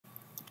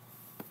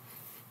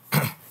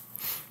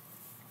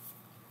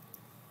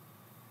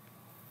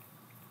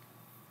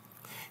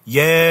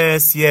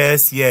Yes,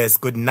 yes, yes.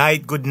 Good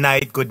night, good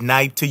night, good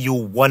night to you,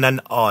 one and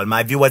all.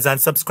 My viewers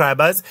and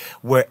subscribers,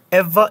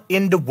 wherever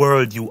in the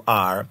world you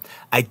are,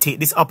 I take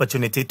this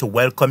opportunity to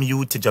welcome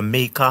you to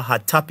Jamaica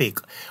Hot Topic,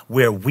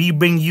 where we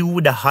bring you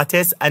the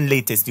hottest and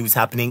latest news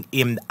happening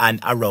in and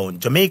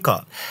around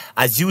Jamaica.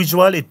 As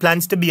usual, it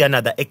plans to be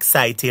another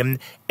exciting,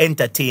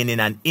 entertaining,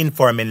 and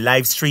informing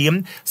live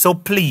stream. So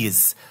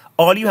please,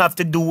 all you have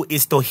to do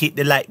is to hit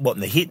the like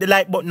button. Hit the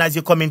like button as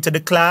you come into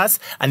the class.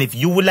 And if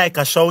you would like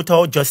a shout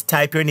out, just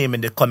type your name in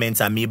the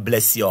comments and me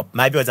bless you up.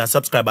 My viewers and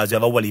subscribers, we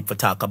have a whole heap to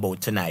talk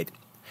about tonight.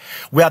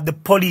 We have the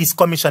police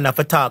commissioner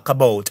for talk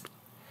about,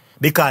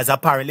 because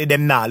apparently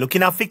them not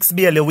looking at Fitz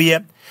Bailey way.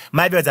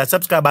 My viewers and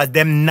subscribers,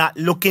 them not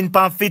looking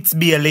for Fitz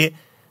Bailey.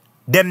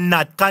 Them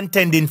not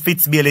contending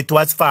Fitz Bailey to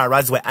as far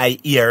as what I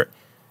hear.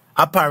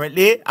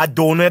 Apparently, I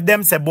don't know if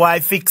them say, boy,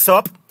 fix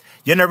up.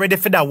 You're not ready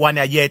for that one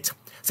yet.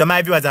 So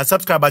my viewers and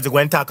subscribers, we're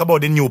going to talk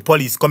about the new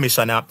police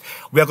commissioner.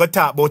 We're going to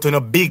talk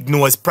about big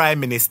nose Prime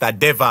Minister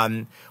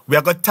Devon.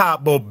 We're going to talk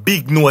about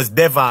big nose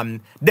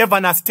Devon.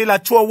 Devon is still a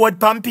true word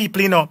pan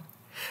people, you know.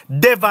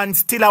 Devon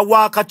still a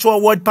walk a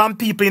true word pan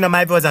people, you know,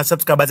 my viewers and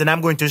subscribers, and I'm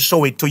going to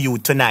show it to you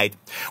tonight.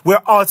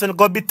 We're also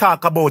going to be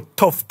talking about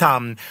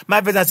TUFTON.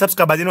 My viewers and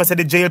subscribers, you know, say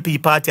the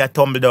JLP party at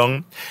tumble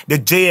down. The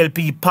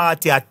JLP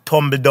party at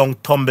tumble down,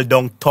 tumble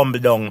down, tumble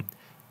down.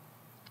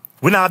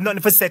 We don't have nothing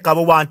for second.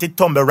 We want it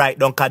tumble right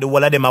down because the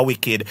whole of them are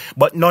wicked.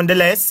 But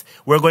nonetheless,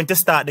 we're going to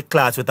start the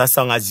class with a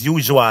song as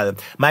usual.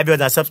 My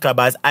viewers and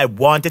subscribers, I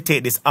want to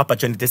take this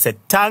opportunity to say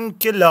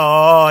thank you,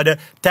 Lord,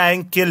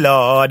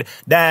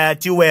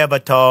 that you ever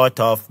thought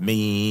of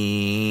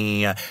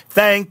me.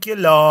 Thank you,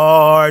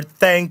 Lord,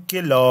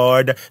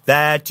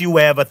 that you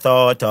ever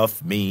thought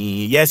of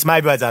me. Yes,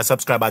 my viewers and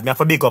subscribers, me have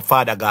to big up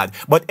Father God.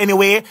 But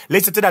anyway,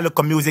 listen to that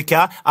local music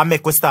here and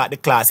make us start the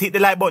class. Hit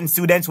the like button,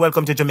 students.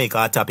 Welcome to Jamaica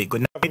Hot Topic.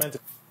 Good night.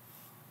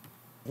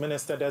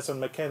 Minister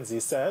Desmond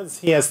McKenzie says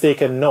he has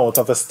taken note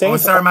of a statement.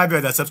 Oh, sorry, my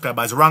brother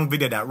subscribers. Wrong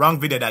video that.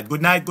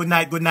 Good night.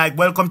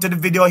 Welcome to the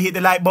video. Hit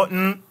the like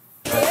button.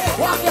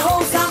 Walk your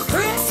house and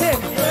praise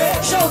him.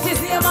 Shout his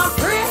name and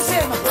praise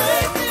him.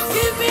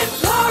 Give him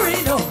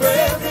glory, no.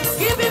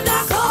 Give him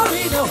that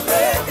glory, no.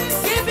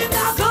 Give him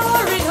that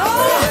glory, no.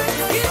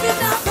 Give him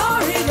that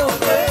glory, no.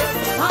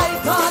 My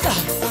God.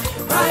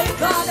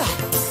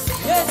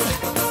 Yes.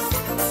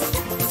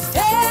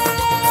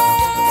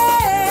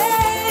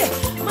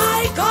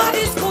 God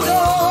is good, oh.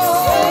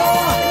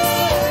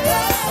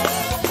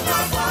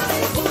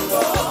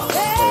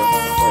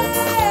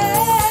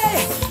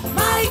 Hey,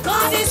 my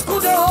God is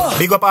good, oh.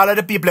 Big up all of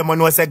the people who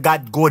know say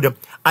God good.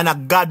 And a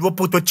God will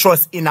put a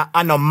trust in a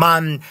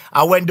man.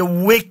 And when the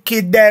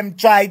wicked them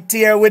try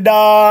tear we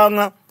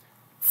down,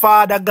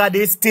 Father God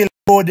is still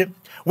good.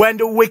 When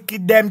the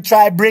wicked them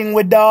try bring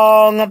we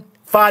down,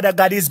 Father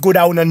God is good.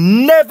 I will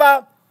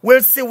never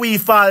will see we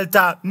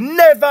falter.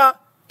 Never.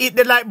 Hit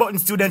the like button,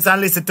 students,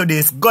 and listen to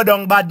this. Go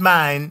down, bad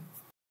mind.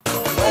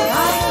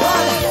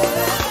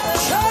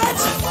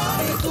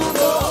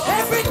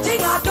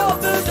 Everything a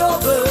double.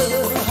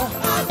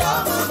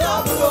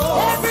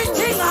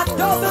 Everything a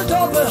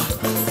double.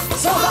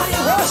 Somebody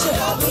worship.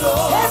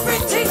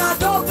 Everything a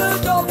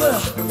double.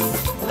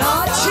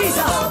 Lord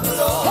Jesus.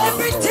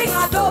 Everything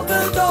a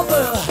double.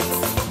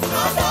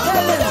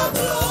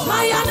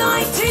 My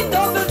anointing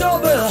double.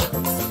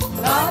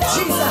 Lord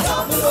Jesus.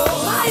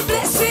 My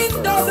blessing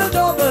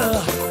double.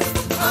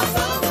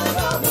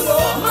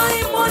 My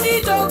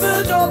money double.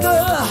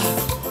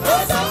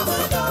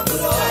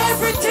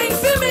 Everything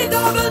for me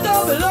double.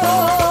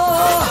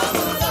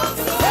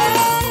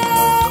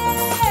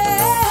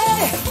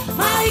 Hey,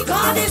 my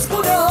God is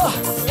good.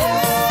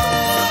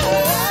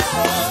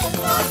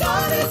 My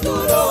God is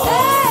good.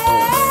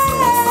 Hey,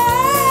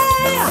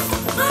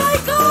 my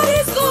God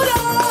is good.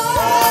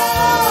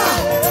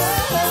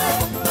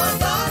 My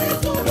God is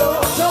good.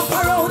 Jump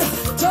around.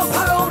 Dance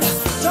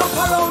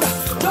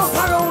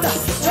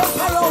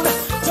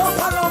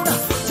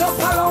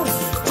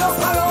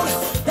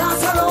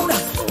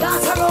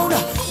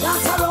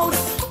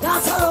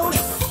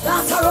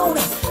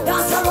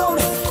around.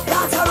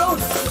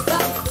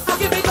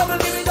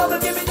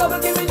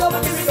 Give me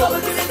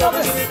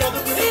double.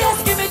 Yes,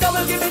 give me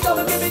double.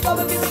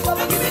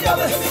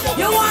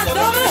 You want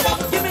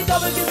double? Give me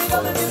double. Give me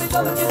double.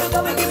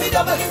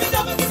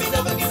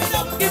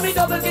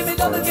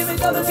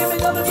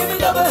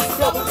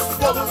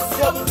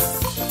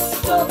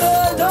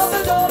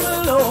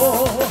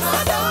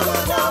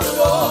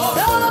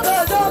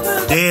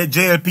 The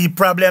JLP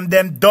problem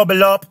them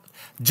double up.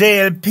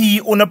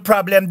 JLP on a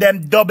problem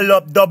them double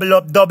up.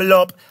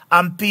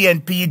 And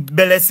PNP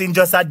blessing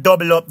just a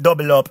double up.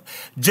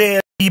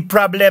 JLP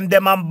problem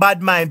them and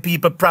bad mind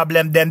people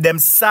problem them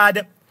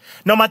sad.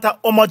 No matter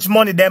how much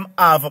money them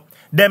have,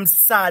 them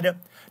sad.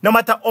 No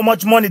matter how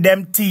much money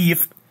them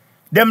thief,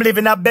 them live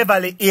in a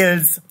Beverly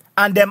Hills.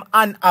 And them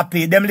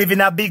unhappy. Them live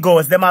in a big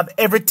house. Them have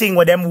everything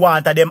what them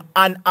want. And them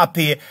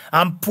unhappy.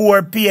 And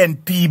poor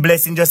PNP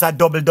blessing just a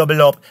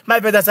double up. My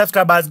brother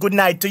subscribers, good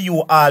night to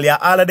you all. Yeah,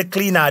 all of the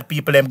clean heart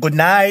people. Them good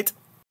night.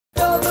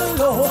 Double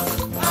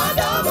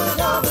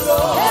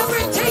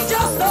Everything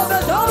just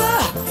double,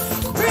 double.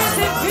 Praise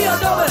him for your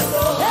double.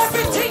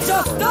 Everything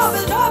just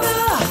double, double.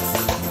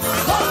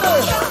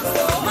 Double.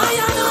 My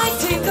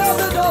anointing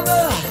double,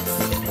 double.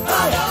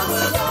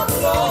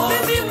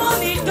 Baby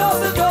money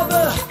double,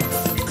 double.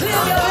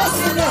 Clear your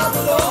blessing.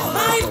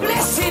 My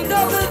blessing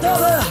double,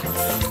 double.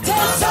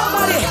 Tell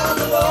somebody.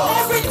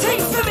 Everything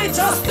for me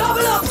just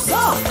double up.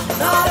 So,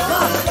 God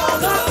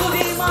to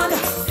the man.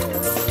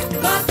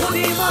 God to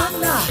the man.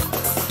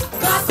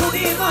 God to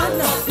the man.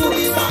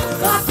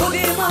 God to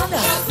the man.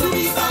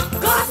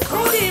 God to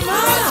the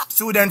man.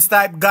 Students,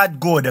 type God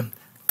good.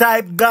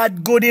 Type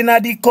God good in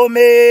the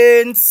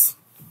comments.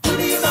 God to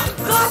the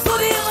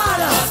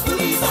man.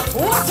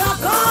 What a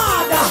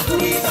God.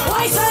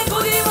 Why say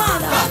good the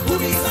man?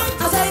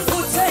 I say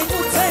good, say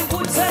good, say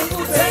good, say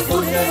good, say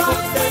good the man.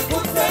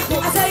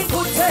 I say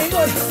good, say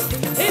good.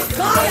 If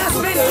God has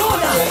been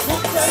good,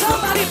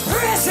 somebody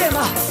praise him.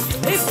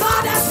 If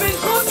God has been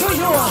good to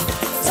you,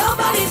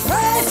 somebody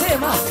praise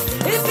him.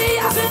 If he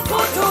has been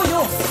good to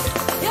you,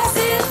 yes,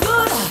 he is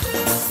good.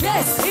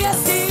 Yes, yes,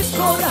 he is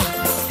good.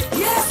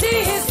 Yes, he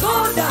is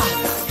good.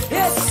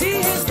 Yes, he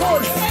is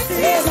good.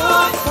 He is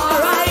good.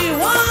 For I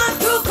want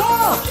to go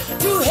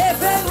to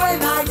heaven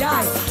when I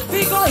die.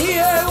 We go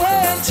here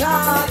when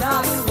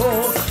Jordan go.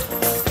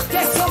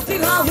 Get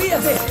something out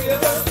here,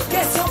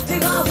 get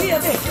something out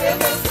here,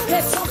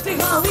 get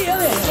something out here,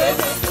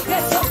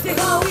 get something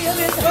out here.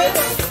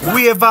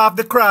 Wave off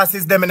the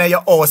crosses, them in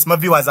your house, my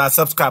viewers and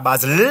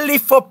subscribers.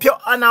 Lift up your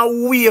hand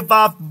and wave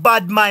off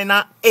bad mind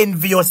and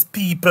envious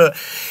people.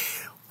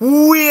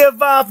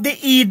 Wave off the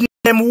Eden.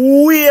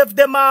 Them wave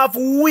them off,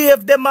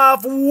 wave them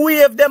off,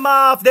 wave them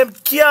off. Them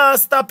can't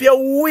stop you,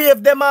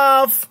 wave them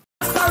off.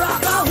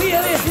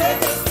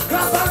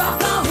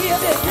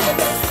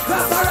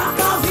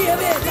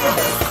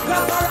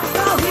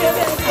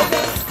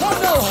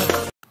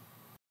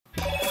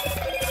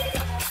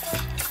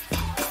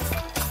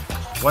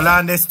 Well,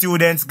 on the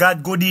students,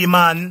 God goodie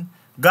man.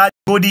 God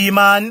goodie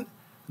man.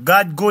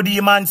 God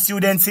goodie man.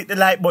 Students, hit the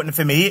like button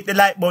for me. Hit the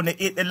like button,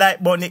 hit the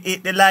like button,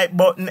 hit the like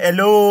button.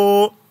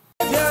 Hello.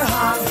 Wave your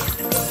hand,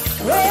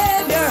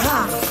 wave your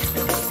hand,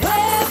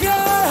 wave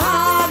your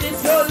hand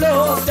if you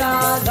love the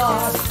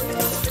Lord.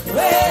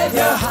 Wave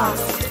your hand,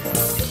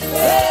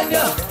 wave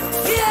your,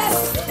 yes,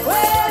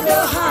 wave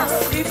your hand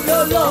if you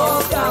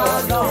love the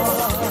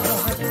Lord.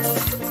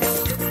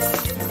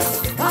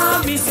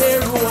 And me say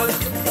roll,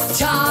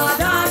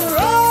 Jordan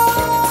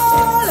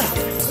roll,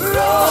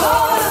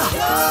 roll,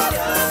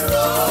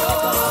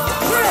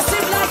 praise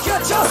him like you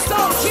just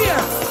don't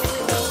care.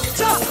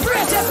 Just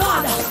praise your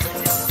God.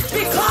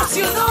 Because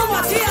you know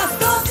what he has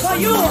done for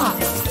you.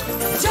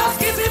 Just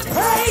give him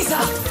praise.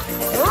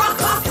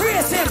 Rock and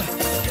praise him.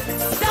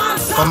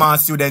 Dance. Come on,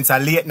 students, a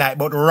late night,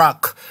 but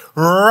rock.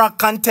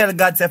 Rock and tell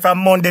God, say from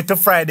Monday to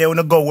Friday, I want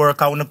to go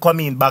work, I want to come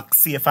in back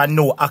safe and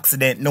no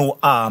accident, no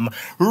harm.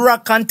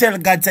 Rock and tell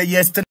God, say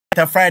yes tonight,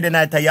 a Friday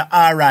night, you're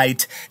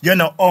alright. You're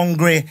not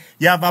hungry.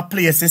 You have a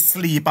place to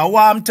sleep. I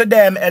warm to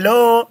them.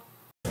 Hello.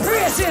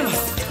 Praise him.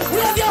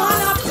 Wave your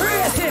hand and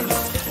praise him.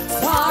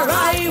 For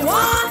I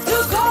want to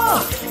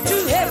go to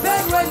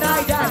heaven when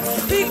I die.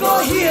 We go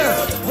here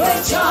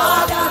when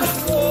Jordan.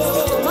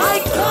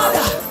 My God,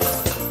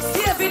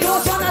 David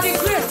was one of the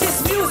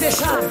greatest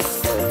musicians.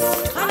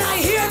 And I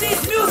hear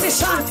this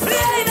musician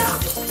playing.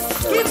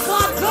 Give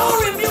God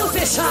glory,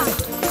 musician.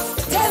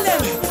 Tell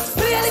them,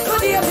 play a little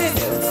David.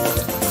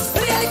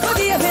 Play a little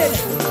David.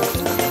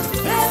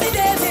 Play me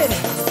David.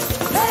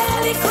 Play a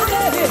little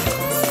David.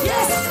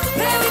 Yes,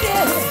 play me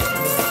David.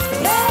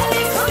 Play a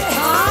little David.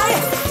 High.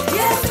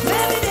 Yes,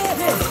 play me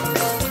David.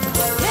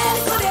 Play a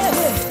little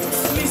David.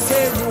 We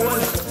say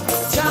roll,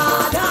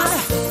 Jordan.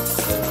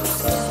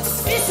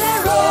 We say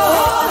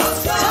roll,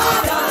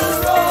 Jordan,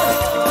 roll.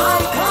 My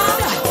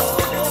God,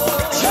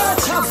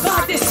 Church of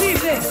God this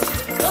evening.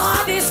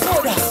 God is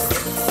good.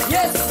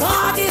 Yes,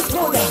 God is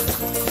good.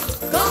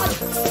 God,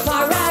 for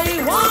I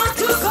want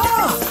to go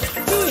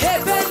to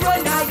heaven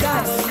when I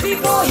die. We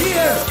go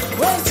here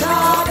when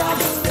Jordan.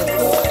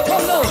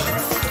 Come now,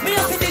 me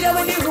have to do that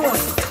when you roll.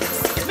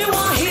 Me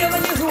want hear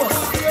when you roll.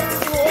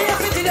 Me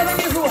have to do that when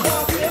you roll.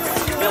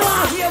 Me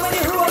want hear when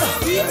you roll.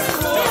 Me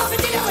have to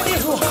do that when you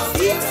roll.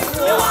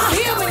 Me want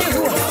hear when you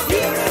roll. Me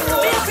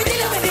have to do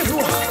that when you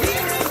roll.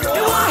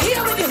 Me want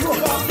hear when you roll.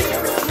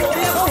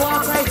 Me have to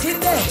walk right in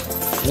there.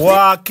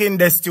 Walk in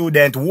the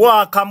student.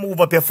 Walk and move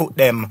up your foot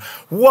them.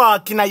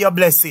 Walk in your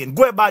blessing.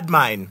 Go bad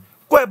mind.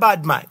 Go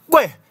bad mind.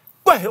 Go.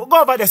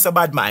 Go over there so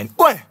bad mind.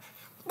 Go.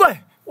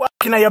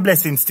 Walk in your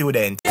blessing,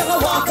 student. Me ever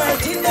walk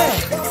right in there.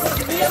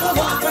 Me ever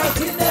walk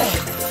right in there.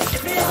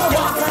 Me ever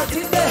walk right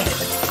in there.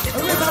 A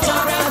river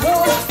Jordan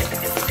roll.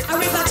 A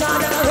river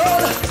Jordan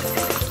roll.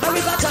 A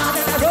river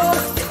Jordan roll.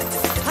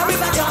 A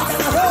river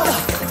Jordan roll.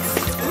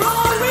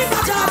 Roll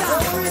river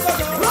Jordan.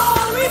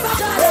 Roll river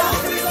Jordan.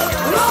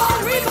 Roll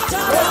river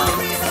Jordan.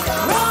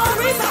 Roll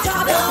river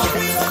Jordan.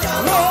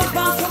 Roll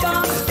back to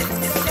back.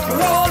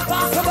 Roll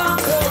back to back.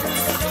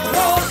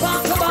 Roll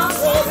back to back.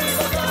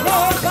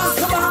 Roll back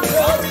to back.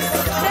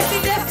 Let the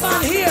deaf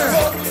man hear.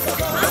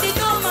 And the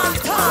dumb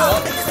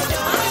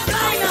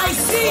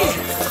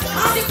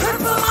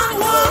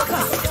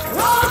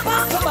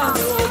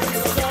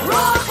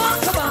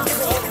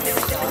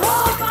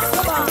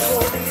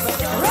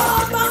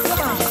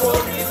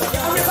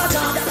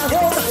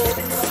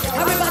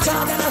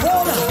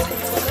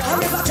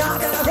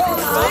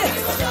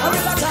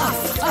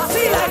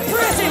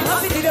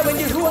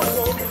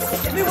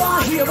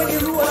when you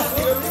roll.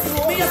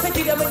 Me a think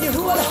it when you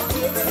roll.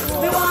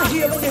 Me want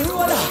hear when you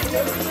roll.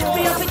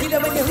 Me a think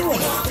it when you roll.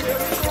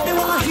 Me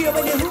want hear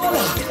when you roll.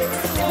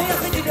 Me a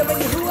think it when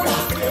you roll.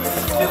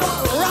 Me want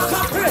rock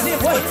up crazy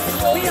boy.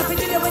 Me a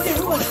think it when you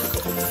roll.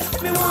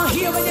 Me want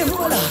hear when you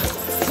roll.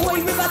 Boy,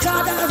 we got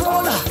Jordan a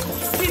roller.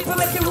 People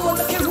make you roll,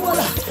 make you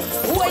roll.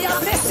 Boy, your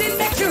blessing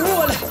make you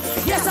roll.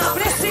 Yes, our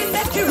blessing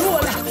make you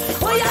roll.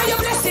 Boy, your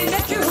blessing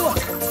make you roll.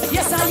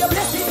 Yes, your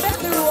blessing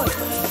make you roll.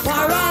 For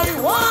I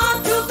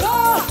want to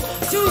go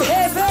to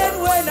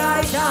heaven when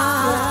I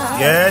die.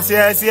 Yes,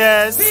 yes,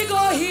 yes. We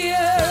go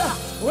here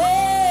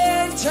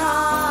when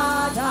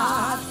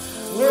Jordan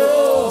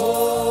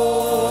rolls.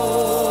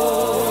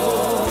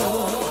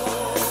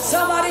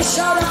 Somebody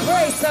shout and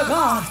praise to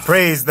God.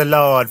 Praise the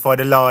Lord, for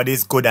the Lord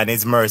is good and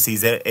his mercy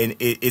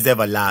is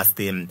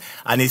everlasting.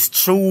 And his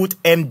truth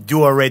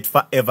endureth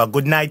forever.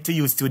 Good night to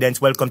you,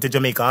 students. Welcome to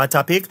Jamaica Our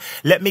Topic.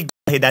 Let me go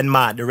ahead and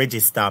mark the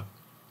register.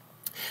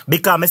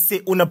 Because I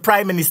say, when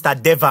Prime Minister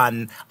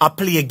Devon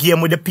play a game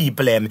with the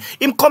people, him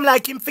come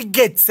like him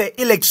forget say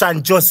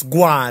election just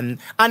go on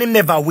and him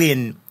never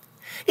win.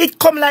 It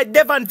come like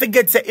Devon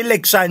forget say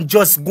election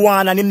just go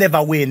on and him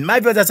never win. My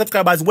brothers and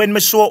subscribers, when me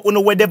show you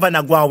know where Devon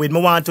a go on with, me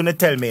want you to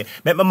tell me.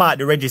 Make me mark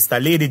the register.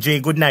 Lady J,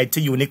 good night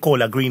to you.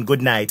 Nicola Green,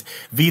 good night.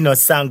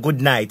 Venus Sang,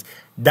 good night.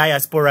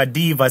 Diaspora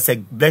Diva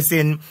said,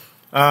 blessing.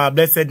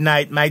 Blessed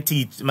night, my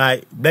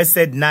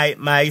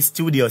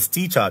studios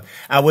teacher.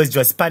 I was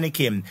just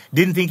panicking.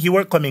 Didn't think you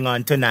were coming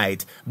on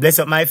tonight. Bless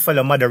up my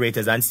fellow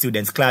moderators and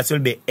students. Class will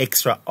be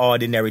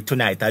extraordinary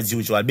tonight as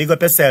usual. Big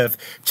up yourself.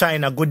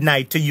 China, good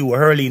night to you.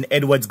 Herline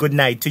Edwards, good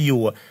night to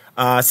you.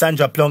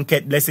 Sandra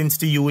Plunkett, blessings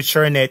to you.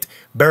 Shernette,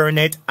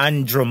 Burnett,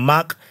 Andrew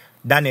Mack,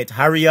 Danette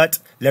Harriet,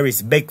 Larry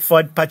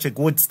Beckford, Patrick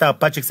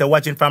Woodstock. Patrick said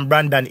watching from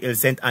Brandon Hill,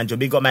 St. Andrew.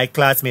 Big up my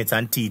classmates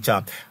and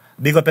teacher.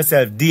 Big up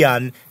yourself,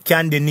 Dion,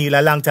 Candy Neal,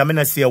 a long time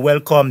I see you.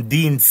 Welcome,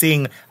 Dean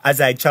Singh, as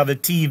I travel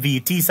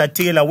TV. Tisa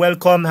Taylor,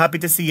 welcome. Happy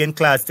to see you in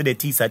class today,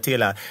 Tisa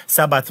Taylor.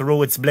 Sabbath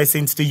Roads,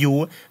 blessings to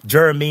you.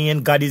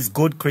 Jermaine, God is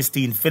good.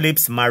 Christine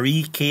Phillips,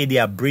 Marie,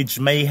 Kadia Bridge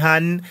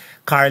Mahan,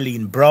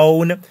 Carlene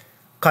Brown,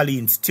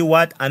 Colleen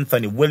Stewart,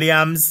 Anthony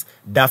Williams,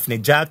 Daphne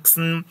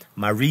Jackson,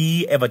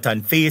 Marie,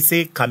 Everton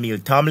Facey, Camille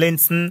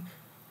Tomlinson.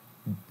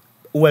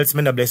 Who else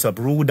may not bless up?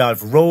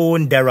 Rudolph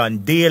Roan,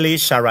 Darren Daly,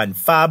 Sharon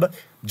Fab,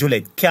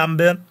 Juliet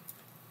Campbell,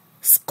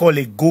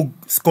 Scully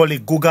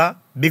Guga,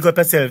 big up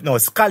yourself. No,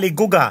 Scully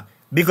Guga,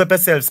 big up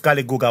yourself,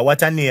 Scully Guga.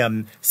 What a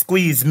name.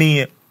 Squeeze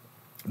me.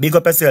 Big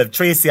up yourself.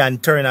 Tracy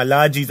and Turner,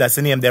 Lord Jesus,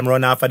 name them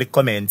run off of the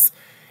comments.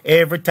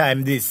 Every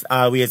time this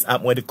always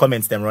happen with the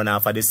comments them run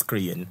off of the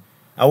screen.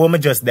 I was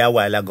just there a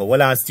while ago.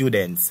 Well, on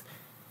students.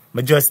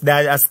 Me just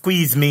there,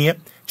 squeeze me.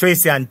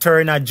 Tracy and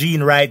Turner,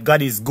 Jean Wright,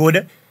 God is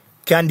good.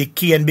 Candy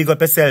Kane, big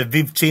up yourself.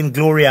 Viv Chin,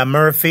 Gloria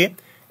Murphy.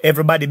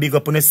 Everybody big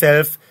up on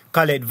yourself.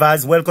 Colette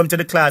Vaz, welcome to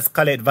the class.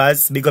 Colette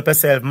Vaz, big up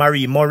yourself.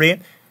 Marie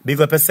Murray, big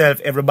up yourself.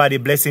 Everybody,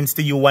 blessings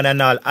to you, one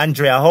and all.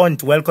 Andrea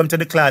Hunt, welcome to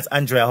the class.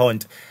 Andrea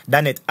Hunt.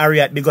 Danette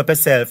Ariat, big up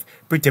yourself.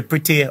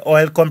 Pretty,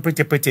 welcome,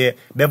 pretty.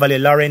 Beverly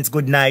Lawrence,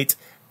 good night.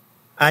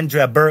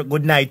 Andrea Burke,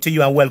 good night to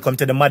you and welcome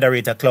to the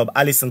moderator club.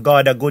 Alison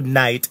Garda, good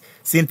night.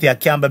 Cynthia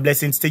Campbell,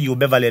 blessings to you.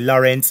 Beverly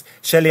Lawrence.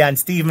 Shelly Ann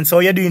Stevens, how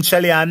you doing,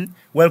 Shelly Ann?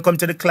 Welcome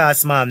to the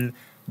class, man.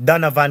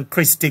 Donovan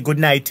Christie, good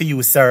night to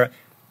you, sir.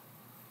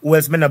 Who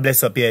else may not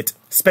bless up yet?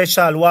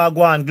 Special,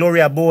 Wagwan,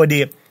 Gloria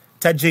Bodie,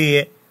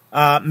 Tajay,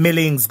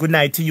 Millings, good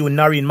night to you.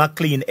 Noreen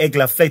McLean,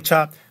 Egla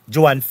Fletcher,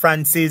 Joanne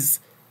Francis,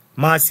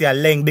 Marcia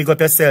Leng, big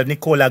up yourself.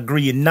 Nicola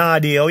Green,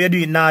 Nadi, how you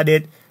doing,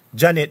 Nadi?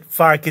 Janet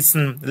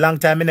Farkison, long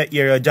time in the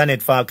area,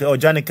 Janet Farkison. Oh,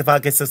 Janet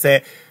Farkison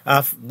say,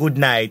 good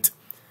night.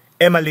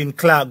 Emmeline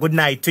Clark, good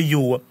night to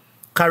you.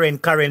 Karen,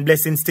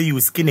 blessings to you.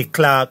 Skinny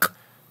Clark,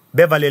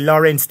 Beverly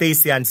Lawrence,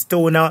 Stacy and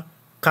Stoner,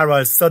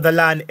 Carol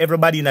Sutherland,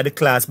 everybody in the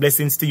class,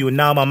 blessings to you.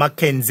 Nama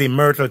Mackenzie,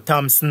 Myrtle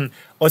Thompson,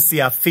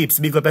 Osia Phipps,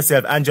 big up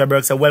yourself. Andrea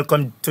Burke, so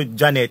welcome to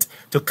Janet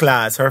to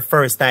class, her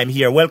first time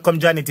here.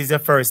 Welcome, Janet, is your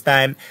first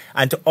time.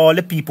 And to all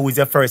the people who is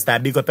your first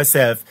time, big up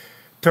yourself.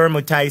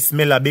 Termotice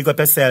Miller, big up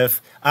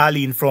yourself.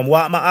 Arlene from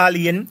Watma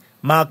Arlene,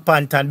 Mark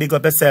Panton, big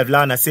up yourself.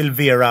 Lana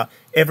Silvera,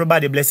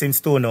 everybody, blessings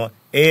to you.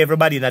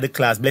 Everybody in the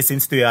class,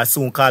 blessings to you. I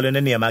soon call you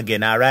the name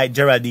again, all right?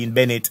 Geraldine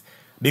Bennett.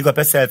 Big up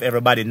yourself,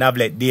 everybody.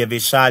 Navlet,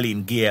 Davis,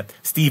 Charlene, Gear,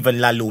 Stephen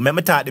Lalou. Let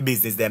me talk the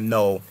business them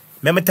now.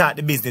 Let me talk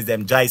the business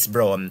them, Joyce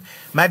Brown.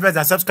 My brothers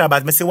and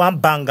subscribers, I see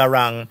one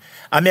bangarang.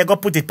 I may go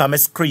put it on my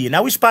screen. I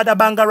wish part of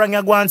bangarang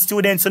you go on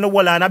students in the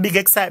wall and a big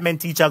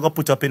excitement teacher go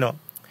put up, you know.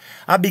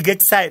 A big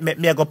excitement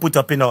me go put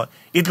up, you know.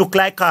 It look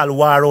like all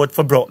war out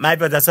for bro. My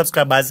brothers and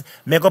subscribers,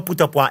 me go put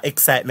up one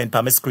excitement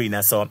on my screen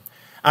and so.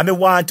 I may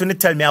want to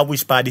tell me I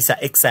wish part this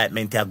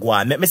excitement you go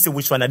on. Let me see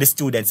which one of the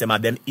students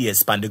have them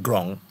ears on the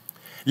ground.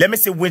 Let me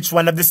see which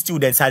one of the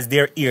students has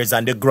their ears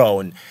on the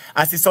ground.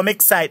 I see some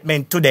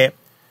excitement today.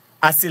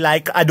 I see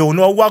like, I don't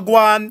know what go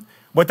on,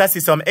 but I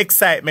see some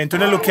excitement.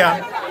 Look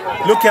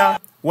here.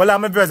 Well,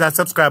 my brothers and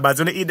subscribers,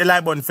 you hit the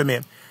like button for me.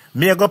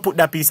 Me go put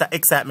that piece of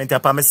excitement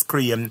up on my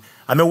screen.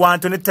 And me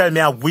want to tell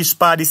me which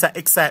part this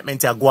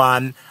excitement you go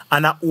on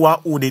and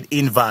who did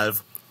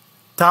involve.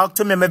 Talk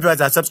to me, my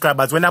viewers and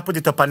subscribers. When I put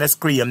it up on the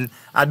screen,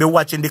 I'll be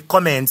watching the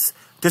comments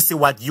to see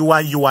what you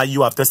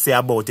have to say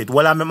about it.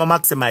 Well, I'm going to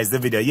maximize the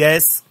video,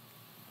 yes?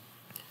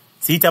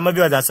 See it, my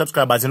viewers and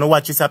subscribers. You know,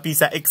 watch this a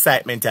piece of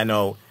excitement, you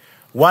know.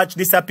 Watch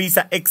this a piece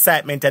of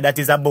excitement that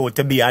is about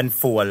to be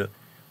unfold.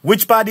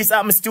 Which part is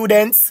happening,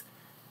 students?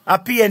 A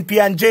PNP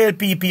and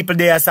JLP people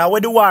there, so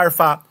what the war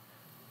for?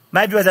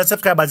 My viewers and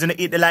subscribers, you know,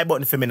 hit the like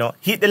button for me now.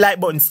 Hit the like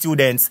button,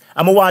 students.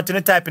 I'm going to want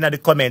to type in the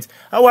comments.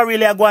 How are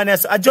really going on?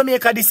 A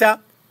Jamaica this year?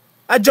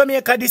 A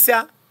Jamaica this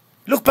year?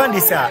 Look on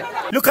this here.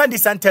 Look on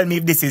this and tell me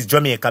if this is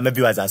Jamaica, my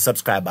viewers and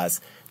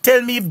subscribers.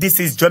 Tell me if this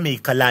is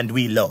Jamaica land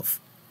we love.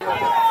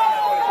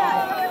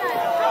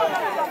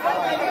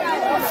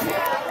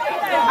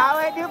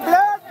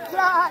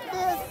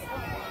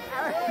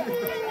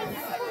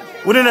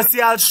 We don't see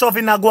all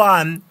shoving and go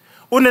on.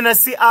 We don't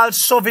see all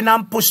shoving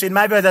and pushing.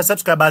 My viewers and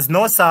subscribers,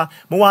 no sir.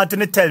 I want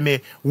to tell me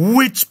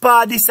which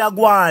part this a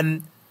go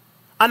on.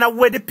 And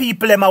where the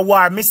people them a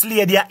war. Miss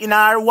Lady in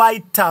her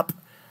white top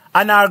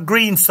and her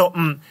green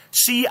something.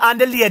 She and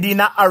the lady in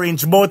her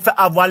orange both for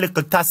have one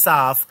little toss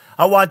off.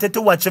 I wanted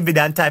to watch a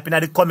video and type in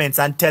the comments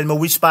and tell me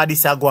which part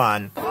this a go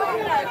on.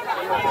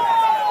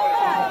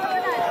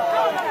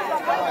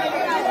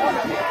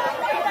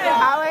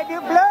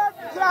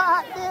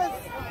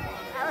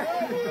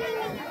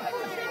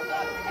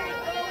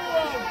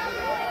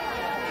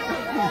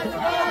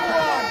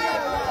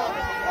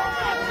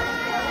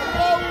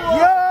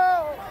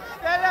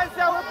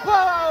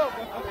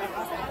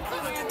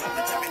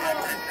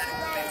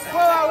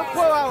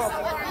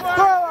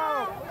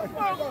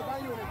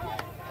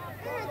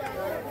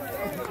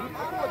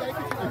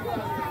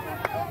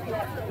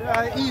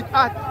 Eat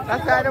hot.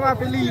 That's why I don't have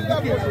to leave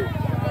the kitchen.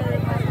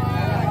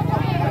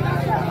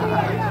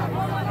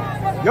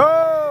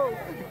 Yo!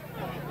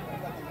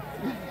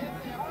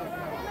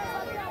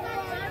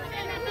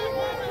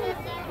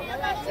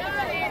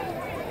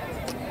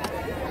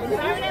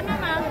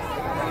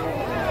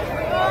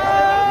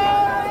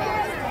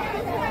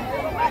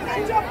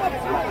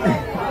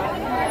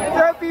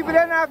 Some people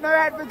don't have no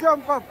right to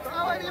jump up.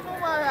 How do you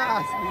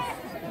ask this?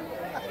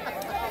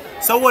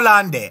 So hold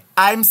on there.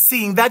 I'm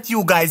seeing that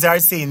you guys are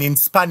saying in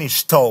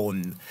Spanish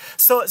Town.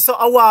 So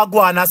our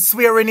Aguana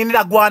swearing in the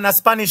Aguana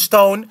Spanish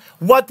Town.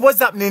 What was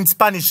happening in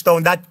Spanish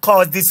Town that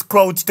caused this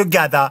crowd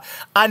together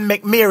and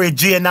make Mary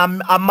Jane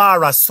and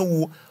Amara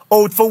Sue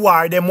out for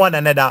war them one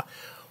another?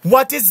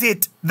 What is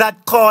it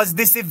that caused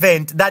this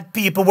event that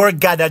people were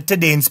gathered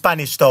today in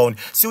Spanish Town?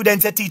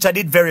 Students and teacher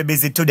did very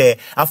busy today.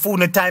 I found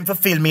no time for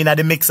filming at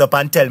the mix-up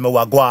and tell me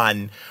what go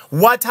on.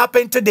 What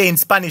happened today in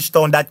Spanish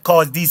Town that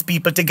caused these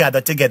people to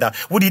gather together?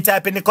 Would you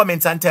type in the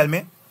comments and tell me?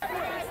 People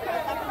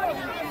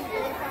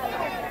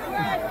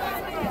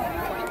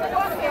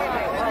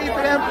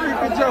are free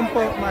to jump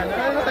up, man.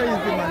 That's not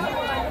easy, man.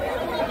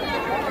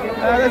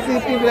 I don't see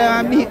people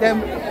that meet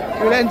them,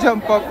 you then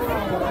jump up.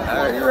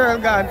 You're well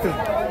gone too.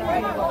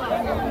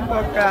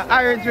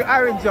 Orange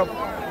up.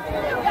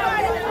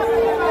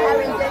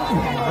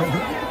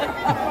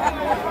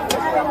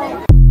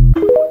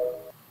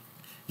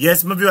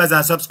 Yes, my viewers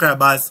and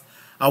subscribers.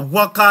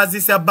 What causes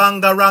this a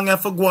bangarang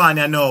for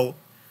Guania now?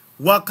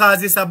 What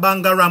causes this a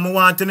bangarang? I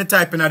want to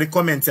type in the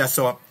comments here.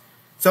 So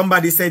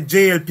somebody said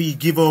JLP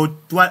give out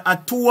a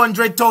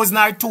 $200,000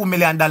 or $2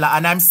 million.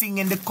 And I'm seeing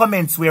in the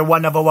comments where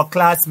one of our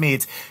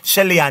classmates,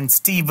 Shelly Ann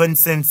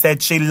Stevenson,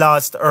 said she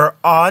lost her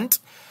aunt.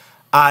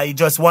 I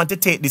just want to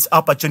take this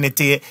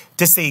opportunity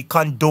to say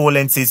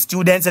condolences.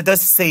 Students, let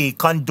us say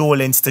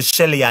condolence to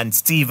Shelly Ann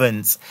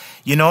Stevens.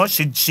 You know,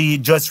 she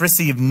just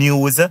received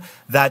news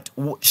that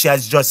she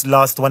has just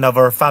lost one of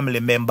her family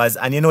members.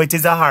 And, you know, it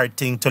is a hard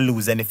thing to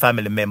lose any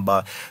family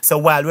member. So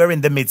while we're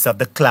in the midst of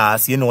the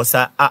class, you know,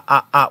 so,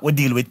 we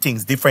deal with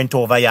things different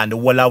over here and the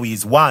Wallawi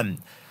is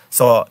one.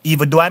 So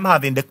even though I'm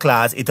having the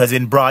class, it has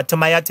been brought to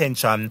my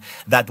attention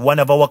that one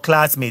of our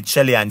classmates,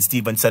 Shelly Ann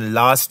Stevenson,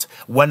 lost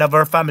one of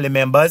her family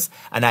members.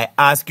 And I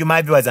ask you,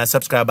 my viewers and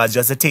subscribers,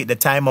 just to take the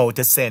time out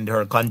to send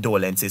her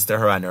condolences to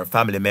her and her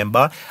family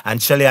member.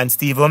 And Shelly Ann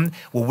Steven,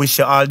 we wish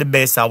you all the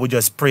best and we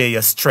just pray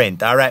your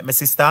strength. All right, my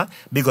sister?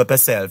 Big up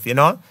yourself, you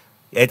know?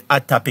 A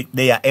topic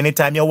there.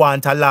 Anytime you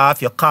want to laugh,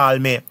 you call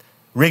me.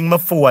 Ring my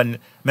phone.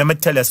 Let me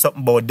tell you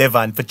something about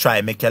Devon for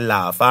try make you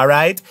laugh.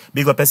 Alright?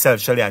 Big up yourself,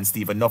 Shelly and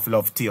Steve. Enough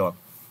love to you.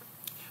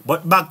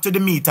 But back to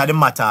the meat of the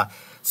matter.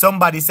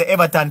 Somebody say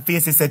Everton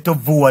faces said to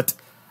vote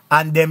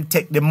and them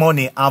take the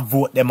money and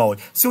vote them out.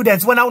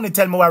 Students, when I want to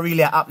tell me what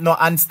really happened now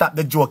and stop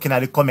the joking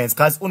in the comments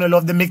because I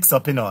love the mix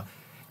up, you know.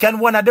 Can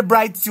one of the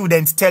bright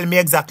students tell me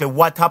exactly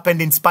what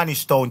happened in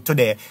Spanish Town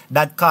today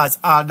that caused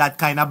all that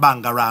kind of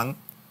bangarang?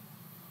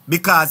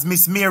 Because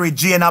Miss Mary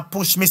Jane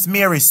pushed Miss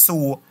Mary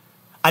Sue.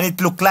 And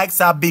it looked like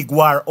a big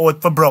war out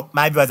for Brock,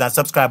 my viewers and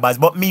subscribers.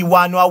 But me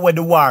want to know where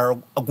the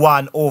war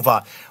gone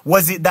over.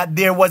 Was it that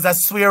there was a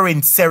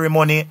swearing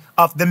ceremony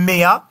of the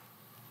mayor?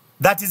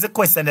 That is the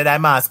question that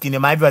I'm asking you,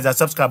 my viewers and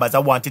subscribers. I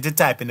want you to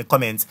type in the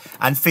comments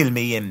and fill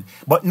me in.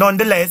 But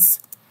nonetheless,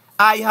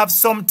 I have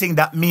something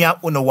that me and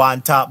Uno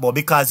want to talk about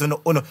because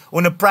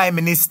Uno Prime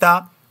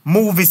Minister,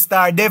 movie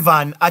star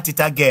Devon at it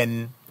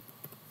again.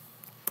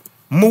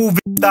 Movie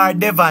star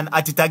Devon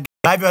at it again.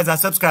 My viewers and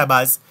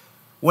subscribers,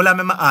 well, I'm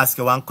going to ask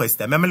you one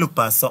question. Let me look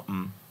for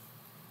something.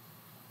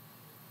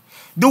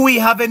 Do we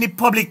have any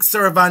public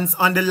servants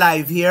on the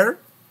live here?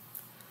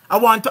 I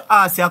want to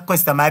ask you a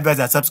question, my viewers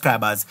and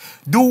subscribers.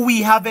 Do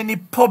we have any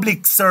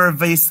public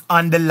service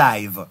on the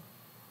live?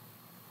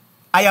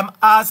 I am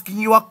asking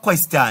you a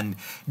question.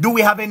 Do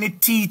we have any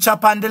teacher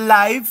on the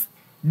live?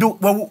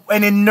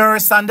 Any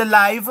nurse on the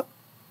live?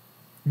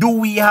 Do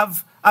we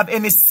have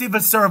any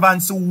civil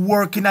servants who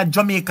work in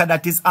Jamaica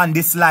that is on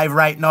this live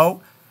right now?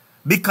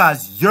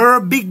 Because your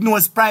big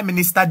nose Prime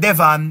Minister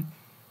Devon,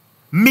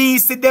 me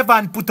see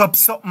Devon put up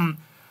something.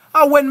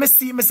 And when me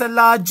see me say,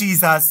 Lord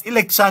Jesus,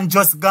 election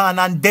just gone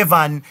and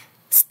Devon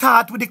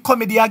start with the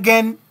comedy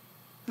again.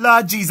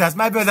 Lord Jesus,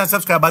 my brothers and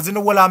subscribers, you know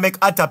what I make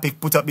a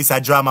topic put up this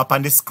a drama up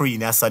on the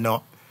screen, yes or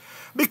no?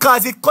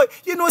 Because it,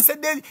 you know, say,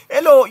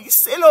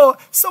 hello,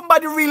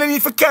 somebody really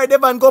need to carry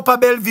Devon go up a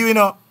Bellevue, you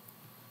know.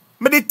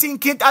 Me they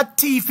think it a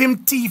thief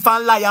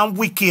and lie and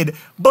wicked.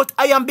 But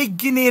I am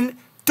beginning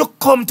to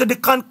come to the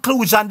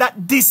conclusion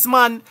that this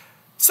man,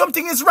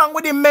 something is wrong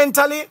with him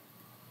mentally.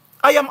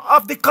 I am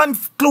of the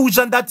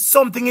conclusion that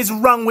something is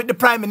wrong with the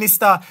Prime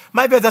Minister.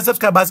 My brothers and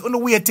subscribers, you know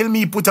wait till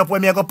me put up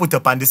when me I go put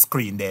up on the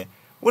screen there.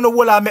 You know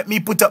what make me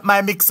put up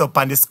my mix up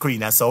on the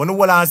screen and so. You know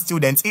what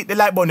students, hit the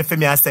like button for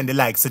me and send the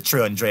likes to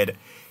 300.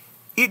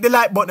 Hit the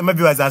like button, my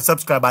viewers and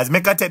subscribers.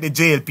 Make I take the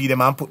JLP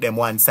them and put them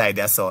one side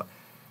there so.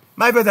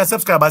 My brothers and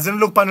subscribers, you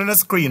look on the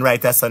screen right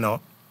there so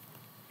now.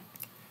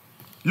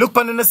 Look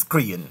on the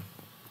screen.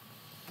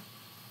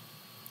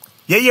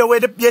 You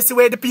see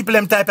where the people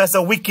them type as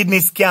a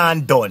wickedness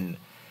can't done.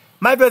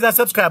 My brothers and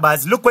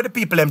subscribers, look where the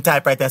people them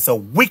type right as a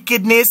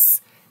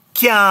wickedness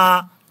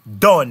can't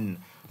done.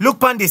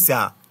 Look on this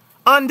here.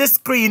 On the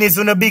screen is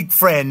a big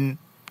friend,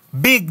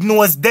 Big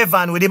Nose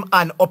Devon with him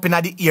hand up in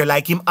the ear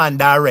like him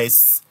under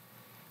arrest.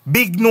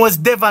 Big Nose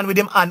Devon with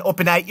him hand up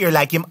in the ear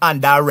like him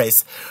under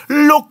arrest.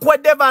 Look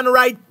what Devon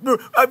write,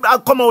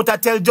 come out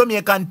and tell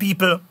Jamaican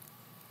people.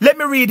 Let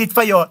me read it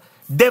for you.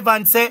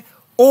 Devon say,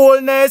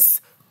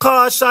 Wholeness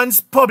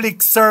cautions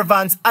public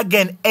servants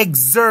against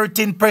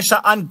exerting pressure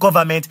on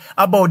government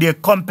about their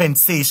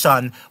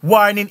compensation,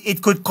 warning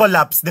it could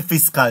collapse the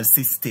fiscal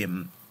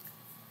system.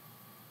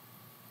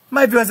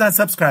 My viewers and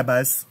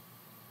subscribers.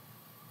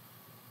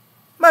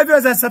 My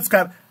viewers and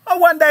subscribers. I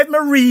wonder if I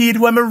read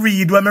when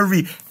I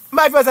read.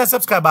 My viewers and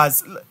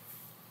subscribers.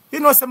 You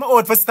know, so I'm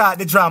out for start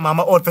the drama, I'm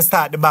out for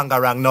start the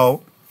bangarang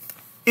now.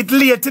 It's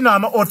late, you know,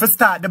 I'm out for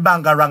start the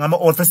bangarang, I'm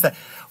out for start.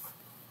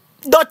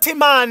 Dirty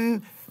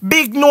man.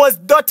 Big nose,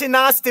 dirty,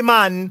 nasty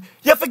man.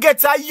 You forget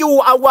that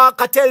you a walk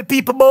and tell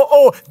people about,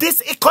 oh,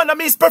 this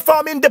economy is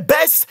performing the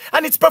best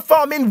and it's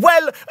performing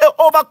well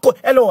over.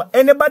 Hello,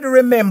 anybody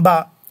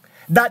remember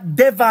that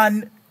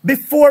Devon,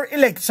 before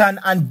election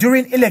and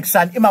during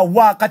election, him a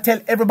walk and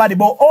tell everybody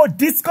about, oh,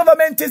 this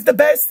government is the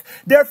best.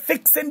 They're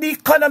fixing the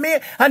economy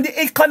and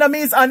the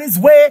economy is on its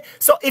way.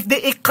 So if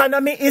the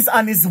economy is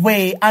on its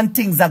way and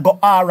things are go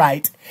all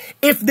right,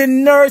 if the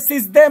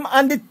nurses, them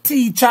and the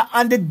teacher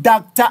and the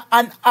doctor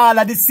and all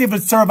of the civil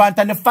servant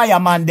and the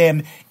fireman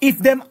them, if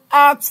them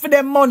ask for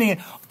them money,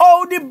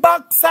 how the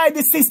backside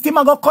the system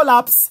are go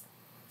collapse?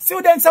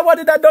 Students, what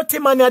did that dirty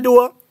man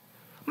do?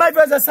 My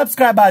viewers and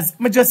subscribers,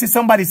 me just see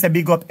somebody say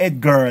big up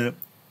Ed Girl.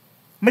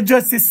 Me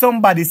just see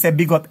somebody say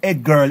big up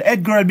Ed Girl.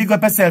 Ed Girl, big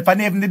up yourself.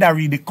 And even did I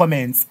read the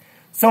comments.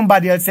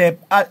 Somebody else say,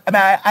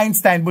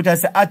 Einstein, but I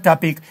say, a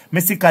topic,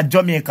 Mexico,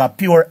 Jamaica,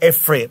 pure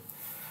F-free.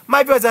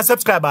 My viewers and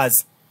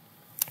subscribers,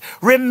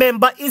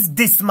 remember, is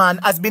this man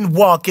has been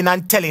walking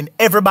and telling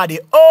everybody,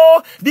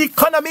 oh, the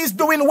economy is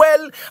doing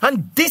well,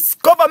 and this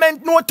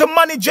government know to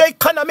manage the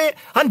economy,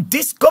 and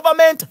this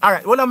government. All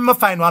right, well, I'm going to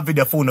find one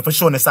video phone for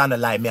showing us on the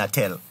lie me I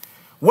tell.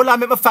 Well, I'm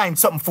going to find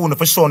something phone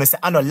for showing us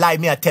on the lie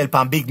me I tell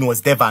pan Big Nose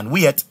Devon.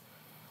 Wait,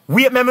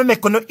 let me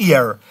make no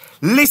ear.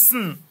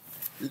 Listen,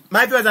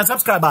 my viewers and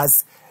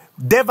subscribers,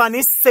 Devon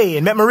is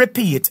saying, let me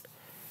repeat,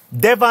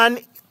 Devon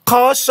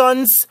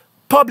cautions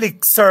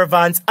public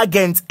servants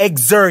against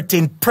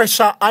exerting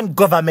pressure on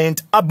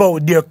government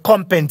about their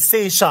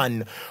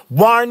compensation,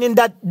 warning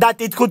that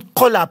it could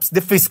collapse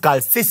the fiscal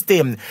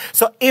system.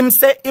 So him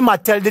say him a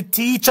tell the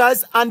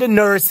teachers and the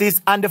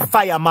nurses and the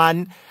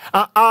firemen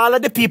and all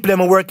of the people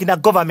who work in a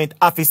government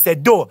office say,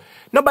 do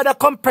nobody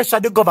come pressure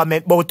the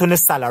government about on the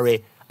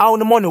salary. How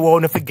the money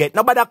won't forget.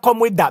 Nobody come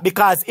with that,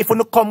 because if you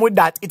don't come with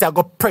that, it'll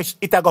go pressure,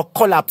 it'll go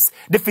collapse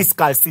the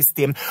fiscal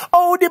system.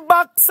 Oh, the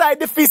backside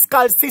the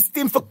fiscal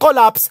system for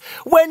collapse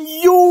when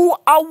you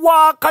a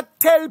walk and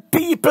tell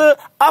people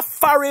a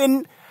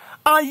foreign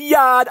and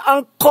yard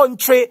and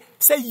country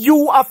say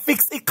you a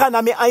fixed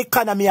economy and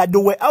economy a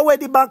do it. How where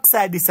the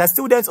backside this?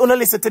 Students only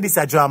listen to this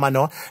drama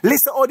now.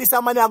 Listen how this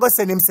man a go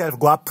send himself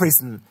go to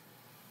prison.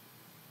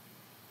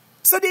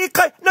 So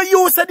no,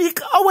 you said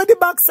over the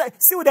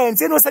backside. Students,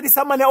 you know, so this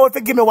man out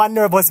to give me one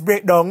nervous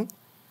breakdown.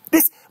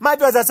 This, my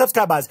viewers and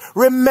subscribers,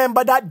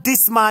 remember that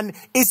this man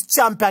is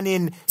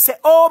championing. Say,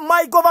 oh,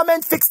 my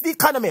government fixed the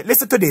economy.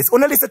 Listen to this.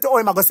 Only listen to how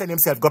him going to send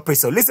himself. Go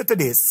preso. Listen to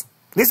this.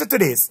 Listen to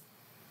this.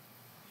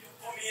 You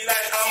come in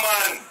like a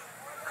man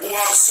who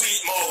have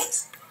sweet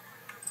mouth.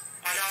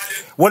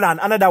 Hold on,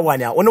 another one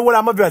here. Only one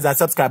of my viewers and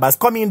subscribers.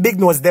 Come in big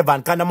nose,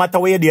 Devon. Can no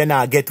matter where you do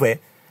now, get where.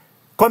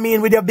 Come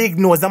in with your big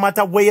nose, no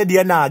matter where you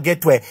do now,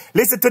 get where.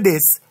 Listen to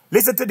this.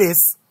 Listen to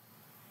this.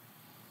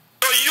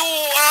 So you,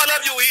 all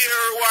of you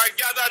here who are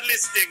gathered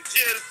listening,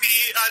 JLP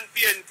and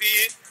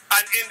PNP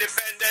and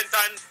independent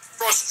and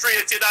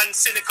frustrated and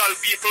cynical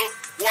people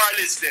who are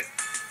listening.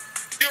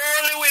 The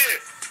only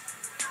way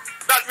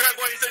that we are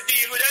going to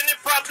deal with any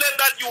problem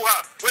that you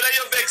have, whether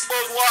you've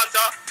exposed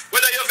water,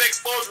 whether you've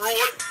exposed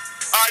road,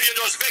 or you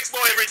just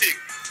exposed everything.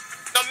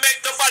 Now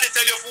make nobody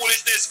tell you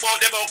foolishness about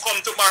them will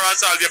come tomorrow and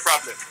solve your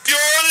problem. The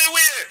only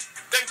way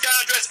them can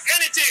address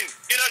anything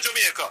in a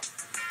Jamaica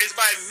is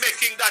by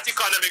making that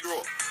economy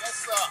grow.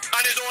 Yes, sir.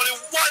 And there's only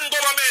one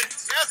government,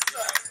 yes,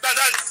 sir, that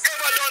has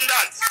ever done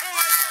that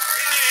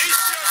in the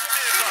history of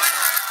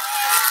Jamaica.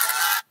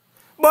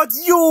 But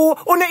you,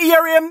 on the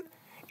hear him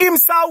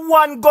saw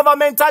one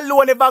government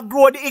alone ever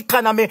grow the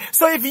economy.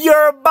 So if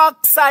your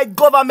backside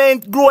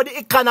government grow the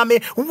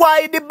economy,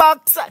 why the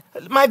backside?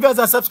 My viewers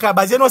and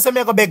subscribers, you know, so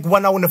me go beg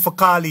one of you for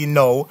calling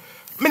now.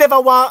 Me never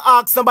want to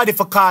ask somebody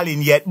for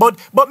calling yet, but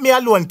me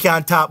alone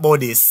can't talk about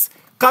this.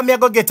 Come here,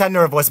 go get a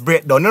nervous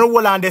breakdown. No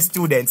hold on the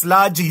students.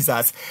 Lord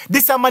Jesus.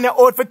 This a man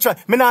out for try.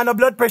 Me nah no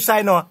blood pressure,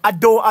 you know. I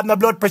don't have no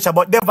blood pressure,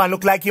 but Devon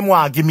look like him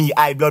want give me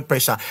high blood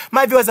pressure.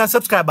 My viewers and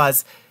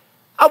subscribers,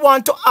 I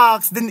want to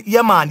ask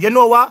the man, you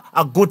know what?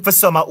 A good for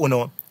summer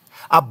uno.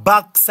 A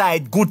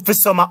backside good for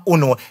summer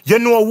uno. You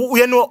know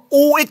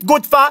who it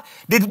good for?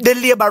 The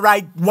labor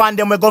right one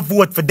them we go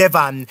vote for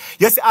Devon.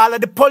 You see all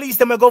of the police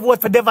them we go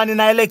vote for Devon in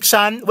the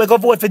election. We go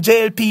vote for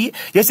JLP.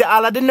 You see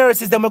all of the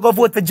nurses them we go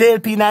vote for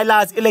JLP in the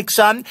last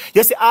election.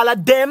 You see all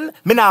of them,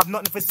 me not have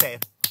nothing to say.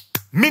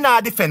 Me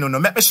not defend no.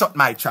 Make me shut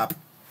my trap.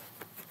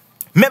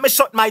 Make me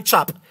shut my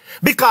trap.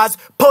 Because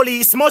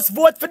police must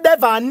vote for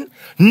Devon,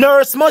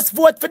 nurse must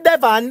vote for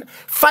Devon,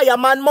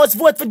 fireman must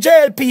vote for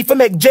JLP for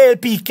make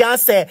JLP can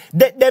say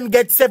that them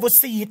get 7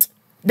 seat,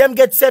 them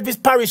get service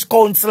parish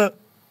council.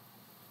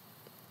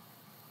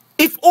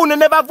 If Uno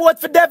never vote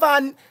for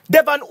Devon,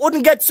 Devon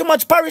wouldn't get so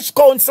much parish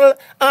council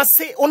and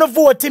say Uno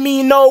vote to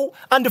me now.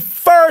 And the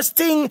first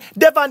thing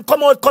Devon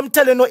come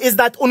telling you is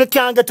that Uno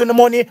can't get on the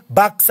money.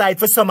 Backside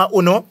for summer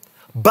Uno.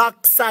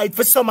 Backside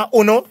for summer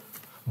Uno.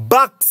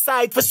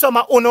 Backside for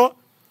summer Uno.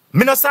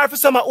 Me no sorry for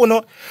some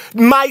uno.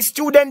 My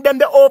student them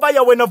the over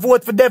here when I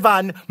vote for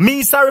Devon.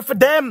 Me sorry for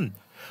them.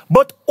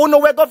 But uno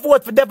we go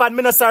vote for Devon.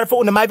 Me no sorry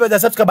for uno. My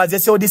brothers and subscribers, you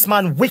see how this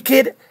man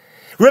wicked.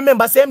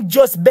 Remember, say him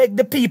just beg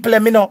the people,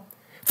 you know,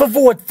 for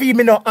vote for him,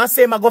 you know, and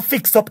say him I go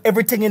fix up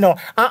everything, you know.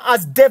 And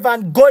as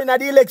Devon go in at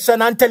the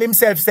election and tell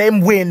himself say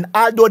him win,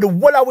 although the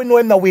whole of we know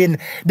him no win.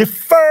 The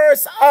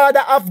first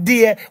order of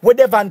day when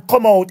Devon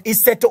come out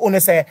is said to uno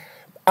say,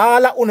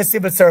 all of una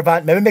civil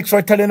servant, let me make sure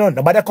I tell you no.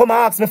 Nobody come and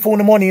ask me for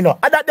the money, you know.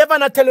 And that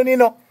Devon not telling you,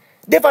 know.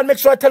 Devon make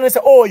sure I tell you,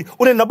 say, oh,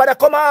 nobody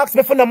come and ask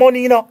me for the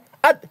money, you know.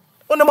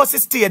 Una must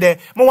stay there.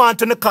 Me want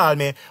to call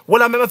me.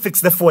 Well, I'm going to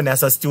fix the phone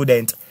as a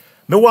student.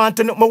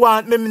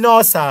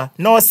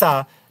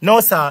 No,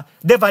 sir.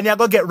 Devon, you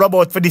go get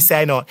robot for this,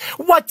 you know.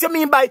 What you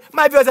mean by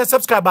my viewers and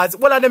subscribers?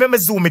 Well, let me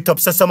zoom it up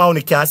so somehow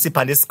you can see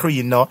on the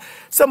screen, no.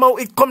 Somehow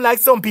it come like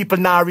some people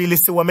now really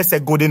see what I say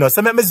good, you know.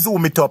 So let me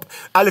zoom it up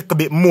a little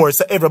bit more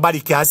so everybody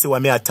can see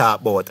what I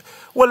talk about.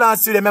 Well, I'll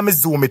see them, let me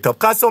zoom it up.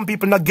 Because some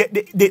people not get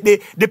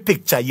the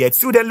picture yet.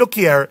 So then look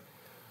here.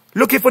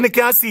 Look if you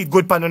can see it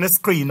good on the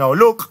screen now.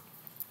 Look.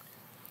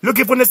 Look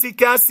if you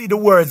can see the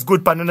words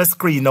good on the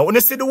screen now. When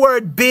you see the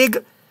word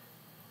big,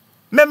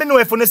 let me know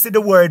if you see the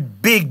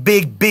word big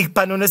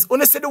pan on the screen.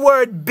 You see the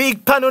word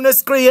big pan on the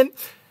screen.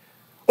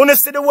 You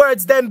see the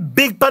words them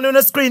big pan on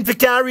the screen if you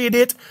can't read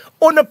it.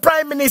 On the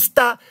Prime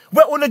Minister,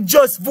 where you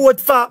just vote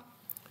for.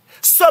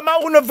 Some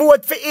of you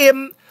vote for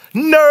him.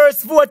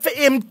 Nurse vote for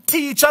him.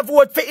 Teacher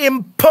vote for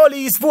him.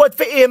 Police vote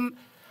for him.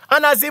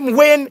 And as him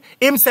win,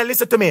 him say,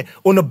 listen to me.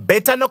 You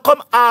better not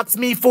come ask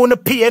me for no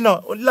pay,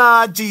 no.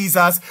 Lord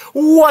Jesus.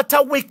 What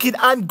a wicked,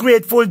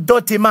 ungrateful,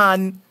 dirty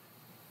man.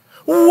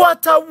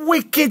 What a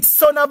wicked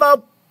son of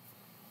a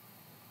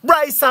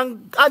Bryce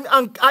and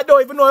I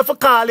don't even know if I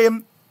call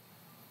him.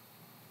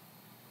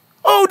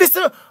 Oh, this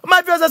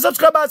my viewers and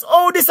subscribers.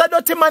 Oh, this a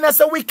dirty man as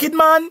a wicked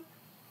man.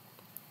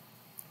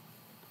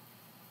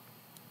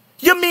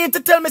 You mean to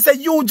tell me say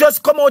you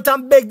just come out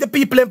and beg the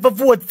people them for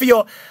vote for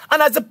you,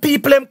 and as the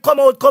people them come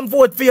out come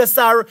vote for you,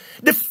 sir,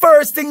 the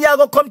first thing you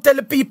go come tell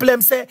the people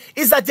them say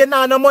is that you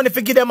not no money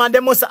for give them and they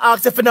must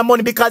ask you for the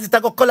money because it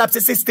go collapse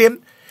the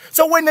system.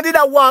 So when you did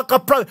a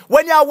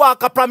when you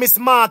walk a promise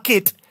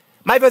market,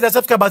 My brothers and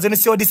subscribers, when you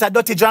see how this a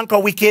dirty drunk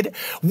or wicked,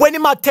 when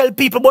him a tell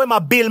people boy him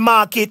a build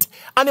market,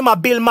 and him a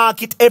build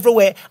market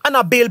everywhere, and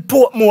a build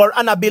Portmore,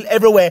 and a build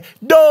everywhere,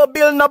 don't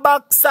build no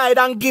backside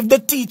and give the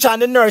teacher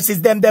and the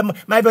nurses them.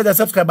 My brothers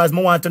and subscribers,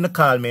 me want to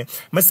call me.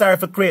 I'm sorry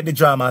for create the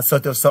drama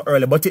so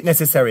early, but it's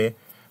necessary.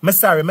 I'm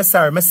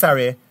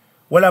sorry.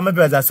 Well, I'm my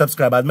brothers and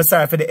subscribers, I'm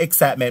sorry for the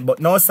excitement, but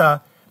no sir,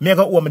 me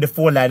go open the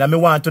phone line and me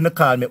want to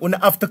call me. You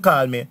have to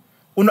call me.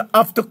 You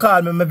have to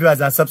call me, my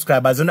brothers and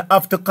subscribers. You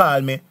have to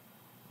call me.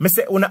 Me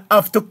say, you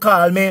have to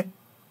call me.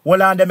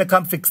 Well, and then me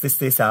can fix this,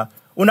 sir.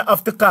 You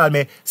have to call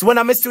me. So when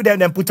I'm a student,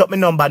 then put up my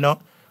number, no?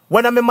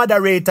 When I'm a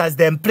moderators,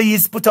 then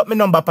please put up my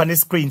number up on the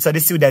screen so the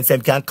students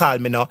them can call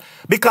me, no?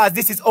 Because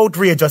this is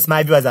outrageous,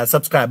 my viewers and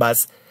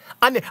subscribers.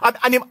 And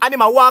him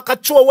walk a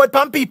throw word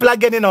pan people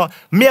again, you know.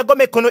 Me go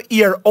make no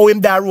ear how him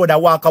that road a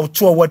walk out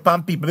throw word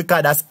pan people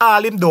because that's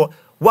all him do.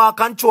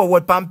 Walk and throw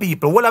word pan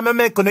people. Well, I'm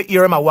make no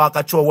ear him a walk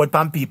a throw word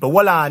pan people.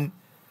 Well, on.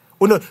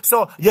 You know,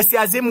 so, you see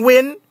as him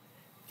win,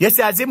 yes,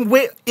 as him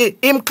win,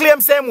 him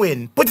claim same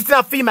win. Put it in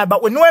a female,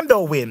 but we know him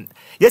don't win.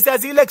 Yes,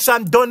 as the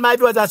election done, my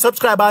viewers and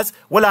subscribers,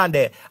 well on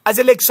there. As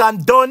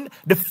election done,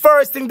 the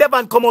first thing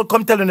Devon come out,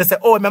 come telling us, say,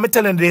 oh, I'm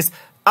telling this,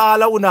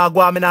 all I wanna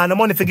go, I no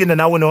money for getting that,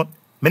 no.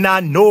 Me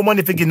nah no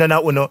money for getting that,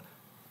 no.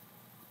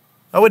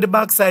 I with the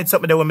backside,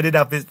 something that when me did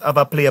have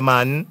a play,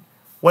 man.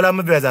 Well, I'm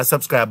my viewers and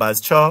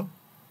subscribers, sure.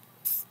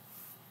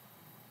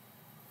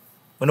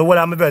 When all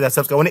I'm my viewers and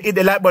subscribers, when you hit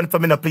the like button for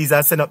me, no, please,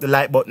 and send up the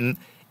like button.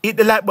 Hit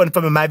the like button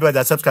for me, my viewers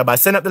and subscribers.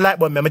 Send up the like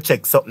button, let me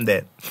check something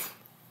there.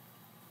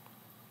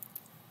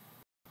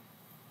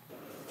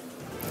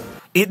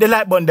 Hit the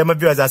like button, my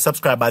viewers and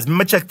subscribers. Let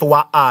me check for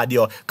what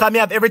audio. Because I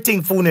have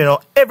everything phone, you know.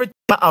 Everything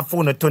I have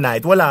phone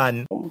tonight. Hold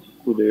on.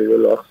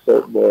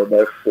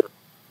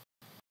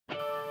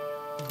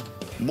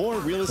 More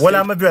real estate. Well,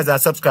 I'm my viewers and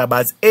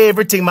subscribers.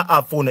 Everything I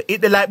have phone.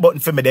 Hit the like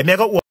button for me. They make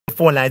up the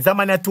phone lines. That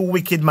man is too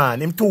wicked,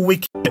 man. Him too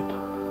wicked.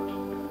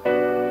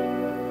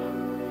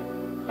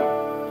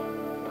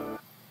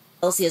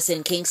 Celsius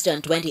in Kingston,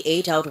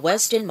 28 out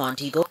west in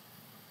Montego.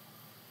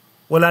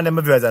 Well, and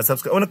them viewers and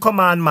subscribe. Oh,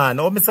 come on, man.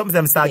 Oh, some of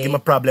them start giving me a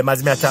problem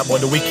as me talk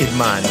about the wicked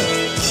man.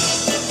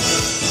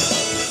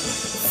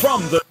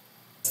 From the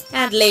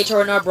And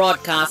later in our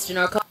broadcast, in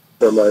our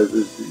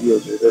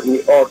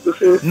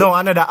no,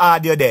 another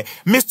audio there.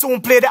 Me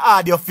soon play the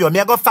audio for you. Me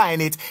I go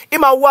find it.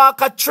 Him a walk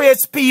a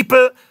trace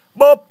people,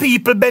 but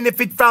people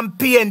benefit from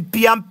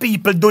PNP and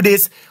people do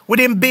this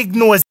with him big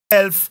nose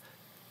self.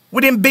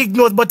 With him big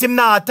nose, but him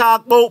not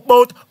talk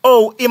about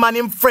oh, him and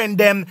him friend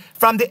them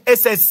from the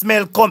SS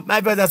smell come.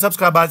 My brothers and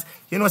subscribers,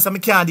 you know, so me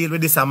can't deal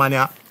with this man,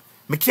 yeah.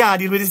 Me can't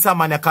deal with this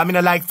man, because I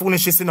don't like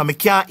foolishness, you know. Me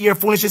can't hear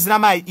foolishness in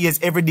my ears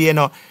every day, you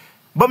know.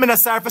 But me not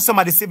sorry for some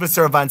of the civil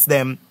servants,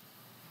 them.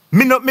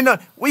 Me not,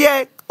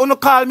 yeah, you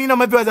call me, you know,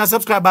 my brothers and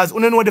subscribers, you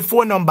know the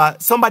phone number.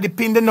 Somebody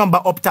pin the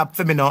number up top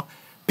for me, no.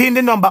 Pin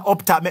the number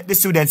up top, make the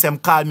students them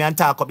call me and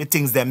talk up the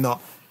things them, no.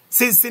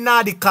 Since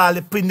now they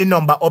call, pin the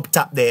number up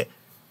top there.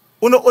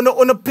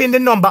 Uno pin the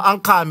number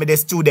and call me the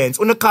students.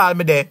 Uno call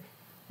me there.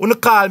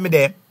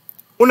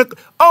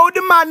 Oh,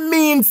 the man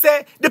mean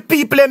say the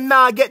people them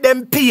now get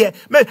them pay.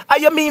 Man,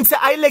 you mean say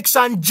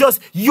election just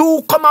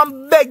you come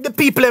and beg the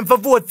people them for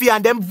vote for you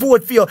and them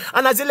vote for you.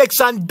 And as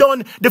election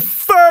done, the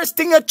first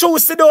thing you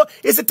choose to do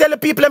is to tell the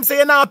people them say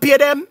you not pay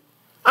them.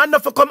 And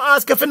not for come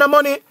ask you for no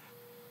money.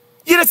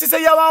 You know, say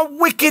you are a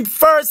wicked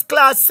first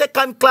class,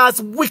 second class,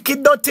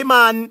 wicked dirty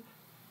man.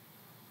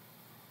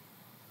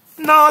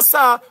 No,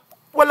 sir.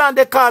 Well, on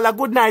the caller,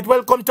 good night.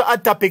 Welcome to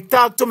Hot Topic.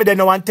 Talk to me then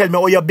now and tell me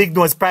how your big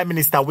nose Prime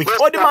Minister wicked.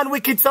 Oh, the man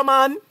wicked, sir,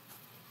 man?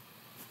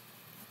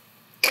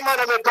 He man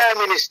a Prime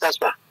Minister,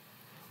 sir.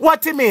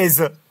 What him is?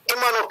 He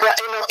man a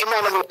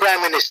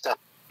Prime Minister.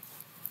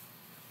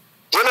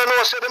 You don't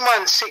know, so the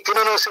man sick. You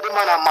don't know, so the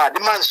man are mad.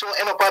 The man so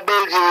end up at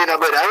Bellevue, you know,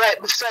 brother. Right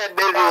beside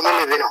Bellevue, me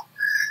live, you know.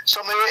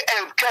 So me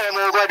help carry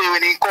him over there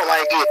when he come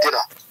I gate, you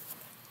know.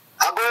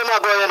 I go,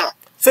 you know.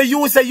 So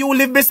you say you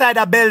live beside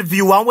a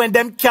Bellevue, and when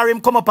them carry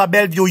him come up a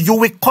Bellevue, you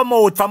will come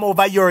out from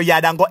over your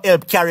yard and go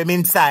help carry him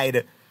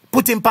inside.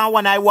 Put him on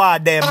one eye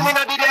ward them. When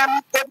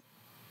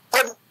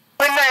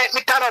I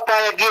turn up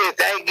on a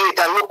gate,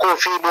 I look over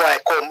the boy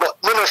come, but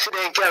me no see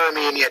them carry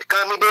me in yet.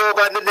 Come me go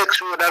over the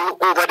next road and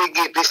look over the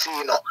gate to see,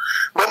 you know.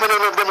 But me don't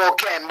know if them all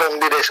came down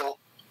there, so.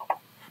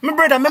 My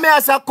brother, me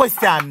ask a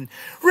question.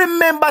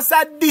 Remember,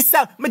 sir, this,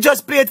 me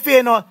just played for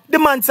you know. The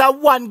man said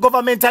one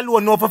government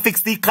alone know for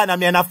fix the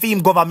economy and a theme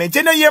government.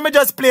 You know, hear me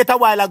just play it a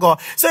while ago.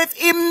 So if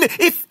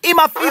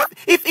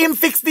him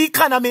fix the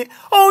economy,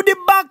 oh, the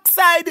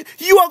backside,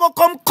 you are gonna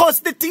come cuss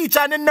the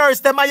teacher and the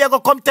nurse them, and you are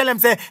gonna come tell them,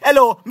 say,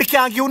 hello, me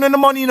can't give you no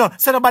money, you know.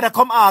 So nobody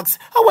come ask.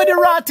 How are the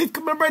rat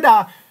it, my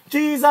brother?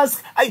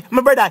 Jesus.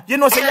 My brother, you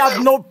know, say you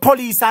have no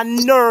police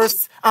and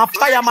nurse and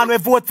fireman will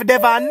vote for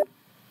Devon.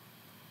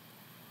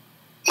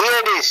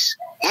 Hear this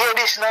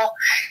now.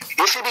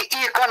 You see the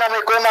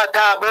economy come at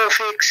about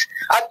fix.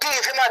 A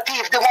thief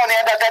the money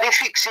and that are the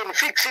fixing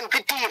for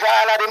thief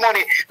all of the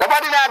money.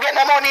 Nobody now get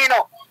no money, you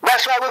know.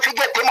 That's why we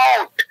forget him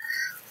out.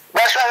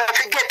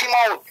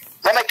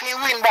 Now make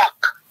him win back.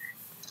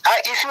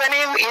 He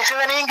see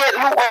when he get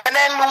loot, when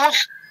they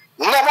lose,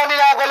 no money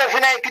not go left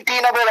in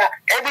Equitina, brother.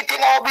 Everything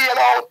will be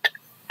allowed.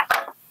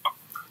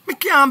 We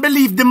can't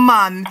believe the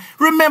man.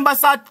 Remember,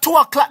 sir, 2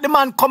 o'clock the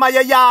man come at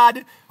your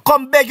yard,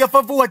 come beg you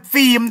for vote for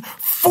him.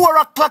 4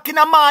 o'clock in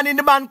the morning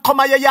the man come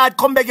at your yard,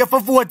 come beg you for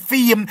vote for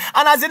him.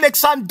 And as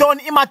election done,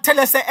 he might tell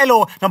you, say,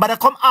 hello, nobody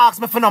come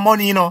ask me for no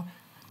money, you know.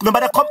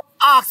 Nobody come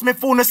ask me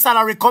for no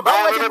salary. Come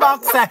what the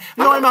bank say?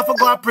 No, him have to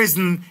go to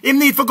prison. Him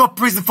need to go to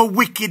prison for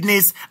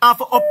wickedness and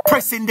for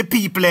oppressing the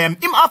people. Him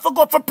have to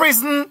go for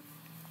prison.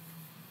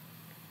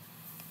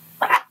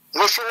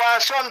 We see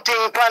want something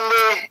upon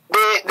the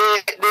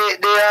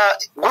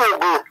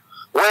Google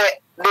where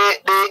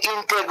the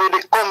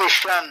integrity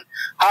commission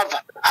have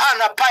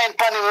hand a pine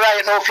pan him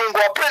right now if he go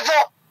to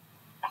prison.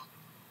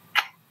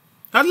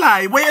 Don't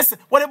lie. What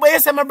you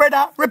say, my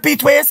brother?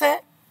 Repeat what you say.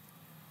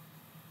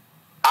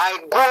 I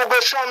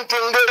Google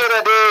something the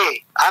other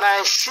day and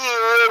I see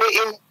where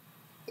the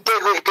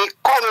integrity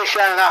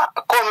commission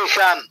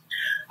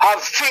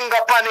have finger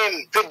upon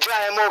him to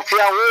join him up for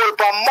a whole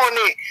for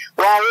money,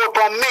 or a whole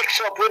for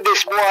mix up with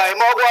this boy. He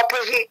must go to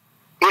prison.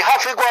 He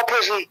have to go to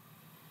prison.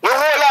 You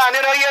hold on,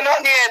 you know you're not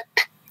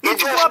yet. You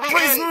just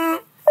begin.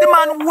 The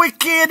man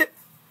wicked.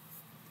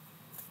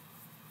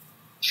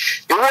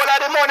 The whole of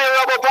the money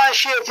rub up and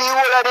shape, the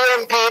whole of the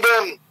MP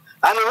them.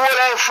 And the whole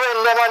of friend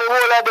them and the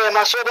whole of them.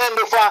 And so then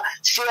the for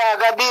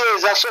Siaga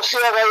days, and so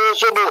Siaga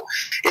used to do.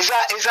 It's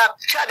a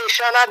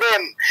tradition of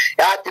them.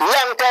 A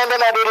long time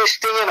them do this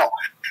thing, you know.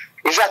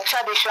 It's a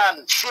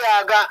tradition,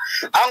 Siaga.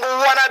 And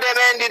one of them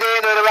ended there,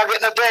 you know, they were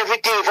getting a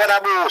 20 for the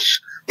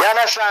boost. You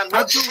understand?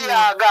 But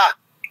Siaga,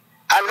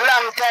 a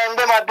long time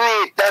them do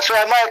it. That's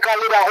why Michael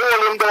did a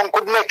hold him down,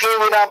 could make him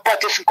with a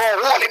Patterson, go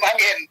hold him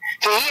again.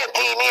 For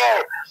 18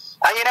 years.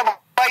 And you never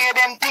buy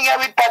them thing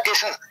with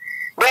Patterson.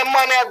 Them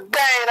money are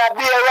dying, a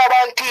be a rob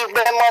and thief,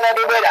 them money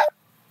do better.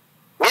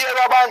 Be a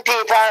rob and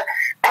thief and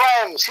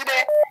crime. See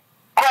the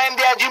crime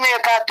there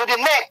Jamaica to the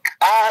neck.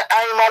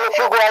 I'm a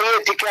little go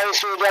here to carry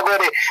soldier go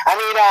there. And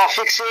he not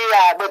fix it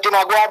yard, but you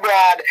know go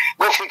abroad,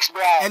 go fix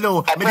abroad.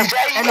 Hello,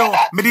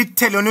 me did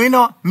tell you, you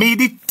know, me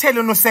did tell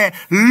you, say,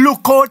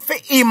 look out for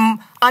him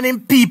and him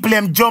people,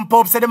 them jump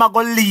up, say them are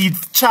going to lead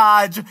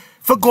charge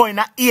for going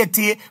at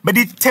 80, but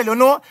did tell you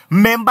no,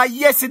 remember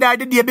yesterday,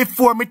 the day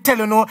before, me tell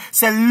you no,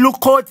 say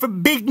look out for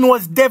Big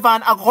Nose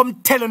Devon, I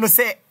come tell you no,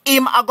 say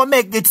him, I go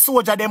make the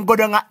soldier them go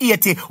down at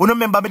 80. You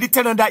remember, me did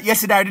tell you that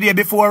yesterday, the day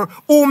before,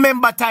 who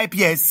member type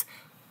yes,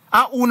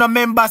 and who no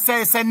member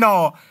say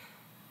no.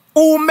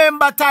 Who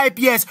member type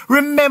yes.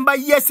 Remember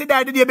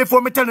yesterday, the day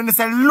before, me tell you,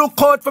 say, look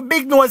out for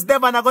Big Nose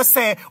Devon, I go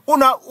say,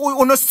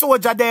 uno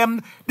soldier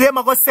them I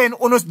go send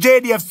uno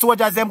JDF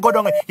soldiers them go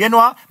down. You know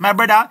what, my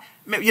brother,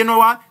 you know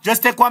what,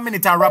 just take 1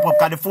 minute and wrap up,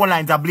 because the phone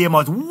lines are blame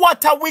us.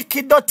 What a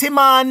wicked dirty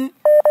man.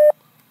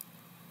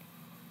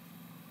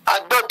 A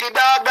dirty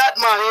dog, that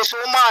man, he's so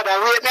mad. I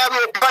wait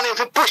for him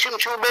to push him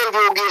through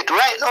Bellevue gate.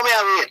 Right now,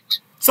 I wait.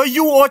 So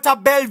you out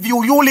of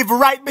Bellevue, you live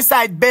right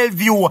beside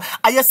Bellevue.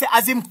 And you say,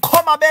 as him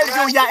come a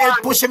Bellevue, you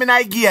help push him in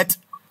a gate.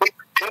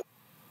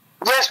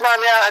 Yes, man,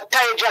 a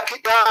tie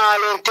jacket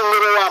and thing we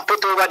want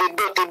put over the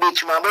dirty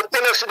bitch, man. But me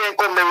no see them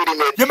come with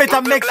him.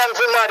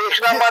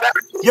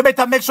 You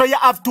better make sure you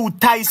have 2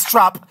 tie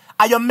strap.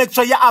 And you make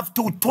sure you have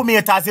 2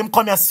 tomatoes. Him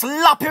come here,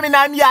 slap him in the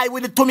eye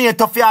with the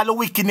tomato for all the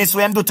wickedness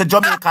we do to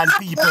Jamaican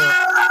people.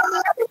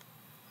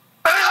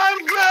 Oh,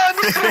 God.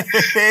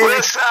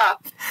 Yes, sir.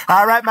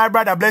 All right, my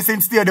brother.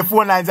 Blessings to you. The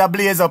phone lines are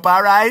blaze up.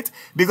 All right?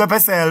 Big up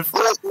yourself.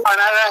 Yes, man. All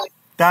right.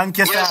 Thank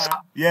you, yes, sir.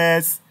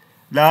 Yes.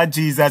 Lord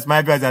Jesus,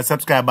 my brothers and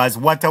subscribers,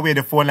 what a way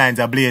the phone lines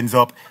are blaze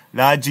up.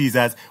 Lord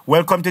Jesus.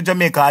 Welcome to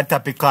Jamaica at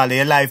Topical.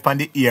 You're live on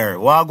the ear.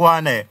 What go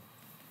on there?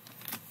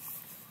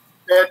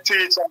 Hey,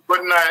 teacher.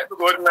 Good night.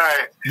 Good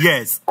night.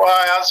 Yes.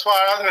 Why, as far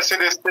as I see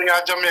this thing,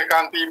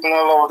 Jamaican people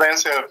don't love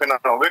themselves, you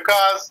know,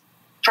 because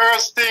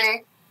first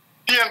thing,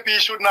 PMP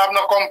shouldn't have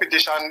no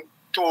competition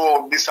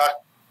to this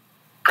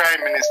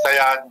Prime Minister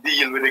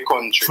deal with the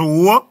country.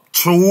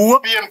 True.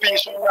 PMP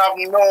shouldn't have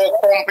no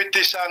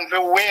competition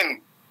to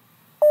win.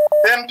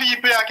 Them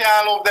people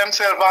can't love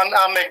themselves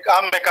and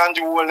make and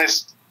do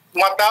wellness.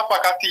 Matter of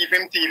fact,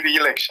 TV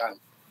election.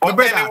 But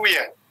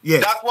anyway,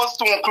 yes, that was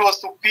too close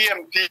to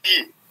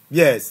PMP.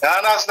 Yes. You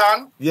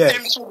understand? Yes.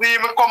 Him should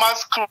even come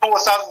as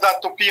close as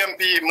that to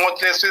PMP,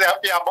 much less with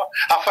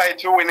a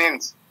fight for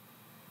winnings.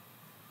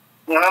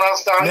 You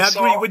understand? I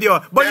agree with you.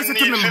 But listen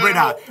to me,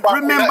 brother.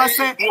 Remember,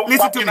 say,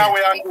 listen to me. Can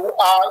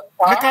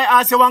I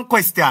ask you one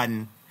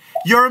question?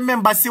 You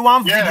remember, see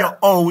one video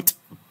out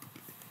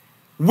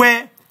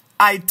where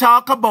I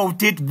talk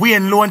about it,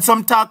 Wayne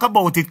Lonesome talk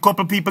about it,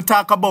 couple people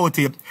talk about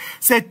it.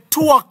 Say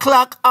 2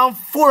 o'clock and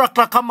 4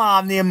 o'clock a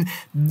morning,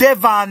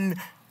 Devon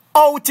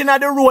out in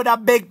the road I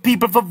beg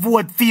people for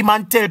vote for him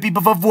and tell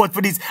people for vote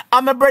for this.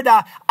 And my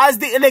brother, as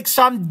the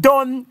election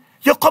done,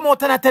 you come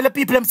out and I tell the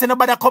people them say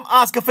nobody come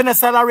ask you for no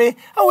salary.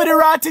 How would the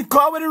rat it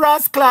come? How would the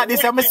rascal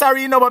this? I'm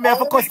sorry, you know, but me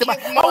have a customer.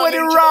 How would the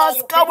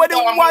rascal? How would the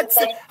what?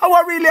 How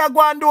are really I go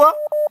and do?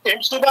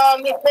 Him should have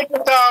put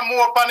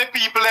more upon the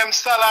people them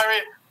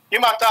salary. You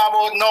matter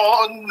about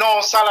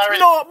no salary.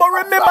 No, but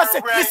remember,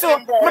 say,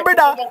 listen, my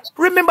brother,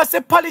 remember,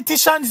 say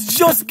politicians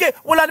just get,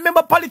 well, I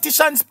remember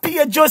politicians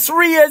pay just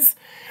raise.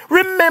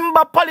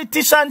 Remember,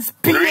 politicians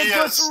pay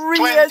just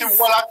raise.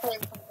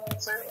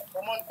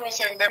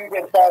 20% them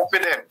get paid for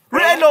them.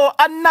 Hello,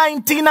 and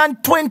 19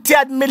 and 20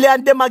 odd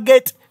million them a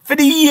get for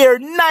the year.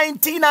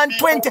 19 and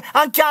 20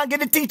 and can't get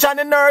the teacher and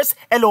the nurse.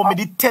 Hello, me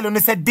did tell you,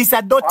 said this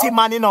a dirty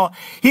man, you know.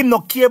 Him no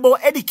care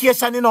about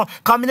education, you know.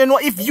 Come you know,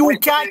 if you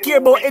can't care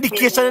about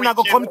education, you know,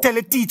 go come tell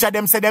the teacher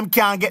them say them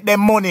can't get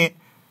them money.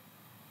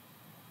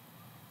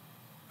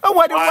 And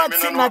what do you want to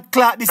that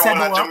clock this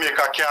All of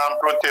Jamaica can't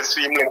protest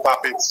for him left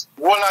office.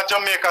 All of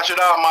Jamaica should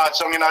have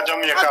marched in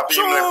Jamaica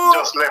for him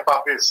just left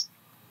office.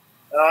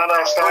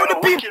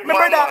 Wicked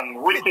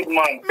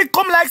man. Me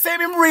come like say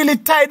him really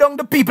tie down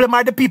the people,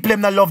 man. The people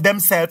them not love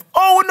themselves.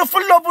 Oh, no for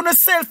love on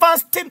self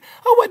and still.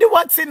 Oh, what do you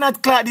want in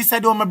that class? This I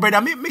do, my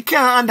brother. Me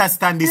can't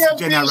understand this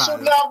general. We should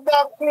have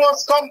that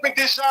close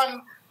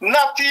competition,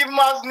 not even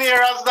as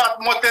near as that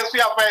Motes we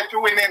have by 2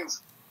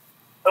 winnings.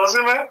 You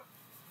see me?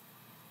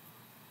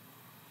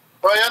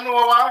 But you know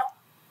what?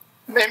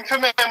 If you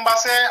remember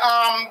say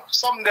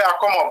someday I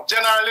come up,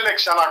 general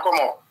election I come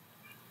up.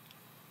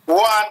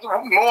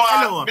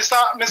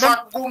 Mr.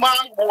 Guma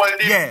hold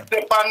the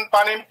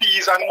pan in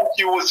peace and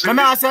accuse. Let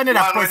me ask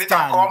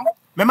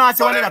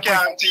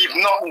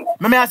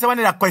you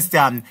another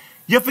question.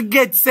 You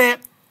forget, say,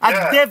 a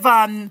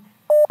Devon,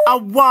 a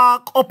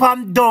walk up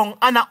and down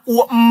and a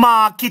open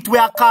market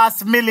where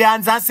cost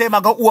millions and say, I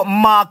go open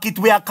market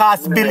where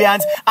cost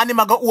billions and him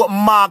I go open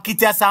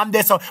market, yes, I'm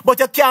there, so. But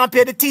you can't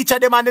pay the teacher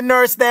them and the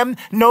nurse them.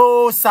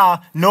 No, sir.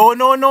 No,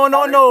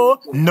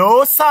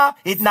 sir.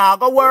 It not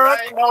go work.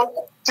 Right now,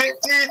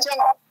 teacher,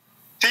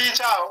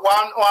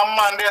 one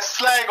man, there's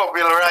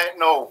Sligoville right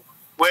now,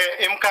 where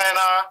him kind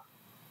of,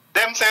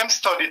 them same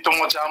study too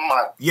much and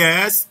mad.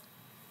 Yes.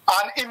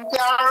 And him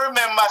can't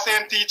remember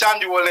same teacher and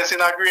do lesson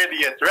in a grade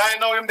 8. Right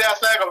now, him there's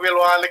Sligoville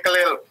one little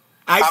help.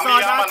 I saw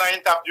that. And I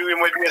interview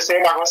him with the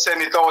same, I go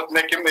send it out,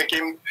 make him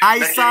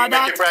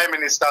the Prime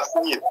Minister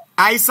see it.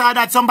 I saw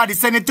that somebody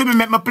send it to me,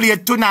 make me play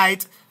it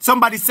tonight.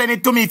 Somebody send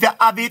it to me if you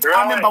have it. Right.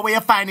 I remember where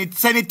you find it.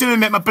 Send it to me,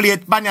 make me play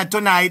it, Banya,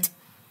 tonight.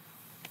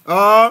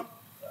 All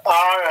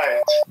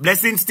right.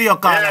 Blessings to your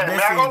caller. Yeah,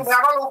 blessings.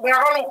 We're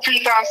going to look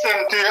feet and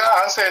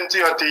send to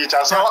your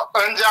teacher. So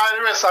enjoy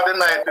the rest of the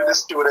night with the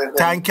students.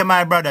 Thank you,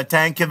 my brother.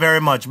 Thank you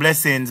very much.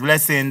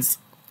 Blessings.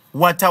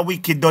 What a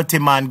wicked dirty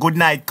man. Good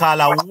night,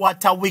 caller.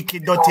 What a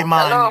wicked dirty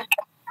man. Hello.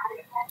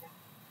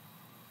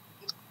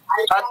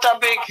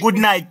 Good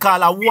night,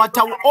 caller. What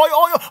a...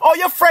 Oh,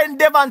 your friend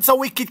Devon's a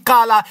wicked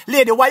caller.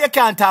 Lady, why you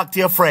can't talk to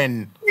your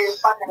friend?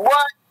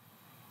 What?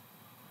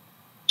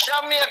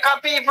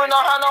 Jamaica people no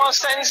have no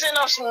sense, you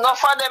know, enough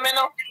for them, you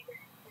know.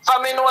 For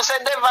me, no say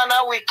Devon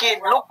a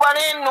wicked. Look what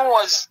he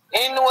knows.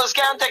 He knows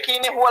can't take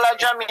in the whole of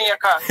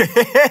Jamaica.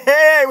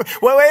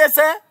 What you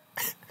say?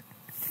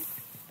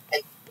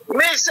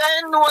 Me say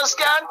he knows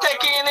can't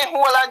take in the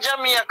whole of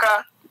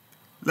Jamaica.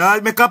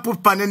 Lord, make a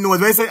put pan the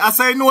nose. I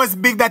say nose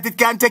big that it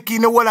can take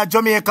in the whole of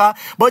Jamaica.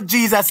 But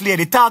Jesus,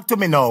 lady, talk to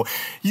me now.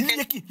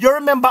 You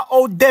remember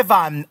how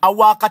Devon, a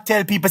walker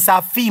tell people say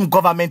FEMA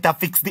government to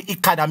fix the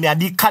economy and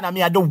the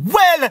economy are doing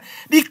well.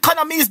 The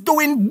economy is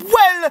doing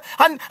well.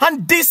 And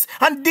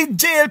the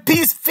JLP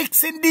is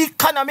fixing the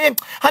economy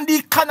and the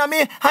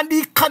economy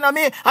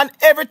and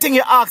everything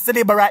you ask the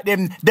labor right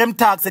them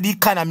talks the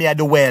economy are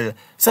doing well.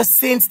 So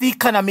since the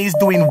economy is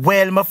doing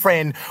well, my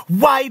friend,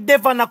 why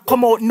Devon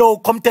come out now,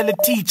 come tell the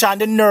teacher and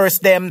the nurse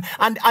them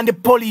and the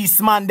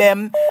policeman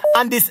them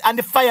and the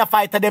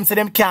firefighter them so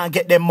them can't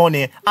get them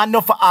money and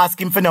not for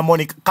asking for no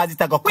money because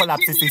it's a go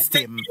collapse the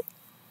system.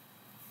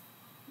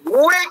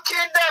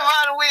 Wicked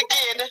Devon,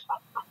 wicked.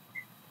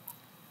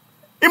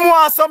 Him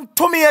want some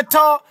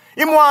tomato.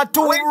 Him want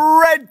two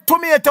red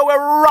tomato with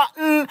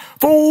rotten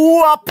for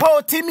whop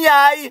out him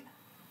eye.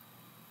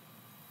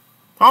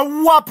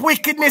 And whop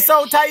wickedness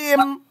out of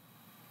him.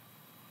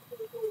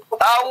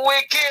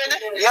 Wicked.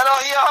 You know,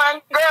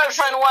 your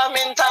girlfriend want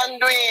me to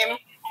do him.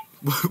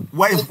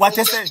 What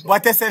you say?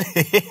 What you say?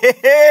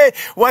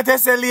 What you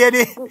say,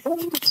 lady?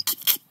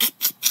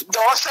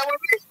 Don't say what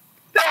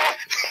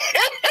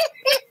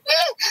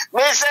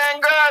me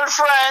saying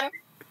girlfriend.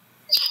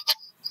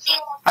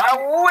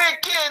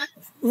 Wicked.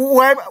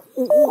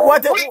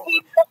 What you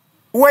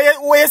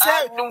say?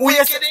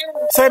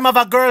 So you have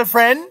a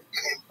girlfriend?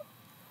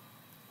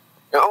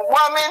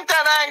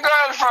 Wilmington and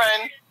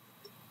girlfriend.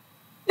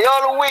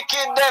 You're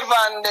wicked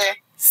Devon there.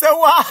 So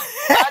what?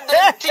 And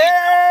then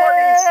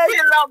police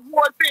still have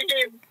vote for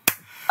him.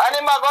 And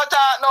him a go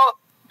talk now.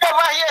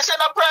 Never hear say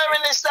the Prime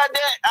Minister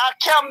there a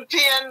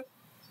campaign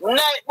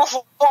night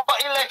before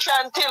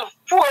election till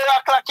 4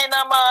 o'clock in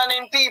the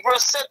morning. People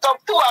set up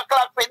 2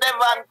 o'clock for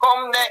Devon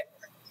come there.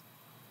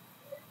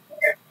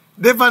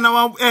 Devon,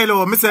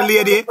 hello, Mr.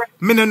 Lady.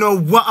 Me no know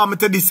what I'm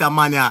to this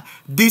man ya.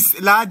 This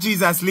Lord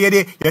Jesus,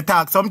 lady, you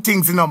talk some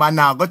things in man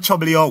now. Go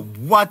trouble you.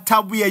 What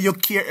a way you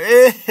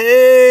care.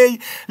 Hey,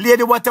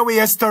 lady, what a way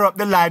you stir up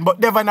the line. But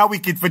Devon a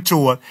wicked for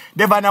sure.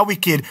 Devon a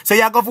wicked. So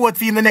you go vote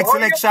for him in the next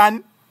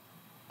election?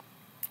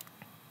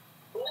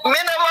 Me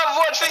never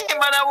vote for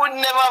him and I would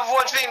never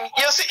vote for him.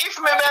 You see, if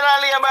me been a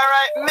Labour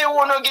right, me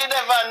wouldn't give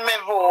Devon me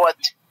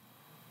vote.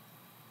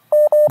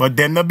 But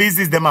them no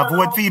business, them a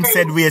vote for him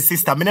said way,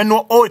 sister. Me no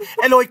know, oh,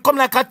 hello, it come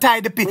like a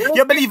tide pit.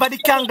 You believe that the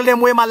candle them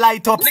way my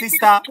light up,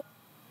 sister?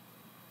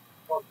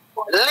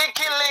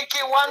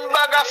 Licky, one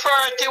bag of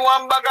 30,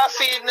 one bag of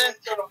feeding,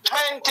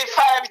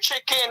 25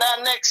 chicken,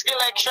 and next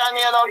election,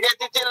 you know, get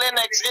it till the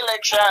next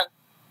election.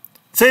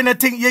 So you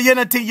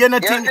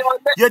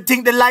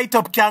think the light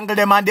up candle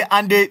them and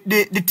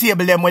the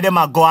table them where them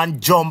a go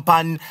and jump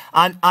and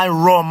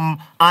rum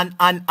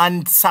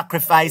and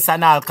sacrifice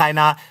and all kind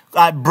of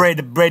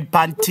bread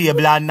pan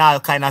table and all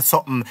kind of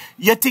something.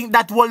 You think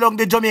that will along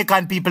the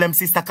Jamaican people them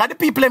sister? Cause the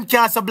people them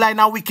can't so blind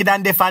and wicked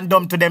and deaf and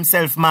dumb to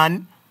themselves,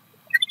 man.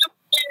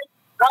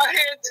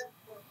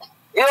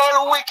 You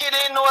all wicked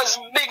in was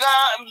big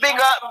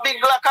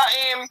like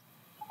him.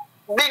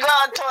 Big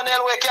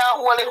tunnel we can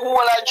hold the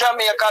whole of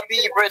Jamaica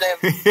people them.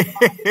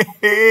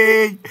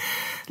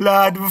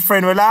 Lord, my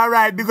friend, well, all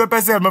right. Big up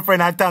yourself, my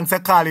friend, and thanks for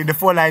calling. The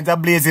phone lines are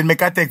blazing.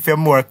 Make a take for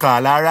more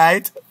call, all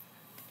right?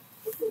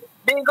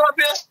 Big up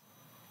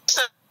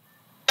yourself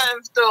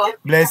too.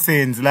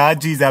 Blessings, Lord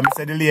Jesus. I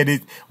said the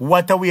lady,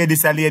 what a way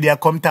this a lady a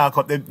come talk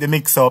up the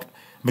mix up.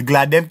 Me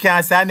glad them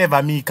can't say I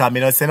never me come.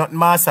 You know, say nothing,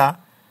 master.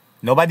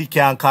 Nobody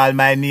can call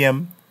my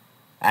name.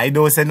 I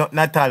don't say nothing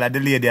at all. The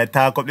lady I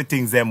talk up the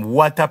things them.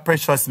 What a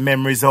precious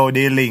memories how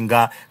they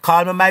linger.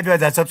 Call me my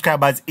viewers and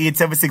subscribers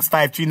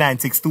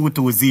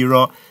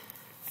 876-539-6220.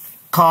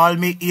 Call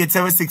me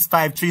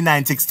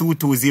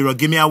 876-539-6220.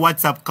 Give me a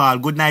WhatsApp call.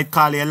 Good night,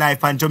 call your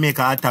life and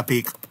Jamaica at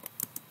topic.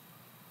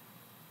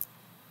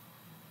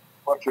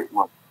 Patrick,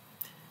 man.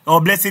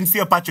 Oh, blessings to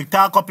you, Patrick.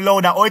 Talk up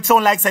louder. Oh, it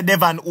sound like say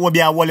Devon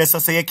Obia Wallace,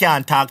 so you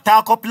can't talk.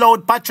 Talk up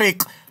loud,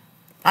 Patrick.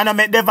 And I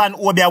make Devon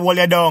Obia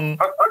Wallace down.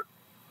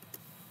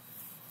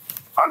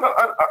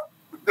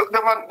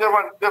 Devon can't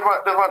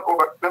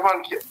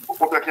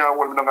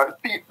hold me down.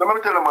 Let me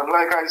tell you, man,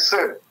 like I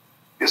said,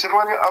 you see,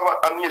 when you have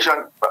a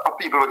nation of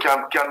people who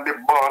can be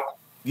bought,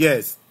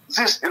 yes,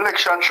 this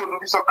election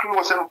shouldn't be so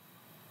close. And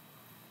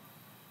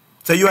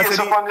so you are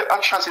saying upon the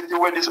atrocity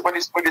where this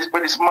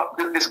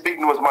big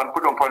nose man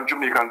put upon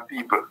Jamaican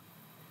people.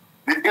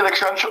 The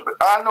election should be,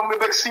 I know me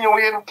back seeing you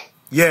in.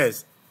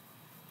 Yes.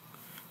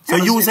 So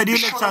you said the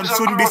election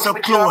shouldn't be so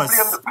close.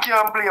 We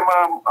can't blame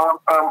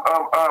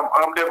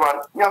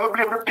Devon. You have to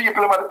blame the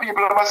people and the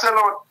people that sell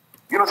out.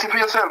 You know, see for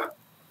yourself.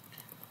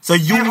 So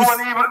you if the man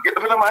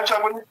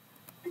when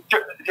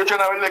the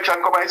general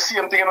election come by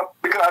same thing, you know,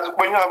 because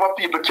when you have a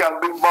people can't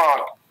be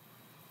bought.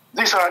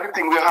 These are the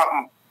things will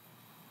happen.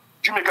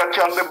 Jamaica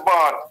can't be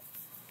bought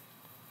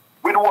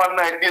with one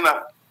night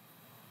dinner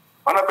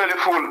on a belly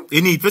full.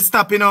 You need to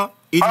stop, you know.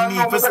 You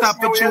need to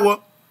stop the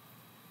show.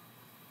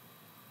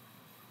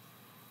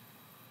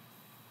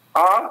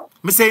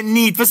 Me say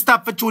need to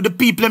stop for the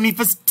people. Them need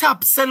to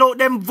stop sell out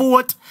them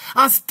vote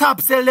and stop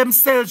sell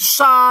themselves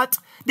short.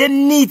 They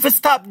need to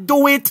stop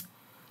do it.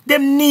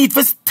 Them need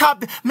to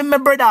stop. My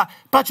brother,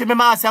 Patrick, me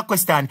ask you a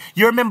question.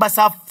 You remember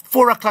sir,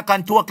 4 o'clock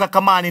and 2 o'clock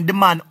a morning, the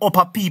man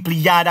upper people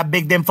yard a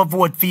beg them for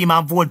vote for him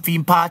and vote for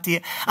him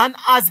party. And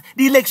as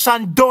the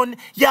election done,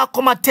 you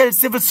come and tell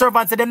civil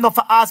servants that them not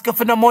for ask you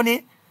for no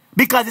money.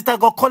 Because it will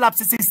go collapse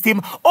the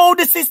system. Oh,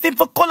 the system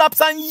for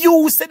collapse and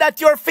you say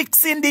that you're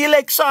fixing the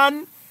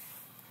election.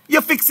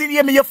 You're fixing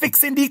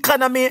the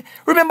economy.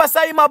 Remember,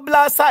 say him a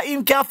blast,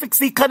 him can't fix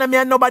the economy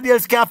and nobody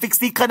else can fix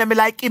the economy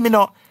like him, you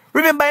know.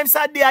 Remember him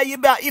said there,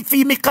 if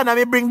him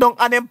economy bring down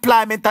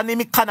unemployment and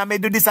him economy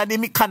do this and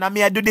him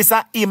economy do this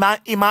and him.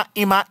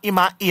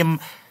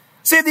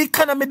 Say the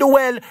economy do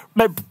well.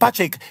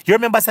 Patrick, you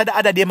remember said the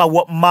other day my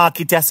work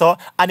market ya so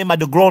and him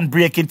do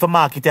groundbreaking for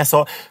market ya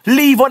so.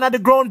 Leave one of the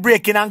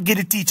groundbreaking and give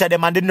the teacher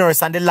them and the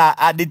nurse and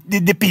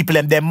the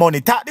people them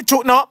money. Talk the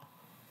truth now.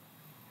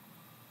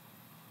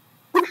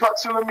 In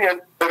fact, you know me,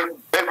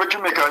 every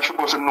Jamaican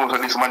supposed to know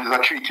that this man is a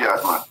treat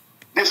yard, man.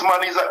 This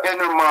man is a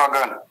Henry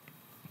Morgan.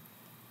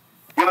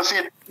 You know,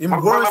 see,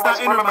 remember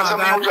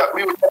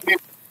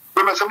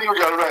some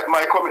usual right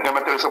my comment and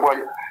tell us about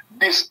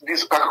this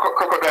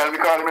crocodile we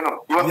call him, you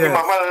know. You want him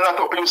a man not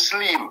up him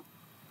slim.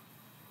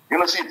 You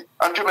know, see,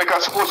 and Jamaica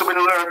is supposed to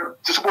learn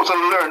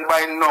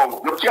by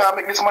now. You can't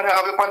make this man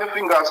have it on the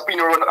finger and spin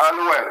around all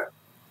the while.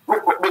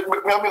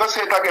 I'm going to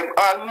say it again.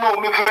 I know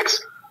me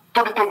vex.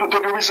 To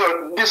the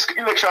result, this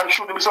election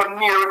should be so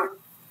near.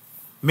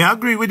 Me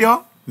agree with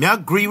you. Me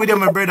agree with you,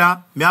 my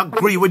brother. Me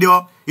agree with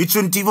you. It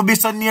shouldn't even be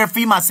so near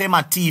for him. I say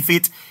my teeth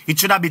it. It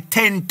should have been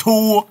 10-2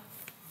 or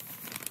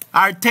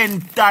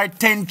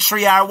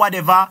 10-3 or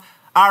whatever.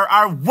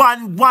 Or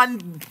one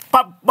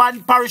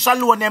parish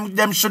alone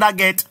them should have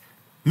get.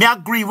 Me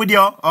agree with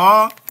you.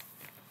 Oh.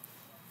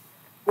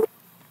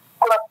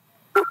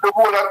 The the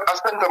whole of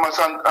St. Thomas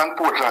and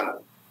Portland,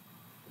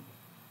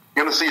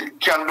 you know, see, it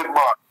can be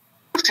bought.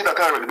 You see that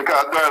already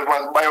because girls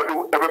was by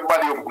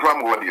everybody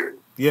from over there.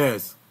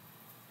 Yes.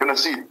 You know,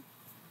 see.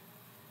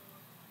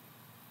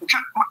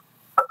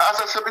 As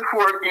I said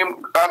before,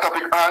 in that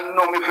topic, I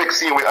know me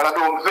vexing with, and I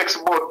don't vex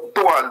about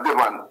towards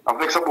Devon. I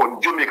vex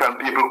about Jamaican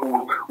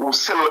people who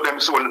sell out them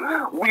soul.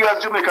 We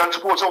as Jamaicans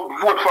supposed to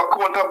vote for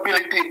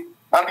accountability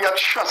and the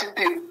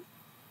atrocity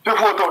to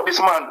vote out this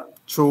man.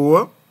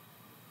 True.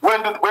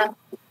 When the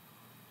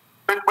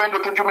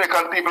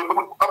Jamaican people,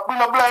 we're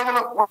not blind, you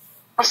know.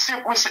 We see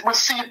the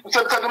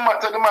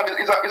man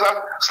is a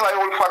sly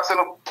old fox, you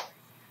know.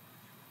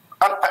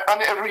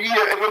 And every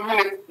year, every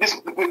minute, this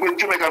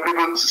Jamaican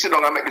people sit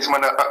down and make this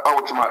man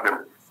outsmart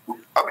them.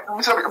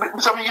 We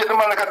get the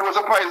man like I was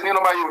surprised, you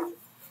know, by you.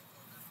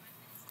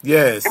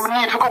 Yes. He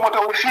need to come out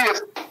of his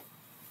face.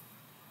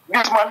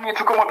 This man need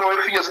to come out of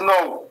his face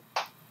now.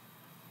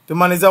 The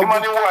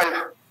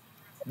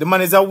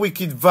man is a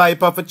wicked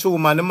viper for true,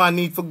 man. The man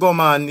need for go,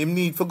 man. He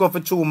need for go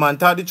for true, man.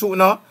 Tell the truth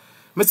now.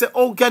 I say,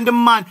 how can the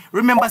man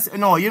remember?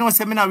 No, you know,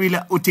 say me not really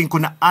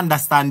couldn't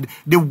understand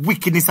the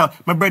wickedness of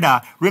my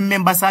brother.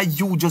 Remember, say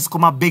you just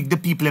come and beg the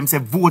people and say,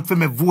 vote for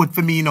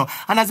me, you know.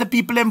 And as the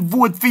people them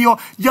vote for you,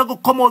 you go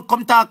come out,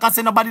 come talk and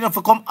say nobody enough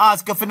to come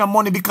ask you for no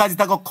money because it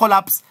a go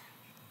collapse.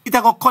 It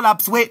a go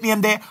collapse, wait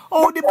name there.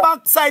 Oh, the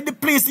backside the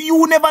place,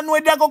 you never know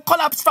it a go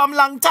collapse from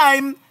long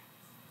time.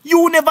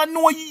 You never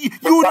know, you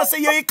don't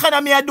say your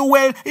economy a do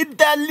well.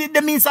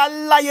 That means a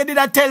liar did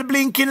a tell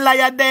blinking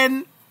liar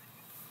then.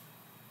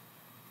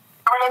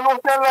 I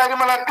don't tell like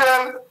man I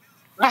tell.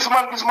 This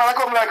man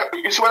come like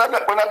you see when a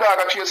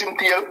dog chase him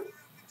tail.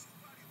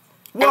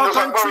 Walk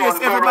and trace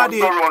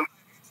everybody.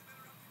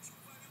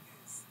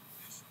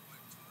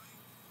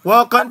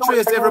 Walk and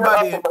trace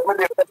everybody.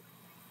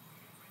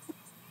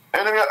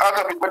 Anyway,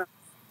 after people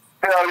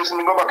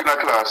listen, go back in the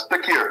class.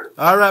 Take care.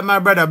 Alright, my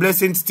brother,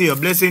 blessings to you,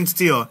 blessings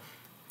to you.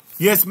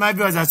 Yes, my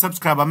viewers and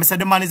subscribers. I said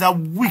the man is a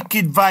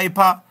wicked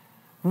viper.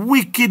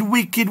 Wicked,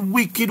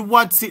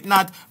 what's it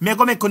not? Me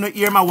go make you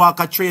hear my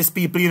walk trace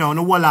people, you know,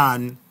 no hold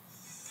on.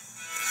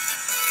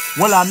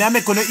 Hold on, me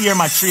make you hear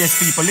my trace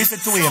people. Listen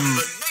to him.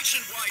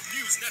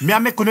 Me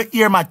make you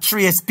hear my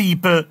trace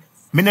people.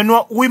 Me no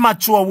know who my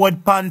throw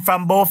word pan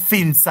from both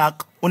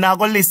Finsack. Una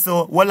go listen,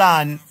 hold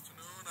on.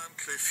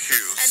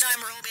 And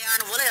I'm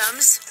Robian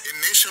Williams. In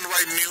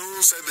nationwide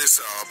news at this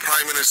hour,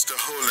 Prime Minister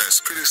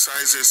Holness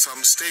criticizes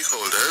some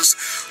stakeholders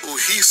who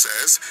he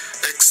says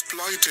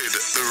exploited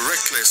the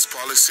reckless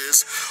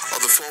policies of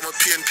the former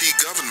PNP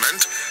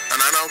government and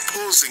are now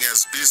posing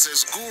as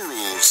business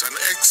gurus and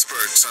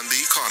experts on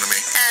the economy.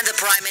 And the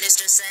Prime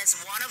Minister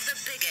says one of the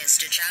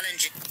biggest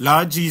challenges.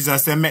 Lord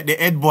Jesus, they make the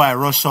head boy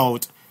rush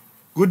out.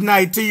 Good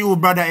night to you,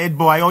 brother Ed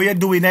Boy. How you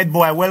doing, Ed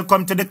Boy?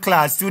 Welcome to the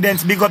class.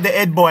 Students, big up the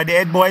Ed Boy. The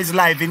Ed Boy is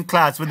live in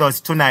class with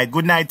us tonight.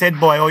 Good night, Ed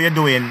Boy. How you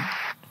doing?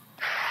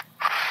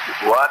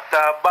 What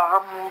a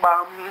bam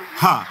bam.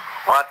 Ha.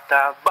 What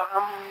a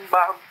bam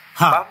bam.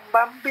 Ha. Bam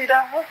bam bida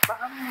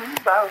bam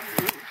bam.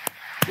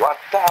 What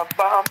a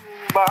bam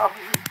bam.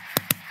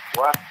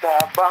 What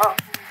a bam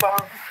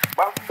bam.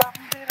 Bam bam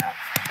bida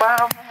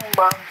bam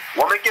bam.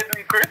 What make you do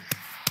it, Chris?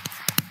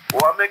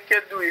 What make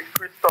you do it,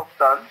 Chris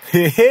TUFTON?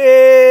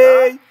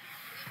 Hey.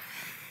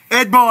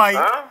 Ed Boy.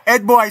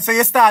 Ed Boy, so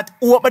you start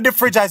open the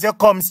fridge as you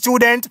come.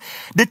 Student,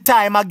 the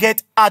time I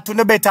get hot to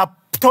the better.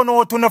 Turn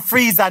out to the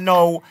freezer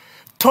now.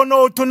 Turn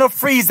out to the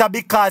freezer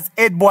because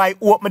Ed Boy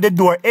open the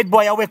door. Ed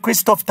Boy, how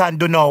Chris TUFTON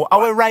do now?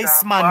 How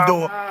Rice Man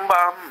do?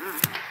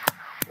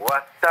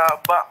 What a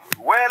bam.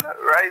 Well,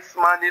 Rice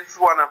Man is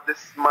one of the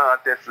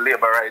smartest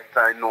labor rights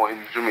I know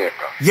in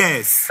Jamaica.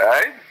 Yes.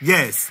 Right?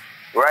 Yes.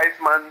 Rice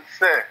Man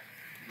say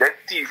they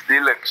thief the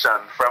election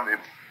from him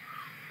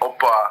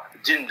up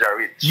Ginger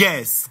Rich.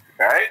 Yes.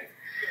 Right?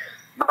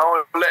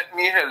 Now let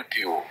me help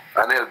you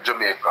and help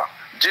Jamaica.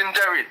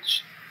 Ginger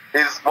Rich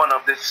is one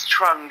of the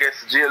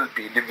strongest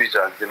JLP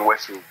divisions in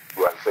Westwood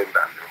and St.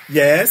 Andrew.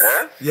 Yes.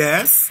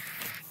 Yes.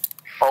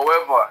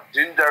 However,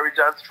 Ginger Ridge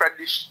has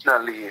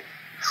traditionally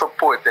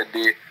supported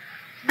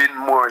been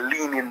more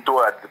leaning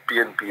towards the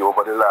PNP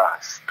over the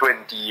last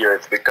 20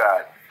 years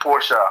because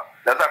Portia,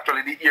 that's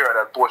actually the era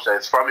that Portia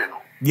is from, you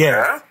know. Yes.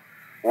 Yeah?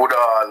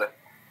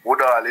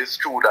 Woodall is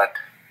through that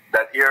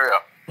area.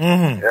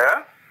 Mm-hmm.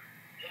 Yeah?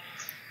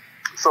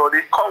 So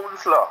the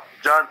councillor,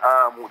 John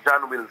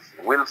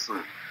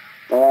Wilson,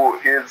 who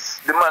is,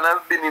 the man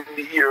has been in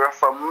the era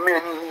for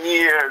many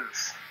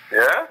years.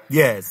 Yeah?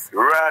 Yes.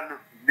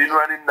 Been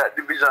running that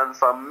division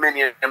for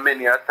many a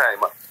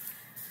time.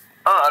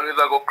 Always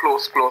I go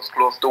close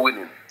to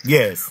winning.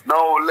 Yes.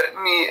 Now let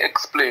me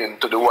explain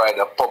to the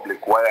wider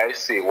public why I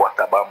say what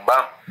a bam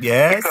bam.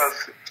 Yes.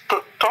 Because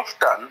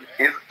TUFTON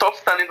is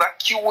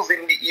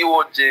accusing the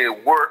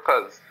EOJ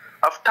workers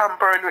of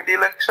tampering with the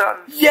election.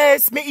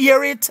 Yes, me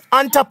hear it.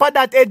 On top of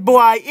that, Ed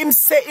Boy, him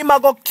say him a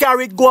go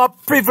carry it, go a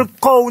privy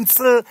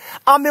council.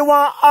 And me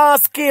want to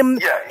ask him,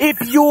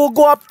 if you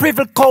go a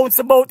privy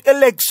council about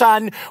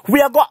election,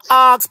 we are going to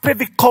ask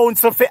privy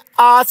council to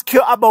ask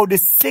you about the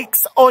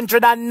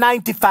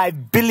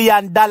 $695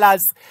 billion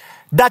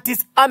that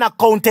is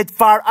unaccounted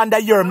for under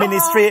your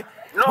ministry.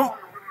 No.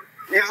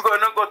 He's going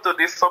to go to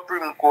the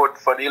Supreme Court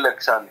for the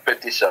election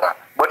petition.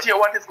 But here,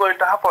 what is going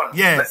to happen?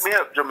 Yes. Let me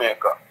help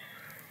Jamaica.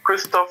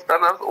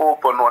 TUFTON has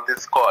opened what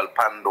is called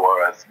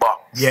Pandora's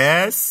box.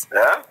 Yes.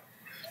 Yeah?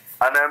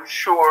 And I'm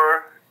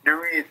sure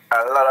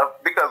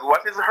because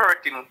what is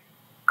hurting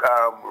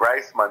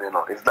Riceman, you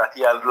know, is that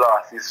he has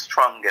lost his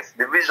strongest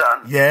division.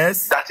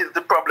 Yes. That is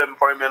the problem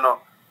for him, you know.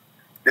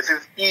 This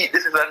is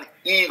an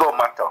ego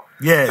matter.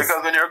 Yes.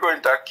 Because when you're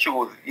going to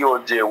accuse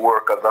EOJ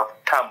workers of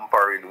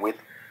tampering with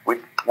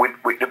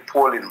the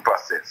polling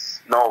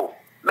process, no,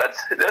 let's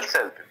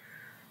help him.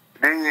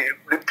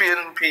 The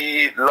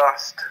PNP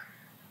lost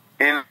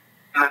in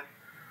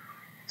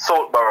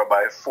Southborough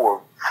by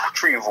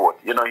 3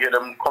 votes. You know, hear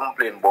them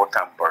complain about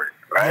tampering,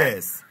 right?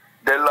 Yes.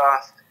 They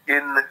lost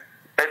in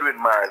Edwin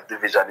Myers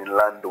division in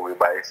Landowe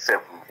by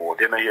 7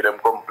 votes. You know, hear them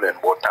complain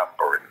about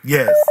tampering.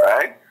 Yes.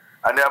 Right?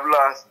 And they have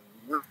lost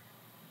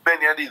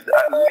many of these,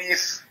 at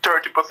least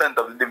 30%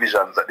 of the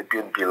divisions that the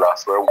PNP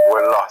lost were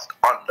lost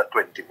under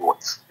 20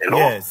 votes. Hello?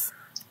 Yes.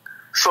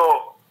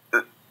 So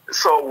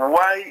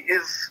why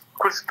is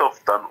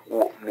TUFTON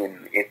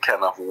opening a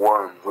can of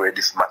worms where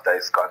this matter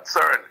is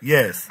concerned?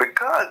 Yes.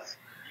 Because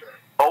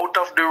out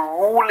of the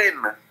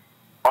ruling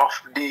of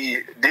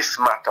this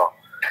matter,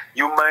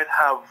 you might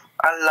have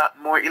a lot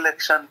more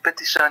election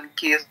petition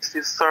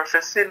cases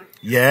surfacing.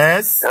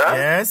 Yes. Yeah?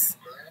 Yes.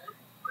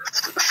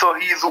 So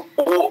he's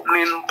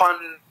opening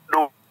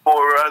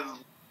Pandora's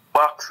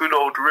box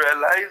without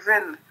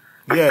realizing.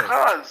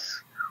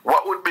 Because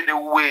what would be the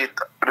weight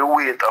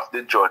of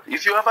the judge?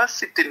 If you have a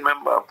sitting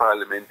member of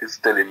parliament is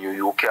telling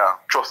you can't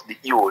trust the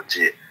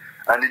EOJ,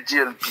 and the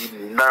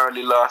GLP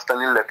narrowly lost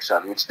an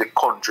election which the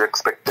country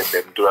expected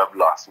them to have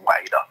lost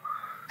wider,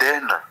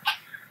 then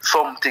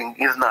something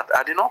is not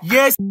adding up.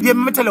 Yes, let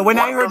me tell you, when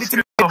I heard it,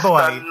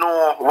 boy.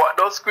 What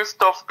does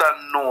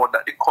TUFTON know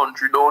that the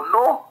country don't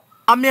know?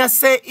 I mean, I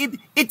say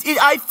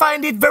I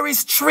find it very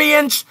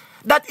strange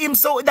that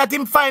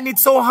him find it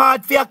so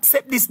hard to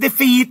accept this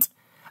defeat.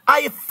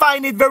 I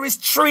find it very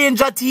strange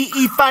that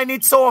he find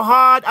it so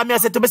hard. I mean, I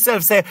said to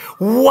myself, say,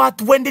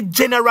 what when the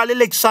general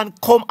election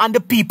come and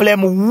the people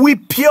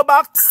whip your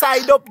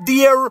backside up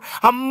there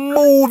and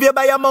move you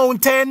by a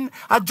mountain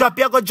and drop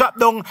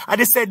down and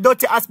they say,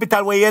 dirty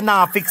hospital where you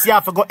now fix, you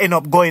have to go end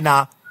up going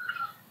now.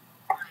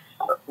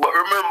 But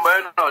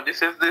remember, no,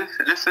 this is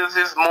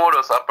his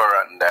modus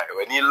operandi.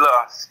 When he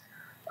lost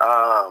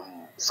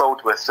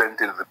Southwest St.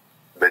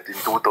 Elizabeth in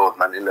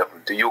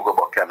 2011 to Hugo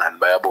Buchanan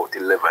by about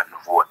 11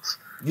 votes.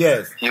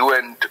 Yes. He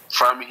went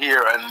from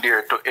here and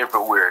there to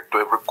everywhere, to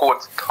every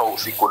court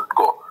house he could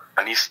go,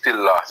 and he still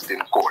lost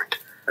in court.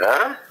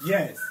 Huh?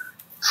 Yes.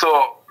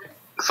 So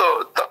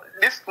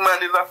this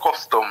man is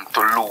accustomed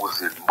to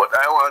losing, but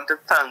I want to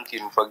thank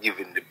him for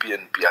giving the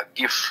PNP a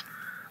gift,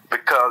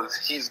 because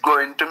he's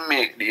going to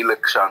make the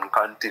election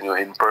continue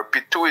in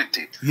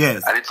perpetuity.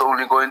 Yes. And it's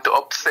only going to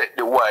upset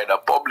the wider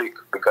public,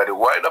 because the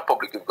wider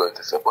public is going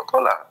to say, but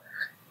hold on,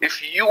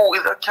 if you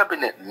is a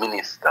cabinet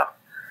minister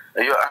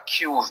and you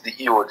accuse the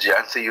EOJ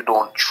and say you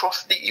don't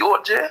trust the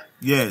EOJ,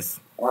 yes,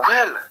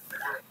 well,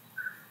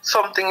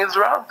 something is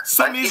wrong.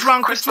 Something is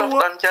wrong.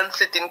 TUFTON can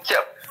sit in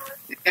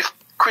if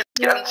Chris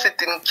can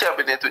sit in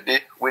cabinet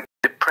with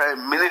the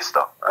Prime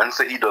Minister and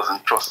say he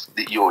doesn't trust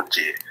the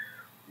EOJ,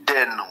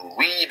 then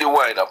we, the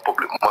wider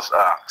public, must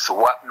ask,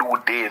 what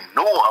do they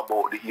know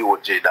about the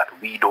EOJ that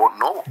we don't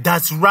know?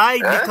 That's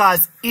right,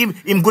 because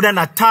him good and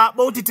talk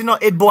about it, you know,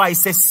 Ed Boy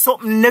says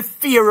something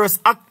nefarious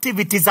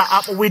activities are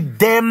up with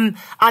them,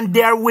 and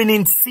they're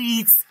winning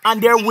seats,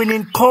 and they're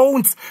winning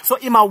counts. So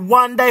him a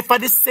wonder if I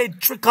just said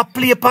trick a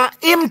play for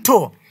him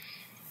too.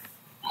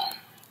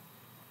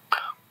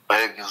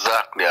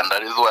 Exactly, and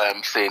that is why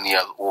I'm saying he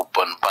has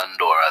opened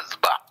Pandora's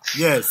box.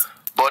 Yes.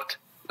 But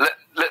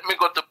let me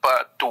go to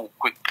part 2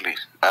 quickly.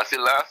 I see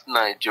last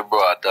night you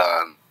brought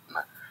on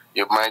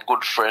my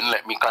good friend,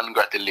 let me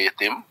congratulate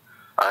him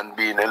on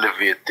being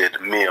elevated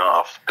mayor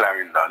of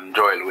Clarendon,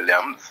 Joel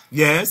Williams.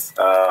 Yes.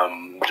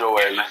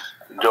 Joel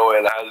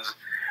has,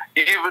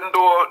 even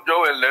though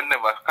Joel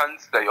never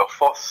consider your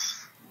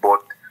first,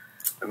 but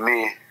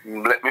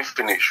let me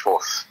finish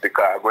first,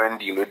 because I'm going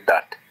to deal with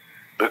that.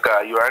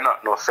 Because you are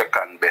not no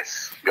second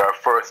best, you are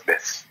first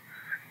best.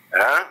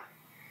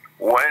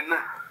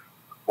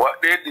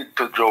 What they did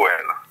to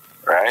Joel,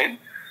 right,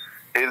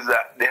 is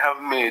that they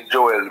have made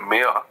Joel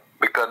mayor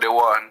because they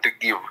want to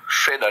give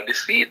Feder the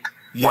seat,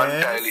 one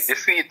tile the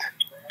seat.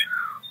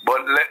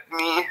 But let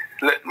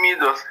me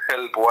just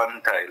help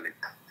one tile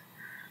it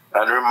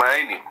and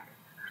remind him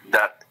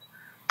that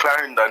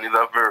Clarendon is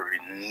a very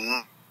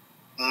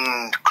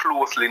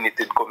closely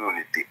knitted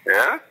community.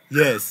 Yeah?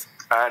 Yes.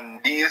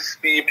 And these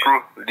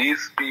people,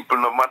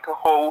 no matter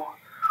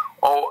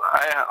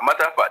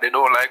matter of fact, they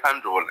don't like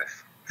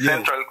Androles. Yes.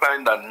 Central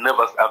Clarendon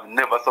have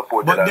never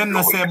supported. But them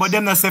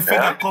no say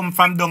Feder come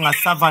from down a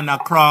Savannah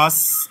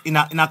Cross in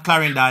a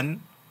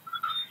Clarendon.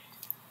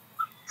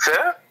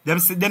 Sir?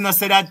 Them no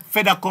say that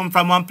Feder come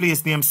from one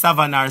place named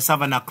Savannah or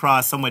Savannah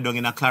Cross somewhere down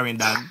in a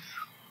Clarendon.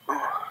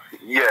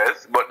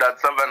 Yes, but that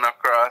Savannah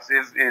Cross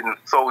is in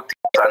southeast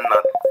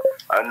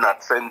and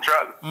not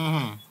central.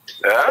 Mm-hmm.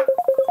 Yeah?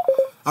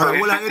 All right,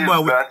 hold on, head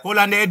boy. Hold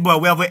on, the head boy.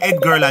 We have a head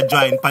girl that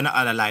joined on the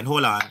other line.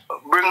 Hold on.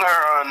 Bring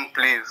her on,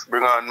 please.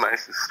 Bring on my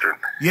sister.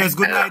 Yes,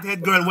 good night,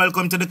 head girl.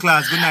 Welcome to the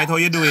class. Good night. How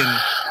you doing?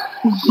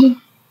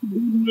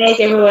 Good night,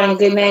 everyone.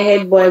 Good night,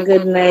 head boy.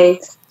 Good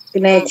night.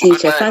 Good night, teacher.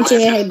 Good night,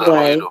 continue, head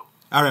boy.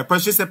 All right,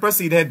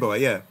 proceed, head boy.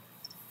 Yeah.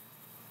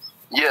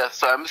 Yes,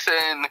 so I'm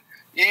saying,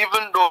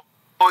 even though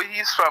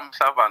he's from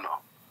Savannah,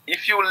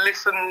 if you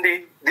listen,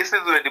 this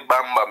is where the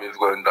Bam Bam is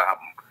going to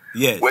happen.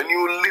 Yes. When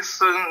you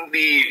listen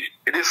the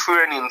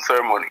swearing-in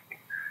ceremony,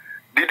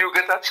 did you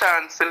get a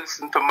chance to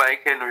listen to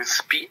Mike Henry's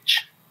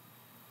speech?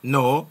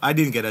 No, I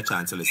didn't get a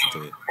chance to listen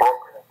to it.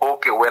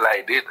 Okay, well,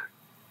 I did.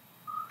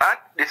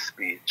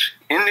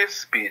 In this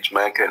speech,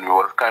 Mike Henry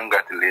was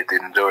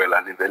congratulating Joel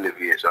on his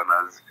elevation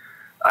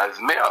as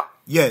mayor.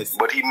 Yes.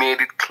 But he made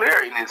it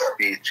clear in his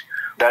speech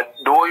that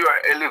though you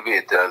are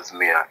elevated as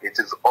mayor, it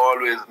is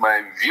always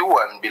my view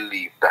and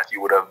belief that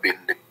you would have been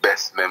the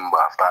best member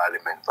of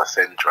parliament for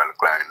Central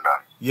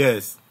Clarendon.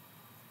 Yes.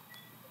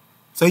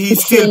 So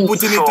he's still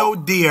putting it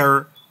out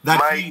there that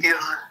Mike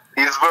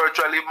is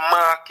virtually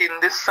marking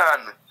the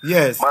sun.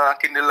 Yes.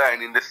 Marking the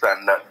line in the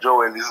sand that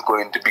Joel is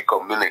going to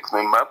become the next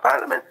member of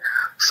parliament.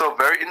 So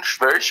in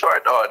very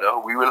short order,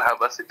 we will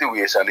have a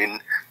situation in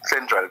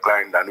Central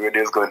Clarendon where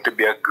there's going to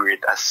be a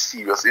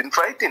serious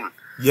infighting.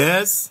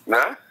 Yes.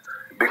 Yeah?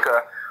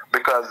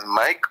 Because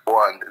Mike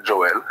wants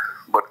Joel,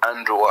 but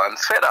Andrew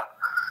wants Feda.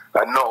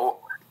 And now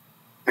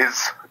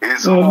is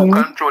who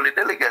control the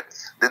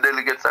delegates. The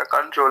delegates are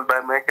controlled by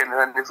Mike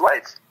Henry and his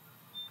wife.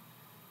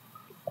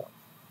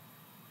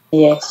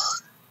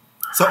 Yes.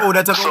 So how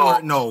that going to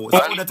work now? So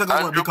how that going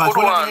to work? Because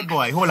hold on the head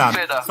boy, hold on.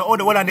 So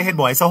hold on the head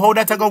boy. So how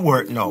that going to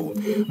work now?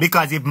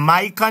 Because if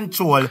Mike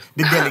control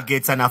the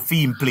delegates and a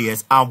theme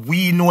place, and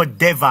we know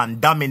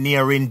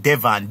domineering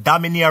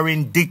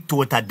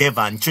dictator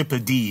Devon, Triple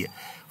D,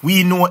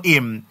 we know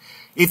him.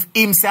 If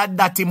him said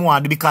that him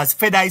want, because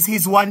Feda is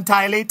his one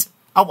toilet,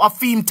 a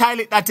theme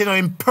toilet that you know,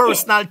 him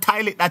personal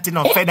toilet that you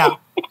know, Feda.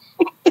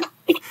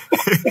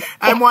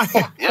 I'm one.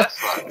 Yes,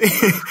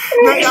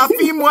 no, a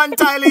theme one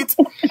toilet.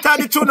 Tell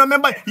the truth,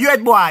 remember, you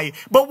head boy.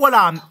 But hold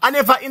on, I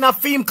never in a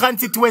theme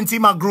constituency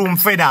my groom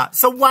Feda.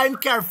 So why him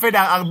care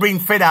Feda and bring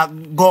Feda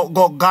go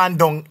gone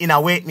down in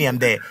a weight name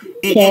there?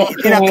 In a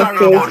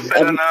corridor.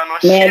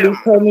 May I be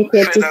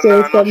permitted to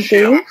say something?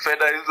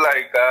 Feda is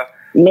like a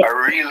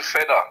real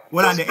Feda.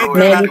 Well, on the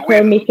may I be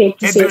permitted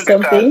to say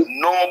something?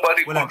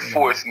 Nobody could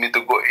force me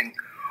to go in.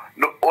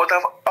 Look, out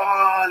of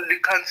all the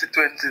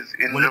constituencies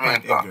in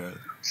Jamaica,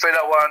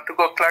 Feda want to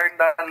go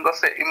Clarendon and go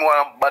say him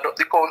want bad up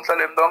the council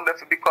him down there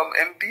to become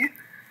MP.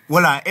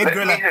 Well, Let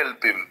me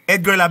help him.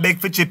 Ed girl, I beg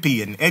for chip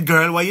in. Ed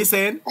girl, what you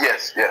saying?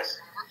 Yes.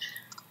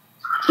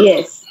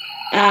 Yes.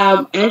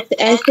 I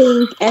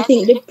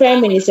think the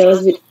Prime Minister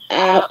was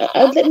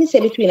let me say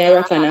between a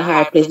rock and a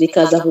hard place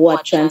because of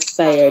what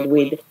transpired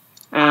with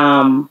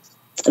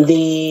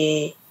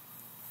the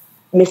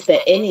Mr.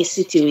 Any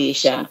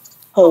situation.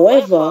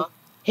 However,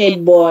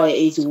 head boy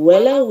is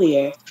well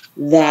aware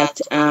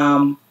that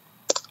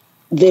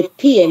the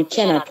PM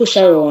cannot push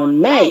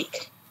around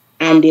Mike,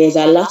 and there's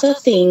a lot of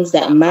things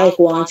that Mike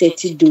wanted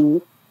to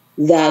do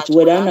that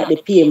whether or not the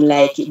PM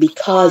like it,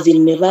 because he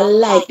never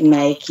liked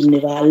Mike, he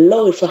never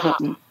allowed it to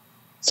happen.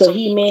 So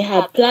he may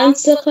have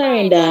plans to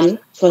Clarendon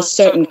for a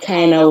certain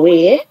kind of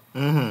way.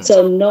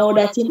 So know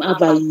that him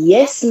have a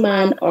yes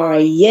man or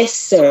a yes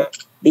sir,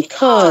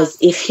 because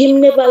if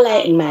him never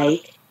liked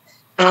Mike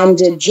and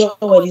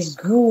Joel is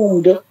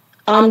groomed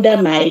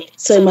under Mike,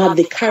 so he have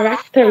the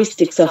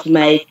characteristics of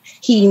Mike,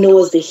 he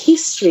knows the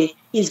history,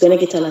 he's going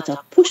to get a lot of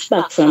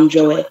pushback from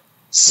Joel.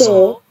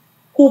 So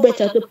who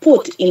better to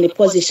put in the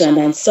position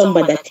than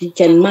somebody that he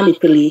can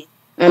manipulate,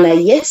 and a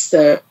yes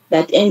sir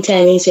that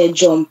anytime he said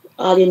jump,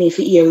 all you need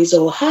to hear is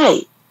how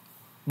high.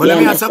 But let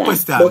me ask a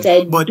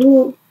question. But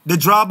the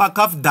drawback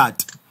of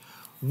that,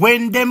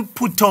 when them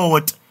put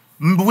out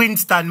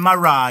Winston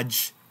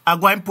Maraj, I'm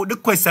going to put the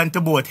question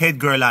to both head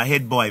girl and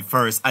head boy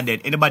first, and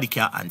then anybody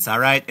can answer,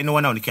 right?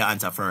 Anyone only can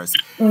answer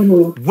first.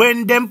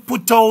 When them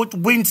put out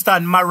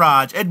Winston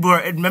Maraj,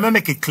 let me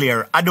make it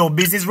clear. I do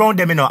business round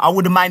them, you know. I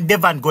wouldn't mind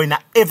Devon going to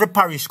every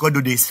parish go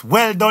do this.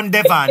 Well done,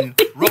 Devon.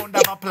 Round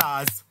of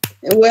applause.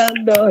 Well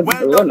done.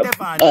 Well done,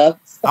 Devon.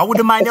 I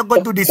wouldn't mind you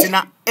go do this in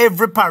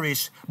every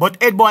parish.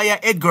 But head boy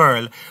and head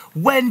girl,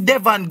 when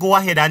Devon go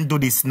ahead and do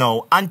this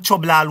now and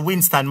trouble all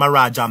Winston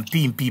Maraj and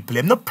PM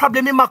people, no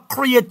problem him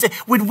create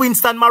with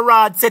Winston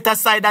Maraj set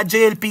aside a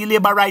JLP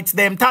labor rights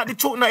them. Talk the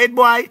truth now, head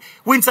boy.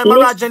 Winston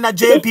Maraj in a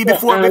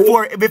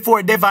JLP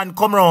before Devon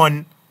come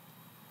round.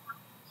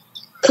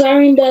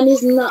 Clarendon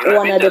is not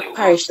one of the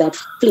parish that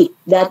flip.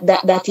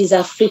 That is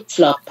a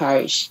flip-flop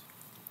parish.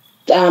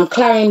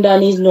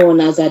 Clarendon is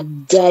known as a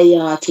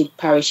diarrhea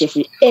parish. If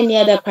any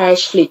other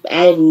parish flip,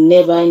 I've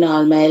never in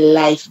all my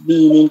life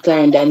been in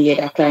Clarendon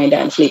yet a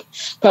Clarendon flip.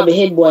 Probably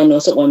head boy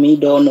knows something me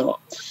don't know.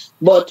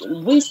 But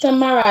Winston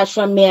Maraj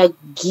from me a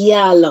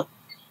girl.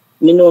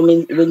 Me know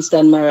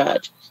Winston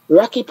Maraj.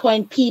 Rocky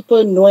Point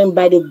people know him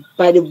by the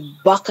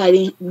back of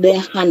their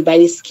hand, by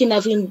the skin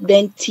of him,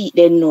 then teeth,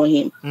 they know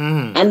him.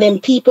 And then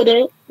people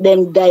there,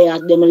 them die,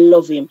 them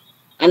love him.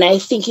 And I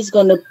think it's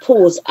going to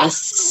pose a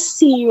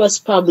serious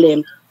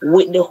problem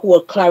with the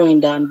whole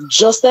Clarendon.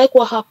 Just like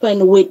what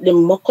happened with the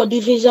Moko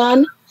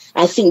division,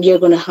 I think you're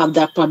going to have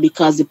that problem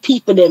because the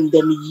people, them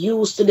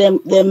used to them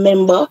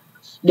member,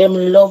 them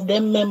love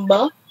them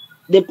member,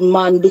 the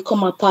man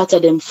become a part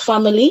of them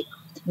family,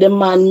 the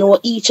man know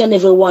each and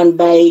every one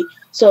by...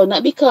 So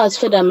not because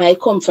Feda might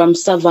come from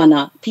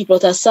Savannah,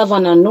 people at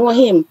Savannah know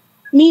him.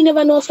 Me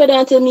never know Feda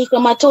until me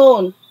come at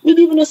town. Me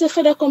didn't even know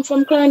Feda come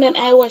from Clarendon.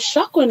 I was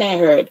shocked when I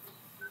heard.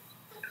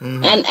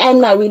 And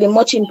I'm not really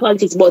much in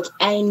politics, but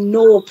I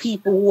know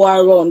people who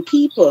are around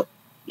people.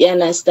 You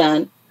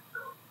understand?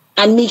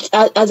 And me,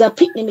 as a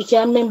picnic, me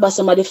can remember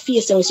some of the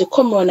faces when she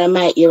come around in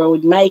my era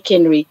with Mike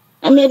Henry.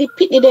 I made the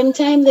picnic them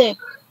time there.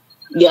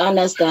 You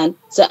understand?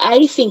 So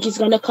I think it's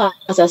going to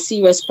cause a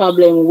serious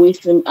problem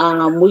with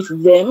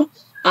them.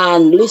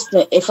 And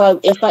listen, if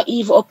I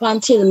even up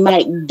until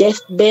my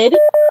deathbed,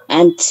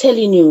 I'm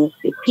telling you,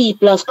 the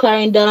people of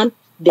Clarendon,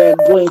 they're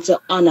going to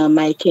honor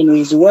Mike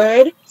Henry's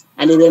word.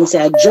 And then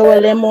say,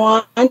 Joel them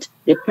want,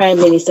 the Prime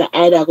Minister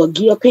either go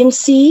give up him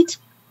seat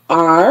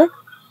or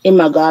him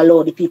go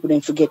allow the people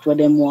then forget what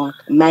them want.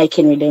 Mike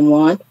Henry them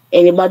want.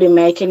 Anybody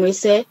Mike Henry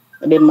say,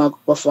 them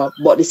go for.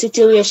 But the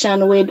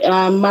situation with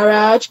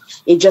Maraj,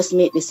 it just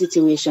made the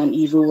situation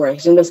even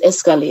worse and just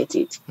escalate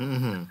it.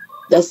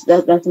 That's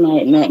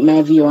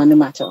my view on the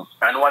matter.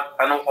 And what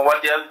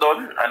he has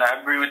done, and I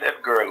agree with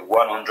that girl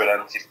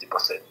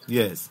 150%.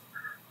 Yes.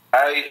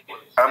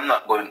 I'm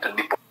not going to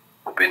dip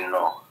up in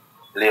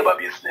labor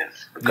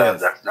business because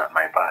that's not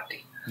my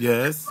party.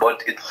 Yes.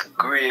 But it's a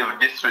grave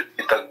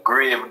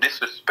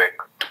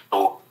disrespect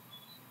to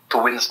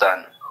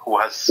Winston, who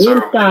has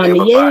served the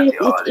Labour Party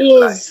all his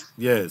life.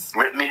 Yes.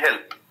 Let me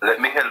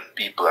help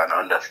people and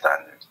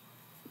understand it.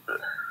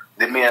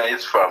 The mayor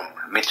is from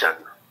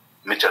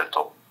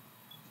Mitchelton.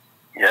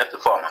 Yes, the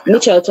former mayor.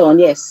 Mitchelton,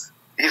 yes.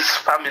 His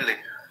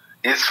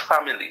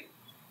family,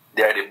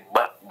 they are the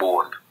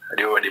backbone.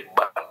 They were the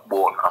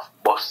backbone of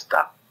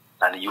Buster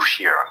and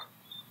Ushira.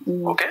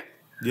 Okay?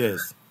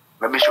 Yes.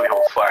 Let me show you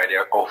how far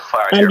they're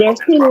and they're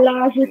still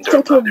largely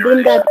settled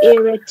in that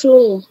area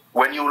too.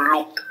 When you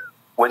looked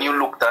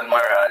at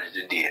Maraj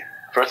today,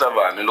 first of all,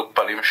 I looked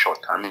at him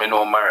short and I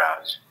know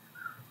Maraj.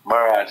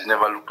 Maraj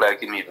never looked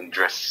like him even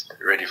dressed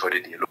ready for the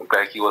day. Looked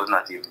like he was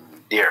not even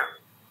there.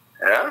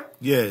 Yeah?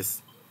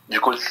 Yes. You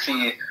could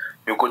see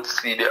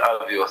the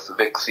obvious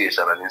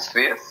vexation on his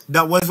face.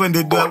 That was when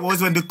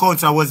the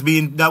council was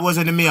being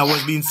the mayor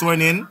was being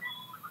sworn in.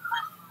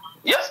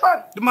 Yes,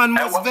 man. The man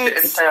must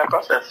vex. The entire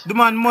process. The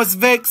man must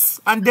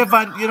vex. And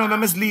Devon, I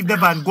must leave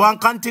Devon. Go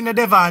and continue,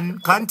 Devon.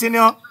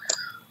 Continue.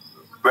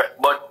 Right,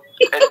 but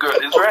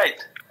Edgar is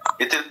right.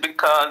 It is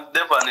because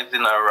Devon is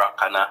in a rock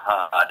and a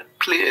hard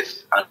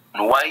place. And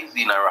why is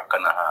he in a rock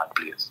and a hard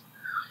place?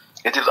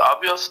 It is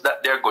obvious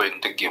that they're going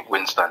to give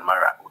Winston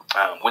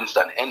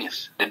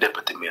Ennis the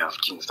deputy mayor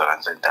of Kingston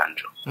and St.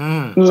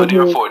 Andrew. So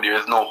therefore,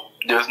 there's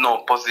no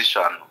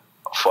position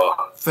for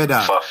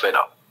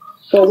Feda.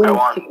 I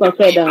want the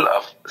people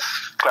of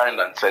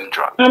Clarendon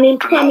Central to know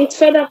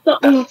that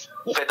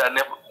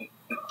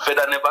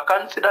Feda never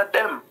considered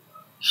them.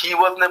 He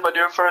was never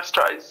their first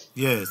choice.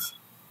 Yes.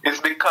 It's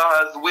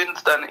because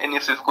Winston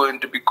Ennis is going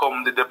to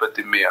become the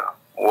deputy mayor.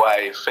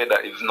 Why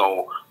Feda is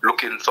now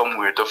looking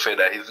somewhere to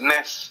feather his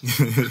nest.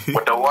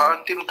 But I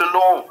want him to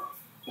know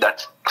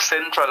that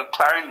Central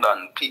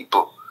Clarendon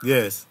people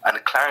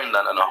and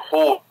Clarendon as a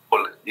whole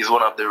is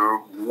one of the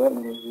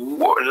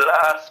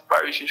last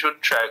parish you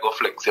should try to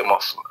flex your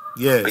muscle.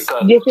 Yes.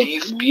 Because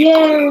these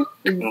people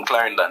in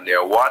Clarendon,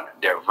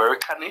 they're very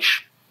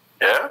canish.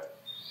 Yeah?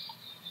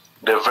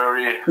 They're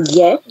very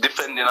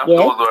defending of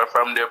those who are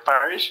from their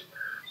parish.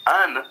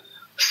 And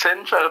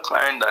Central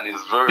Clarendon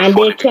is very and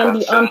funny they can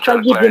because be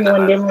unforgiving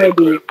when they're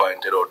ready.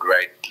 Pointed out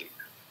rightly,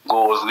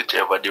 goes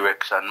whichever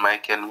direction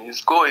Mike Henry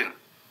is going.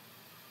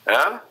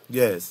 Yeah?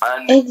 Yes.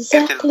 And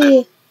exactly.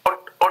 it is the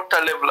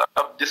utter level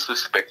of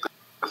disrespect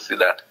to see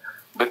that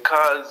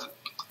because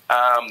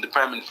the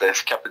Prime Minister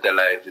is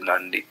capitalizing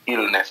on the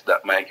illness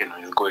that Mike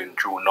Henry is going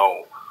through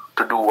now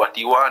to do what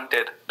he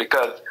wanted,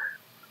 because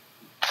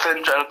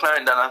Central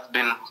Clarendon has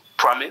been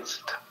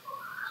promised,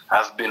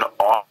 has been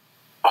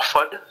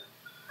offered,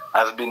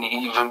 has been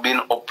even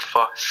been up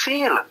for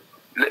sale.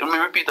 Let me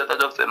repeat that I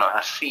just said,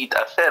 a seat,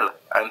 a sell,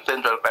 and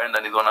Central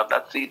Clarendon is one of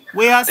that seat.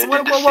 Where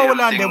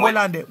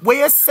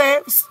you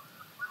say?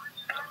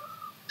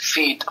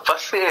 Seat for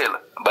sale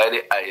by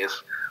the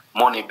highest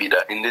money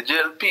bidder in the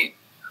JLP.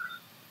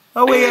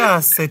 Oh, we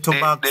are set to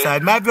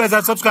backside. My viewers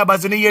and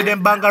subscribers, when you hear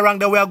them bang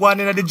around the way going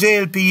in the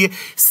JLP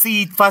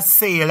seat for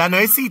sale. I know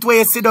a seat where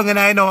you sit down and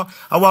I know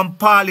I want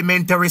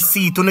parliamentary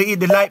seat. You know, hit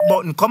the like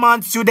button. Come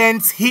on,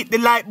 students, hit the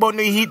like button.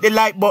 Hit the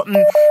like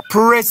button.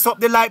 Press up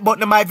the like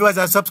button, my viewers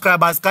and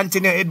subscribers.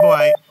 Continue it,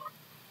 boy.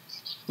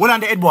 Hold on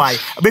the head boy.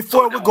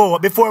 Before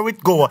we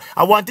go,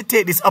 I want to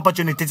take this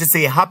opportunity to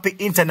say Happy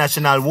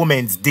International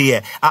Women's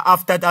Day.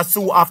 After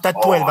 12,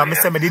 I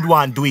say I did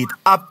want to do it.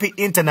 Happy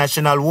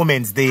International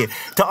Women's Day.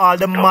 To all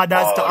the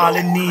mothers, to all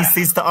the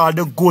nieces, to all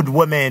the good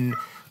women,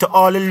 to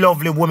all the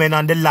lovely women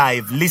on the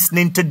live,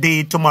 listening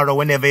today, tomorrow,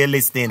 whenever you're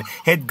listening.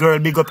 Head girl,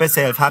 big up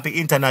yourself. Happy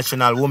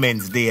International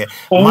Women's Day.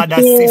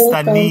 Mother,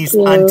 sister, niece,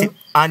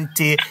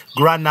 auntie,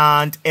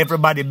 grandaunt,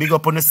 everybody, big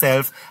up on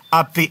yourself.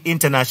 Happy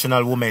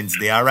International Women's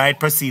Day. All right,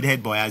 proceed,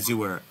 head boy, as you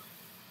were.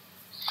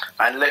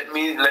 And let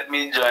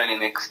me join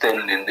in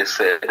extending this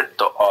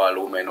to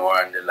all women who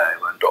are on the live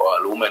and to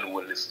all women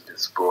who listen to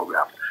this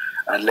program.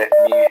 And let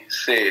me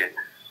say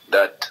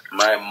that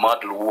my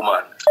model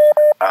woman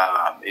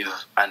is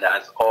and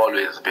has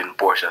always been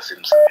Portia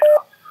Simpson,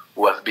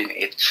 who has been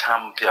a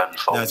champion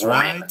for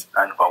women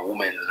and for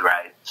women's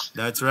rights.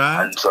 That's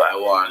right. And so I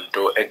want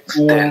to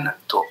extend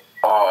to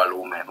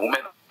all women.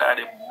 Women are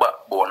the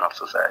backbone of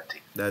society.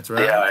 That's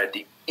right. They are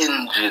the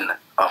engine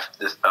of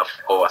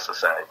our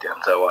society,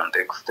 and so I want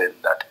to extend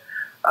that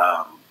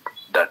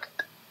that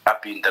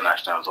Happy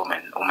International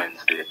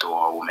Women's Day to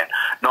our women.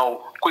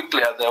 Now,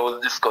 quickly, as I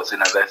was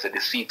discussing, as I said,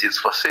 the seat is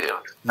for sale.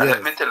 And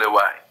let me tell you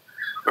why.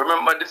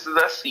 Remember, this is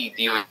a seat,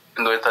 even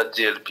though it's a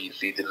JLP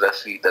seat, it's a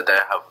seat that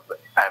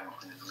I'm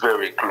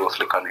very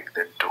closely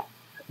connected to.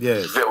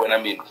 Yes. When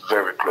I mean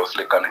very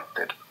closely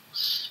connected.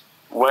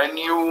 When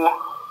you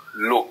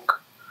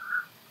look,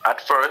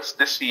 at first,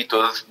 the seat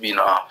was being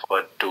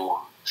offered to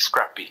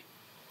Scrappy.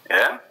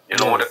 Yeah? You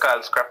know what they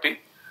call Scrappy?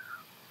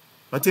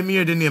 What you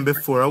heard the name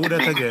before? I would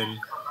that again.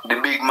 The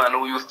big man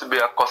who used to be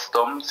at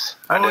Customs.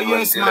 Oh,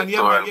 yes, man.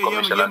 Yeah,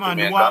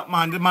 man. Walk,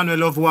 man. The man will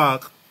love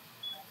walk.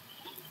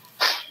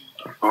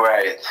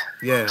 Right.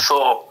 Yeah.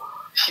 So,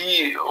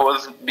 he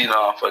was being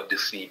offered the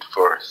seat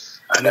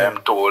first. And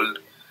I'm told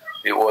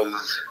he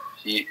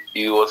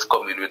was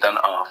coming with an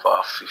offer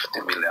of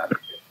 50 million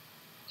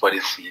for the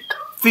seat.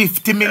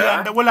 50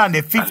 million? Yeah? Well, on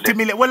the 50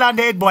 million. Well, on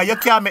the head boy, you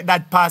can't make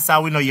that pass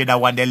out. We know you're the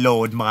one they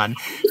load, man.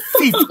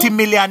 $50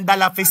 million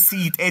for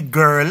seat, head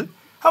girl.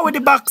 How would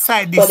the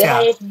backside this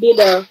year?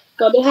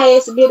 For the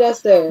highest bidder,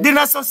 sir.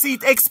 Dinner so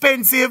seat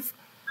expensive.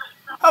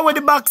 How would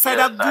the backside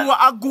a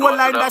go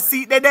line the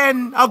seat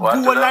then? A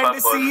go line the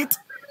seat?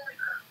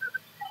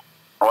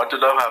 What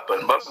would have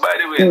happened? But by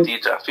the way,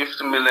 teacher,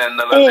 $50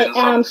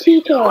 million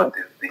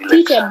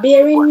teacher,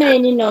 bear in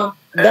mind, you know,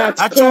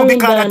 that's true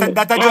because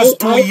that just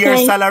 2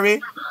 years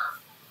salary.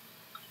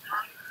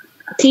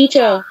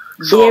 Teacher,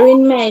 bear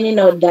in mind, you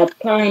know, that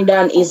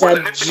Clarendon is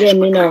a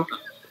gem, you know.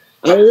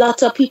 A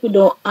lot of people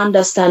don't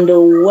understand the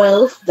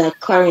wealth that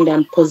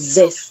Clarendon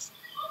possesses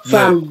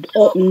from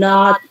up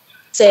north,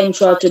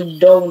 central to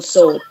down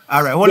south.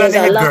 All right, hold on,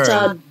 head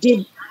girl.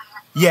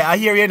 Yeah, I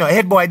hear you know.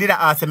 Head boy, I didn't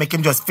ask him, make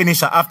him just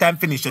finish. After I'm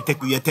finished, you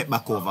take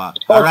back over.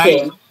 All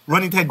right?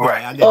 Run it, head boy.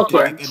 Right.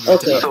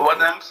 Okay. So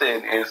what I'm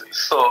saying is,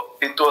 so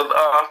it was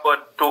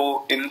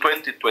offered in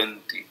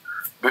 2020,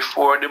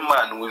 before the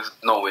man who is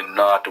now in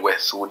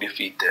Northwest who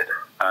defeated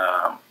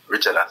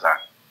Richard Hassan.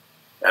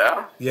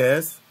 Yeah?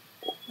 Yes.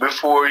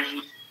 Before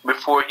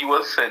he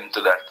was sent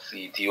to that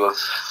seat, he was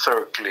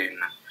circling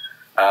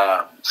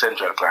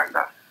Central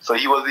Clarendon. So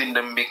he was in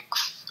the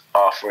mix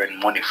offering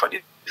money for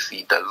the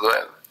seat as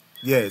well.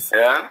 Yes.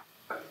 Yeah?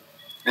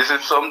 This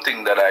is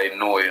something that I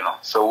know, you know.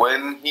 So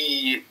when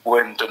he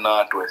went to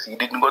Northwest, he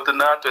didn't go to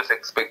Northwest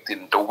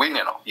expecting to win,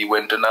 you know. He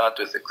went to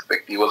Northwest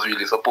expecting he was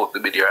really supposed to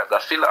be there as a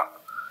filler.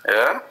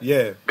 Yeah?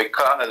 Yeah.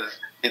 Because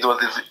it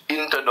was his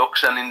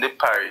introduction in the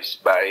parish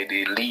by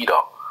the leader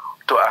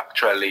to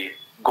actually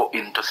go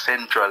into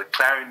Central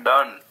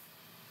Clarendon.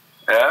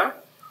 Yeah?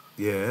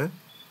 Yeah.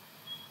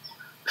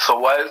 So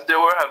whilst they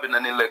were having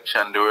an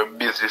election, they were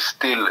busy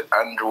still.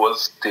 Andrew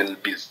was still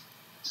busy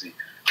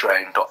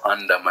trying to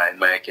undermine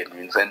Mike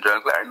Henry in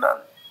Central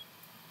Clarendon.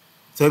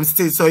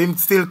 So him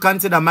still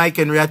consider Mike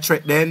Henry a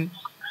threat then?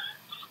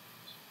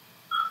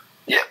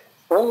 Yeah,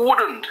 who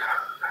wouldn't?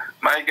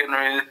 Mike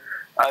Henry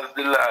has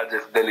the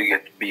largest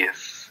delegate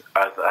base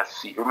as a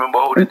seat. Remember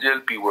how the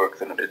JLP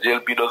works, and the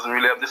JLP doesn't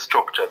really have the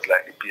structures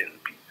like the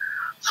PNP.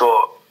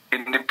 So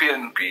in the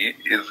PNP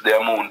is the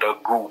amount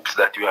of groups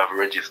that you have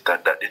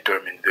registered that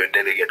determines your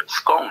delegate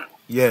count.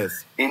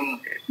 Yes.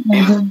 In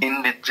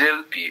the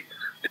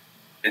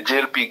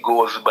JLP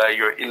goes by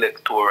your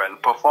electoral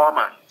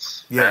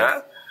performance. Yes.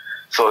 Yeah?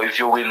 So if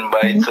you win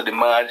by, so the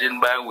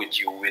margin by which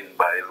you win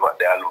by is what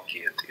they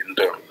allocate in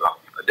terms of,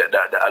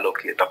 they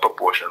allocate a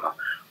proportion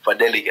for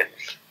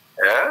delegates.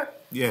 Yeah?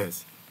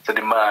 Yes. So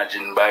the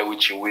margin by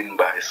which you win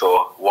by,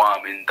 so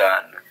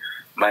Warmington,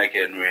 Mike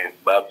Henry,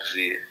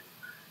 Babsy,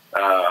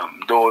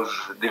 those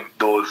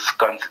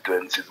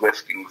constituencies,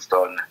 West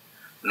Kingston,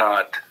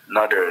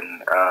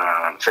 Northern,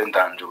 St.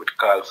 Andrew with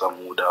Carl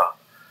Samuda,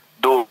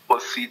 those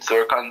seats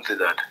are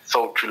considered,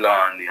 South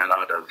Trelawney and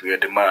others, where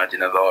the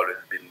margin has always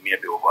been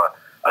maybe over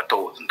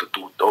 1,000 to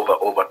over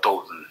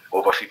 1,000,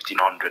 over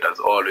 1,500 has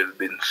always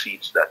been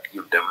seats that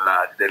give them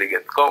large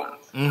delegate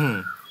counts.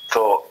 Mm-hmm.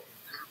 So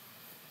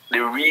the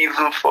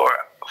reason for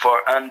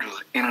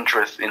Andrew's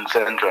interest in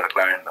Central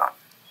Clarendon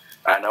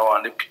And I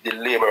want the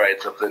labor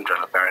rights of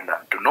Central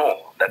Clarendon to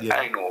know that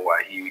I know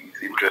why he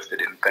is interested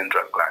in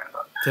Central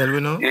Clarendon. Tell me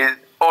now.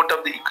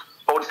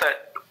 Outside,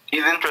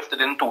 he's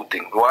interested in two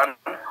things. One,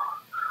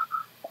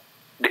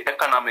 the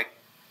economic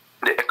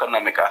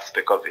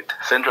aspect of it.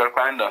 Central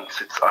Clarendon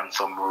sits on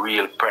some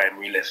real prime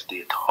real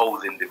estate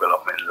housing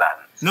development land.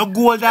 No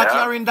gold at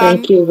Clarendon.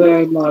 Thank you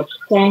very much.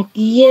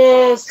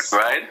 Yes.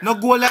 Right? No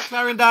gold at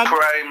Clarendon.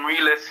 Prime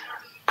real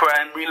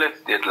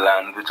estate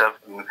lands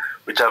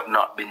which have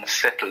not been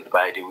settled,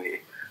 by the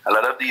way. A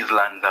lot of these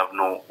lands have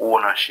no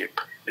ownership.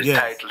 The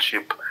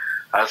titleship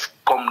has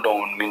come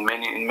down in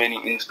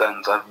many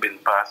instances, has been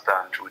passed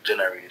on through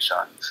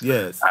generations.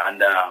 Yes. And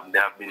there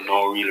have been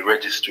no real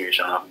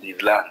registration of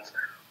these lands.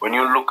 When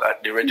you look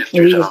at the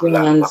registration of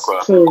lands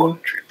across the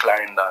country,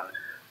 Clarendon,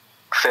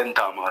 St.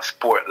 Thomas,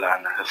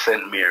 Portland,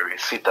 St. Mary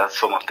sit as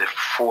some of the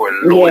 4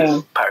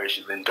 lowest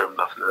parishes in terms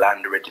of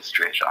land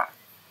registration.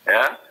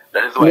 Yeah?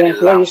 That is why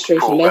the land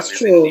program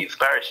is in these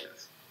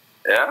parishes.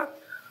 Yeah?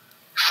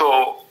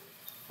 So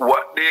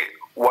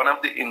one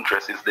of the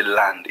interests is the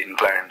land in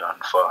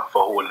Clarendon for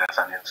Holness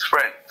and his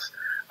friends.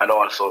 And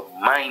also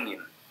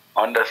mining.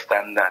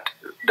 Understand that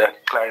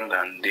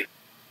Clarendon, the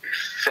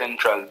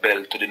central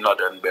belt to the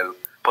northern belt,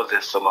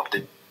 possess some of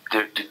the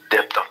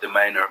depth of the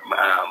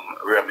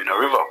Ramina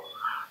River.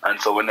 And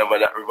so whenever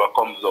that river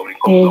comes down, it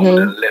comes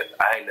down with a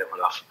high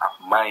level of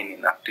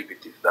mining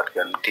activities that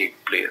can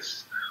take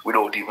place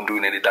without even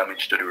doing any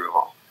damage to the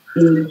river.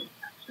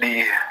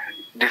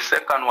 The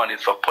second one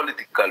is for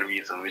political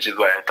reasons, which is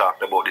why I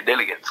talked about the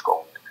delegates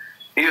count.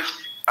 If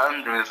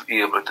Andrew is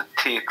able to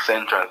take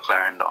Central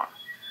Clarendon,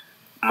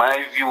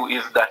 my view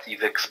is that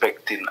he's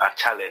expecting a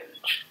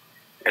challenge.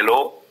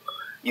 Hello?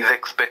 He's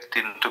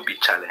expecting to be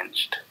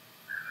challenged.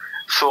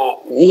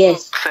 So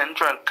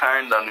Central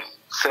Clarendon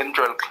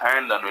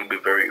will be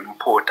very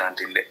important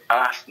in the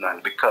arsenal,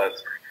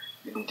 because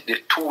the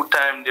 2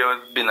 times there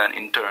has been an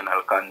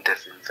internal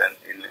contest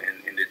in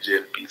the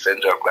JLP,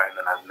 Central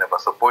Clarendon has never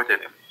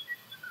supported him.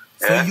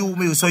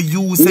 So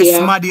you say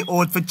Smaddy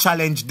out for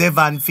challenge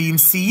Devon for him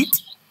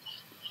seat?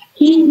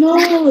 He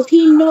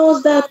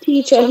knows that,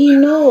 teacher, he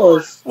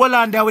knows. Well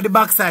on there with the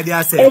backside,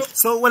 you say.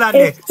 So well on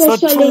there. So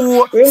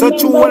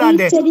true well on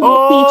there.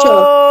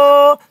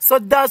 Oh, so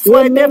that's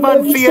why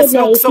Devon face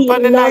looks up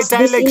on the night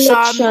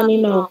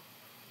election.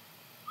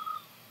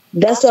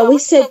 That's why we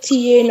said to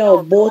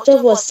you, both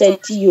of us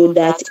said to you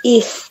that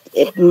if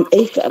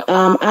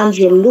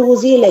Andrew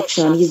loses the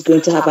election, he's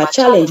going to have a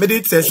challenge.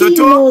 He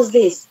knows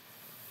this.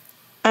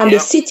 And the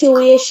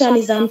situation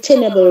is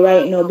untenable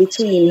right now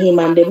between him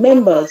and the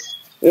members.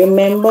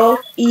 Remember,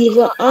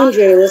 even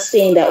Andre was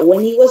saying that when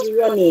he was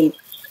running,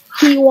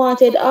 he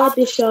wanted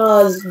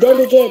Arbithar's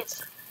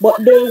delegates, but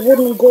they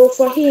wouldn't go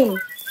for him.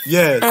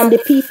 Yes. And the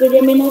people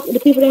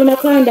in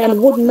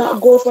Clarendon would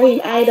not go for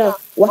him either.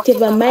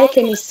 Whatever Mike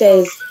Kenny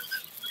says,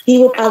 he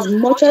would, as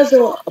much as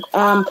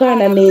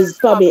Clarendon is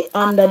probably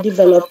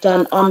underdeveloped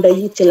and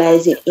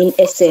underutilized in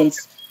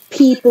essence,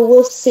 people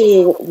will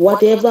say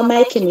whatever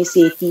Mike Kenny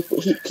say,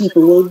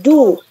 people will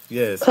do.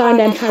 Yes.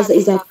 Clarendon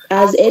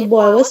as Ed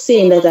Boy was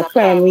saying, that a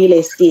prime real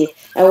estate.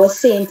 I was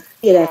saying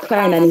that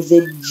Clarendon is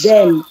a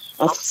gem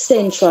of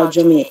central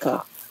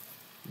Jamaica.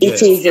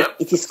 Yes.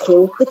 It is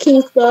close to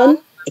Kingston.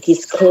 It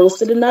is close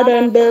to the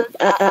northern belt,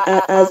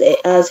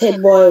 as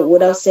Head Boy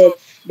would have said.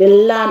 The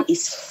land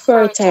is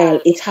fertile.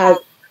 It has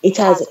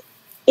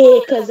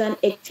acres and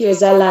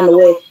hectares of land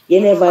where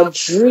you never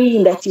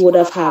dreamed that you would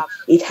have had.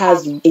 It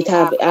have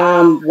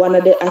one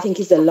of the, I think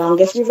it's the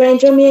longest river in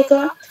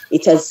Jamaica.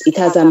 It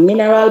has a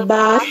mineral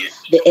bath.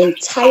 The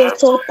entire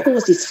south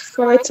coast is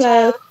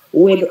fertile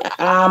with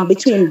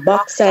between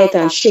bauxite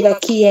and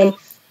sugarcane.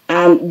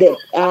 And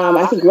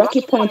I think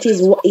Rocky Point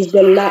is one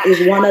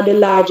of the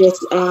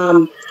largest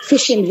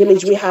fishing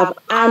village we have,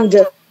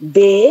 and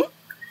bay.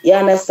 You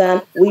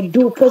understand? We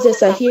do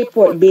possess a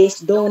airport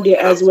base down there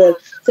as well.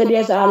 So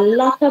there's a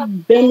lot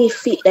of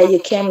benefit that you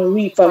can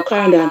reap from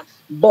Clarendon.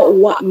 But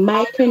what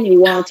Mike Kenny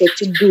wanted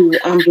to do,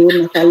 and they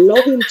would not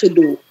allow him to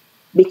do,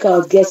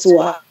 because guess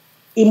what?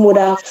 He would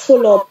have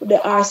full up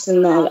the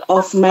arsenal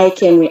of Mike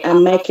Henry,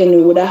 and Mike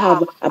Henry would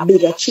have a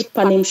bigger chip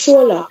on his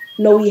shoulder.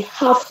 Now we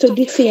have to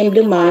defame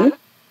the man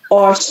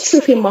or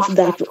strip him of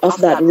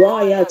that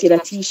royalty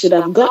that he should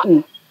have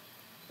gotten.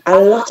 A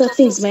lot of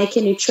things Mike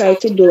Henry tried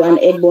to do, and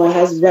Ed Boy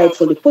has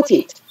rightfully put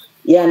it.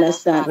 You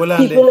understand? Well,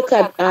 people look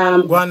at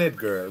go on, Ed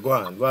girl. Go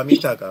on. Me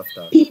talk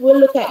after. People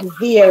look at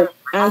Veer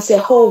and say,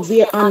 "How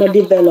Veer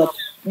underdeveloped."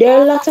 There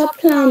are a lot of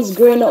plans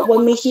growing up.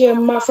 When me hear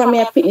from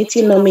your pitney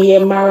till now, me hear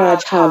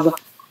Maraj have,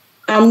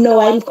 and now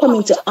I'm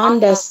coming to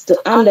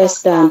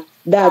understand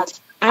that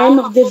I'm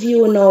of the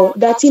view now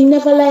that he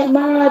never liked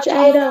Maraj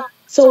either.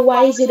 So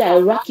why is it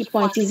that Rocky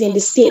Point is in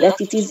the state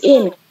that it is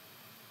in?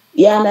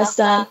 You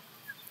understand?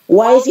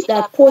 Why is it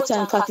that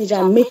Portland Cottage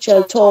and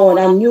Mitchelltown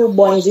and New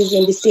Boynes is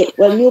in the state?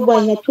 Well, New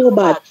Boynes not too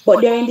bad,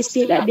 but they're in the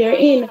state that they're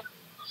in.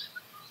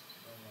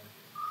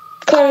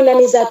 Clarendon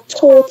is a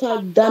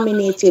total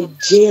dominated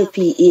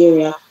JLP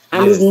area.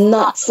 And it's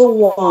not for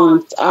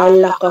want or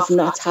lack of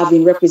not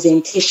having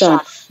representation.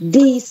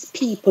 These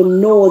people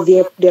know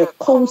their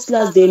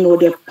councillors, they know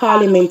their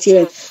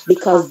parliamentarians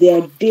because they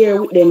are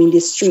there with them in the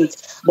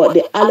streets. But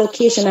the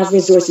allocation of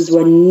resources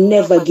were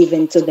never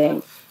given to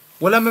them.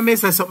 Well, I'm going to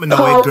say something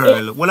now,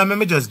 girl. Well, I'm going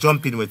to just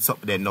jump in with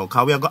something then now,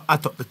 because we are going to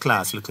add up the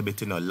class a little bit,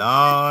 you know.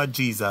 Lord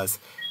Jesus.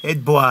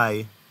 Head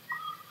boy.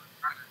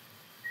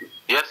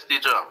 Yes,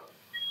 teacher.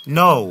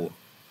 No.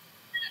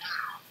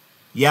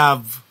 You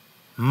have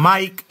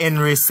Mike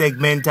Henry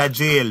segment at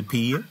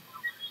JLP.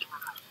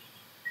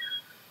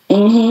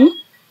 Mm-hmm.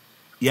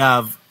 You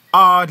have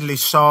Audley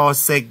Shaw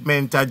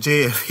segment at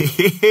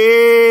JLP.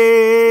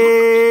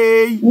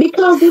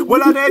 Because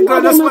well,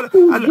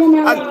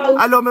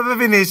 allow me to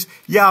finish.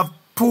 You have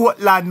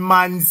Portland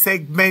Man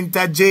segment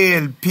at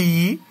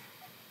JLP.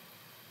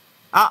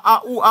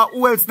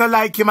 Who else not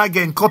like him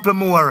again? Couple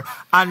more.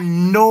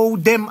 And now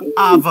them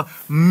have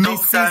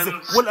Mrs.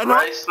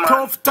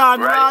 TUFTON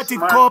Ratty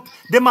Cup.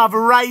 Them have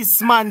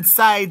Riceman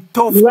side,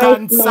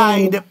 TUFTON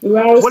side.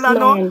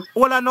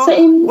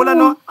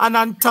 And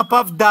on top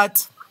of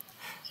that,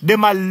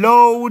 them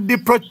allow the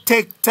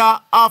protector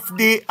of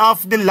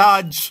the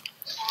lodge.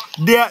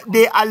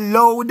 They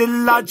allow the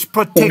lodge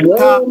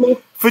protector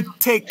to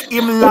take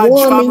him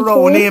lodge from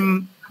around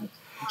him.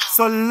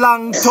 So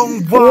long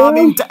tongue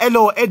warming to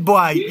hello head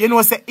boy. You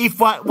know say if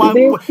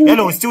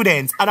hello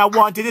students, and I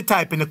wanted to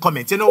type in the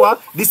comments. You know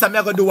what? This I'm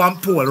gonna do one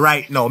poll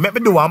right now. Let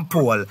me do one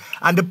poll.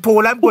 And the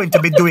poll I'm going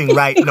to be doing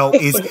right now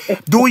is,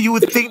 do you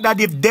think that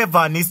if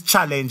Devon is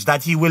challenged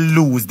that he will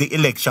lose the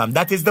election?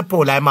 That is the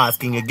poll I'm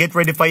asking you. Get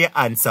ready for your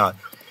answer.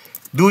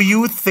 Do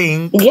you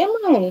think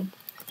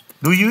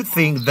Do you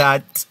think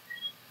that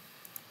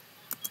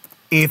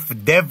if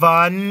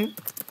Devon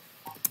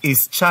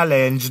is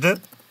challenged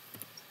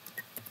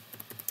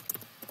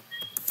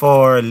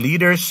for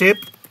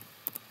leadership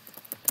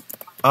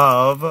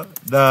of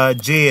the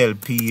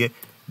JLP,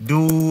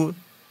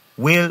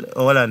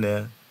 hold on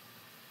there,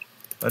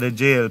 or the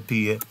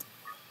JLP.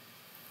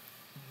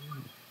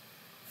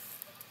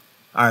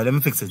 Alright, let me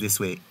fix it this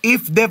way.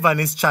 If Devon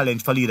is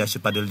challenged for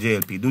leadership of the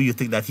JLP, do you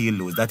think that he'll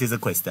lose? That is a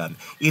question.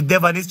 If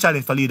Devon is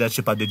challenged for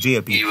leadership of the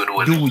JLP,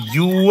 do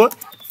you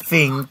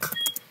think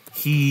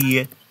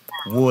he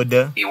would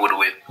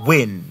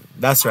win?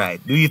 That's right.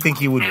 Do you think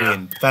he would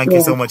win? Thank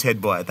you so much,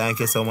 head boy. Thank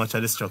you so much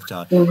for the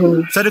structure.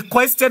 So the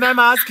question I'm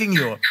asking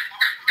you,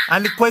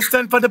 and the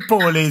question for the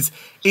poll is,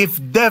 if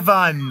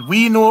Devon,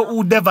 we know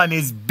who Devon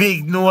is,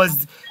 big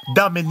nose,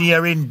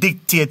 domineering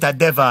dictator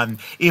Devon.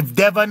 If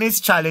Devon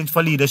is challenged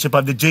for leadership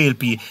of the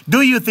JLP,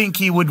 do you think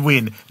he would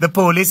win? The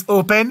poll is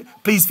open.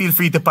 Please feel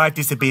free to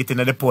participate in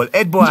the poll.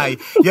 Head boy,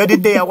 you're the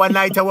day one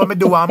night I want me to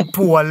do one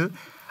poll,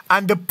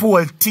 and the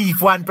poll thief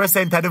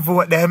 1% of the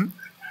vote them.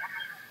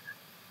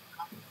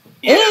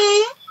 Yeah.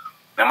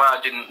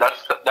 Imagine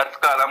that's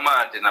called a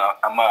margin or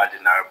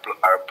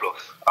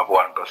plus of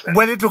 1%.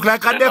 Well, it look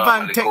like a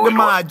Devon take the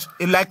margin.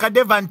 Like a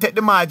Devon take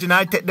the margin,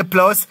 I take the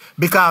plus,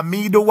 because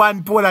me the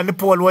one poll and the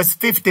poll was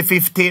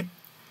 50-50.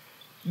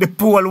 The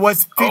poll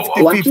was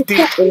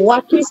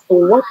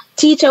 50-50.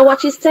 Teacher,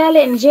 what is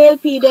telling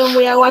JLP them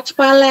we are watch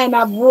online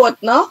and vote,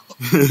 no?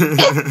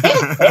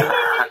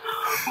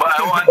 But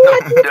I want to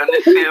on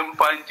the same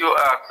point you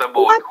asked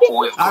about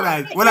who is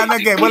alright, hold on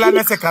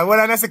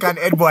a second,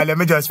 Ed boy, let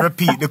me just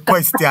repeat the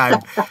question.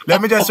 Students.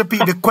 Let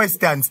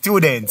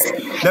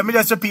me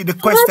just repeat the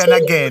question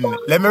again.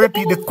 Let me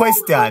repeat the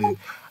question.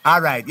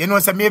 Alright, you know,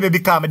 so maybe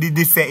because I did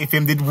this say if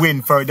him did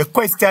win for the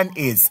question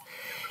is,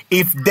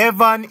 if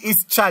Devon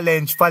is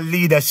challenged for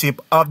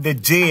leadership of the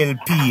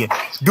JLP,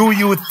 do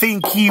you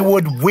think he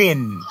would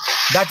win?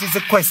 That is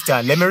the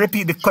question. Let me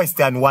repeat the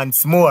question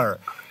once more.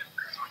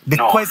 The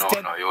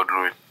question, you would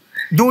win.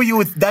 Do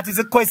you, that is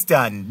a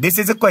question. This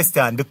is a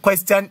question. The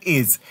question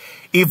is,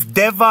 if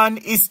Devon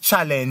is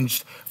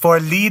challenged for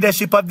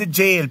leadership of the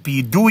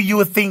JLP, do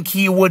you think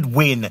he would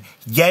win?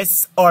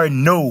 Yes or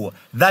no?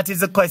 That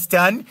is a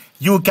question.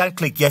 You can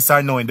click yes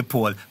or no in the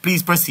poll.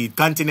 Please proceed.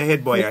 Continue,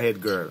 head boy or head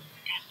girl.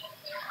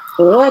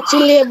 What you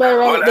labor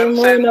right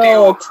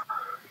out?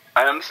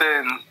 I am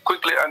saying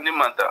quickly on the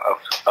matter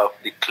of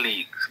the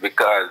cliques,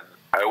 because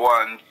I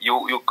want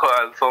you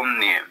call some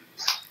names,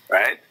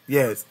 right?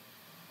 Yes.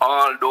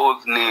 All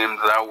those names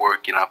are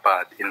working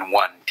apart in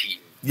one team.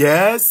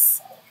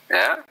 Yes.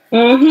 Yeah?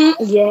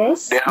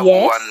 Yes. They have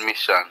one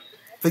mission.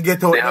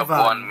 They have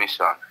one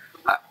mission.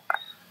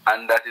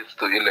 And that is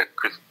to elect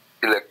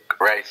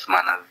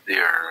Riceman as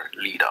their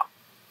leader.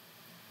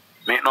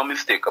 Make no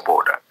mistake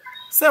about that.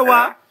 Say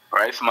what?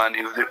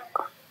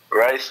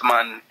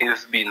 Riceman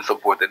is being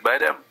supported by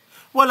them.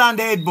 Well, on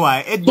the head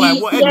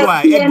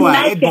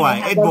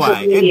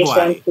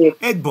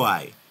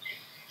boy.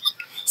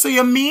 So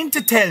you mean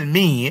to tell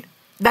me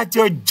that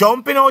you're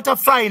jumping out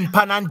of frying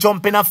pan and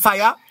jumping a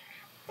fire?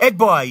 Head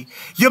boy,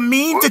 you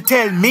mean to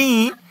tell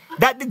me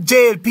that the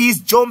JLP is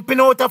jumping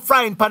out of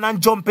frying pan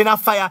and jumping a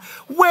fire?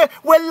 Where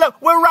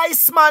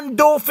Riceman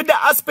do for the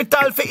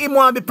hospital for him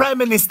want the Prime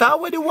Minister?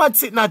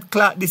 What's it not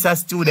clock this as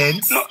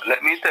students? No,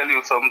 let me tell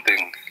you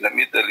something.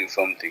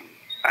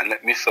 and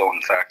let me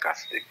sound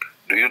sarcastic,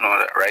 do you know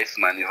that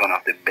Riceman is one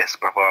of the best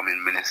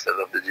performing ministers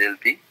of the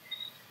JLP?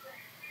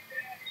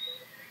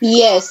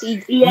 Yes, he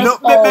has No,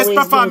 best always been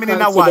performing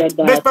in a what?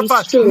 considered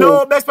that. It's true.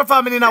 No, best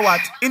performing in a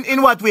what?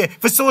 In what way?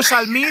 For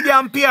social media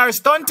and PR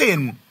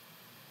stunting.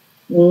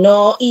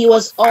 No, he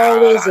was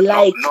always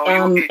like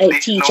a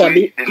teacher.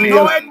 He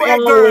No, was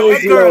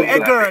always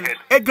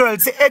loved. girl,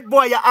 say, Ed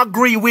boy, you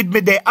agree with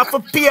me there. After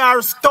PR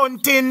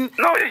stunting.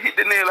 No, you hit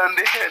the nail on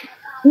the head.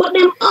 But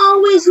them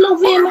always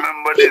love him.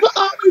 People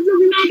always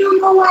love him. I don't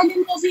know why they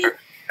love him.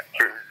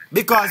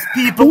 Because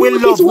people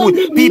will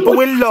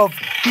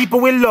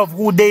love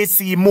who they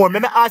see more.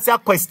 Let me ask you a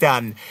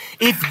question.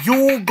 If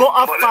you go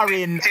a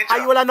foreign,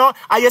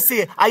 you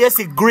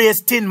see Grace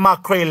tin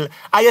mackerel,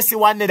 you see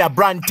one other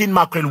brand tin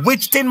mackerel.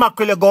 Which tin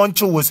mackerel you going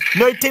to choose?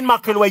 No tin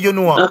mackerel where you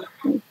know.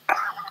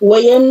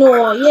 Where you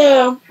know,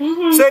 yeah.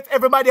 Mm-hmm. So if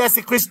everybody has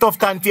a Christoph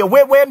Tantier,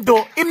 where him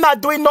do? Him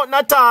not doing nothing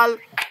at all.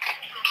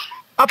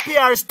 A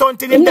PR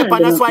stunting in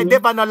Depan, that's why they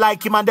not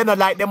like him and they not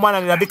like them one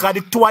another, because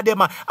the two of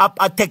them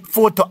are take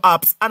photo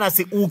apps and I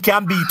say who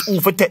can beat who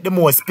for take the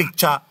most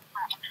picture.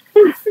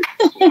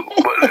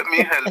 But let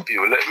me help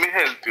you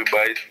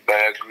by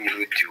agreeing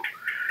with you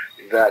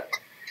that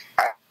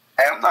I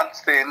am not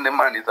saying the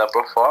man is a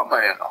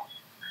performer, you know.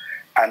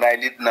 And I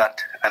did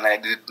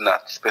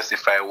not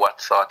specify what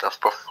sort of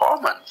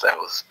performance I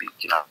was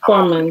speaking of.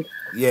 Performance.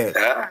 Yes.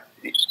 Yeah?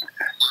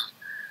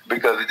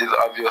 Because it is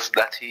obvious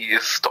that he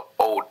is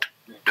out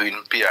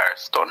doing PR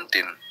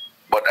stunting.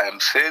 But I'm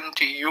saying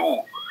to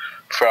you,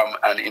 from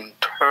an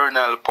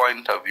internal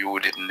point of view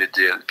within the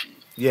JLP,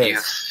 he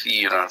is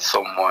seen as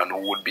someone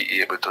who would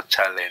be able to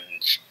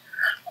challenge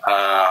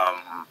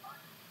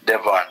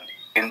Devon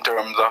in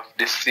terms of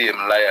the same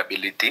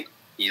liability.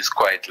 He's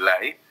quite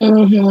light.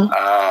 In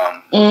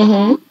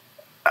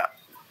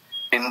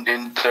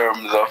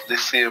terms of the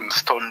same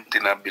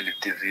stunting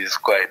abilities, he's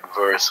quite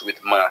versed with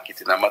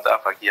marketing. As a matter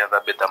of fact, he has a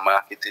better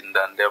marketing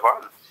than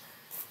Devon.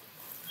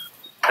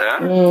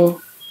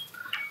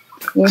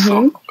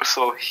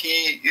 So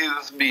he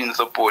is being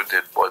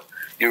supported, but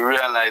you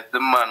realize the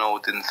man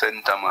out in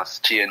St. Thomas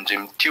changed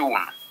him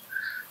tune,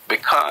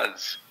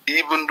 because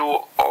even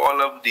though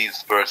all of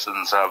these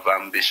persons have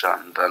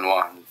ambition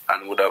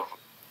and would have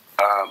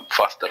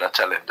fostered a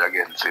challenge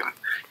against him,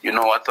 you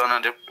know what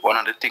one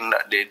of the things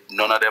that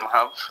none of them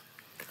have?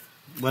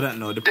 What I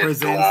know, the presence,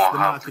 the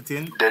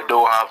marketing. They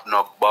don't have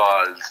no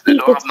balls. They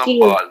don't have no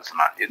balls,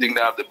 man. You think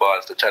they have the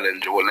balls to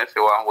challenge you? If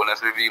you want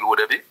to reveal who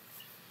they be?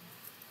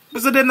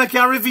 So then I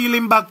can reveal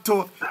him back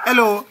to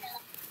hello.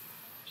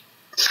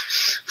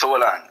 So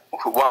hold on.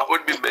 What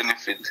would be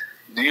benefit?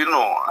 Do you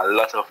know a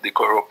lot of the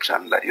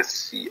corruption that you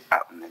see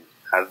happening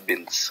has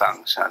been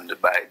sanctioned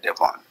by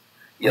Devon?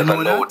 He has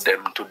allowed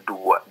them to do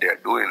what they're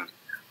doing.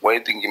 Why do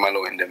you think him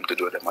allowing them to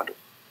do what they do?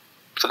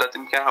 So that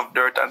him can have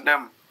dirt on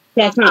them.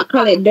 They can't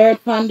call it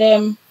dirt on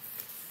them.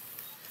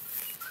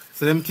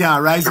 So them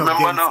can't rise up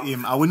against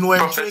him. I wouldn't know him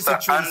Professor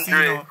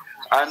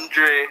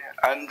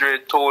Andre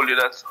told you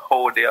that's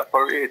how they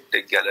operate.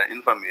 They gather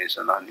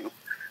information on you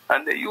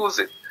and they use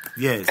it.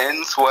 Yes.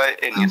 Hence why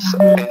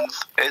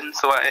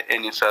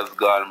Ennis has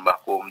gone back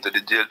home to the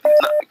jail.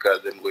 It's not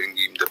because them going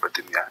to give him the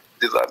baton.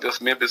 This is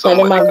just maybe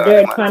somebody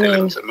can tell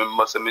him. So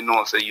remember, say me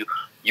know, say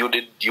you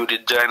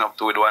did join up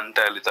to it one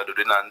time. It's do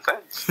the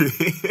nonsense.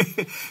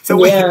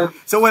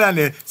 So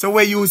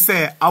where you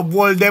say I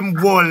wall them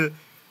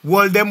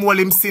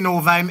him sin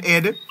over him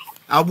head.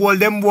 I wall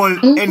them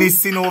any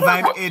sin over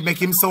him head, make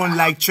him sound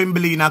like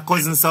Trembling, a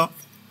cousin, so.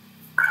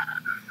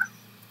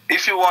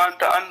 If you want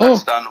to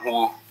understand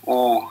who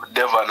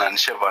Devon and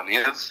Chevron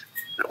is,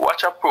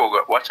 watch a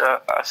program, watch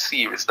a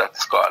series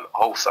that's called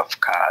House of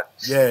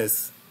Cards.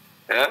 Yes.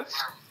 Yes?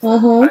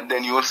 And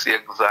then you'll see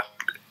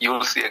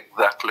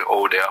exactly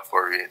how they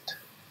operate.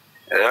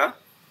 Yeah?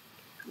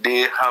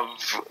 They have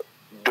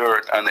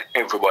dirt on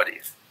everybody.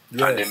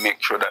 Yes. And they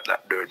make sure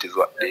that dirt is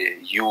what they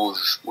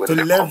use when to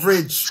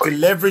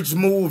leverage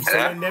moves. So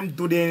when them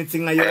do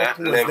anything like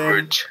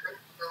leverage.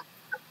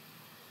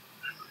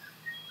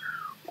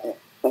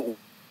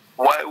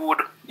 Why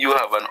would you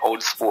have an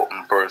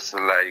outspoken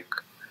person like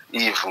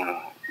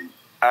Even?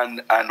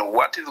 And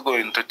what is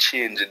going to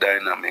change the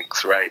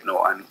dynamics right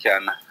now and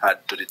can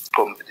add to the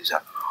competition?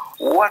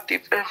 What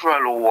if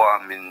Everald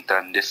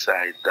Warmington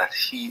decides that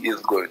he is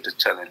going to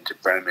challenge the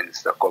Prime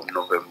Minister come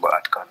November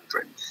at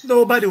conference?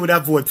 Nobody would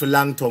have voted for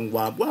Langtongue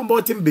Warm. What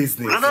about him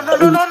business? No,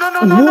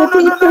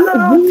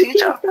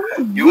 teacher.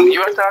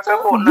 You are talking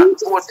about not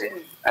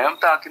voting. I am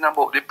talking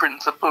about the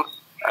principle.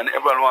 And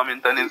Everald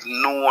Warmington is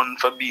known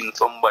for being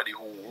somebody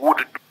who would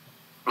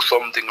do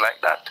something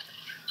like that.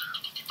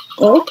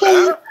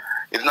 Okay.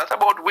 It's not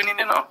about winning,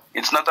 you know.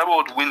 It's not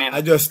about winning.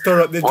 I just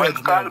stir up the when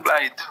judgment. Carl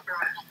Blight,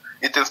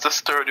 it is to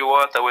stir the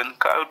water. When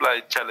Carl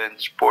Blight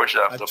challenged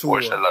Portia after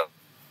Portia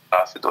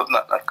lost, it was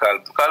not that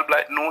Carl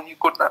Blight knew he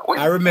could not win.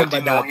 I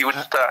remember but he knew he would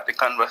start the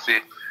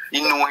conversation.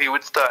 He knew he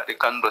would start the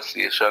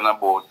conversation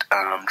about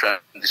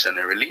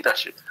transitionary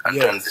leadership and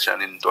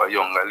transition into a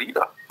younger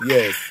leader.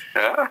 Yes.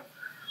 Yeah.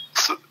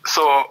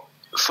 So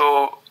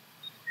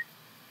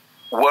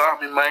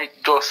Wami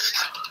might just,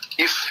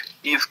 if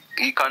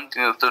he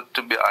continues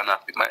to be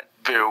unhappy, might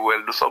very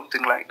well do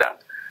something like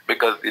that.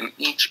 Because in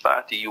each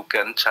party, you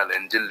can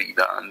challenge the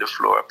leader on the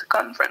floor of the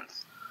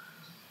conference.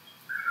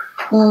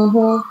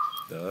 Mm-hmm.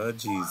 Oh,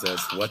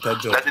 Jesus, what a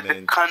judgment. That is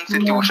the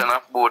constitution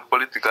of both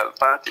political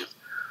parties.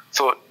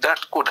 So that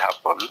could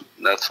happen.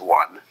 That's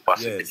one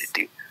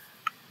possibility.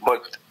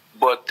 Yes.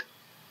 But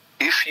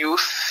if you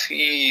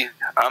see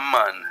a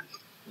man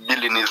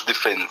building his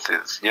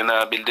defenses, you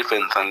know, build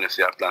defense unless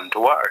you plan to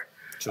war.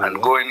 True.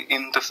 And going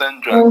into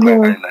Central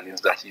Clarendon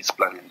is that he's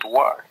planning to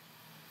war.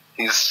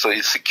 He's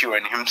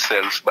securing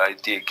himself by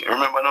taking.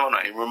 Remember now,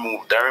 he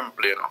removed Darren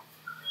Plano,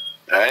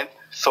 right?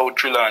 So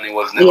Trelawney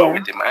was never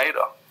with him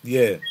either.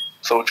 Yeah.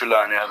 So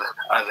Trelawney has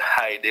a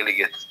high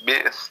delegate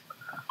base.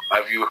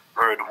 Have you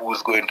heard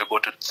who's going to go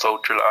to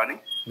South Trelawney?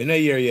 Been a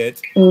year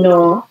yet?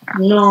 No.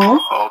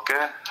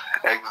 Okay,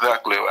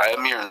 exactly.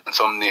 I'm hearing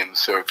some names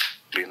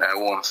circling. I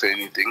won't say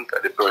anything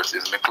because the person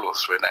is my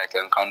close friend. I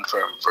can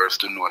confirm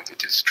first to know if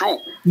it is true.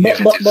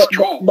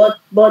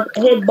 But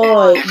head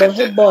boy,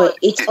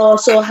 it's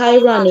also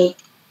ironic.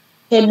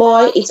 Head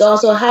boy, it's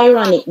also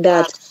ironic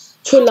that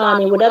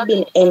Trelawney would have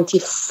been empty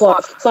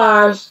for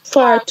far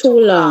too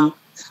long,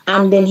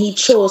 and then he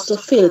chose to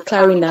fill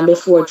Clarendon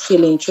before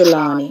filling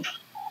Trelawney.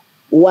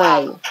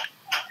 Why?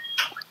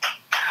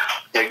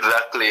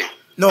 Exactly.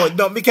 No,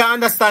 we can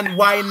understand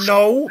why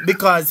now,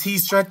 because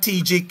he's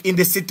strategic in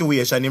the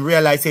situation. He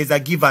realizes it's a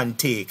give and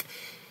take.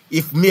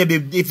 If the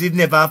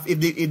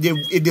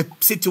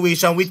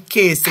situation with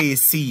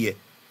KCC,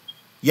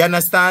 you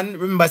understand?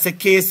 Remember say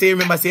KC,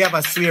 remember say you have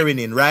a swearing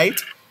in, right?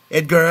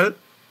 Ed girl?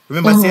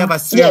 Remember say you have a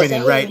swearing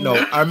in right now.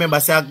 I remember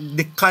say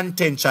the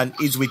contention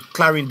is with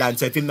Clarendon,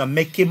 so if you not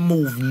make him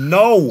move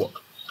now.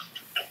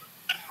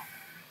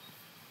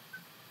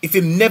 If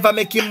him never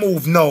make him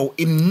move now,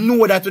 him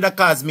know that would have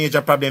caused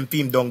major problem for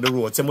him down the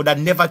road. So he would have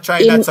never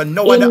tried that. So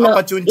now at the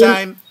opportune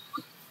time.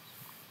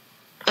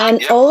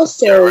 And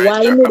also,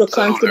 why you would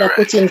consider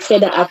putting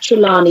Feather at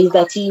Trelawney is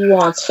that he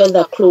wants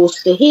Feather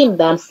close to him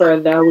than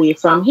further away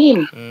from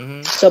him.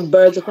 So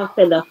birds of a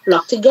feather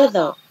flock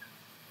together.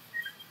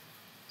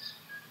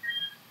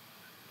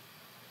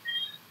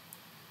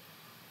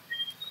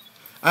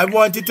 I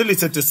want you to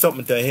listen to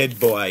something to Head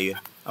Boy.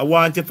 I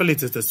want you to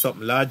listen to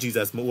something. Lord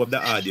Jesus, I hope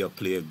the audio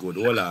play good.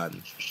 Hold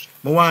on.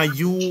 I want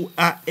you,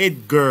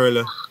 Head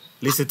Girl,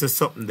 listen to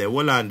something there.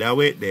 Hold on there,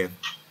 wait there.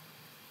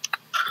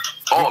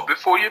 Oh,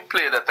 before you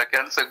play that, I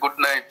can say good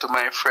night to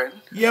my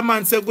friend. Yeah,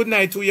 man, say good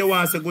night. Who you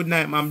want say good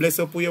night, man? Bless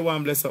up who you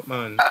want, bless up,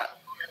 man.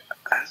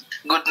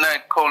 Good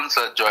night,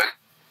 Council Joy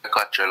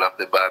Cottrell of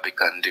the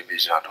Barbican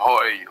Division. How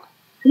are you?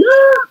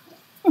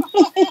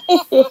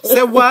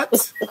 Say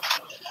what?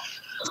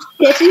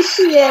 Get you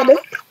shared.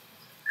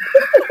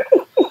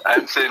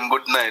 I'm saying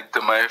good night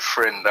to my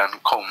friend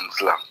and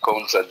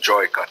Councillor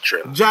Joy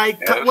Cottrell. Joy,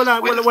 hold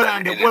on there.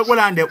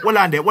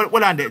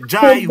 Joy,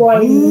 Joy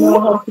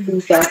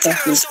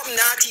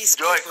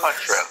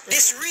Cottrell.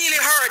 This really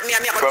hurt me. I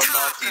mean, from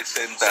Northeast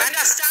St. You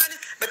understand?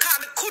 Because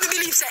I couldn't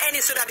believe any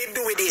so that they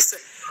do with this.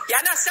 You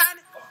understand?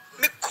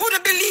 I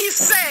couldn't believe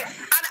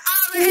and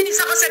all Ennis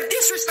are going to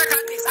disrespect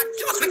on this. And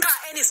just because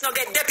Ennis not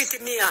get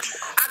deputy mayor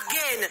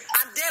again,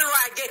 and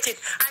Delroy get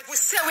it, and we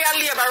say we are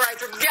labor right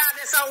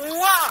regardless of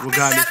what.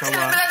 I never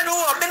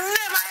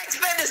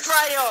expect this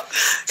trial.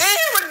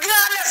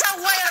 Regardless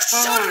of why you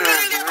should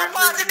be labor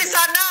party this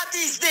and not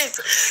is this.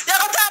 You're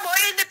going to talk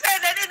about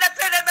independent,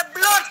 the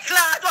blood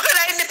clot. What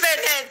kind of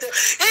independent?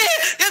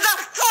 You're a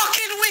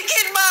fucking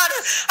wicked man.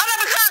 And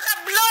because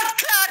of blood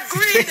clot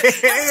greed.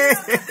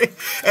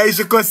 Hey,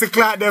 she cuss the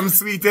clock them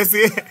sweet, you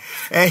see?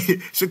 Hey,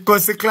 she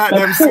cuss the clock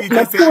them sweet,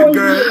 you see,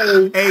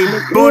 girl? Hey,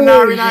 bone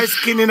her in her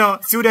skin, you know.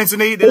 Students, you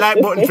know, hit the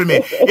like button for me.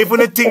 If you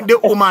don't think the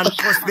woman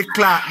cuss the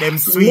clock them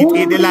sweet,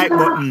 hit the like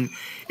button.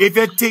 If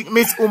you think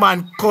Miss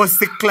Woman cuss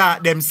the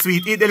clock them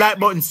sweet, hit the like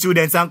button,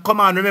 students. And come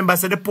on, remember,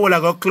 so the poll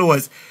are going to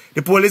close.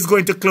 The poll is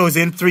going to close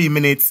in 3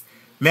 minutes.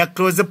 May I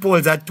close the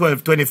polls at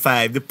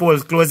 12:25. The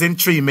polls close in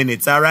 3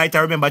 minutes, all right? I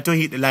remember to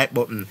hit the like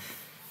button.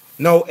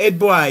 Now, Ed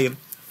Boy,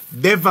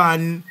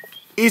 Devon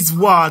is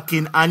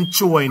walking and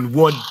showing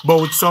what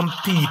about some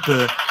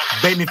people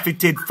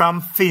benefited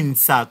from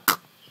FinSac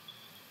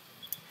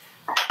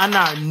and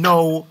are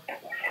now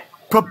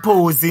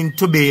proposing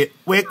to be,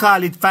 we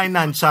call it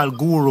financial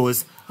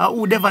gurus.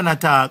 Who Devon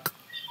attack?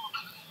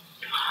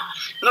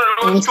 No,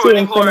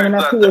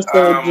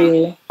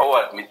 that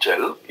Howard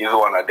Mitchell is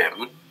one of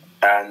them,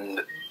 and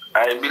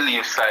I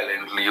believe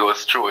silently he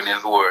was throwing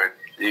his word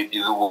at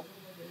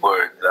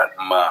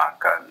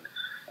Mark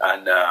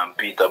and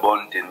Peter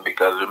Bunting,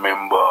 because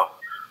remember,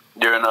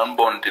 during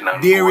Bunting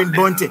and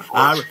Bunting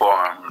was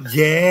formed.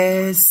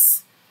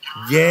 Yes,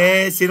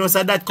 you know,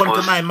 so that come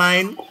to my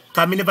mind. Because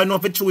I never know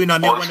if it's true, you know, I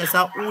want to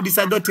say, oh, this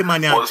is a dirty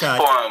man in charge.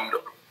 Formed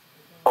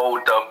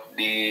out of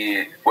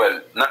the, well,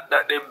 not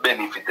that they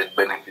benefited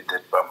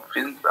from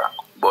FinSac,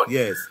 but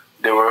yes,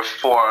 they were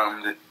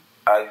formed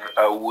as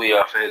a way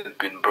of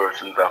helping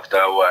persons after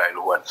a while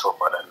who had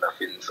suffered under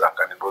FinSac,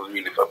 and it was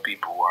really for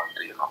people who want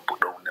to, you know, put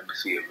down themselves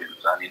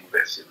savings and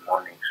investing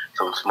money,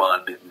 some small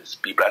business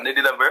people, and they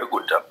did a very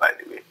good job, by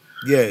the way.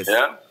 Yes.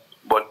 Yeah,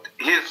 but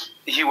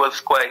he was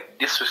quite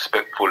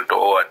disrespectful to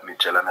Howard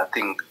Mitchell, and I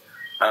think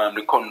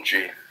the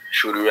country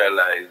should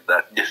realize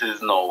that this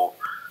is now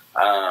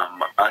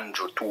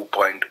Andrew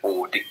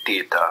 2.0,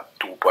 dictator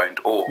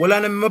 2.0. Well,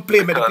 I'm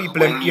play with the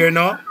people in here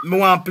now. I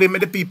want to play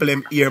with the people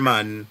in here,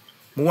 man.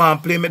 I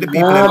want to play with the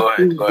people.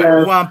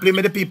 I want to play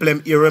with the people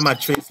in here with my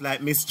traits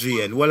like Miss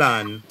Jane. Hold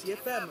on.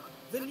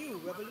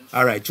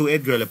 All right, you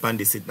head girl upon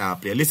this it now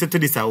play. Listen to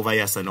this over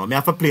here, so now. I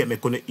have to play it, I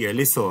couldn't hear.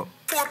 Listen.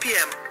 4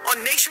 p.m.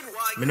 on Nationwide.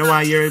 I don't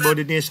want to hear about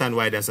the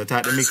Nationwide, so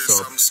start the mix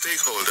up. Some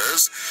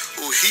stakeholders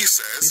who he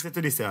says. Listen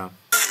to this, yeah.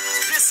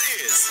 This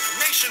is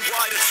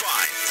Nationwide at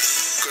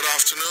 5. Good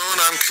afternoon,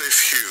 I'm Cliff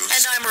Hughes.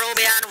 And I'm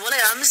Robianne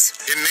Williams.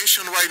 In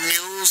Nationwide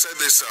News at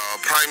this hour,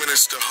 Prime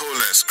Minister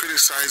Holness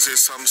criticizes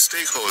some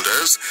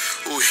stakeholders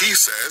who he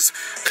says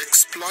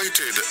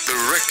exploited the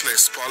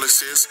reckless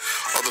policies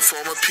of the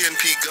former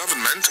PNP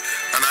government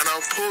and are now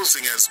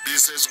posing as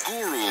business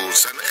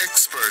gurus and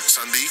experts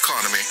on the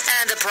economy.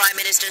 And the Prime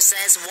Minister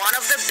says one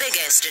of the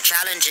biggest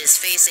challenges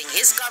facing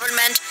his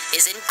government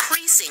is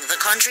increasing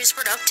the country's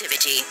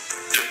productivity.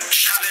 The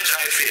challenge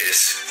I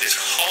face is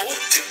how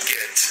to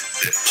get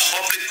the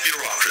public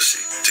bureaucracy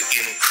to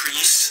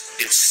increase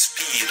its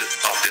speed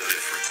of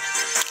delivery.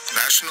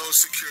 National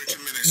Security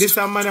Minister. This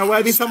a man,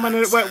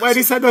 why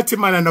this a dirty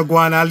man no go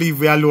on and leave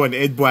we alone,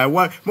 head boy?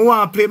 Why, I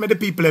want to play with the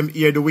people them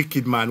hear the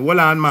wicked man. Hold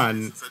on,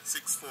 man.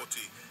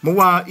 I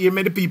want to hear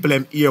me the people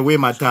them hear where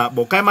my talk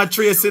about. Cause I'm a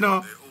trace, you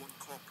know.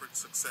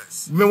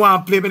 I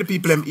want to play with the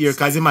people them hear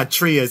because I'm a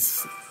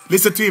trace.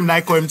 Listen to him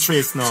like how him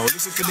trace now.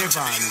 Listen to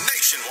Devon.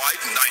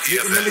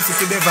 Listen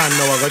to Devon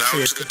now. I got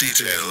trace the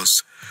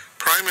details.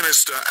 Prime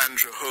Minister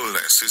Andrew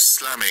Holness is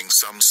slamming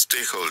some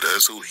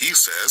stakeholders who he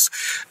says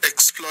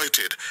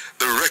exploited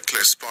the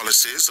reckless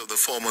policies of the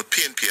former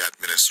PNP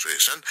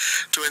administration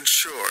to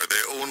ensure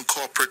their own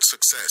corporate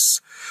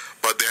success.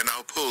 But they're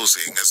now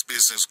posing as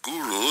business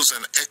gurus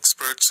and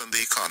experts on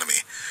the economy.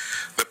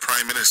 The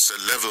Prime Minister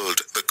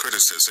leveled the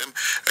criticism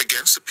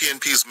against the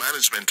PNP's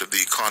management of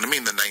the economy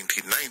in the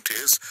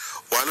 1990s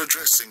while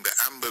addressing the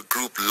Amber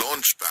Group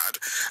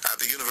launchpad at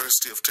the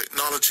University of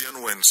Technology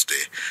on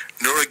Wednesday.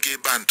 Nora Gay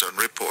Banton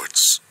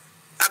reports.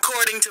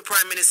 According to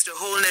Prime Minister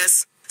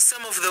Holness,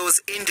 some of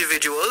those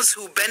individuals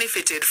who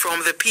benefited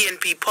from the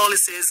PNP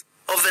policies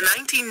of the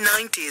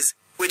 1990s,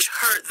 which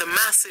hurt the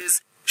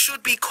masses,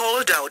 should be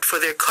called out for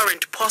their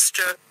current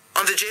posture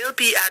on the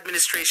JLP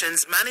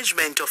administration's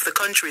management of the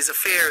country's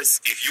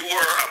affairs. If you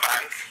were a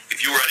bank,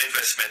 if you were an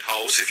investment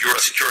house, if you were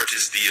a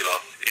securities dealer,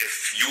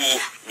 if you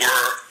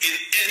were in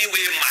any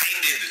way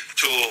minded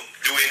to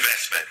do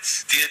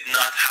investments, did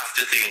not have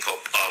to think up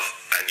of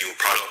a new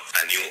product,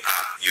 a new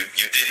app. You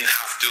didn't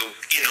have to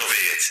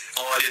innovate.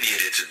 All you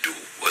needed to do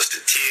was to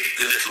take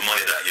the little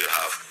money that you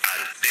have.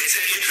 And they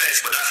say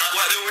invest, but that's not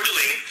what they were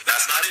doing.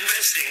 That's not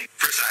investing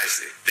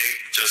precisely. They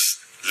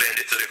just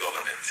lend it to the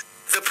government.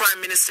 The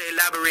Prime Minister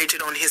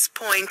elaborated on his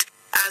point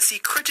as he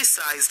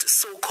criticized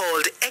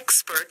so-called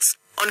experts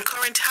on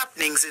current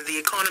happenings in the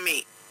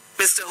economy.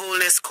 Mr.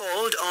 Holness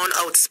called on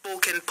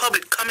outspoken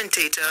public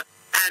commentator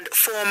and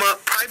former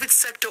private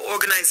sector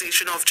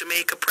organization of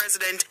Jamaica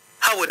President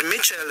Howard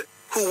Mitchell,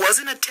 who was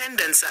in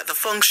attendance at the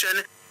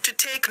function, to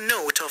take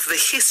note of the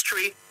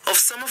history of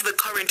some of the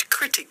current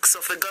critics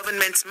of the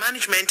government's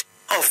management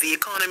of the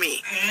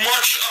economy.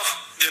 Much of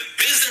the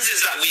businesses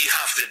that we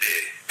have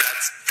today that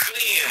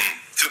claim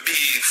to be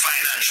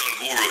financial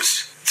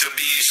gurus, to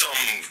be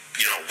some,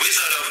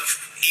 wizard of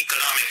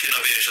economic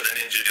innovation and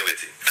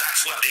ingenuity,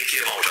 that's what they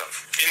came out of,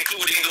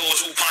 including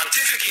those who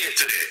pontificate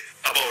today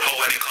about how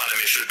an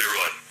economy should be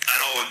run and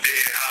how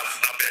they have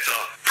a better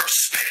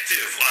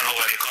perspective on how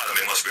an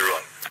economy must be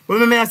run. Well,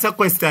 let me ask a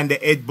question, the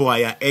head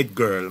boy or head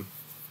girl.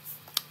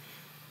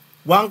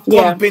 One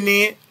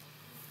company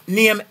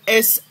named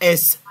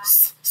SS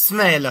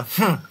Smell,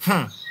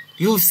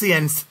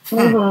 UCNs,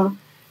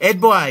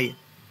 head boy,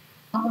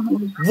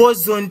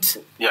 wasn't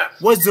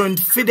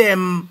for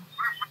them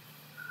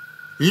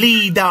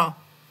leader,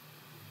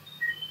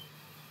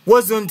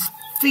 wasn't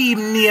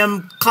theme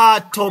name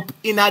caught up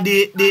in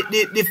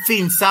the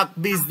finsack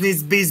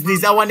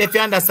business. I wonder if you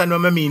understand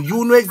what I mean.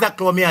 You know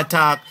exactly what I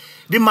talk.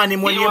 The money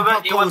when you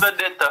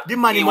Pakowski. The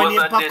money when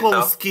you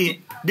Pakowski.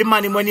 The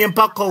money when you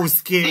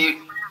Pakowski.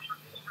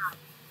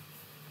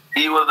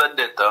 He was a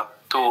debtor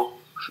to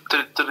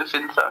the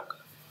FinSac.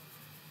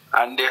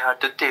 And they had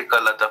to take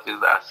a lot of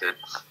his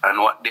assets. And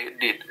what they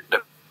did,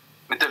 let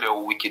me tell you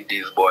how wicked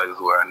these boys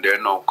were, and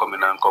they're now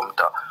coming and come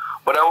to.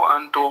 But I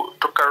want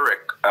to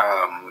correct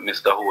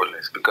Mr.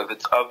 Holness, because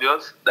it's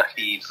obvious that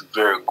he's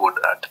very good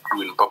at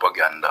doing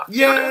propaganda.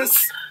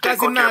 Yes, because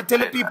he not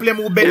tell people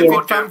who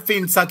benefit from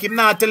FinSac. He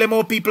not tell them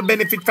how people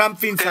benefit from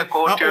FinSac.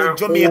 How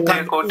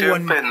Jamaican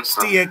own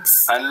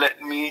stakes. And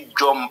let me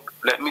jump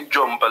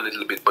a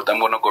little bit, but I'm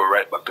going to go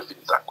right back to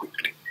FinSac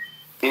quickly.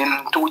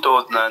 In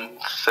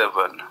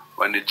 2007,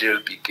 when the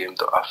JLP came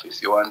to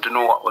office, you want to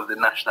know what was the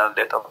national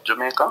debt of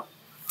Jamaica?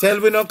 Tell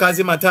me now, because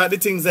he might talk the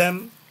things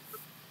them.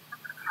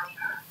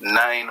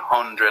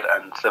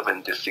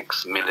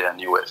 $976 million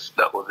US.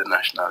 That was the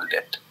national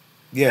debt.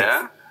 Yes.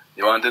 Yeah?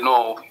 You want to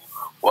know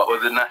what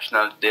was the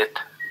national debt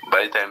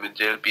by the time the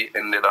JLP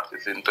ended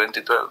office in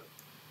 2012?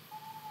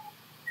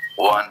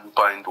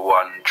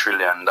 $1.1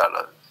 trillion.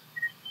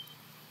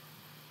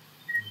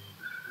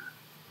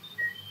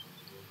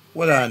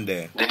 Well on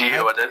there. Did you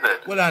hear what I said?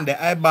 Well on there.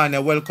 I Barney,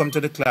 welcome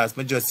to the class.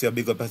 Me just say a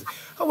big up.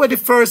 How were the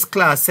first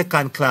class,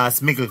 second class,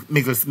 middle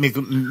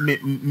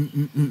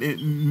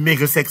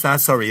section,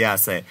 sorry, yeah,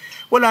 say.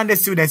 Well on the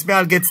students, me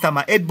I'll get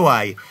stammer. Ed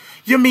boy,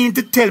 you mean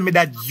to tell me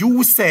that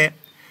you say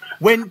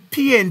when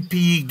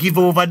PNP give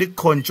over the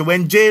country,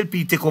 when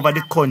JLP take over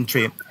the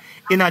country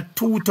in a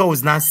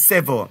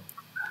 2007,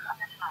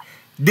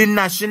 the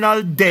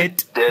national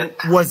debt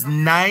was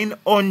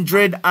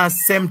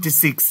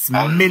 976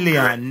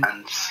 million.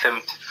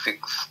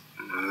 176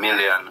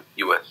 million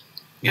US.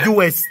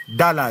 US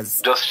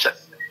dollars. Just shy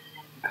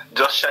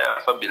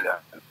of $1 billion.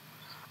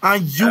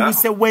 And you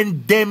say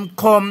when them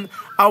come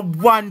a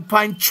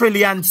 1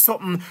 trillion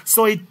something,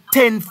 so it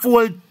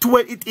 10-fold,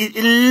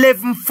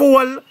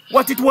 11-fold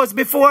what it was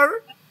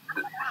before?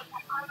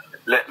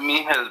 Let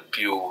me help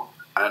you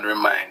and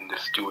remind the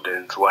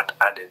students what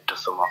added to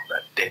some of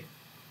that debt.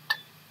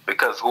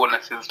 Because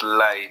Holness is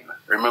lying.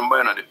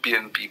 Remember, the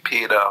PNP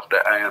paid off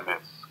the IMF.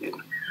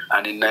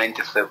 And in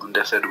 97,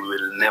 they said we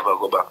will never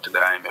go back to the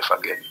IMF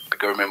again.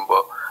 Because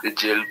remember, the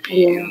JLP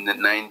in the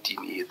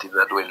 1980s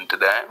that went to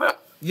the IMF.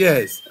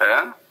 Yes.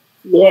 Yeah?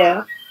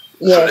 Yeah.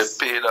 Yes.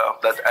 So they paid off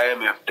that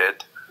IMF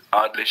debt.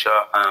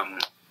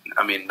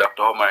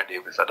 Dr. Omar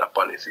Davis had a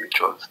policy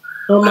which was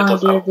let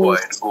us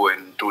avoid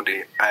going to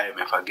the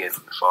IMF again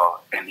for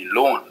any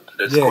loan.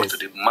 Let's go to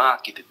the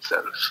market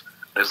itself.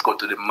 Let's go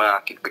to the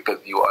market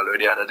because you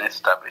already had an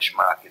established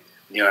market.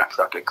 New York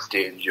Stock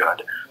Exchange, you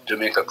had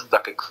Jamaica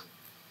Stock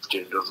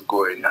Exchange was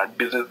going. You had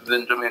businesses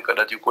in Jamaica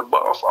that you could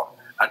borrow from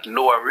at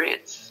lower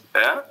rates.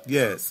 Yeah?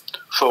 Yes.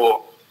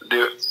 So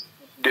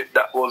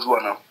that was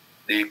one of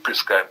the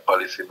prescribed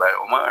policy by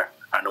Omar.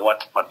 And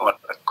what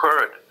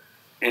occurred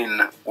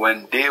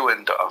when they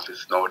went to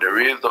office now, they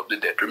raised up the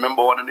debt.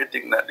 Remember one of the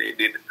things that they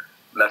did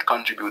that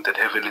contributed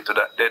heavily to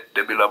that debt?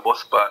 They built a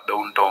bus park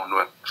downtown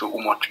for how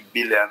much $1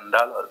 billion.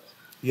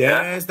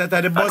 Yes, that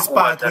are the bus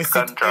park we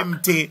sit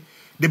empty.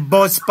 The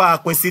bus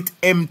park we sit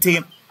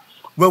empty.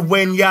 Well,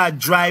 when you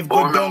drive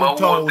go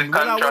downtown.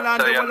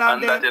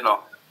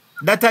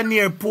 That a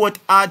near Port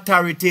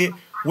Authority.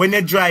 When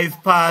you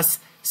drive past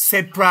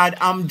Seprad,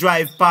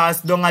 drive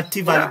past down at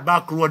Tivoli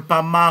back road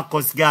pa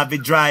Marcus Garvey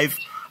Drive.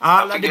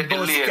 All of the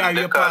bus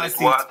carry you past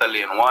it.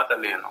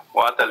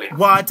 Water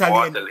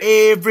lane.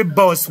 Every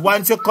bus,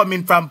 once you're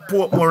coming from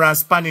Portmore and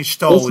Spanish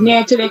Town. It's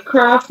near to the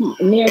craft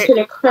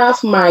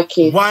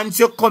market. Once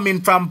you're coming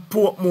from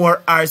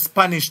Portmore or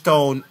Spanish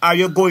Town, or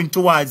you're going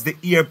towards the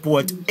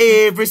airport,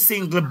 every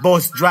single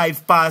bus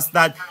drive past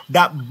that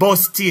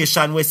bus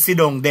station we sit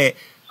down there.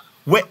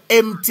 We're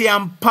empty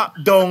and pop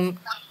down.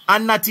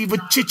 And not even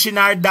chicken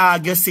or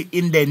dog you see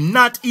in there.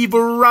 Not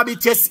even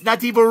rabbit,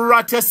 not even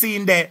rat you see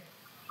in there.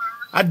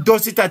 And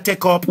does it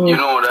take up? You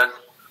know that.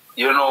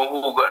 You know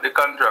who got the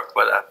contract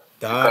for that?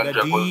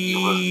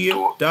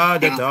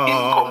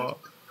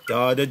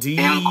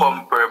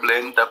 Incomparable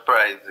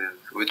Enterprises,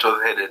 which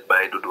was headed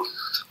by Dudus.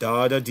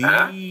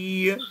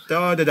 You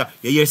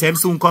hear him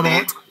soon come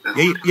out?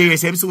 You hear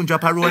him soon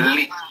drop a roll?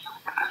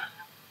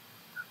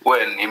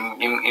 When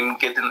him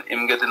getting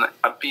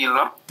appeal,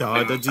 no?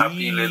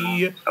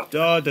 Appealing.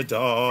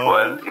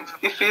 Well,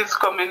 if he's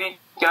coming, he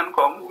can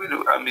come.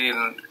 I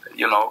mean, I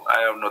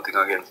have nothing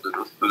against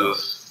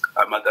Dudus.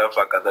 As a matter of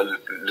fact, as a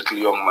little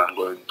young man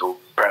going to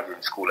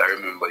primary school, I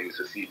remember I used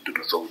to see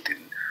Dudus out there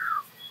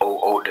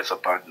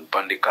upon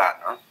the car,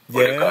 no?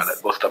 Yes. The car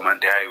that bust him on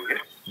the highway.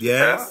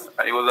 Yes.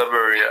 And he was a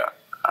very,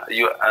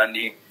 and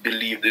he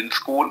believed in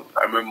school.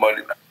 I remember,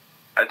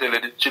 I tell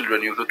you, the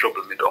children used to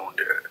trouble me down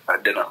there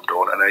at Denham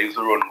Town, and I used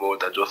to run go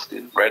to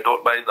Justin, right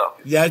out by his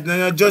office. Yeah,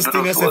 no,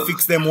 Justin has to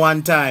fix them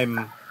one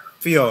time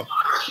for you.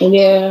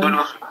 Yeah.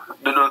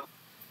 Dudus,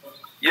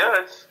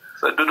 yes.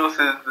 So Dudus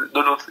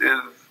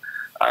is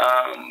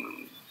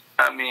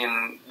I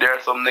mean,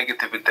 there's some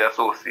negativity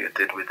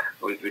associated with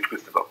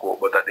Christopher Cope,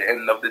 but at the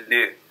end of the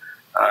day,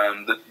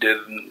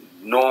 there's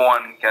no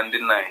one can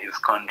deny his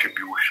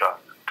contribution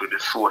to the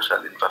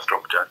social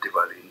infrastructure at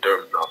Tivoli in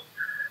terms of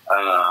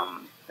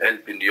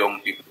helping the young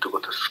people to go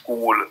to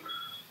school.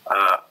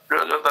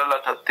 There's a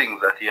lot of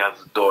things that he has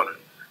done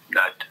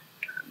that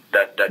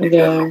he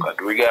can look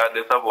at,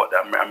 regardless of what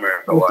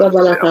America wants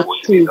to say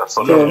about it. He's a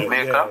son of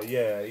Jamaica.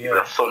 He's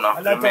a son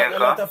of Jamaica. A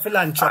lot of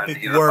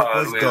philanthropic work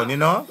was done, A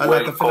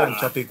lot of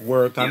philanthropic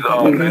work. He's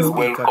always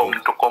welcome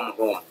to come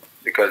home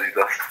because he's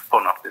a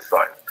son of the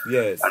soil.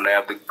 Yes. And I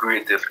have the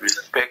greatest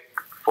respect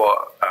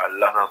for a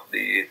lot of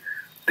the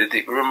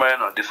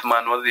remember, this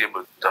man was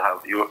able to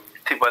have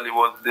Tivoli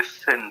was the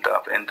center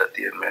of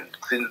entertainment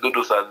since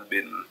Dudus has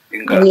been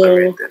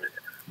incarcerated.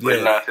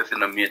 When last you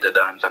seen a major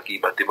dance at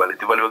Tivoli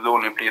was the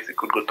only place you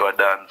could go to a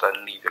dance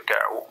and leave your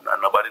car open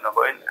and nobody not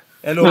going there.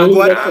 Hello,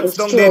 go and dance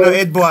down there,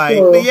 Ed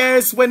boy.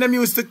 Yes, when them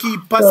used to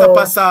keep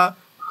passa,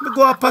 Me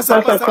go a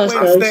passa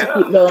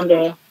Wednesday. Down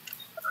there.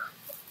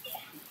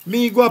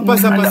 Me go a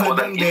passa And that was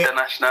down an there.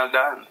 international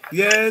dance.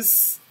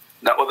 Yes.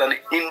 That was an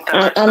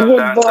international And head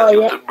dance that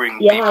used boy, to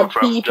bring you people had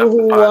from people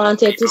who Japan,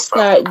 wanted to people from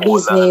start Poland,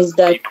 business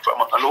that. people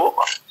from all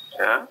over.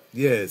 Yeah?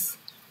 Yes.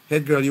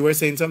 Head girl, you were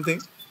saying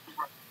something?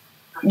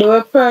 There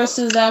were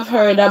persons I've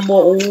heard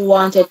about who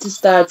wanted to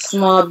start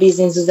small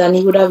businesses, and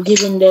he would have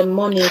given them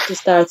money to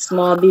start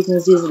small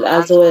businesses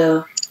as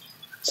well.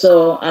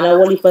 So, and I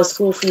will heap a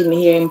school fee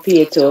me here in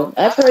Pieto.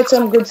 I've heard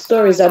some good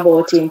stories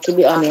about him, to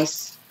be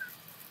honest.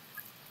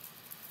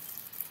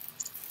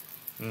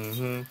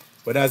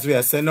 But as we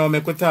are saying now,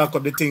 we could talk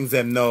of the things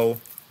them now.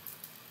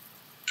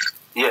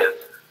 Yes.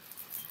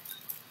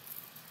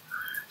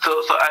 So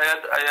I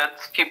had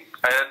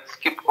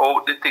skipped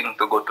out the thing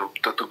to go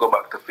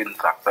back to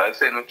FinSac. So I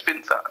saying with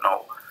FinSac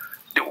now,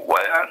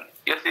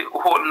 you see,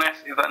 Wholeness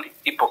is an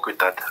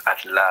hypocrite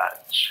at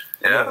large.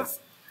 Yeah? Yes.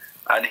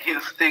 And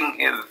his thing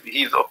is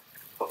he's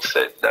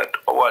upset that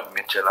Howard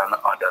Mitchell and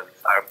others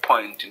are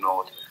pointing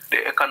out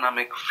the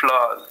economic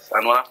flaws,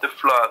 and one of the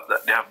flaws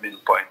that they have been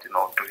pointing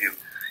out to him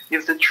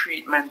is the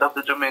treatment of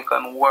the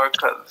Jamaican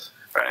workers,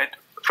 right?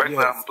 For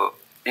example,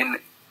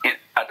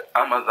 at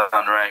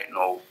Amazon right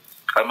now,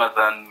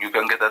 you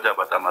can get a job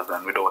at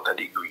Amazon without a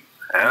degree.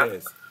 Yeah?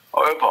 Yes.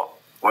 However,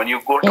 when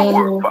you go to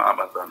work for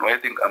Amazon, what do you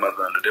think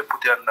Amazon do? They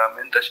put you under a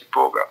mentorship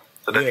program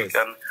so that you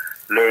can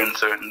learn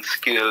certain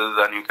skills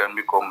and you can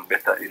become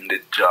better in the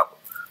job.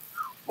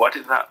 What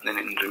is happening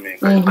in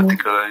Jamaica,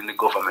 particularly in the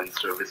government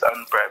service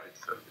and private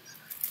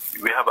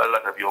service? We have a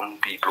lot of young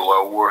people who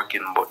are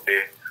working, but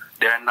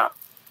they are not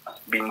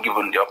being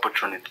given the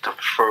opportunity to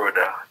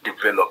further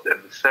develop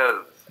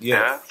themselves.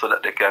 Yeah, so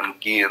that they can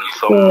gain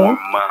some more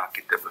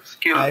marketable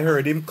skills. I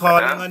heard him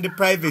calling on the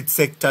private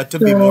sector to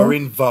be more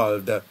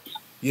involved,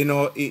 you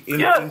know,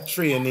 in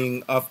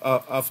training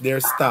of their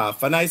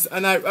staff.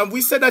 And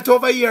we said that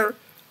over here.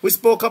 We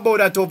spoke about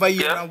that over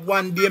here, and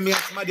one day me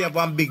and somebody have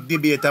one big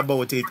debate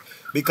about it,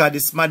 because the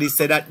somebody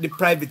said that the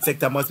private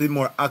sector must be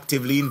more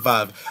actively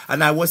involved.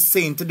 And I was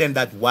saying to them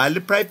that while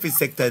the private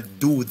sector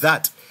do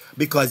that,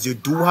 because you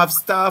do have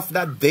staff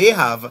that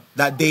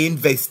they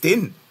invest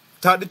in.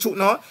 Tell the truth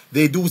now,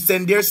 they do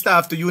send their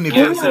staff to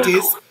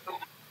universities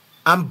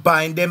and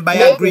bind them by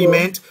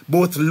agreement,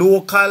 both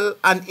local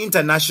and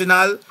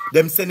international.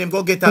 Them send them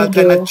go get all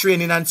kind of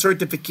training and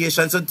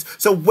certification.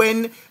 So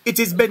when it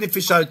is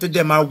beneficial to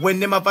them, or when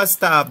them have a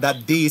staff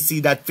that they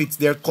see that fits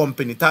their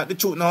company, tell the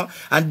truth now,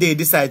 and they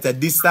decide that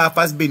this staff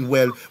has been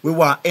well, we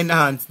want to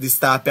enhance the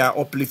staff or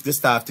uplift the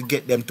staff to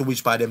get them to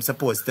which part them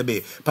supposed to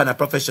be on a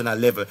professional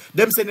level.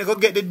 Them send them go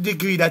get the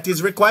degree that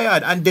is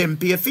required and them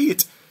pay for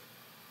it.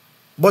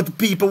 But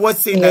people were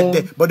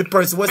saying but the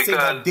person was saying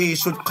that they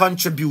should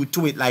contribute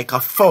to it like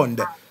a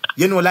fund.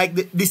 You know, like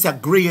this a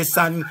Grace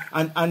and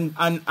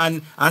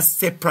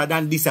separate,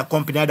 and this a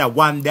company that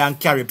one day and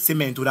Carib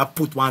Cement would have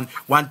put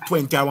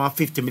 120 or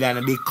 150 million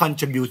and they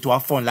contribute to a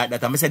fund like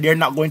that. And I said they're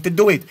not going to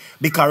do it,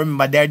 because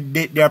remember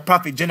they're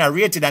profit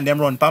generated and them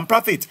run from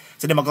profit.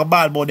 So they go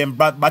ball about them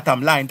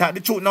bottom line. Tell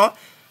the truth now.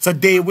 So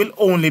they will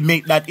only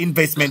make that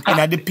investment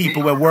in the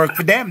people who work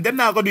for them. They're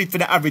not going to do it for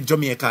the average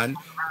Jamaican.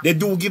 They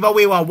do give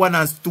away one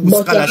and two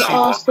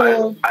scholarships.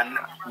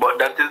 But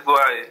that is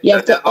why you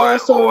have to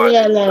also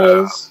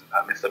realize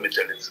Mr.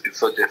 Mitchell is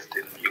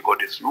suggesting you go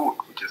this route,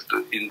 which is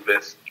to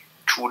invest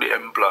through the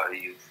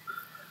employees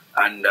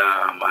and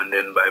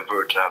then by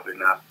virtue of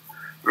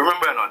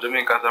remember, you know,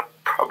 Jamaica has a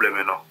problem,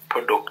 you know,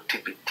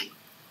 productivity.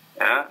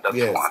 Yeah, that's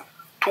one.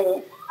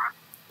 Two,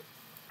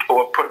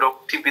 our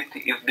productivity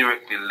is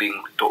directly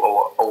linked to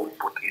our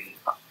output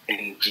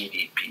in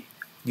GDP.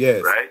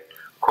 Yes. Right?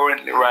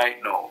 Currently,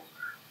 right now,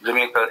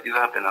 Jamaica is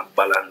having a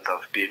balance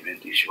of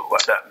payment issue.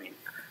 What that means?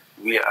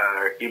 We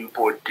are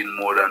importing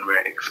more than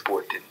we're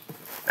exporting.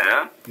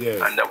 Yeah?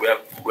 Yes. And that we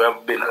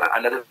have been,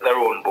 and that is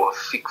around about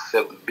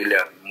 6-7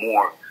 billion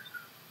more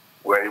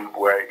we're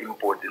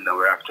importing than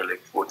we're actually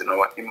exporting.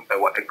 Our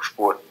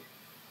export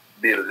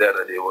bill the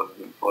other day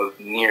was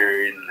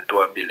nearing to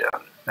 $1 billion.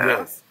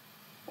 Yes.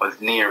 Was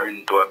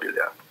nearing to $1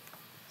 billion.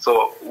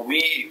 So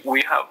we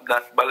have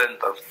that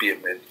balance of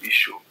payment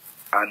issue.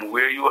 And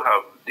where you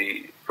have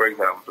for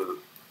example,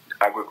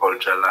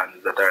 agricultural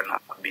lands that are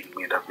not being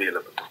made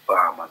available to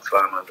farmers.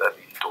 Farmers are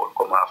being told,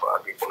 come off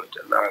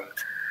agricultural land.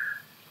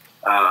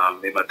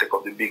 They might take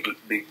up the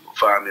big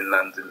farming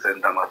lands in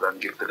St. Thomas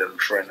and give to them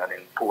friend and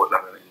in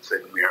Portland and in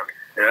St. Mary.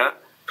 Yeah?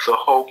 So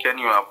how can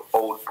you have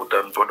output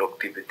and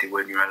productivity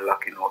when you are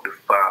locking out the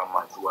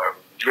farmers who are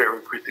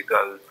very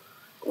critical,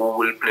 who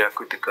will play a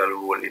critical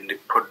role in the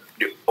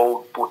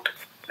output?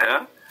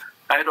 Yeah?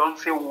 I don't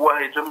see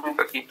why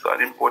Jamaica keeps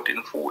on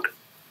importing food.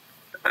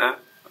 Yeah?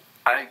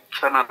 I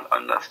cannot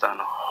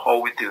understand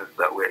how it is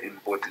that we're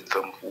importing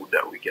some food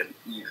that we can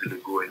easily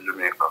grow in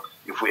Jamaica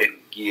if we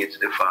engage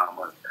the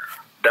farmers.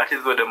 That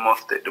is where they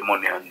must take the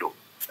money and do.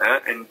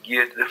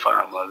 Engage the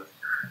farmers,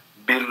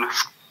 build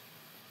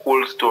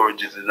cold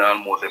storages in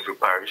almost every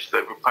parish. So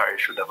every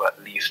parish should have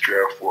at least 3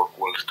 or 4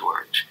 cold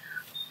storage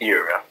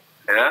area.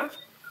 Yeah?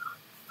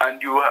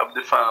 And you have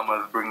the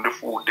farmers bring the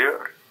food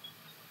there.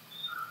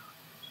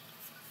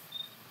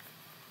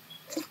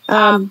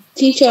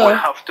 Teacher. We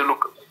have to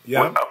look.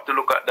 Yeah. We have to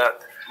look at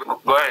that.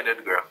 Go ahead,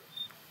 Edgar.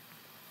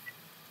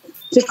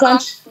 To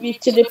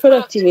contribute to the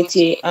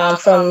productivity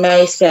from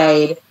my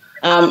side,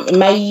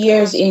 my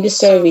years in the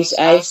service,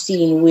 I've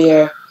seen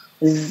where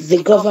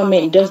the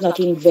government does not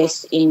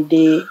invest in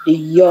the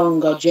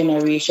younger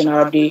generation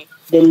or the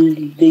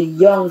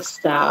young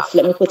staff.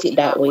 Let me put it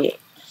that way.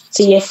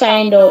 So you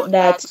find out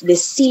that the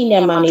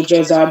senior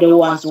managers are the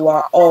ones who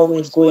are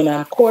always going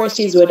on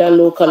courses, whether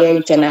local or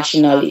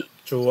internationally.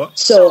 Sure.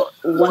 So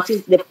what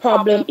is the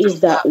problem is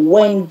that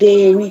when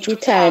they reach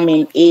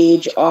retirement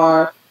age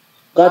or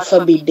God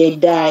forbid they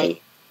die,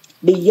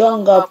 the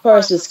younger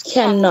persons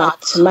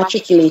cannot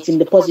matriculate in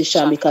the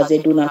position because they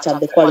do not have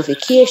the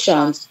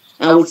qualifications.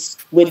 And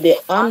with the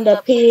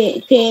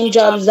underpaying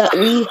jobs that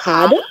we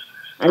had,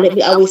 and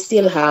that we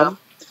still have,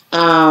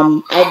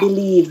 I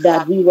believe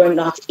that we were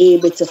not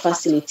able to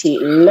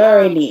facilitate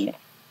learning.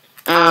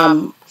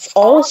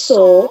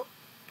 Also,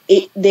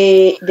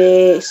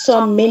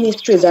 some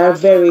ministries have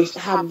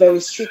very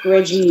strict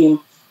regime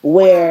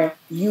where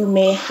you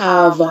may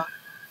have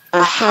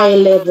a high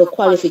level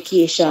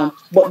qualification,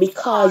 but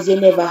because you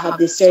never have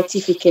the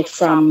certificate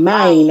from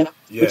mine,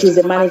 which is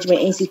the Management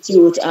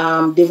Institute,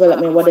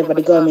 development, whatever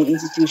the government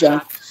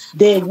institution,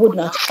 they would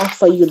not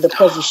offer you the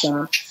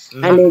position.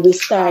 And then we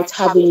start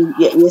having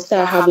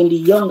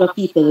the younger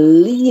people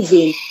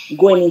leaving,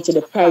 going into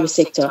the private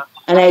sector.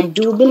 And I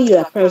do believe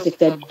that private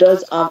sector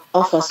does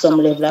offer some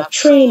level of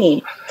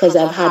training, because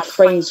I've had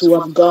friends who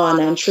have gone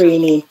and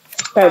training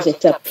private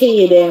sector,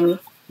 pay them,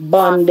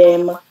 bond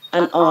them,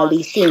 and all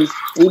these things.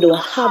 We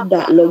don't have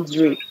that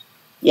luxury.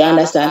 You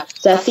understand?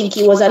 So I think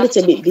it was a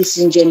little bit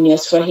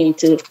disingenuous for him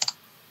to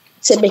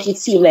make it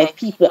seem like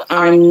people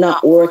are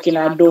not working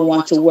or don't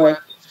want to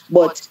work.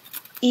 But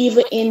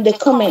even in the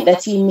comment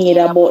that he made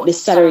about the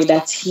salary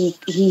that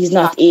he's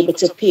not able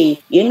to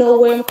pay, you know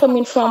where I'm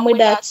coming from with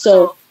that?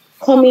 So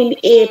coming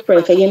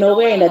April, because you know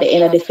we're in at the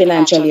end of the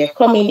financial year,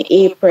 coming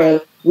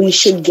April, we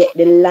should get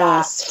the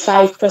last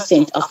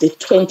 5% of the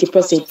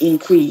 20%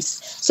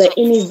 increase. So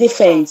in his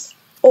defense,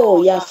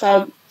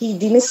 he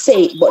didn't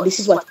say it, but this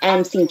is what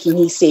I'm thinking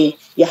he's saying.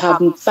 You have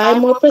 5%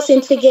 more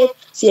to get,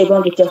 so you're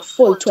going to get a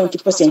full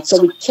 20%,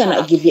 so we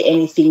cannot give you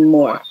anything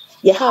more.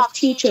 You have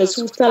teachers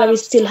whose salary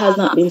still has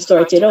not been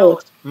sorted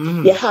out.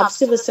 You have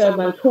civil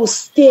servants whose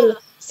still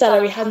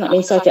salary has not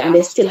been sorted, and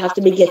they still have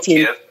to be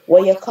getting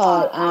what you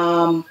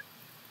call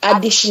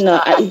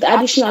additional.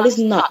 Additional is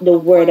not the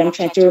word I'm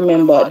trying to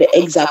remember, the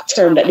exact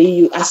term that they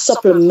use, a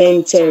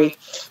supplementary,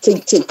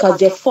 because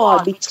they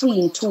fall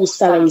between two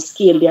salary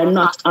scales. They are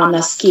not on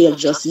a scale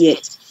just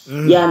yet.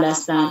 You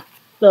understand?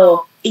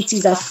 So it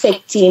is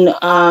affecting,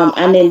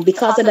 and then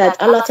because of that,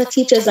 a lot of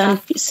teachers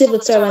and civil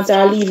servants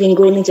are leaving,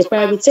 going into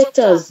private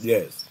sectors.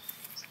 Yes.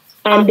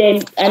 And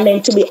then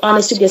to be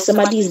honest with you, some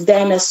of these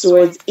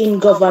dinosaurs in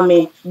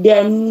government,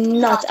 they're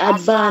not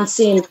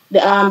advancing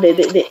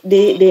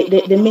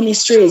the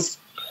ministries.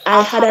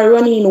 I had a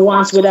run-in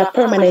once with a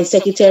permanent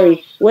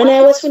secretary. When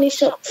I was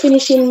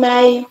finishing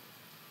my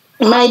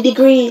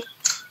degree,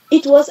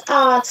 it was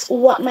asked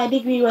what my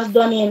degree was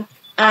done in,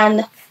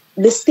 and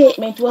the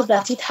statement was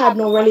that it had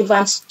no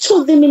relevance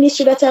to the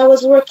ministry that I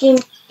was working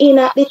in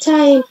at the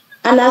time.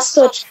 And as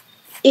such,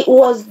 it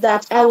was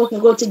that I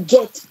wasn't going to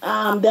get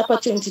the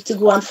opportunity to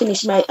go and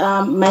finish my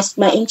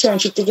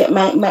internship to get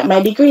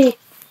my degree.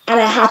 And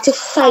I had to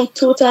fight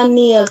tooth and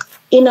nail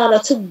in order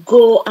to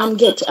go and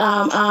get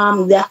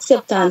the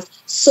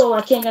acceptance. So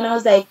I came and I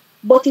was like,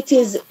 but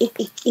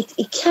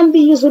it can be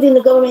used within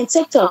the government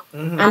sector,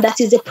 and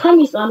that is the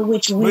premise on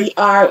which we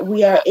are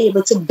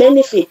able to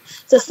benefit.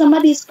 So some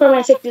of these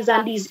permanent sectors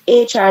and these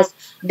HRs,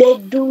 they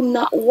do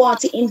not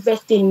want to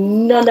invest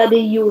in none of the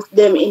youth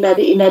them in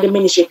the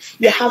ministry.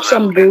 You have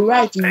some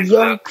bright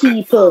young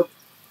people,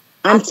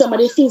 and some of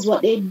the things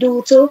what they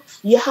do too.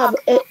 You have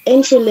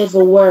entry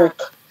level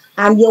work,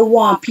 and you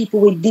want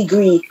people with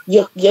degree.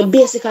 You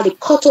basically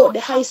cut out the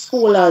high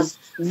schoolers.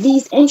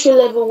 These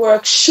entry-level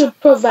work should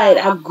provide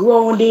a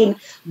grounding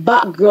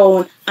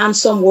background and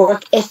some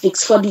work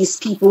ethics for these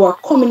people who are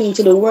coming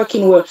into the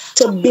working world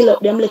to build up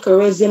them like a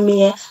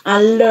resume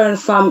and learn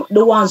from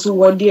the ones who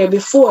were there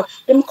before.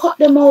 Them cut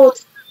them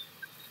out.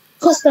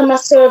 Customer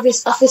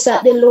service officer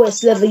at the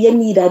lowest level, you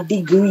need a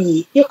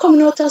degree. You're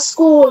coming out of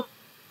school.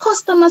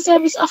 Customer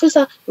service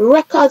officer,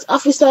 records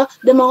officer,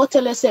 them all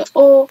tell us,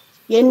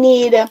 you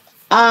need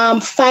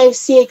 5,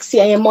 6,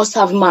 and you must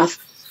have math.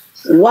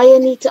 Why you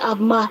need to have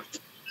math?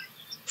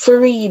 For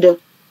read.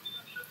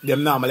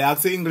 Them normally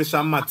ask you English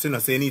and maths,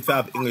 so you need to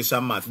have English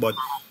and maths. But,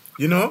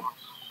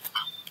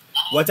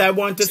 what I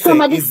want to say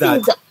is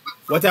that,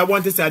 I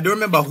don't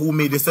remember who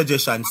made the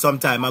suggestion some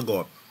time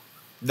ago,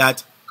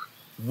 that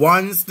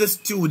once the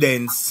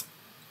students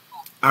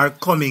are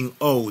coming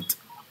out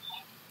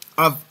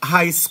of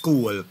high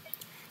school,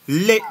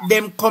 let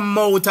them come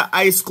out of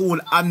high school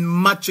and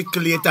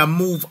matriculate and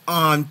move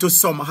on to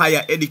some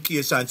higher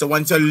education. So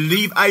once you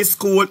leave high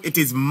school, it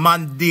is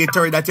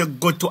mandatory that you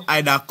go to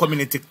either a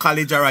community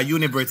college or a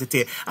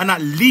university and at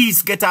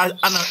least get an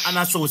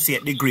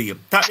associate degree.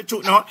 That's the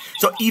truth now.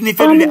 So even if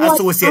you do the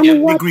associate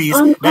degrees,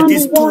 that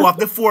is 2 of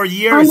the 4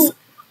 years.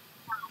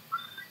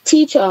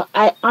 Teacher,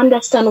 I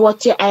understand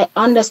what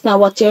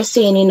you're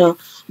saying, you know,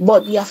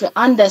 but you have to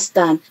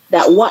understand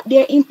that what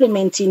they're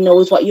implementing now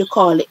is what you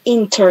call the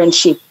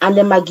internship, and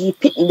they might give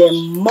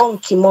them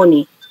monkey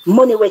money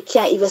we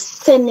can't even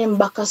send them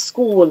back to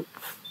school.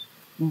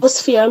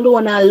 Bus fare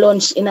alone and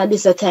lunch in a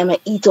this time I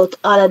eat out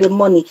all of the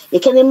money.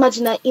 You can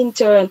imagine an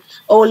intern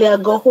only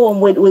go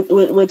home with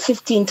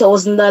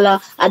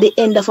 $15,000 at the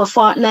end of a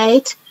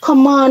fortnight.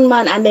 Come on,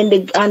 man, and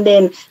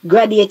then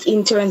graduate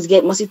interns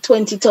get must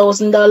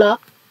 $20,000.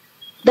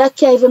 That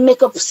can't even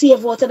make up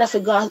save out of that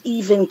for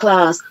even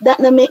class. That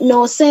don't make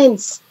no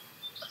sense.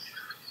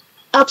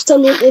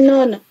 Absolutely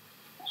none.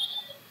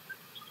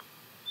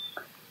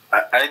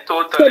 I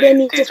totally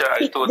agree with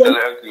that, girl,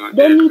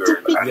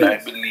 and I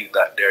believe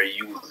that they're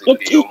using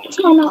it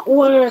cannot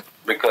work.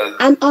 Because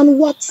and on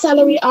what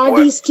salary are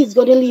these kids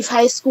going to leave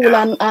high school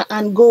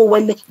and go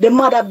when the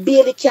mother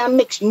barely can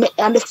make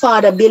and the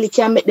father barely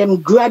can make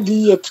them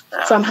graduate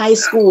from high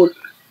school?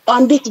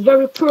 On this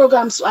very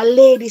program, so a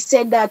lady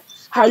said that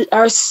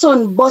her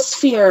son bus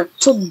fare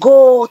to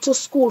go to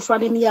school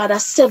from him yard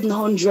at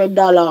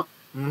 $700.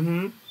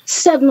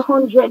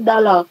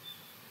 $700.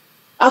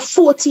 A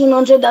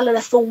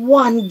 $1,400 for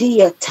 1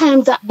 day.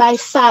 Times that by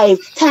 5.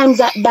 Times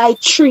that by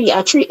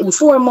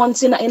 4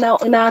 months in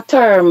a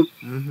term.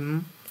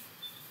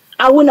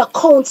 I wanna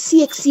count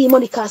CXC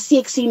money because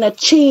CXC not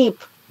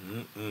cheap.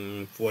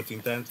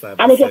 14 times 5.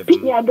 And if you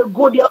pick me at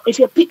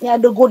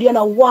the good, you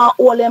know, want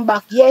all them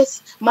back.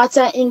 Yes,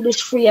 matter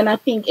English free, and I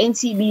think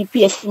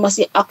NCBPF must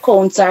say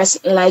accounts or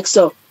something like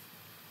so.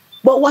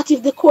 But what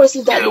if the course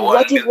is that?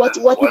 What if that's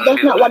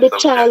not what the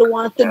child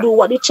wants to do?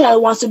 What the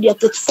child wants to do, you have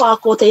to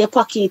fork out of your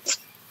pocket.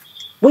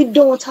 We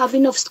don't have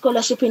enough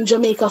scholarship in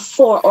Jamaica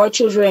for our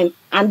children,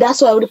 and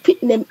that's why we're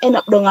picking them end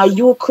up down at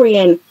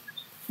Ukraine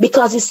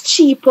because it's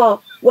cheaper.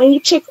 When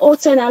you check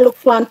outside and look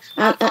on,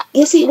 and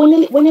you see when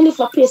you live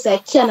a place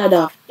like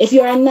Canada, if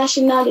you're a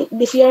national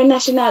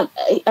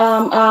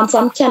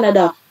from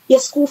Canada, your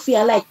school fee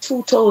are like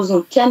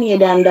 $2,000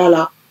 Canadian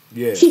dollar,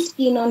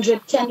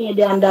 $1,500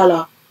 Canadian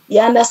dollar.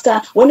 You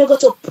understand? When you go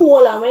to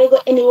Poland, when you go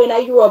anywhere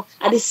in Europe,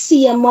 at the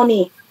same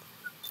money,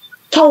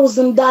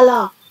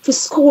 $1,000 for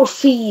school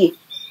fee.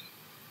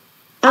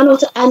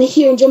 And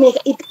here in Jamaica,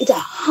 it's a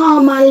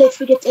harm and let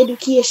to get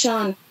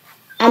education.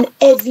 And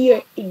every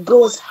year it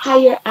goes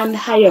higher and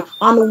higher.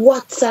 On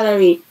what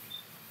salary?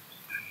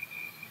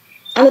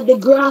 And if the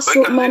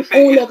grassroots man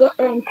only going to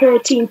earn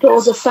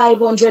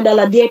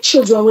 $13,500, their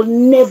children will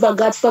never,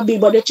 God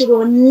forbid, but their children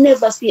will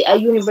never see a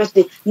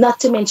university, not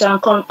to mention a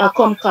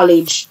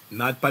college.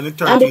 Not for the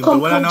 13,000. And the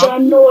college are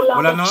no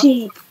longer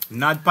cheap.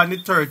 Not for the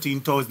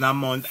 13,000 a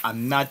month,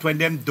 and not when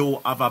them do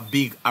have a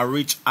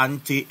rich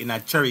auntie in a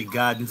cherry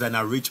gardens and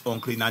a rich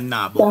uncle in a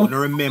neighborhood. But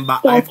remember,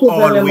 I've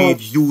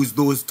always used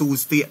those 2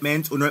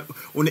 statements. When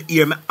you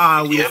hear me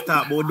always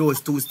talk about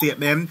those 2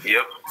 statements.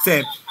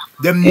 Say,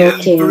 them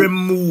need to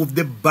remove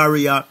the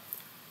barrier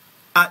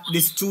at the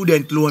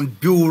student loan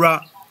bureau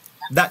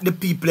that the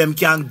people them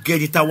can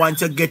get it. And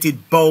once you get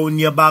it, bound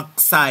your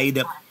backside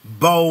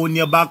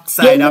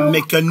and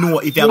make you know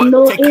if you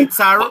have tickets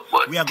are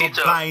we are going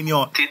to bind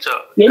you.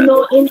 You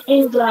know in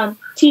England,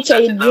 teacher,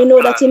 you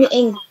know that in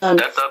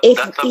England, if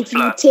you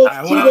take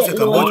student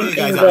loan in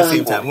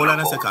England. Hold on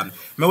a second.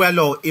 May we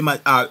allow him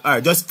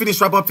just finish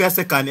wrap up for a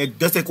second.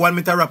 Just take 1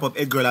 minute to wrap up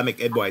Ed girl and make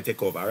Ed boy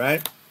take over,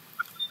 alright?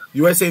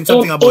 You were saying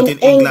something about in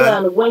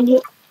England.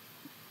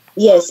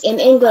 In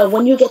England,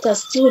 when you get a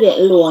student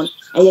loan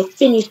and you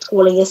finish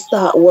school and you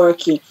start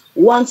working,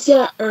 once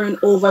you earn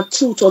over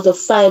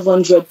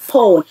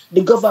 £2,500,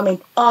 the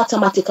government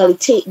automatically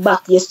take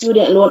back your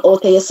student loan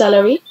out of your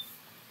salary.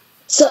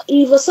 So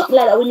even something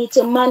like that, we need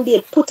to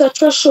mandate, put a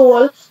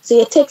threshold. So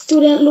you take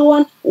student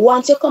loan,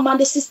 once you come on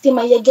the system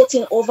and you're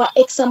getting over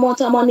X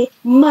amount of money,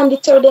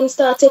 mandatory them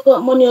start take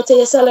out money out of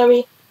your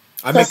salary.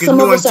 Because some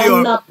of us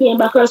are not paying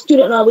back our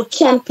student loan, we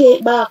can't pay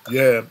it back.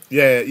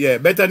 Yeah.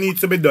 Better needs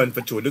to be done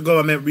for sure. The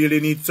government really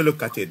needs to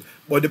look at it.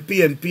 But the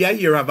PNP I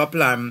here have a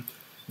plan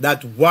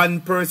that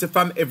 1 person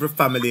from every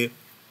family,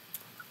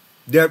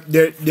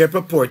 they're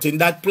purporting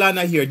that plan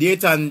I hear.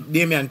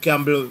 Damian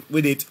Campbell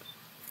with it.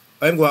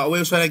 I'm going,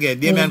 where should I get?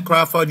 Damian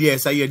Crawford,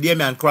 yes, I hear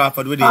Damian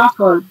Crawford with it.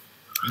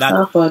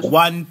 That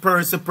 1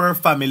 person per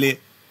family,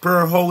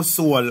 per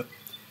household,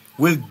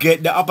 will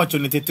get the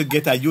opportunity to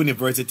get a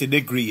university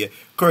degree,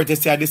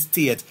 courtesy of the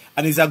state.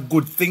 And it's a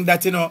good thing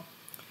that, you know,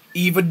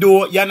 even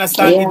though, you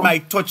understand, it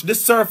might touch the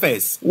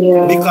surface.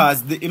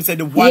 Because him said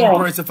the 1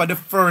 person for the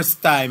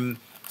first time.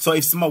 So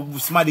if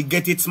somebody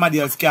get it, somebody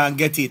else can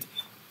get it.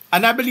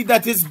 And I believe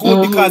that is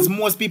good because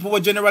most people will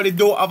generally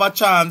don't have a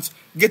chance,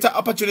 get an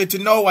opportunity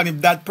now, and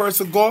if that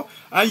person go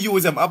and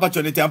use them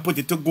opportunity and put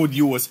it to good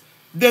use,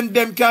 then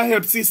them can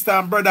help sister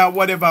and brother,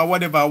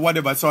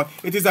 whatever. So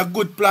it is a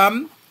good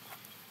plan,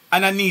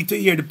 and I need to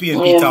hear the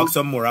PNP talk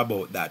some more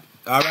about that.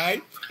 All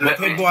right? But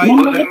head boy,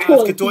 all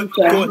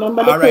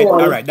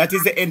right. That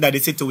is the end of the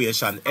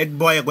situation. Head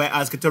boy, I'm going to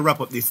ask you to wrap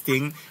up this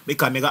thing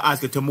because I'm going to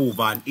ask you to move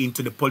on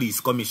into the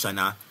police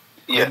commissioner.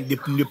 Yeah. The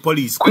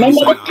police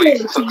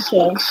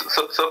commissioner.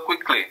 So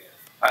quickly,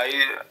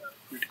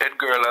 Ed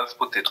Girl has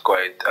put it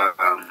quite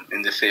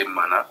in the same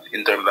manner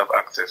in terms of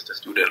access to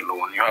student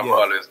loan. You have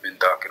always been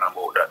talking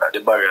about that the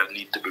barriers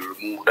need to be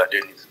removed, that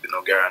there needs to be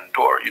no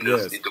guarantor. You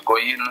just need to go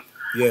in,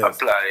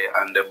 apply,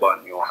 and they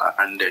ban you,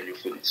 and then you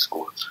finish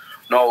school.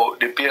 Now,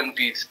 the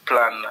PNP's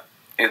plan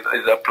is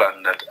a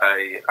plan that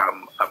I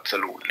am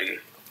absolutely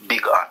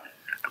big on,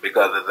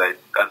 because as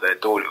I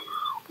told you,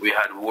 we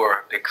had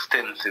worked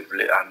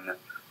extensively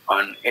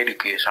on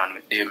education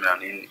with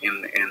Damien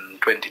in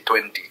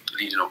 2020,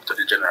 leading up to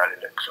the general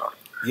election.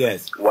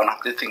 Yes. One of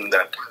the things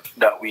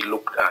that we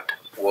looked at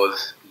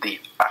was the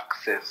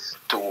access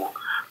to,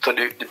 so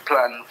the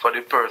plan for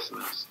the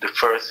persons, the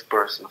first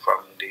person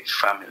from the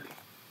family,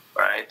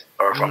 right,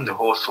 or from the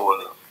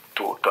household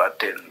to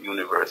attend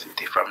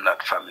university from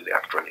that family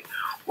actually.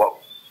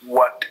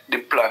 What the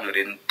plan would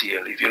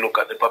entail, if you look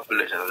at the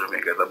population of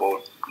Jamaica,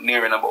 is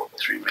nearing about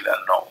 3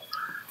 million now.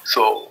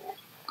 So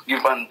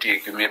give and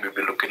take, you maybe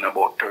be looking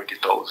about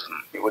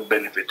 30,000. It would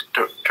benefit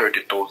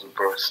 30,000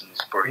 persons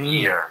per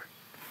year.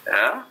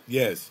 Yeah?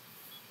 Yes.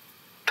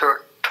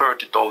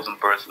 30,000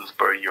 persons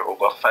per year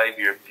over a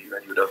 5-year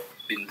period. You would have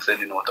been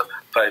sending out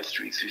 5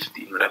 3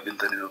 15. You would have been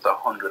sending out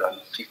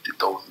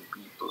 150,000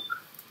 people.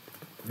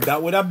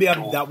 That would have been a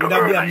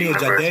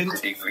major dent.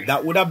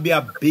 That would have been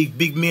a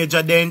big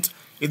major dent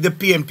if the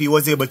PNP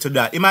was able to do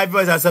that. In my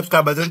viewers and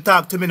subscribers, don't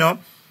talk to me now.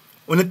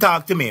 When you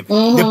talk to me,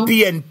 the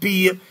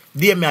PNP,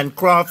 Damien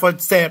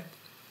Crawford said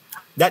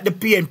that the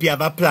PNP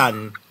have a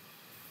plan.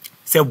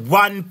 Say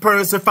one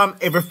person from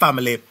every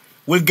family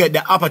will get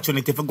the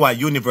opportunity to go to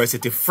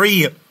university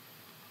free.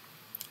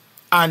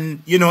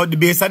 And, you know,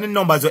 based on the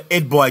numbers what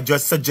Ed Boy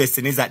just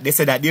suggesting is that they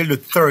said that they'll do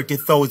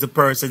 30,000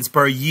 persons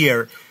per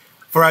year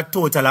for a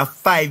total of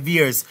 5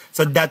 years.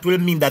 So that will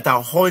mean that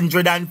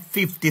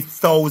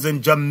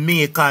 150,000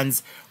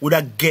 Jamaicans would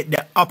have get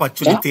the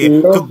opportunity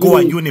to go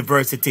to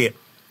university.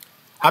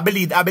 I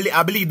believe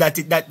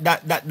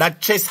that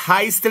chest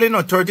high still, you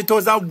know,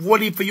 30,000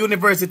 only for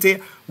university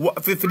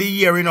for the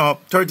year, you know,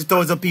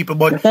 30,000 people.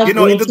 But you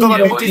know, if the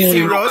government is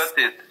serious,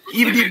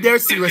 even if they're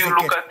serious,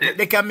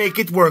 they can make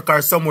it work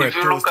or somewhere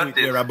close to it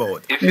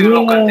thereabout. If you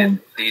look at it,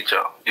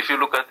 teacher, if you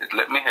look at it,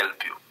 let me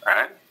help you,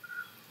 alright?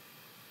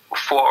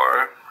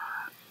 For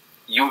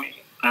you,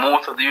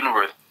 most of the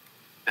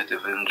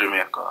universities in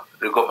Jamaica,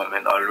 the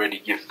government already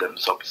gives them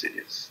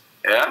subsidies.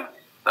 Yeah?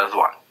 That's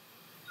one.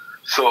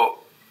 So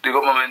the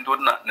government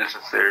would not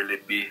necessarily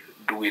be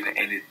doing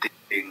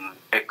anything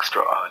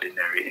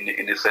extraordinary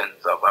in the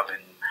sense of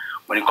having,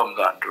 when it comes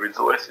down to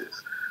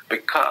resources.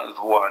 Because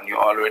one, you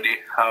already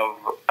have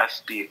a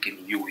stake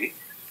in UE,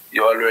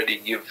 you already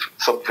give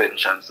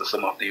subventions to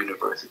some of the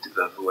universities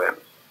as well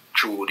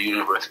through the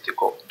university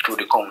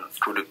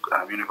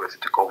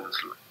university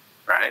council,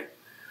 right?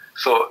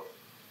 So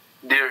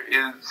there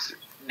is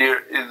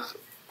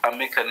a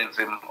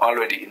mechanism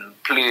already in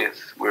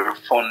place where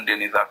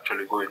funding is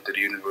actually going to the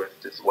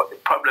universities. What the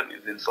problem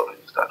is in some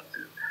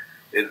instances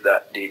is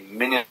that the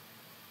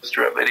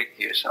Ministry of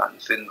Education,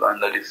 since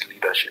under this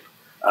leadership,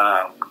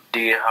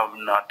 they have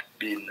not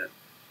been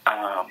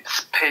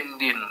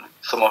spending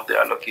some of the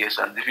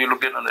allocations. If you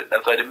look at it,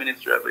 that's why the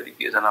Ministry of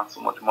Education has so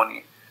much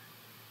money.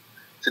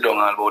 Sit down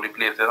all about the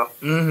place, you know.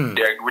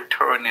 They're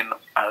returning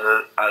a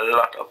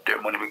lot of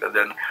their money, because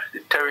then the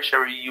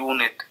tertiary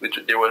unit, which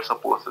they were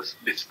supposed to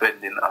be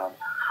spending on,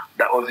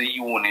 that was a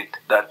unit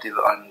that is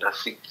under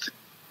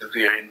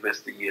severe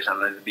investigation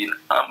and has been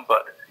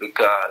hampered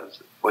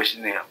because, what's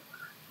his name?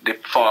 The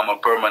former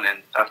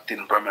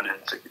acting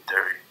permanent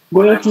secretary.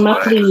 Great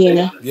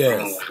McLean.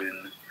 Yes.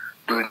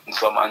 Doing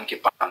some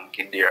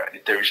anki-panki there at the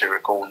tertiary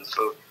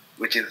council,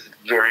 which is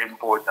very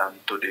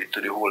important to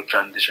the whole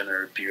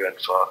transitionary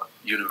period for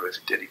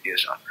university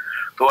education.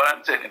 So what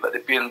I'm saying is that the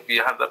PNP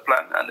has a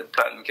plan, and the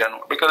plan can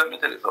work. Because let me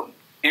tell you something.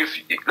 If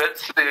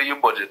let's say you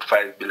budget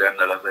 $5 billion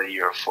a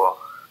year for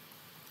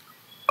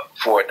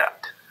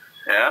that,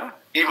 yeah,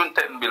 even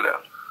 $10 billion,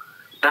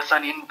 that's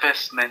an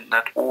investment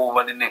that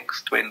over the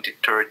next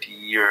 20-30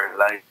 year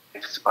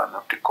lifespan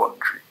of the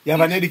country. You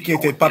have an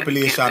educated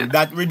population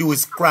that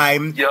reduce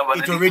crime,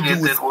 it will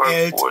reduce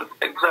health,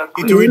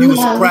 it will reduce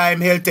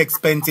crime, health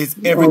expenses,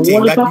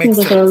 everything. That makes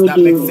sense. That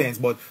makes sense.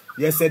 But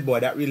yes, said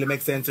boy, that really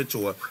makes sense to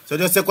you. So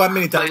just take 1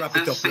 minute and wrap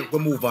it up.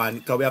 We'll move on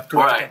because we have to.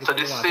 Right. So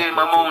the same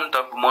amount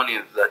of money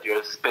that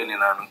you're spending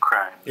on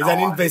crime is an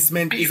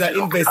investment. Is an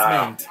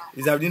investment.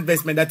 Is an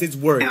investment that is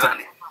worth.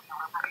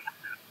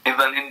 It's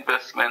an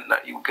investment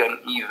that you can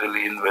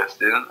easily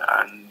invest in,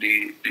 and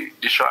the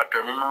short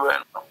term.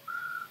 Remember,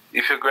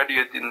 if you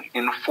graduate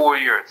in 4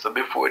 years, so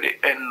before the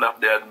end of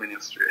the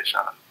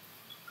administration,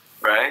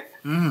 right?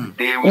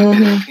 They will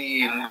be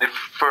seeing the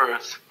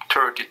first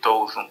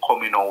 30,000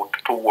 coming out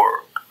to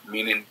work,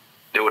 meaning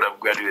they would have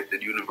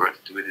graduated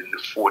university within the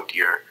 4th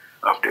year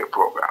of their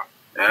program.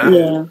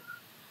 Yeah.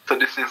 So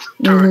this is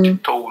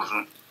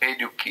 30,000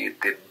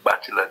 educated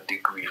bachelor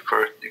degree,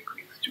 first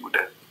degree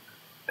students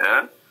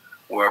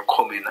who are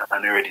coming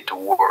and ready to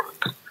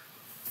work.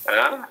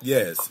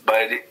 Yes.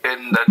 By the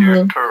end of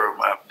their term,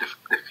 of the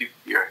 5th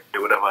year, they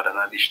would have had an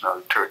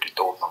additional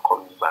 30,000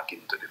 coming back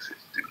into the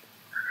system.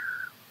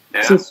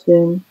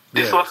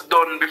 This was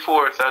done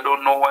before, so I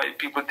don't know why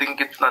people think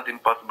it's not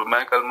impossible.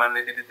 Michael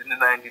Manley did it in the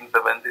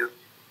 1970s.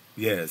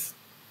 Yes.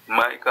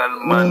 Michael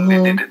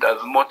Manley did it.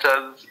 As much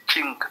as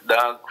chink,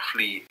 dog,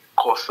 flee,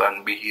 cuss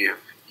and behave,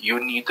 you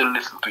need to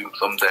listen to him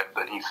sometimes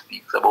when he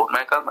speaks about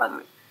Michael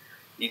Manley.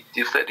 He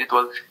said it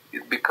was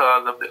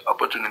because of the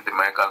opportunity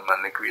Michael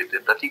Manley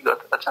created that he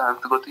got a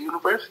chance to go to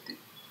university.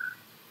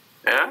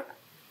 Yeah?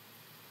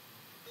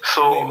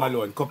 So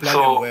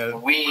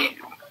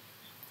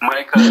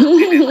Michael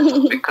did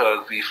it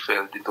because he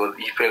felt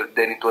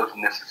then it was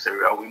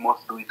necessary, and we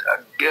must do it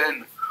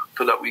again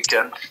so that we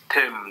can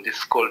stem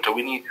this culture.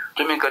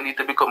 Jamaica need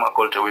to become a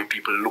culture where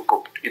people look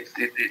up.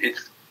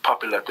 It's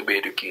popular to be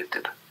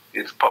educated.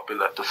 It's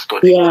popular to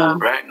study. Yeah.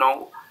 Right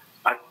now,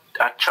 a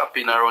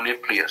chopping around a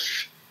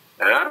place.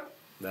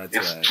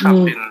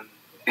 Chopping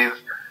is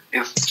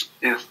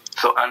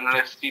so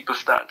unless people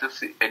start to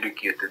see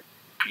educated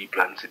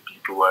people and see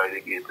people who are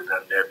educated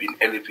and they're being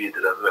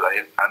elevated as well,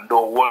 and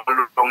don't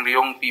worry from the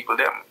young people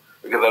them,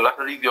 because a lot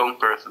of these young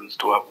persons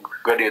who have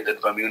graduated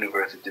from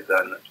universities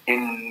and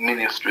in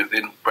ministries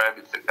in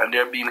private sector, and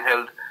they're being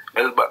held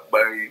back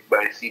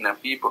by senior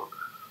people.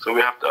 So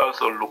we have to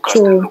also look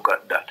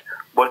at that.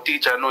 But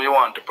teacher, I know you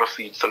want to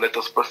proceed, so let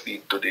us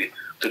proceed to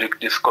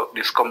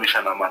this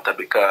commissioner matter,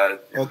 because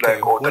it's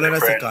like out of the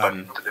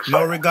friend to the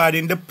now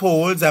regarding the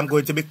polls, I'm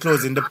going to be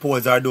closing the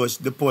polls, or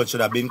the polls should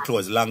have been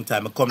closed long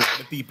time. I come to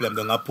the people I'm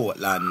going to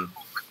Portland.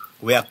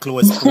 We are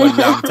closed for a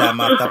long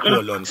time after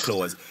Portland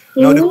closed.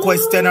 Now the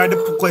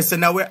question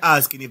that we're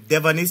asking, if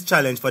Devon is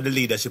challenged for the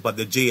leadership of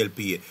the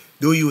JLP,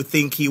 do you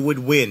think he would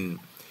win?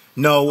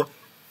 Now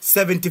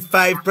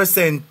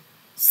 75%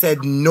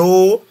 said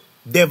no,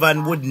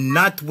 Devon would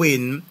not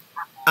win,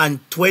 and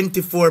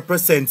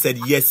 24% said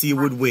yes, he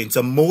would win.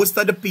 So most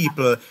of the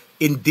people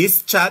in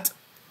this chat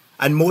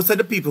and most of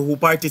the people who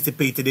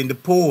participated in the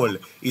poll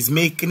is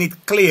making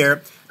it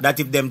clear that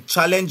if them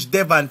challenge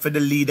Devon for the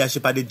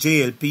leadership of the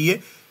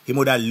JLP, he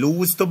would have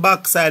lose to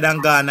backside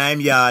and gone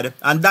him yard.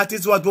 And that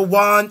is what we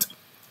want.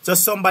 So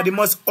somebody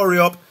must hurry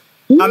up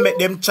and make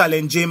them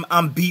challenge him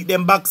and beat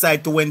them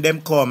backside to when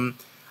them come.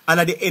 And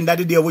at the end of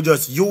the day, we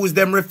just use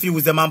them,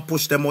 refuse them, and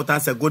push them out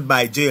and say,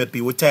 goodbye,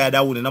 JLP. We're tired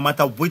of one. No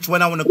matter which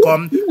one I want to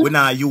come, we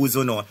not use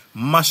you know.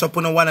 Mash up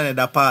on one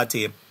another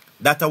party.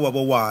 That's what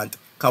we want,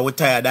 because we're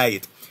tired of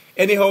it.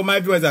 Anyhow, my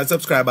viewers and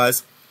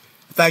subscribers,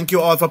 thank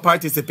you all for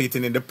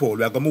participating in the poll.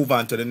 We're going to move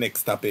on to the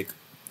next topic.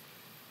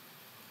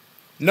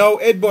 Now,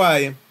 Ed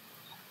boy,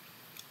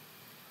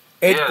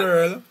 Ed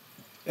girl,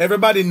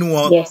 everybody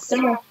know. Yes,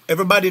 sir.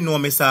 Everybody know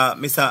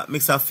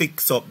Mr.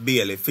 Fix Up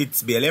Bailey,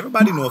 Fitz Bailey.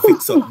 Everybody know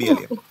Fix Up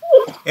Bailey.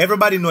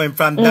 Everybody know him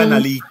from Donna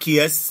Lee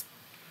case.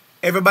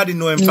 Everybody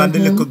know him from the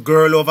little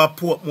girl over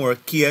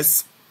Portmore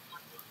case.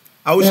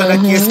 I wish that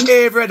case,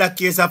 every other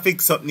case I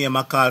Fix Up name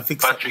I call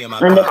Fix Up name I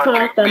call.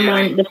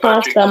 And the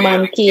pastor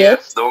man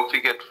case. Don't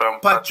forget from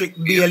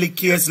Patrick Bailey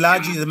case,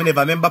 Lord Jesus, I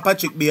never remember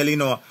Patrick Bailey, you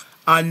know.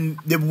 And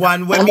the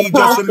one when me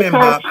just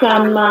remember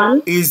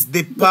is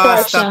the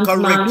pastor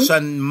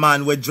correction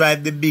man who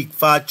drive the big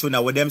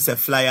Fortuner where them say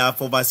fly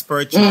off over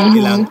Spurgeon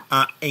Hill and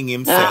hang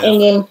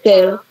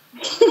himself.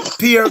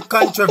 Peer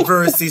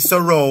controversy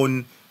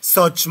surround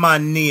such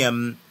man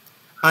name,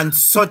 and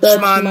such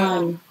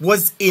man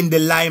was in the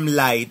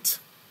limelight.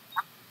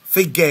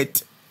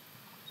 Forget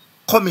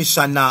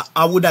commissioner,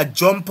 I would have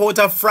jump out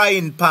a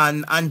frying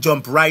pan and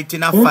jump right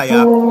in a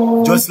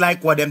fire. Just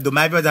like what them do.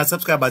 My viewers and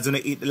subscribers, don't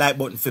hit the like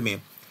button for me.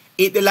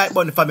 Hit the like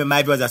button for me,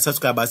 my viewers and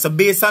subscribers. So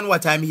based on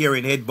what I'm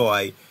hearing, Head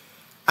Boy,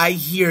 I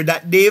hear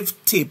that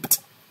they've tipped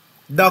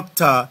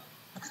Dr.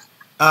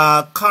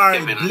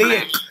 Carl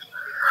Blake.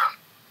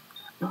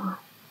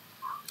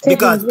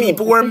 Because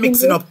people were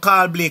mixing up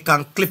Carl Blake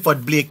and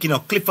Clifford Blake. You know,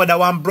 Clifford the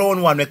one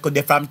brown one because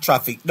they're from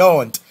traffic.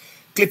 Don't.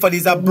 Clifford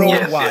is a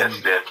brown one.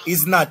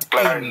 He's not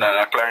Clarendon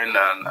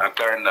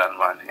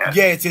one.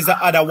 Yes, he's the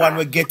other one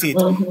we get it.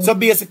 So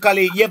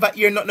basically, you ever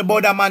hear nothing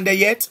about that man there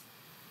yet?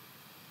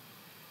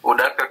 Oh,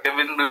 that's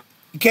Kevin Blake.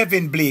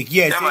 Kevin Blake,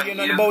 yes. You hear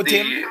nothing about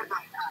him?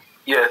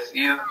 Yes,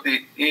 he's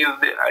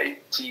the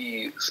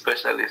IT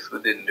specialist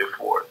within the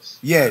force.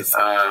 Yes.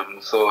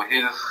 So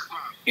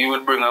he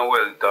would bring a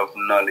wealth of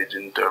knowledge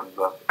in terms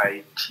of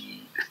IT,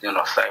 you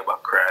know,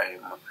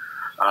 cybercrime.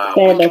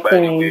 Which, by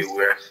the way,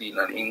 we are seeing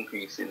an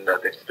increase in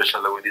that,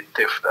 especially with the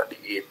theft at the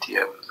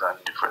ATMs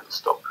and different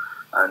stuff.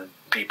 And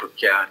people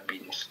can't be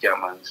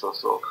scammed.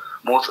 So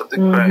most of the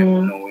crime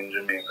you know, in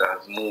Jamaica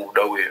has moved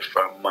away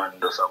from man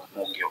does a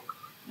muggy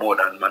more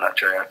than man a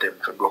try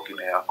attempt to block in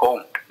their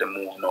account. They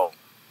move now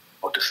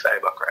to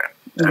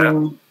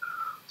cybercrime.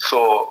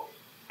 So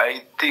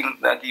I think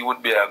that he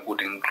would be a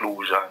good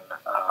inclusion.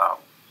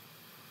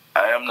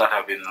 I am not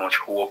having much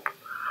hope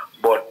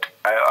But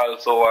I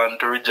also want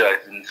to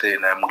rejoice in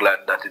saying I'm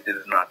glad that it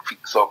is not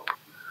fixed up.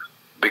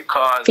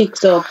 Because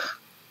Fix up.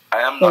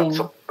 I am not,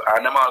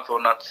 and I'm also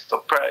not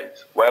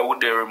surprised. Why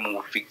would they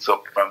remove Fix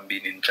Up from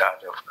being in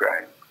charge of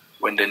crime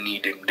when they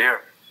need him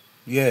there?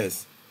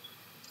 Yes.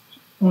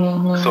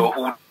 So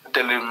who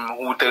tell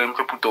him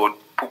to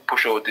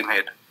push out him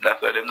head?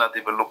 That's why they not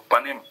even look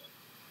upon him.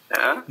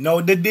 Yeah? Now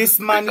this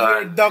man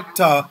here,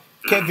 Dr.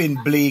 Kevin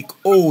Blake,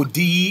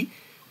 OD,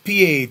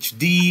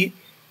 PhD,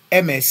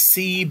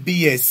 MSc,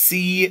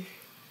 BSc,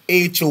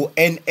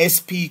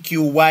 HONSPQYABC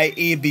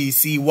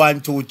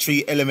 1, 2,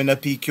 3 element of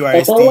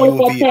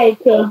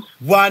PQRSTUV.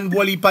 One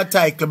wally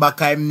title back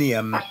him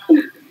name.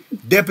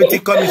 Deputy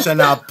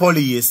Commissioner of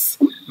Police.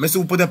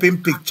 Mr. put up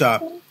in picture.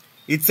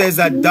 It says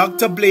that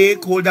Dr.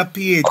 Blake hold a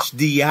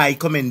PhD high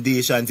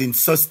commendations in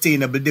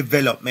sustainable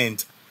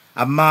development,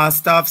 a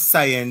Master of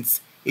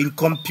Science in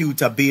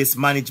computer-based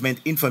management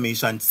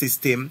information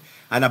system,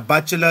 and a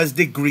bachelor's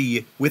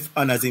degree with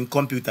honors in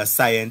computer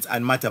science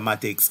and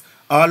mathematics,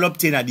 all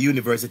obtained at the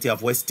University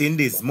of West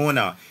Indies,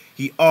 Mona.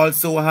 He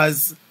also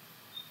has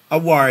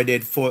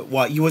awarded for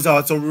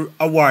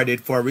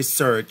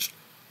research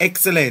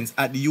excellence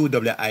at the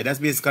UWI. That's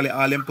basically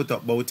all them put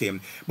up about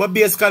him. But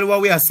basically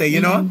what we are saying,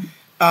 you know,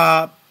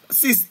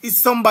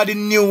 is somebody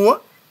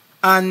new,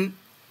 and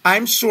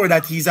I'm sure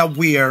that he's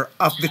aware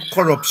of the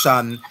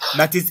corruption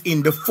that is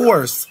in the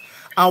force.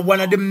 And one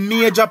of the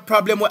major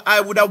problems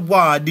I would have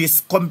want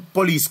this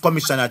police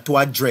commissioner to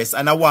address,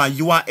 and I want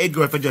you and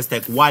Edgar for just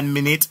take 1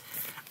 minute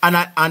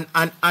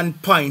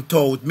and point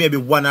out maybe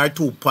 1 or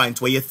 2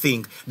 points where you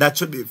think that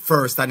should be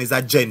first on his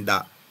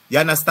agenda. You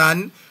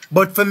understand?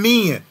 But for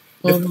me,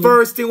 the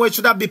first thing we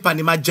should have been on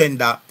his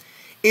agenda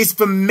is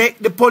to make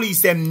the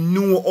police them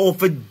know how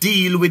to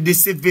deal with the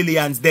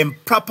civilians them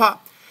proper.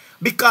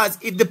 Because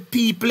if the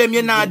people them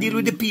you not deal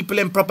with the people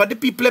them proper, the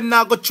people them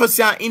not go trust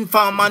you and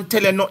inform and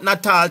tell you nothing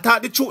at all.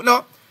 Talk the truth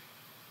now.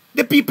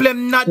 The people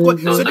them not go.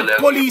 So the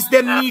police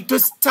them need to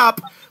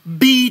stop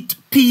beat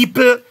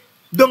people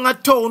down a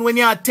town when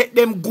you take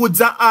them goods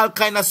and all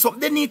kind of stuff.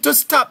 They need to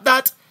stop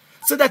that.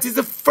 So that is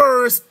the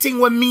first thing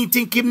when me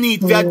think him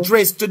need to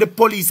address to the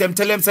police and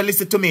tell them, say,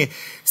 listen to me,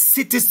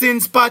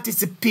 citizens'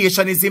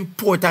 participation is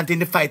important in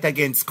the fight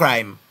against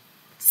crime.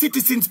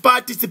 Citizens'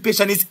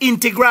 participation is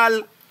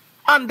integral,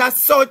 and as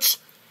such,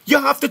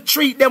 you have to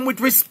treat them with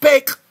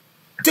respect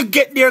to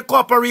get their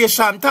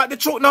cooperation. Talk the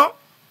truth now.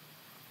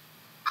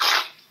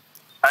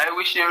 I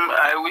wish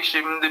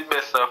him the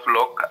best of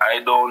luck.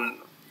 I don't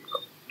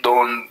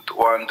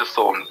want to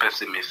sound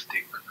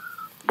pessimistic.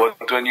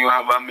 But when you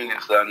have a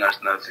minister of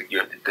national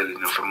security telling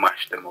you to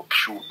mash them up,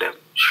 shoot them,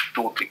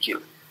 shoot to kill,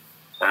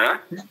 the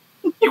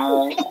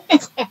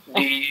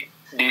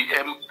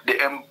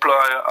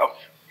employer of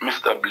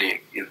Mr.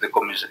 Blake is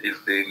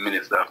the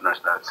minister of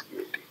national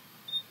security,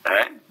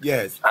 right?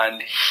 Yes.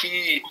 And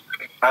he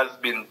has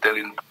been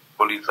telling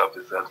police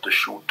officers to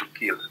shoot to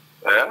kill,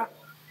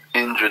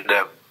 injure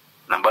them,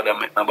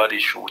 nobody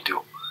shoot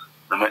you,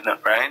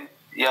 right?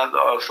 He has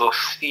also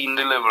seen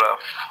the level of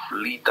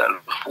lethal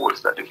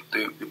force that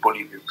the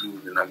police is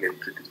using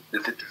against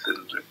the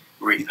citizens,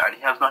 and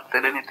he has not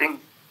said anything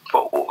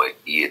for over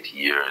 8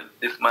 years.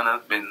 This man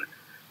has been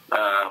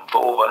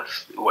for over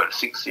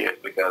 6 years,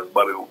 because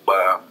Bobby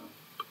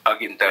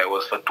Agintai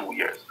was for 2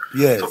 years.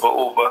 Yes. So for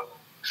over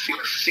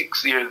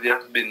six years, he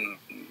has been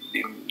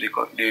the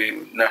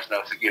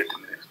national security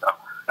minister,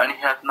 and he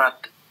has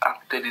not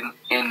acted in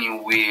any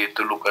way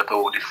to look at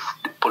how the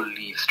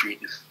police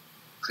treat this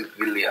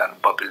civilian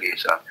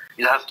population.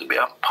 It has to be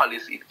a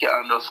policy. It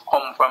can't just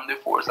come from the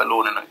force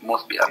alone, and it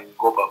must be a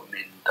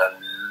governmental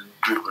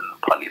driven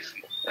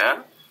policy.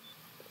 Yeah?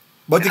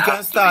 But you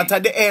can start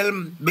at the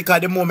helm,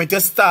 because the moment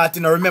you start,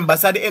 you know, remember,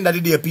 so at the end of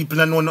the day, people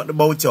don't know nothing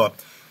about you.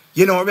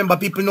 You know, remember,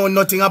 people know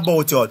nothing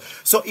about you.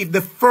 So if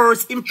the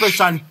first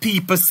impression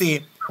people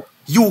say,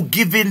 you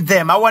giving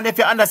them, I wonder if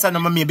you understand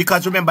what I mean,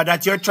 because remember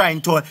that you're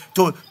trying to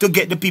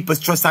get the people's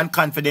trust and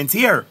confidence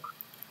here.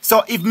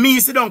 So if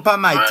me sit down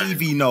on my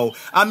TV now,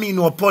 and me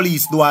know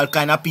police do all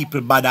kind of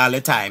people bad all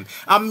the time,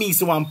 and me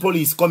see one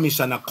police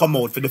commissioner come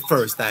out for the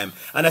first time,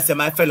 and I say,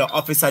 my fellow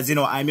officers, you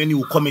know, I'm a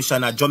new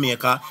commissioner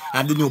Jamaica,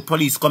 I'm the new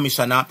police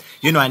commissioner,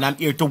 you know, and I'm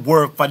here to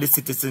work for the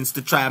citizens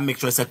to try and make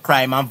sure that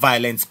crime and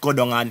violence go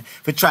down, and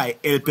to try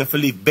help you to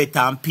live better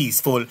and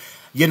peaceful,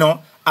 you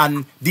know.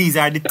 And these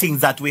are the things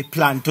that we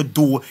plan to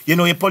do. You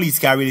know, the police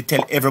can't really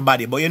tell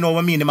everybody. But you know what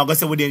I mean? They're going to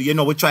say, you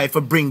know, we try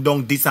to bring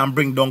down this and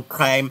bring down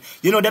crime.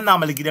 You know, they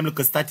normally give them look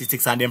at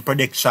statistics and them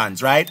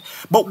predictions, right?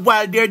 But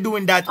while they're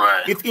doing that,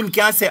 if him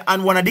can say,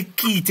 and one of the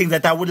key things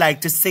that I would like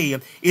to say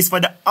is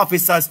for the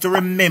officers to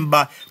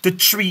remember to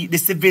treat the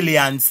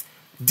civilians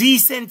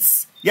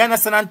decent. You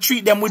understand? And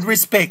treat them with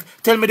respect.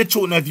 Tell me the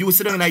truth now. If you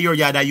sit down in your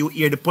yard and you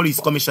hear the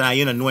police commissioner,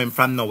 you don't know him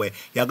from nowhere,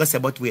 you're going to say,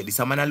 but wait, this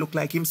man look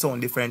like him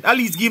sound different. At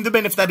least give him the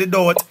benefit of the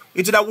doubt.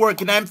 It should have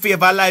worked in him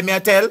favor, lie me I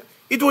tell.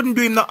 It wouldn't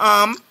do him no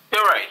harm.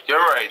 You're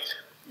right.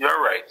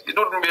 It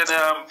wouldn't be any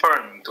harm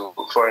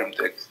for him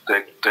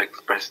to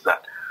express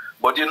that.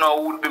 But you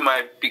know who would be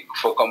my pick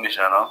for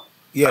commissioner?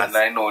 Yes. And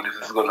I know this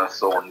is going to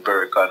sound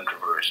very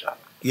controversial.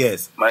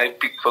 Yes. My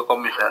pick for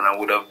commissioner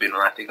would have been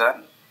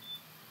Rattigan.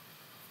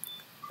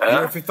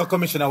 Your pick for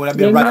commissioner would have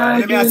been Rattigan.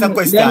 Let me ask a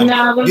question.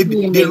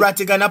 Did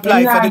Rattigan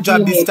apply for the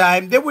job this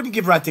time? They wouldn't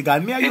give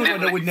Rattigan. Me and you know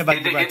they would never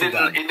give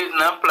Rattigan. It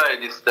didn't apply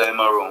this time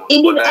around.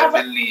 It didn't,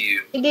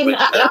 it didn't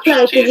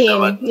apply to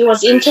him. It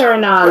was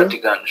internal.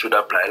 Rattigan should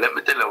apply. Let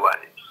me tell you why.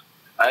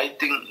 I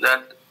think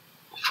that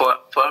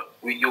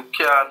you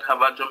can't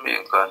have a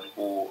Jamaican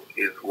who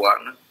is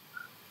one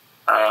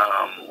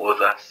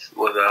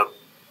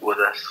was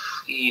a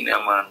senior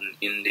man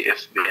in the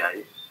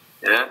FBI,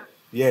 yeah.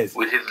 Yes.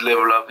 With his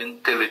level of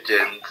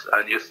intelligence,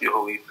 and you see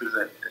how he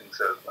presents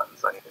himself, and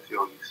you see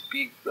how he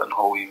speaks, and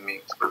how he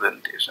makes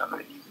presentation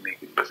when he's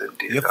making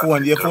presentation. Your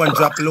phone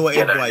drop low,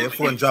 boy. Your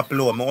phone drop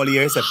low. I'm only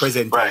here is a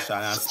presentation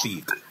and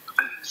speak.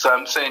 So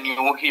I'm saying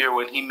you hear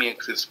when he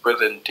makes his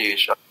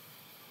presentation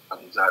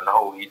and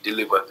how he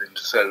delivers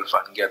himself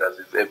and gathers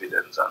his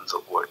evidence and so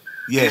forth.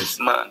 Yes. This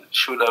man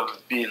should have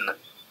been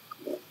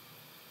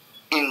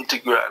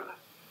integral.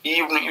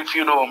 Even if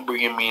you don't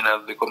bring him in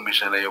as the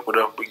commissioner, you could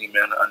have bring him in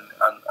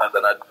as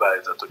an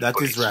advisor to the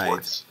police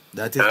force.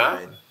 That is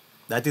right.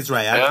 That is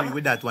right. I agree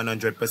with that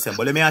 100%.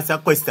 But let me ask you a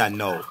question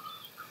now.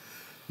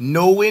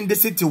 Knowing the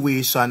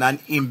situation and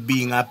him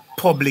being a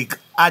public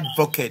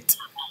advocate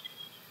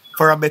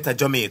for a better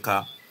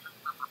Jamaica,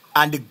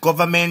 and the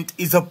government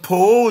is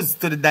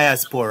opposed to the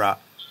diaspora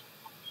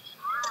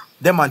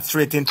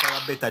demonstrating for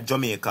a better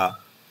Jamaica,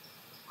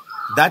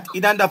 that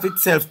in and of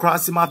itself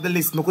cross him off the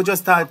list. We could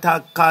just call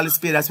a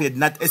spade a spade,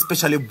 not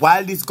especially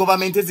while this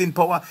government is in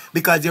power,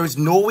 because there is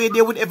no way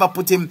they would ever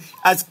put him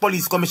as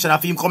police commissioner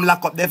for him come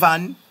lock up the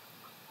van.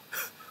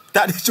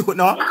 That is true,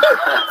 no?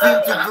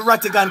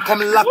 Rattigan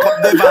come lock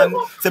up the van.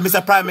 Say,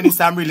 Mr. Prime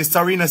Minister, I'm really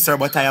sorry, no, sir,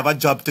 but I have a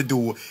job to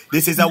do.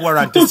 This is a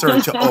warrant to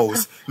search your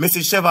house.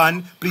 Mrs.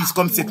 Chevan, please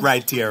come sit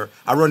right here.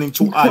 I'm running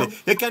through all.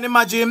 You can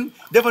imagine,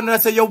 they're going to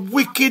say, you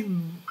wicked,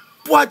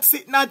 what,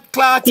 sitting at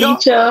cloth,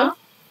 Teacher.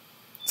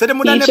 So they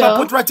would have never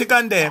put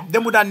Rattigan there. They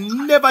would have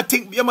never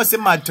think, you must be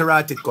mad to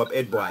rat it up,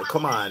 head boy.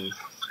 Come on.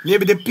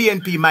 Maybe the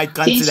PNP might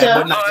consider it,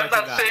 but not I'm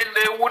not saying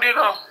they would, you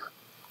know.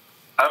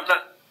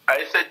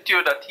 I said to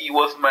you that he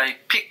was my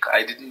pick.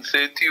 I didn't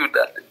say to you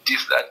that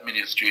this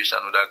administration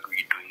would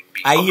agree to him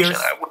being commissioner.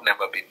 I would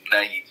never be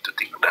naive to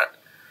think that.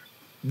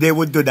 They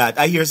would do that.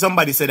 I hear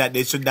somebody say that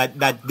they should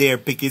that their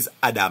pick is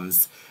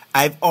Adams.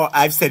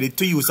 I've said it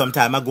to you some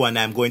time ago, and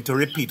I'm going to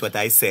repeat what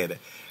I said.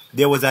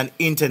 There was an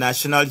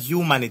international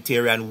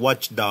humanitarian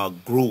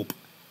watchdog group,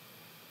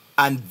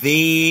 and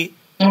they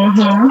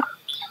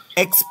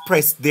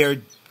expressed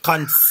their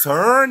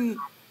concern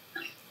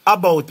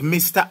about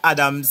Mr.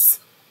 Adams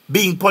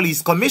being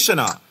police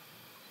commissioner,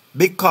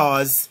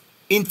 because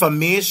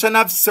information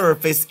have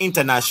surfaced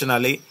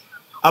internationally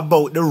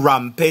about the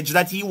rampage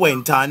that he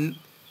went on.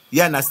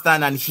 You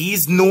understand? And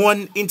he's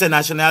known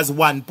internationally as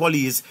one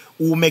police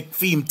who make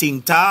film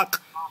think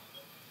talk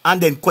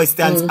and then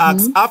questions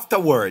asked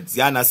afterwards.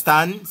 You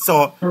understand?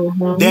 So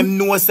them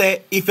know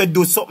say if you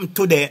do something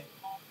today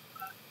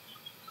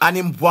and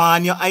him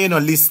warn you and you know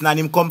listen and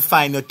him come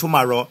find you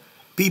tomorrow,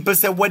 people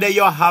say whether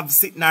you have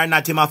sitting or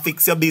not, him a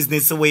fix your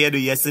business the way you do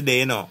yesterday,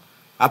 you know.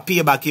 A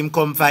payback him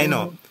come find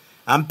you.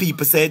 And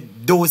people say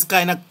those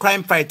kind of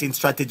crime fighting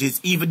strategies,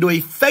 even though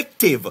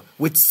effective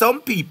with some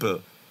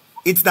people,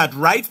 it's not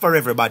right for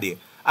everybody.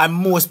 And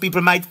most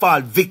people might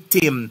fall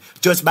victim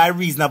just by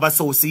reason of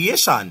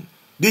association.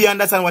 Do you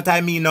understand what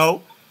I mean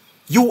now?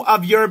 You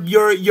have your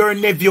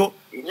nephew.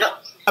 Yeah.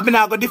 I mean,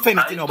 I'm going to defend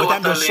it, you know, but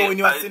I'm just showing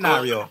you a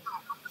scenario.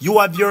 You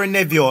have your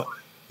nephew.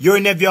 Your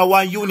nephew are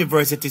one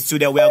university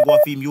student where I go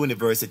for him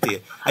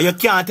university. And you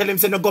can't tell him,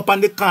 say, no, go up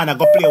on the corner,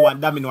 go play one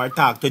domino or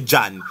talk to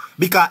John.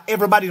 Because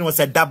everybody knows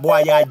that that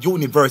boy is a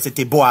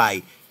university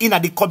boy in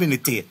the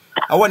community.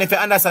 I wonder if you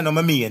understand what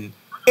I mean.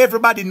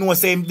 Everybody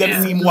knows him,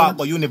 them see him walk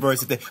to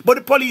university. But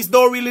the police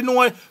don't really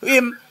know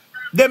him.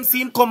 Them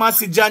see him come and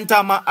see John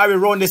Tom and Harry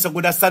round there, so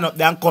good to stand up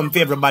there and come for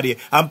everybody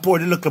and poor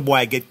the little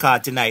boy get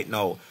caught tonight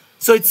now.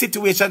 So it's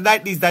situations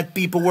like this that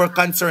people were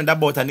concerned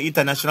about, and the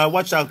international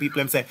watchdog people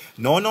them say,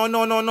 no.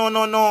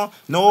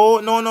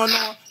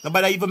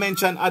 Nobody even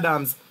mention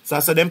Adams. So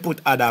them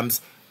put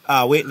Adams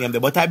wait name there.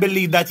 But I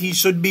believe that he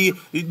should be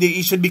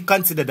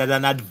considered as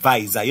an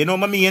advisor. You know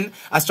what I mean?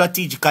 A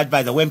strategic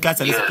advisor. When him can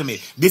say, listen to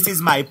me, this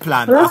is my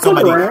plan. And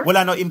somebody, well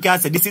I know him can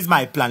say, this is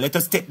my plan. Let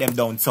us take them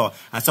down. So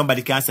and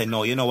somebody can say,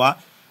 no, you know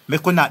what? Me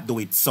could not do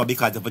it. So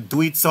because if I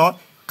do it so,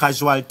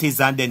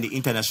 casualties and then the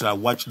international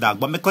watchdog.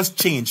 But make us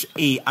change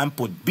A and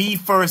put B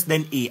first,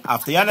 then A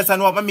after. You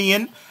understand what I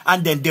mean?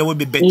 And then they will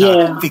be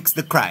better fix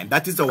the crime.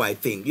 That is how I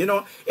think. You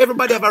know,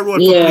 everybody have a role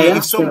to play.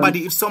 If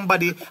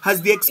somebody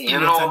has the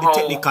experience and the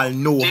technical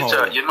know-how.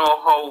 Teacher, you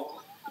know how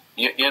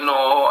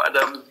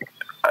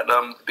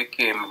Adams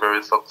became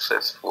very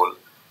successful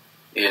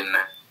in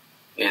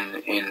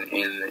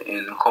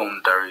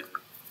countering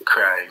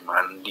crime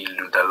and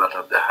dealing with a lot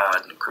of the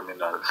hardened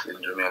criminals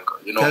in Jamaica.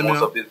 You know,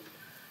 most of his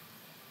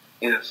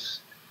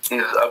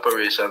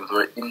operations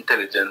were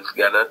intelligence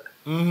gathered.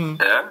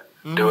 Yeah?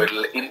 They were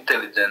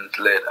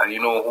intelligence-led. And you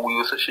know who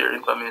used to share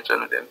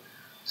information with them?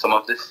 Some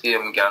of the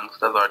same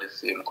gangsters or the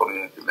same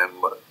community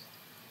members.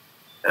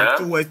 Yeah?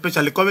 True,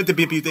 especially community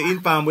people used to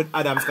inform with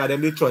Adams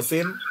because they trust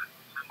him.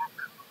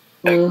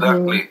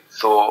 Exactly.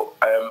 So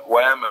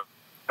why am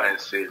I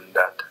saying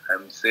that?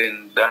 I'm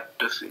saying that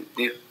to say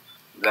this,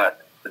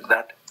 that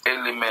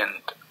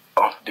element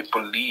of the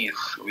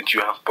police which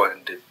you have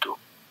pointed to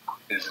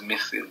is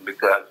missing,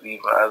 because even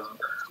as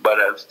bad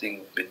as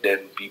things but then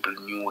people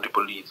knew the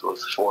police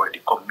was for the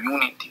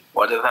community.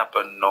 What has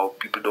happened now,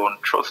 people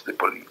don't trust the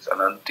police, and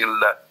until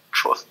that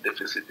trust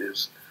deficit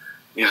is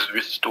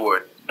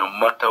restored, no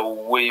matter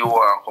where you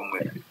are from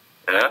with it,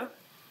 yeah?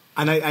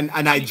 And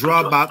I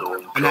draw back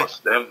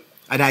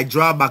and I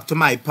draw back to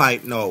my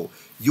point now.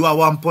 You are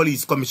one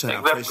police commissioner,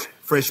 exactly.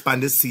 fresh on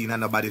the scene,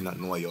 and nobody not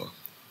know you.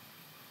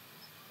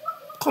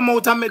 Come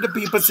out and make the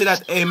people see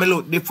that, hey, me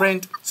look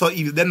different. So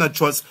if they not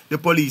trust the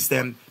police,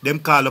 them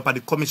call up at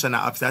the commissioner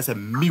office and say,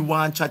 me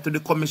want to chat to the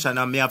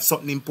commissioner, me have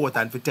something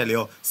important to tell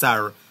you,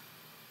 sir.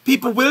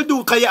 People will do,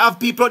 because you have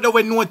people out there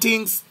who know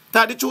things.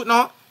 Tell the truth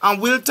now,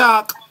 and we'll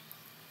talk.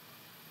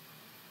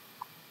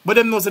 But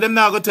them know, so them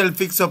not going to tell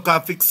fix up,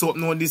 because fix up,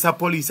 no, this a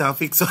police and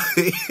fix up.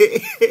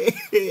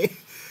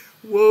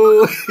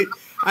 Whoa.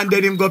 And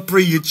then him go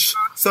preach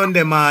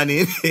Sunday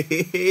morning.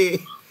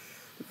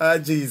 Oh,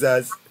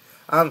 Jesus.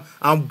 And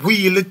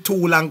wheel the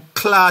tool and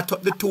clot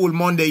up the tool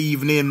Monday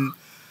evening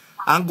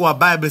and go a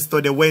Bible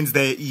study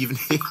Wednesday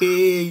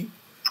evening.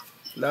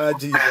 Lord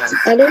Jesus.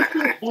 I don't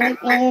think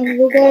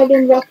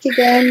regarding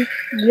Rockigan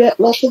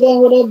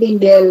would have been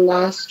their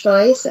last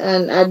choice,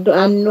 and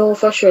I know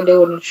for sure they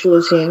wouldn't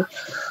choose him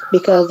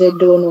because they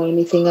don't know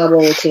anything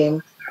about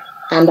him,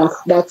 and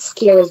that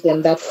scares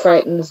them, that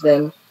frightens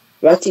them.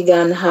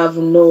 Rockigan have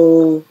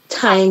no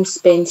time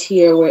spent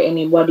here where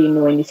anybody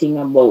know anything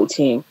about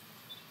him.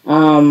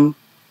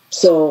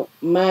 So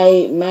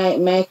my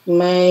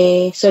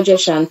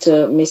suggestion to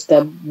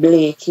Mr.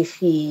 Blake, if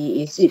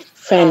he is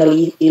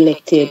finally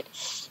elected,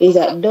 is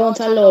that don't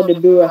allow the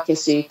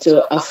bureaucracy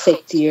to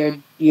affect your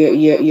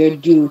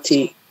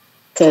duty.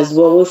 Because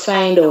what we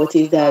find out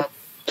is that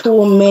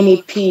too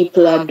many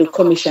people are the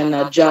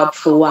commissioner job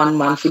for one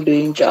man for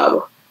doing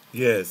job.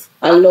 Yes.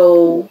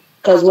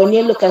 Because when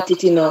you look at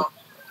it, you know,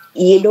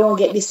 you don't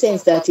get the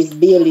sense that it's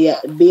Bailey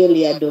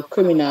do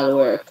criminal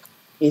work.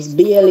 It's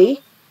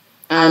Bailey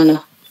and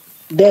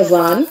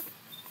Devon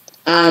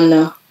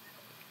and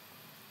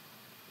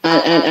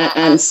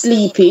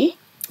Sleepy,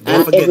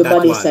 and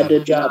everybody said the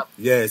job.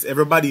 Yes,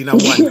 everybody in a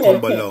one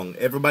come along.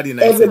 Everybody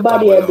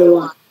at the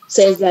one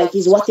says like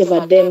it's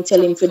whatever them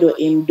tell him to do,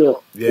 him do.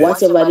 Yes.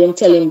 Whatever them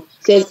tell him,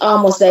 says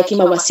almost like him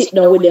have a sit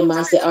down with them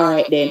and say, all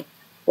right then,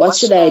 what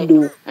should I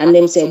do? And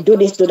them say, do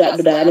this, do that,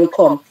 and then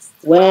come.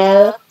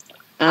 Well,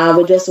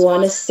 we just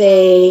want to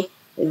say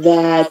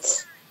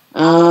that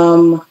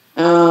and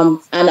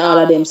all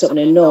of them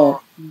something.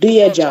 No, do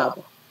your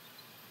job.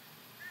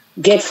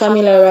 Get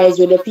familiarized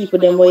with the people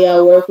them where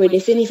you work with.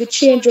 If you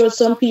change out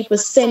some people,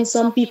 send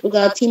some people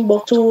got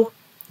Timbuktu,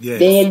 yes.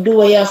 Then you do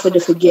what you have to do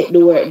to get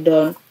the work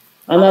done.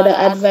 Another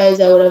advice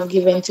I would have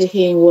given to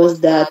him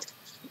was that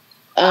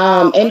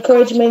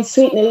encouragement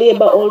sweeten the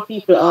labor, old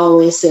people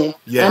always say.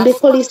 Yes. And the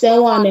police, they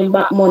want them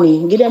back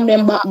money. Give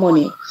them back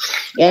money.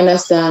 You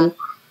understand?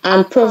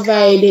 And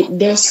provide it.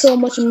 There's so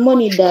much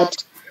money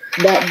that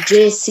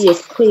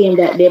JCF claim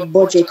that they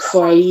budget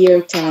for a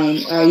year time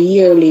or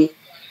yearly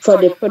for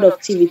the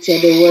productivity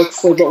of the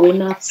workforce, but we're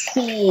not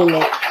seeing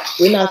it.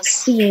 We're not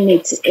seeing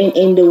it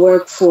in the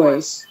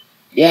workforce.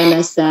 You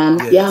understand?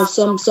 Yes. You have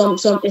some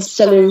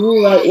especially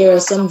rural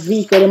areas, some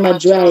vehicle they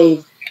might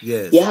drive.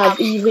 Yes. You have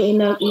even in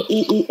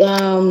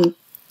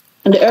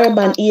the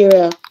urban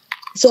area,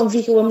 some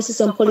vehicle when I see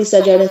some police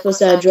are driving, supposed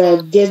to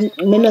drive.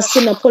 Me not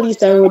see no police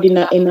that road in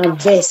a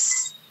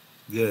vest.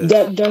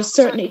 Yes. There's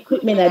certain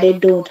equipment that they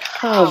don't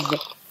have.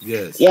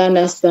 Yes. You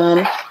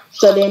understand?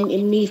 So then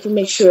it needs to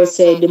make sure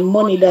say the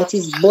money that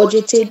is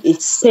budgeted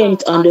is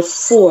spent on the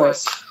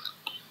force.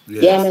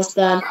 Yes. You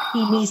understand?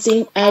 He needs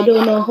to, I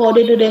don't know how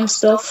they do them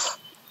stuff,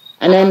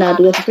 and I'm not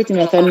going to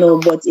pretend like I know,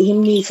 but he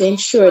needs to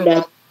ensure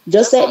that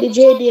just like the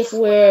JDF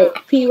where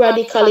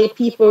periodically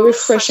people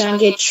refresh and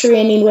get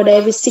training, whether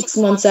every 6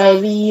 months or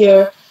every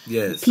year,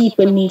 yes.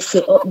 People need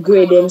to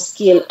upgrade them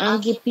skill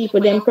and give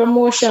people them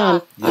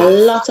promotion. Yes. A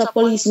lot of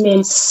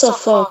policemen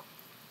suffer.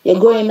 You're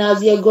going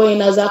as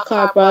a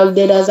corporal,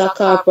 dead as a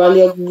corporal,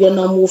 you're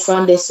not move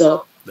from this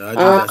so. Or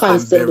a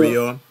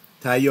constable.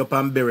 Tie you up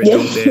and bury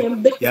down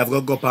there. You have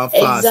to go up and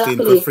fasting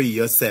to free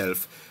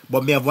yourself.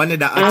 But me have one other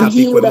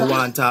topic when we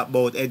want to talk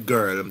about Ed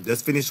Girl.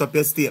 Just finish up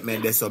your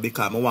statement there so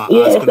because I want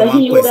to ask you one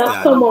question. He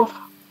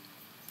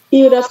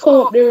would have come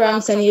up the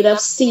ranks and he would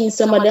have seen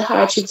some of the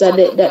hardships that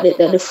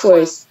the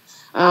force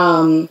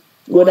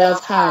would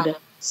have had.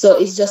 So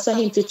it's just for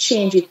him to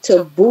change it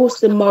to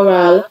boost the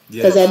morale,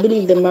 because yes. I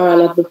believe the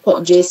morale of the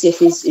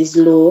JCF is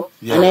low.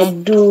 Yes. And I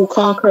do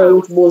concur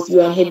with both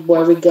you and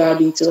Headboy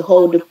regarding to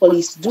how the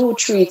police do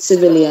treat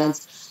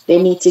civilians.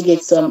 They need to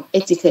get some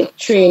etiquette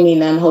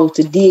training and how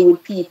to deal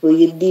with people.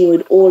 You deal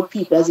with old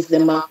people as if they're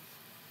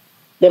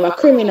them a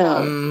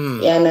criminal.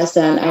 You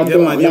understand? I Yeah,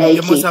 don't man, like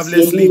you must it. have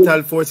less You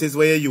lethal forces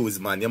where you use,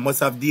 man. You must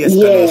have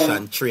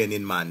de-escalation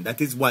training, man. That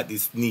is what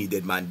is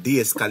needed, man.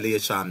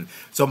 De-escalation.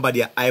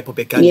 Somebody hype up,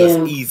 you can just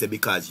easy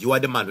because you are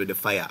the man with the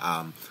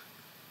firearm.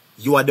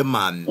 You are the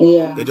man.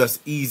 You're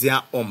just easy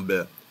and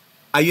humble.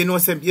 And you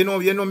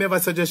know me have a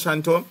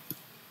suggestion too?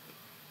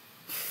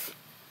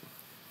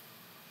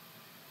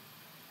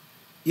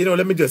 You know,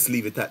 let me just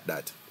leave it at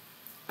that.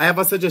 I have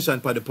a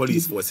suggestion for the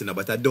police force, you know,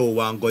 but I don't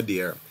want to go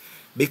there.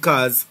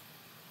 Because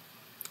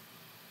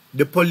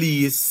the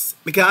police...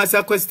 We can ask you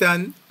a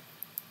question?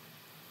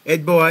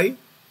 Ed boy?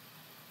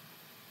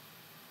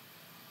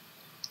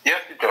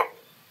 Yes,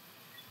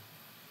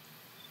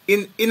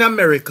 teacher. In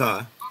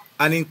America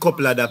and in a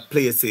couple other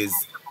places,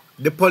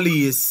 the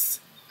police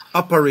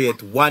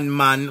operate one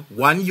man,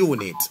 one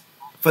unit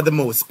for the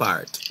most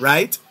part,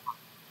 right?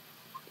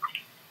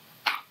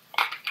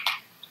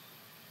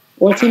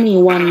 What do you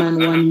mean one man,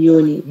 one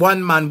unit?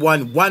 One man,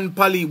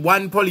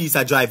 one police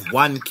I drive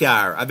one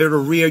car. A very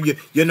rare,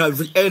 you know,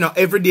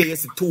 every day you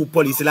see two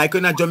police. Like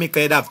in Jamaica,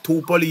 you have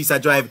two police I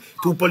drive,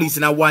 two police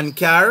in a one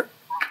car.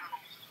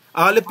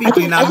 All the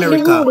people in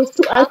America.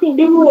 I think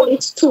the rule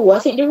is two. I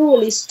think the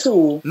rule is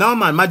two. No,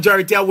 man,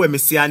 majority of women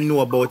see and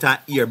know about and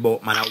hear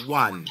about, man,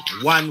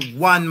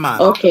 one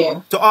man.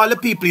 Okay. To all the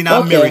people in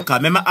America,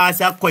 let me ask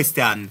you a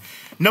question.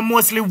 No,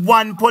 mostly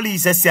one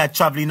police I see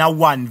traveling in a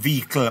one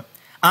vehicle.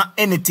 And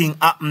anything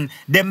happen,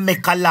 they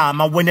make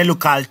alarm, and when they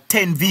look at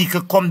 10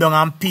 vehicles come down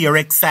and pure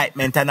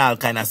excitement and all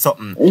kind of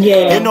something.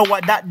 Yeah. You know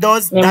what that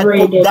does?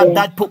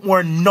 That put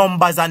more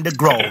numbers on the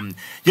ground.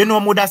 You know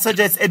what I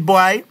suggest, Ed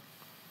boy?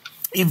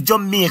 If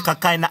Jamaica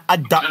kind of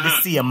adopt the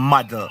same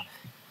model.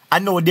 I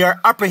know there are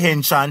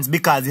apprehensions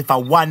because if a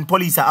one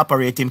police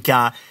operating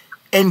can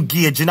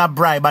engage in a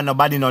bribe and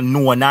nobody no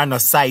know nor no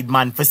side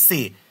man for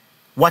say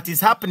what is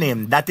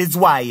happening. That is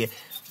why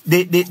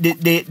they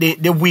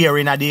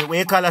wearing a what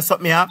you call it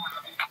something here?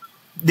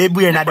 They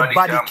wearing a the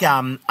body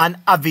cam and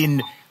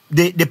having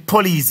the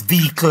police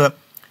vehicle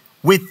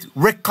with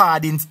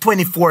recordings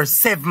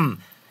 24/7.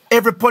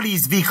 Every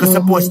police vehicle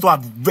supposed to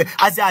have,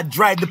 as you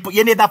drive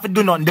you need have to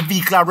do nothing, the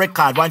vehicle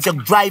record. Once you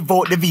drive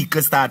out, the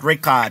vehicle start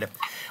record.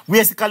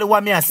 Basically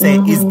what me I say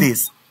is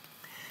this.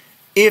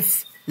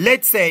 If,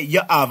 let's say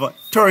you have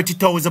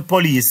 30,000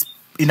 police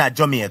in a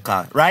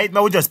Jamaica, right? I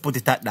will just put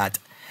it at that.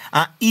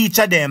 And each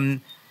of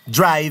them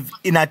drive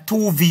in a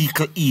 2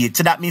 vehicle each.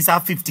 So that means I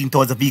have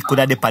 15,000 vehicles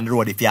that depend on the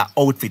road if you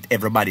outfit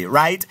everybody,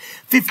 right?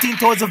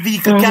 15,000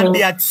 vehicles can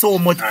be at so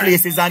much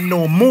places and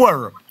no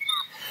more.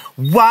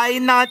 Why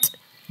not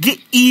give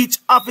each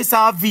officer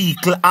a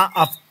vehicle and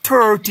have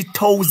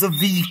 30,000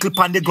 vehicles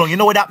on the ground? You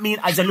know what that means?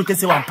 As you look and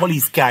see one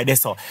police car there,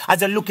 so.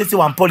 As you look and see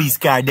one police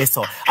car there,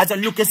 so. As you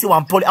look and see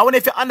one police... I wonder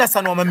if you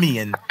understand what I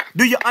mean.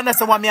 Do you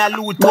understand what I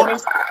allude to?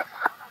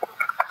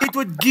 It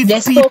would give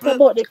they people... spoke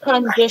about the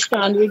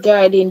congestion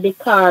regarding the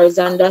cars,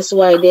 and that's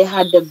why they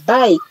had the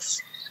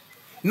bikes.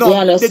 No,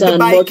 the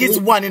bike is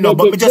one, you know,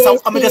 but I'm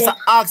just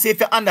ask you if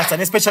you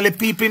understand, especially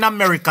people in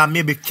America,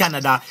 maybe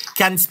Canada,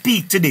 can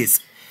speak to this.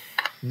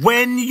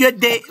 When you're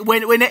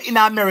in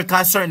America,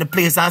 a certain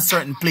place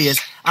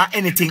and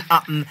anything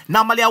happen,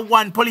 normally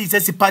one police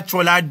is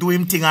patrol or do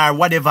him thing or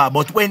whatever,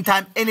 but when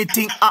time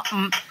anything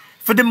happen,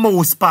 for the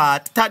most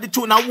part, tell the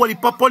truth, now one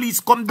police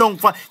come down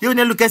for, you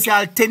know, look at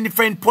all 10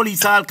 different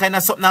police, all kind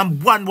of something,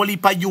 and one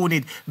per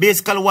unit.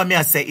 Basically what me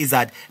I say is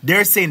that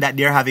they're saying that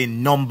they're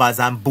having numbers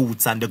and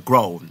boots on the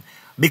ground,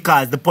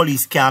 because the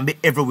police can be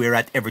everywhere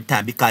at every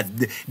time, because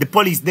the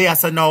police there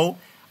so now,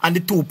 and the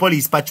 2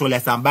 police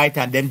patrollers and by the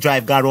time them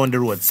drive go around the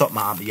road, something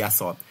happen, yes,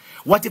 so.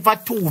 What if a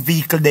 2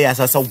 vehicle there,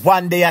 so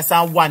one there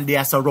and one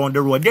there around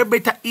the road? They're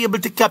better able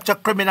to capture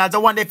criminals. I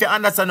wonder if you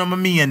understand what I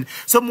mean.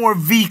 So more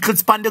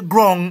vehicles on the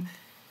ground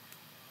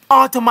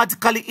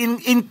automatically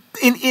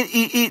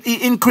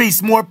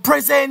increase more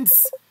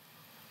presence.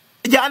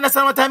 You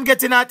understand what I'm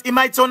getting at? It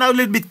might sound a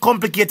little bit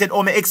complicated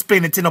or me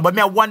explain it, you know, but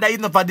me I wonder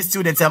even for the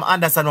students I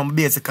understand what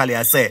basically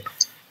I say.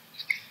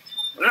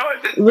 No,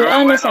 we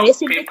understand. You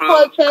see, the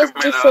culture is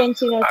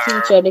different, you know,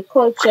 teacher. The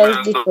culture is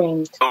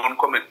different. Don't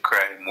commit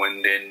crime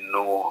when they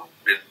know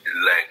the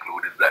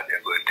likelihood is that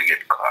they're going to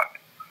get caught.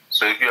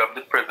 So if you have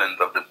the presence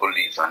of the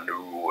police on the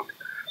road,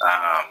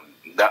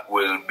 that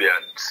will be a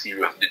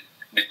serious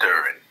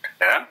deterrent.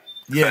 Yeah?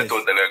 Yes. I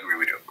totally agree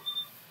with you.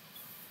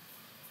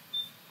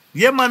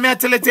 Yeah, man, I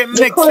tell you, it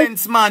makes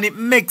sense, man. It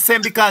makes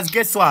sense because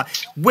guess what?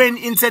 When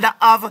instead of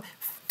have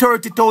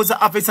 30,000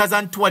 officers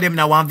and 2 of them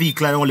in one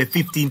vehicle and only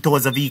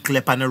 15,000 vehicles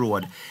up on the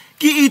road.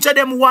 Give each of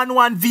them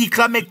one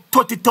vehicle and make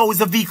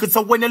 30,000 vehicles.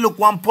 So when you look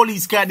one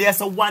police car there,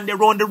 so one they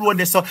run the road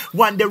there, so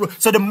one they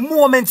so the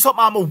moment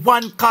something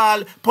one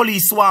call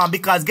police swarm,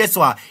 because guess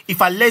what?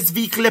 If a less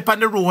vehicle up on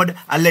the road,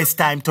 a less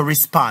time to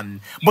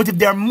respond. But if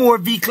there are more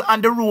vehicles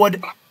on the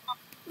road,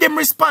 them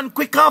respond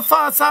quicker and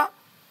faster.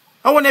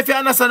 I wonder if you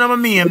understand what I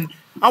mean.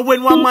 And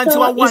when one man see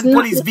one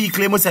police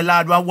vehicle, he must say,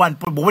 Lord, one.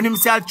 But when him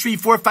say 3,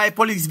 4, 5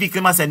 police vehicle,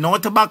 he must say, no,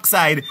 to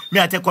backside, me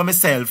I take on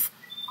myself.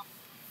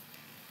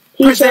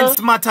 Presence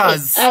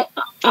matters.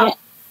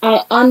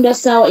 I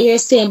understand what you're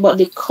saying, but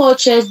the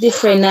culture is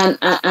different,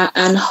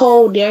 and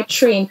how they're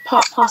trained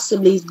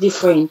possibly is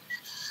different.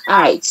 All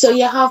right, so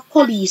you have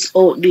police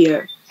out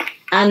there,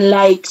 and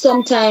like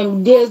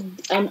sometimes there's,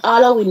 and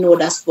all we know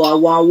that's for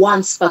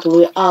one spot where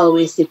we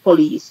always see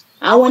police,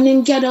 and when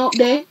them get up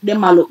there,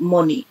 them a look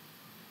money.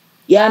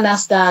 You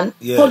understand?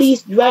 Yes.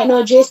 Police right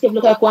now just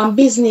look like one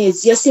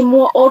business. You see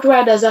more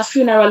outriders at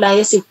funeral and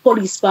you see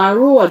police on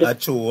road.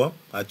 True.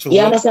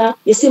 You understand?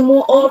 You see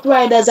more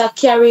outriders that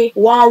carry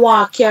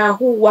one car,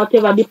 who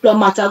whatever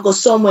diplomat go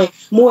somewhere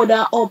more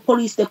than all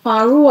police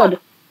on road.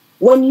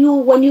 When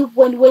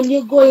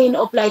you're going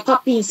up like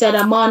Papi inside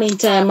the morning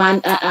time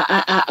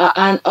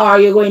and or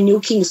you're going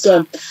New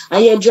Kingston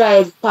and you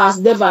drive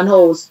past Devon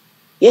House,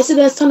 you see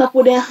them stand up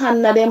with their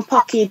hand in them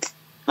pocket.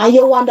 And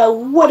you wonder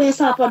what they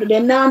stand up, they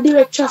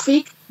non-direct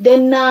traffic, they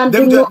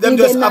non-do nothing. Them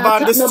just have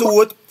on the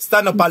suit,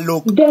 stand up and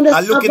look.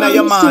 And looking at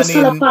your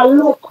morning.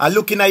 And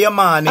looking at your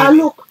morning. And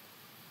look.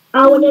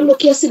 And when you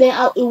look, you see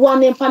them,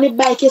 one them on the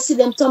bike, you see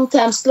them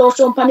sometimes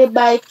slouch on the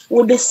bike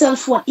with the cell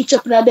phone each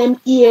up in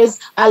them ears,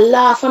 a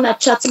laugh and a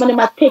chat, some of them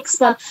a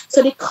text.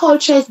 So the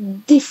culture is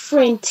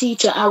different,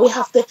 teacher. And we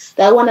have to,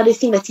 that one of the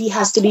things that he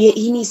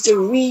needs to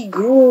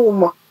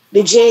re-groom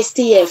the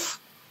JSTF.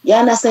 You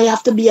understand? You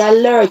have to be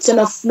alert. So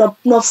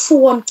no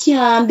phone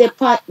can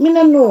depart. Me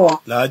no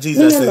know. Lord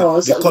Jesus,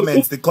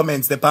 the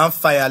comments, they pan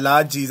fire.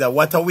 Lord Jesus,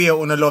 what a way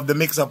you love the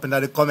mix up in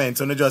the comments.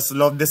 You just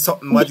love the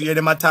something. What you hear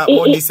them talk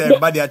about this,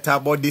 everybody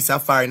talk about this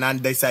foreign and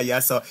this. Yeah,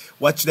 so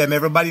watch them.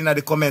 Everybody in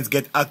the comments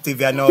get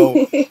active. You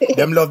know,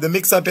 them love the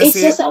mix up. It's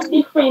just a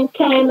different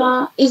kind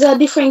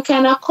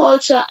of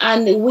culture,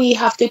 and we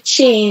have to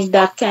change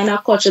that kind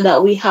of culture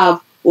that we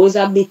have. Was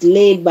a bit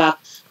laid back.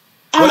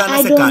 Hold on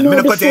a second.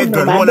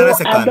 Hold on a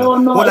second.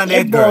 Hold on,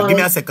 Edgar. Give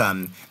me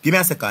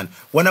a second.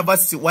 One of our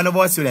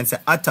students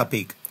said, a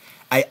topic.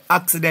 I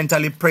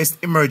accidentally pressed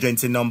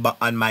emergency number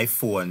on my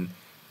phone.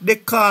 They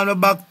called me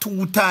back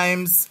 2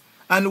 times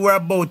and were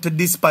about to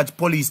dispatch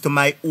police to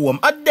my home.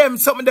 At them,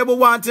 something they were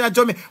wanting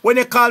to me. When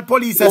they call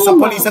police,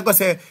 police I go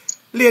say,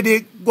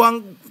 lady, go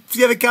and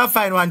see if you can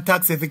find one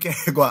taxi if you can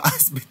go to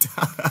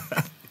hospital.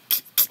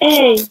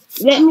 Hey,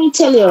 let me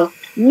tell you.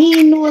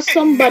 Me know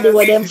somebody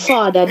where them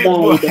father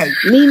died. And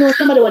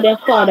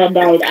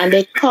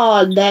they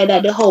died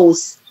at the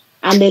house,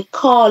 and they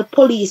called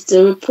police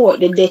to report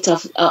the death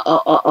of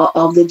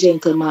the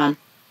gentleman.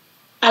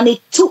 And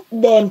it took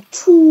them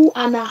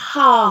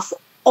 2.5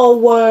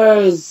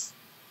 hours.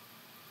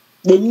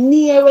 The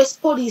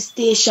nearest police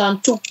station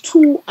took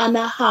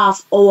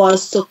 2.5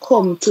 hours to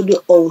come to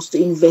the house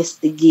to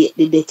investigate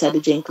the death of the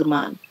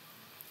gentleman.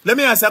 Let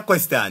me ask you a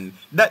question.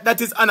 That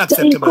is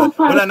unacceptable.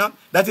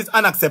 That is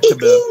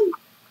unacceptable.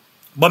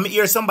 But me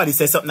hear somebody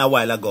say something a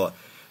while ago.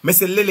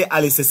 Mr. Lily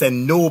Alice said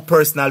no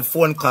personal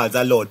phone calls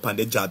allowed on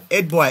the job.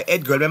 Edgar,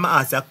 let me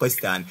ask you a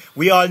question.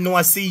 We all know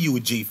a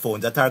CUG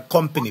phones that are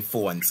company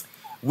phones,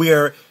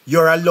 where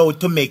you're allowed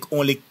to make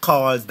only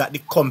calls that the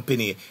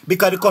company,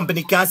 because the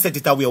company can't set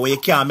it away where you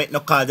can't make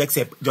no calls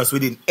except just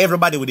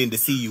everybody within the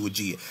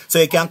CUG. So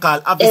you can call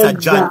Officer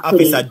John,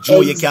 Officer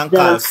Joe, you can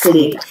call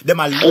Soup,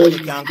 them alone you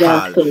can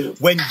call.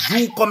 When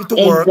you come to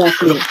work,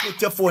 you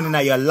put your phone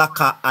in your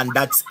locker and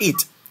that's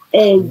it.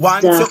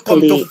 Once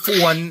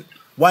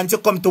you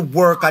come to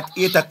work at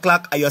 8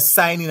 o'clock and you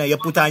sign in and you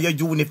put on your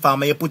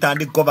uniform and you put on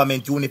the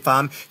government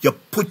uniform, you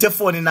put your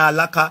phone in a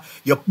locker,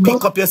 you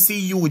pick up your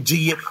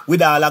CUG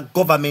with all the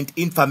government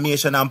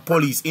information and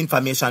police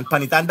information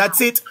on it, and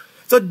that's it.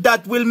 So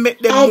that will make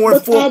them more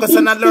focused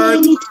and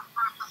alert.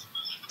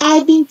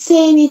 I've been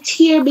saying it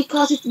here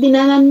because it's been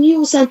on the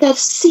news and I've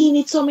seen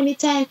it so many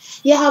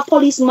times. You have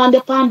policemen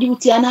upon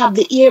duty and have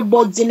the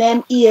earbuds in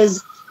them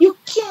ears. You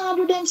can't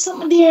do them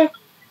something there.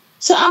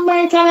 So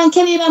American and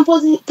Canadian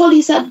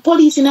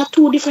police in a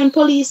 2 different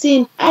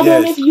policing. I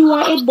don't know if you or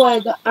Ed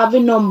Boy have a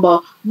number,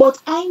 but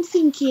I'm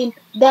thinking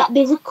that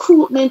the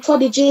recruitment for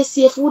the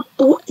JCF would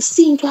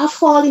seem to have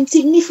fallen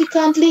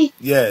significantly.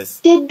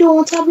 Yes. They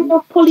don't have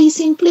enough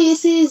policing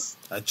places.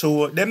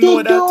 True. Them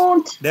know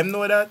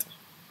that.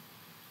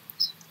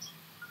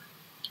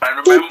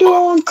 And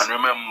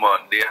remember,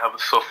 they have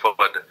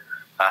suffered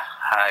a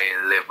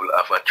high level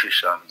of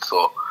attrition.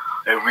 So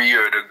every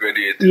year they're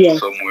graduating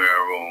somewhere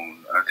around,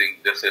 I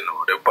think they say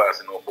they're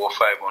passing about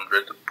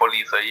 500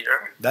 police a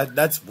year.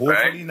 That's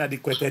woefully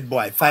inadequate,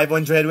 boy.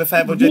 500 with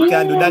 500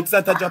 can do. That's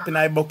not a drop in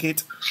our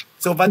bucket.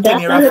 So over 10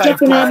 years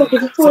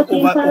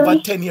over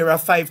 10 years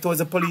of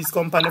 5,000 police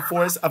company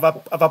force of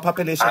a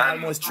population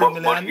almost 3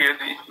 million. But here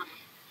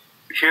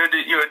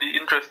the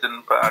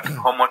interesting part,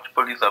 how much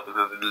police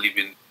officers live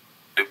in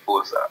the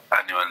force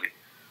annually.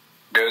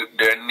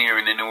 They're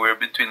nearing anywhere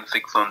between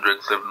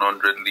 600,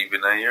 700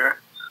 leaving a year.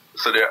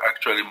 So there are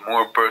actually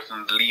more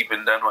persons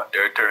leaving than what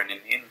they're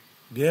turning in.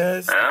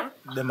 Yes.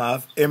 Them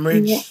have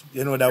Emmerich,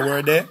 you know that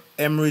word there?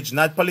 Emmerich,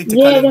 not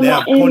political, they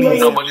have police.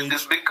 No, but it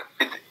is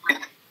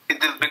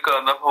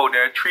because of how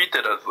they're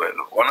treated as well.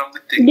 One of the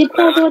things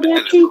because how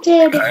they're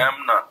treated. I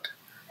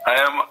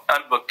am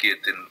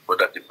advocating for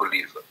that the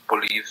police,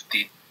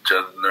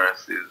 teachers,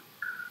 nurses,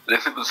 the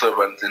civil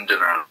servants in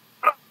general,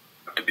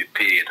 to be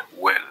paid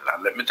well.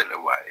 And let me tell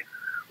you why.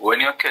 When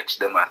you catch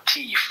them a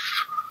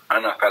thief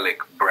and a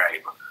collect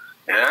bribe,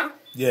 yeah?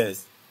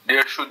 Yes.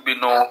 There should be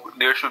no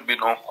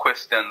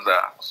questions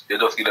asked. They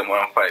just give them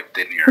 1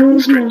 5-10 year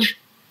stretch.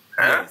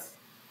 Yeah?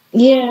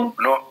 Yeah.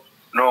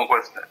 No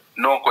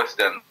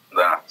question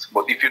asked.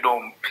 But if you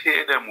don't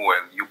pay them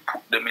well, you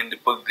put them in the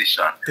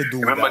position. To do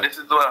Remember, that. this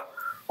is what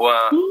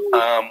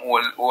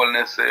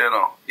Wellness say, you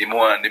know, you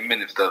want the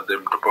ministers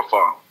them to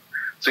perform.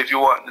 So if you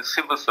want the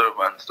civil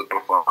servants to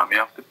perform, you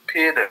have to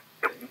pay them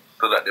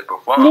so that they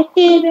perform.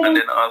 And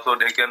then also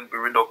there can be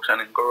reduction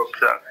in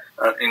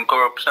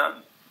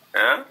corruption.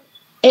 Yeah?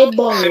 Ed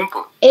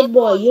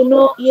boy, you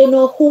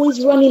know who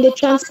is running the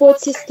transport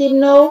system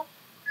now?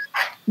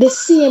 The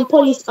same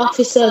police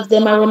officers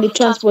them are running the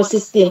transport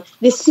system.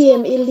 The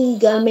same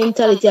illegal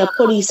mentality of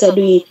police are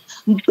doing.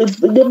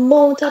 The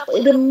amount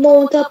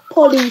of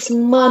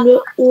policeman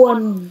will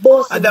own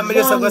bus Adam, me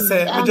just van go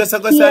say and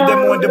them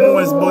on the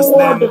most bus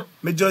road. them.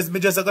 Me just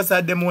go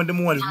say them on the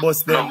most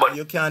bus them. No,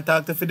 You can't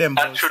talk to for them.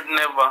 That should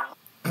never.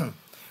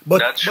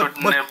 But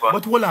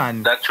hold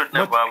on. That should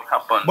never have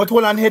happened. But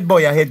hold on, head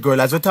boy or head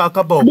girl, as we talk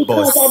about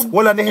Because bus.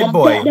 Hold on, the head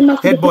boy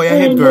or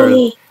head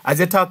girl. As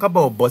you talk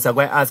about bus, I'm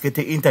going to ask you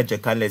to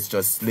interject and let's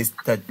just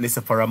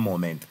listen for a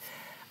moment.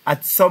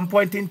 At some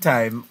point in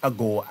time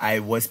ago, I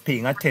was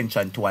paying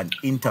attention to an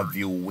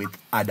interview with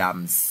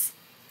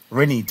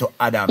Renito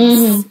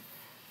Adams.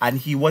 And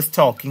he was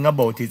talking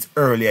about his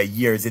earlier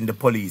years in the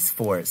police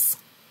force.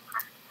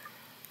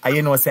 And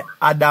you know, say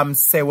Adams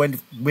say when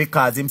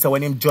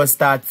him just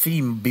start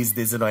film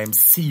business, you know, him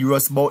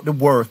serious about the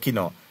work, you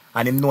know.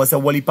 And him know say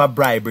what heap of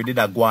bribery did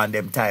that go on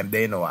them time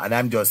there, you know. And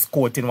I'm just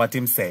quoting what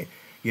him say,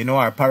 you know,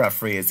 or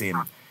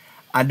paraphrasing.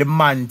 And the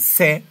man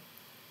say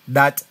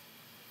that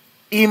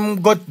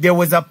there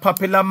was a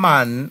popular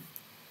man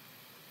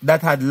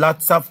that had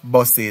lots of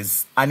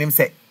buses, and him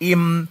say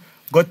him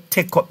got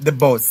take up the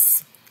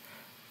bus.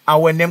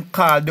 And when them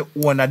called the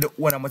owner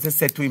must have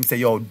said to him, say,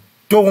 yo,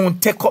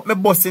 don't take up my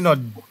bus, you know.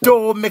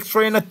 Don't make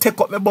sure you not take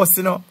up my bus,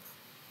 you know.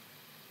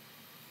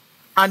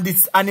 And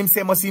him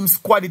say, must him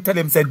squad tell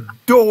him, say,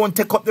 don't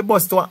take up the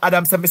bus to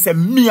Adams. And say,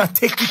 me I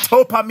take it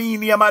up on me,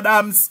 name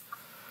Adams.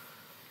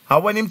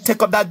 And when him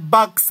take up that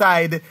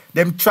backside,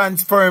 them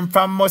transfer him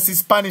from Mossy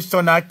Spanish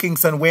Town or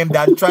Kingston, when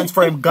that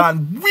transfer him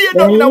gone way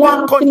down in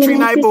our country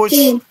in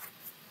Bush.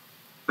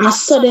 I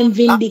saw them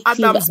vindictive.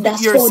 Adams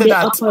That's me how say they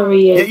that.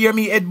 operate. You hear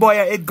me, head boy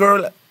or head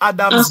girl?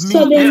 Adams I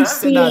saw me them ear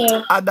say that.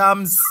 fear.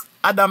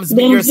 Adams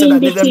me ear say that.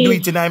 They them do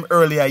it in them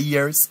earlier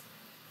years.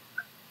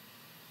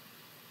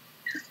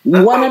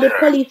 One of the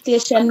police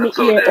stations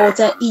here out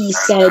of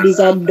east side is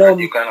a dump.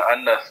 You can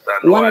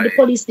understand One of the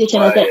police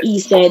stations out of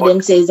east side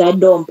them says a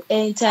dump.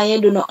 Anytime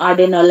you do not or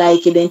they not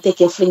like it, then take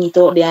a fling it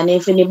out there. And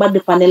if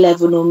anybody on the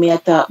level know me I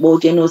talk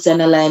about, you know, say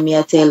no lie me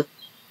I tell.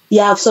 You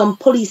have some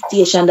police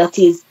station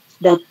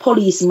that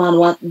policeman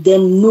want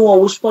them know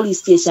which police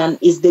station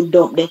is the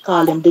dump. They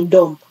call them the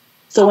dump.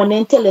 So when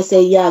they tell us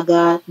say yeah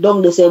God,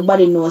 don't they say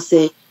body know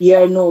say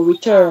you're no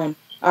return.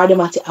 Or they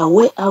might say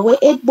away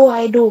head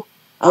boy do.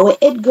 Our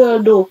head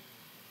girl do.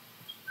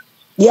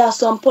 Yeah,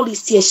 some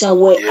police station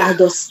where I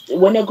just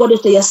when you go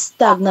there you're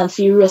stagnant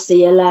for the rest of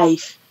your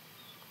life.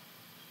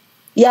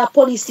 Yeah,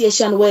 police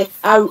station where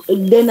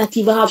they not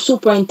even have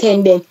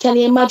superintendent. Can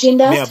you imagine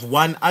that? We have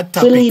one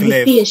topic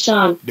left.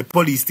 Station. The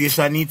police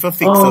station need for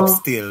fix up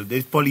still.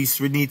 The police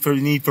need for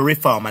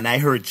reform. And I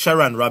heard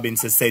Sharon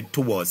Robinson said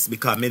to us,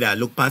 because me that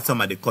look past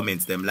some of the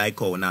comments them like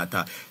how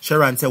not.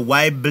 Sharon said,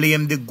 why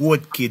blame the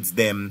goat kids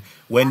them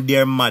when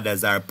their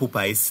mothers or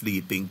Pupa is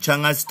sleeping?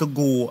 Chang has to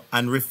go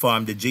and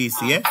reform the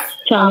JCF.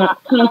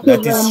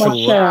 That is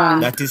true.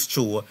 That is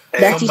true.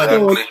 That is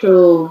so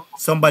true.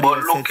 Somebody but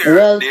look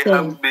here,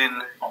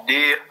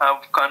 they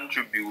have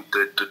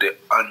contributed to the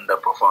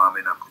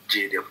underperforming of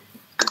the JDF.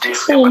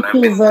 Thank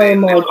you very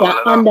much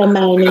for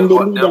undermining the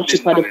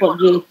leadership of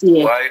the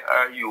JCF. Why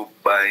are you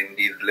buying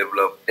this level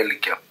of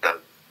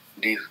helicopters,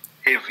 these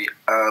heavy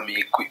army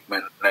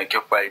equipment like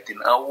you're fighting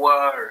a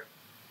war?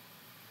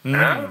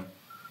 Huh?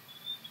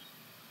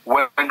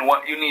 When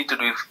what you need to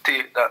do is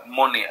take that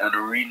money and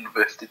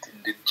reinvest it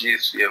in the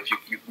JCF.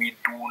 We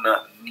do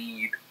not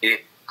need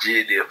a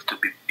JDF to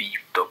be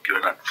beefed up.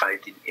 You're not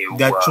fighting a war.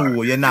 That's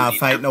true. You're not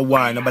fighting a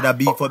war.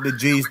 Nobody beef up the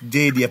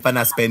JDF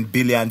and spend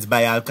billions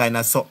by all kind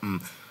of something.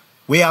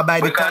 We are by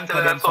the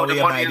confidence for we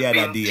are by the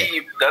other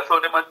day. That's how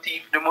they might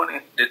thief the money.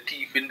 They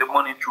thief in the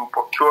money through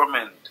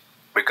procurement.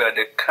 Because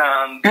they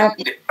can't get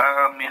the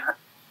army.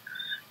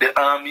 The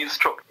army is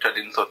structured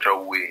in such a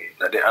way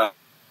that the army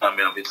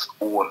have its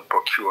own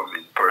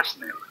procurement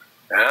personnel.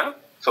 Yeah?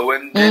 So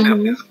when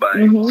JDF is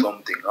buying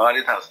something, all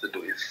it has to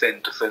do is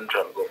send to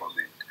central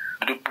government.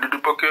 Do the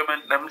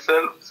procurement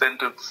themselves, send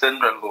to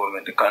central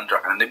government the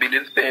contract, and the bill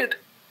is paid.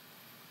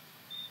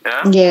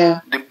 Yeah?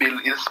 The bill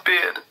is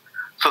paid.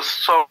 So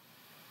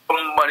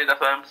somebody,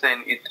 that's why I'm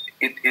saying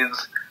it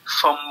is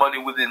somebody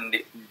within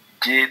the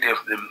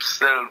JDF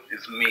themselves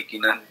is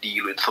making a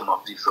deal with some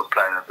of these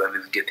suppliers and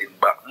is getting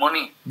back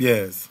money.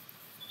 Yes.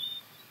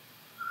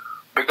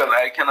 Because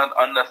I cannot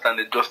understand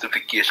the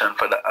justification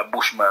for the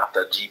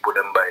Bushmaster Jeep with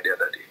them by the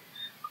other day.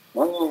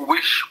 Who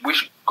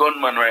which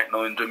gunman right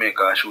now in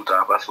Jamaica shoot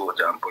off a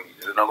soldier and police?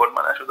 There's no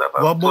gunman that shoot off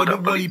a what about soldier the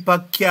and police?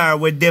 Wolipa car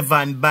where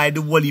Devon buy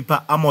the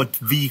Wolipa Amot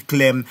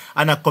vehicle and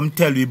I come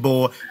tell you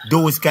about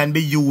those can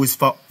be used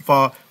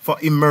for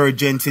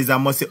emergencies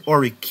and must say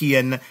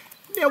hurricane.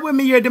 Yeah, when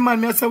me hear the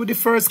man, I say with the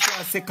first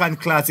class,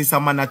 second class is a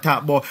man that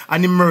talk about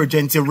an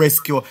emergency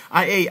rescue.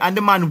 And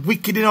the man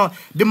wicked, you know,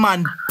 the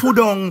man put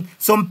on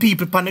some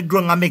people on the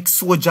ground and make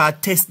soldier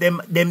test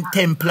them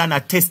temple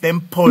and test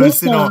them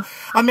pulse, you know.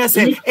 And me I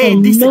say,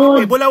 hey, this, hey, no.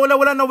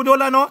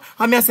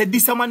 And me I say,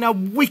 this a man a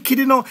wicked,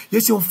 you know.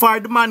 You see how far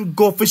the man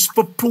go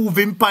for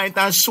proving point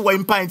and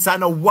showing points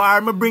and a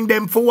war, me bring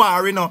them for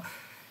war, you know.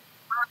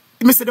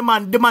 Me say the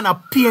man a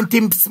paint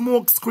him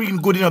smoke screen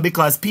good enough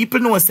because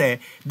people know say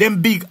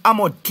them big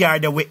amount car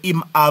that we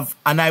him have,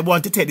 and I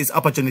want to take this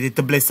opportunity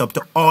to bless up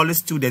to all the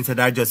students that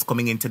are just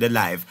coming into the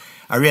live.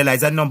 I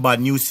realize a number of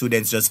new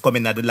students just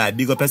coming at the live.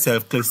 Big up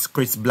yourself,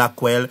 Chris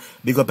Blackwell.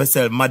 Big up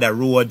yourself, Mother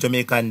Road,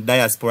 Jamaican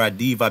Diaspora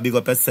Diva. Big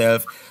up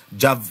yourself,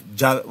 Javan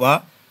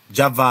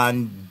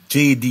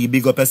JD.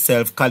 Big up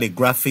yourself,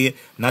 Calligraphy,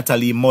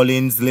 Natalie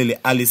Mullins, Lily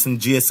Allison,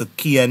 Jason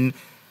Kian.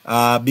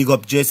 Big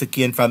up Jason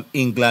Kane from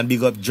England.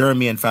 Big up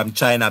Jermaine from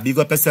China. Big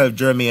up yourself,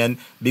 Jermaine.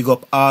 Big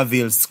up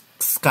Arville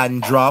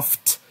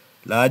Scandraft.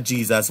 Lord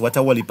Jesus, what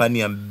a wally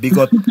name. Big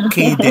up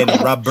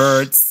Caden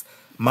Roberts.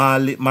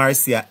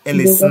 Marcia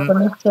Ellison.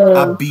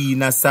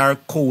 Abina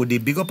Cody.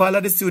 Big up all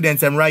of the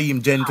students and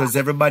Raheem Gentles.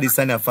 Everybody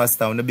sign up fast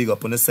down. Big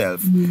up on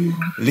yourself.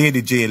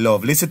 Lady J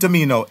Love. Listen to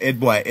me now, Ed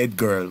boy, Ed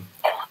girl.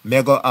 Me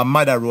go a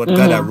Mother Road,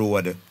 Gather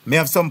Road. Me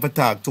have something to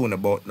talk to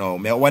about now.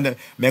 Me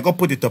go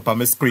put it up on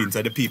my screen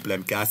so the people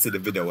can see the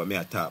video where me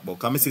I talk about.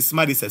 Because I see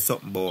somebody say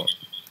something about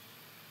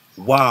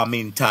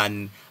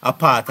Warmington, a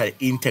part of the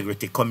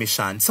Integrity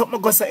Commission. Something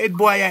go say head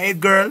boy and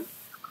head girl.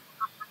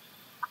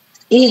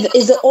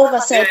 Is the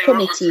oversight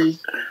committee.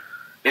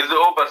 It's the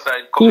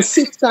oversight He committee.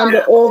 sits on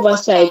the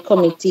oversight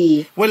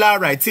committee. Well,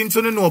 alright, since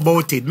you don't know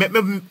about it,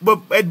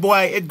 head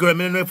boy, head girl, I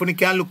don't know if you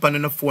can look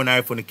on the phone or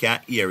if you can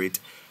hear it.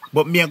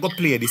 But me I go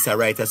play this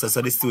right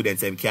so the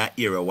students can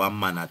hear one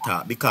man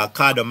talk. Because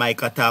Cardo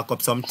Mike talk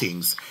up some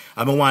things.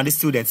 I want the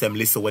students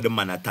listen what the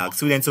man talk.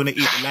 Students only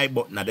hit the like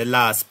button at the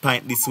last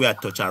pint this way I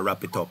touch and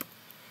wrap it up.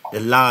 The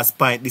last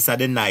pint this are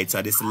the night,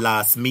 so this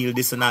last meal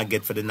this one I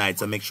get for the night,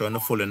 so make sure I'm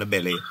not full in the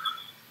belly.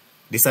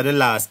 This are the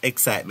last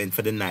excitement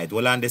for the night.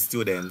 Well on the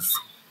students.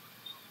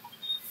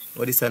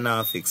 What is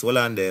now fix? Well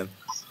on there.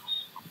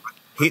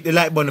 Hit the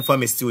like button for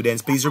me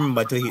students. Please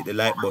remember to hit the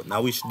like button. I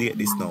wish date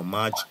this now,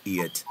 March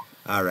 8th.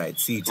 Alright,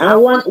 see it.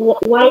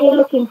 Why are you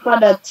looking for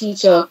that,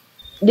 teacher?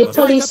 The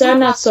police are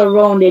not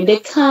surrounded. They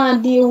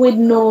can't deal with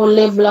no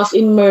level of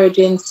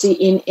emergency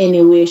in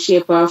any way,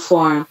 shape, or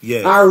form.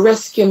 Yes. Or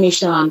rescue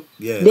mission.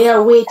 Yes. They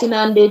are waiting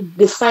on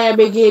the fire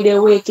brigade,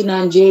 they're waiting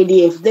on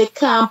JDF. They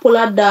can't pull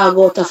a dog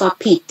out of a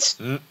pit.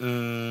 You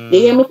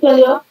hear me tell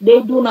you?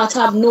 They do not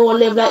have no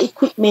level of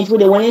equipment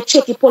with them. When you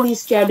check the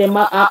police car, them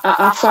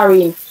are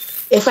foreign.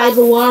 If I have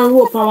one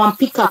rope and one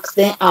pickaxe,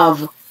 they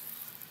have.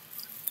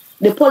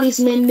 The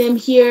policemen them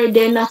here,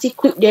 they're not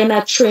equipped, they're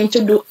not trained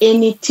to do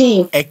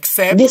anything.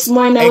 Except this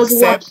morning I was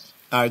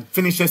watching.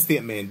 Finish your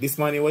statement. This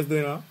morning was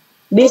doing what?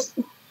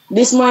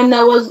 This morning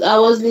I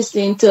was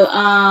listening to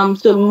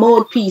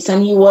Mouthpiece,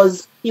 and he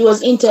was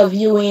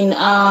interviewing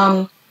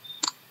Admiral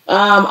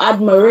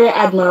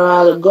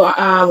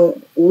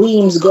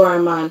Weems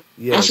Gorman.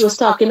 Yes. And she was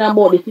talking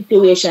about the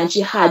situation she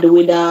had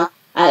with a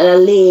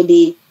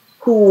lady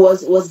who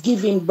was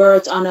giving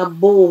birth on a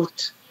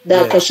boat.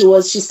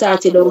 Because she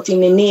started out in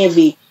the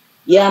Navy.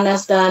 You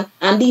understand?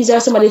 And these are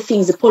some of the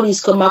things the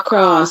police come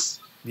across.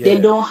 They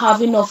don't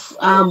have enough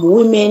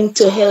women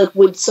to help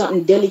with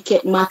certain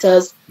delicate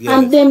matters.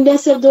 And them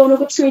themselves don't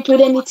have a treat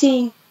with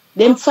anything.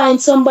 Them find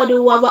somebody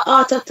who have a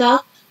heart attack.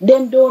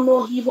 Them don't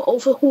know even how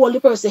to hold the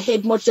person's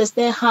head, much as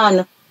their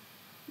hand.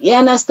 You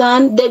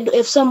understand?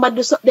 If somebody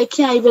do something, they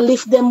can't even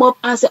lift them up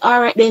and say, all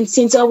right, then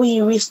since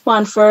we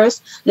respond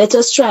first, let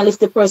us try and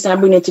lift the person and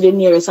bring them to the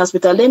nearest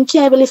hospital. Them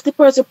can't even lift the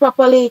person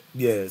properly.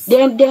 Yes.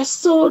 They're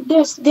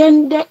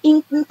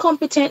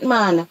incompetent,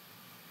 man.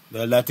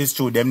 Well, that is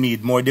true. Them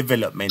need more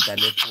development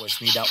and the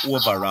force need an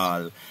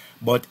overall.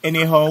 But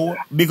anyhow,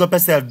 big up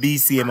yourself,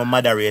 BC, my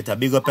moderator.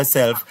 Big up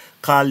yourself,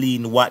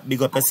 Carleen Watt. Big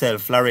up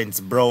yourself, Florence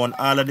Brown.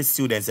 All of the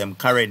students,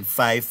 Karen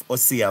Fife,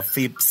 Osea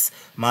Phipps,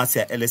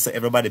 Marcia Ellis.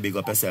 Everybody big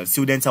up yourself.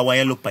 Students, I want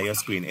you look by your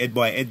screen. Ed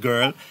boy, Ed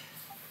girl.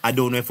 I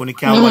don't know if you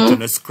can watch on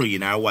the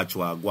screen or watch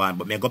what I go on,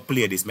 but me go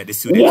play this, make the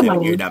students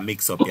hear that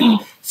mix up here.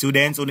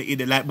 Students, only hit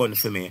the like button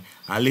for me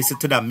and listen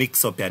to that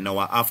mix up here.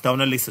 Now, after I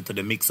listen to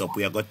the mix up,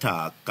 we are going to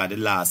talk at the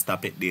last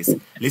topic this.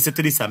 Listen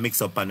to this and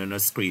mix up on the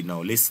screen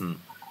now. Listen.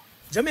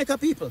 Jamaica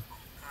people.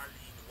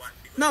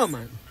 No,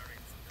 man.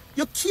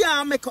 You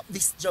can't make up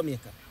this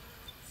Jamaica.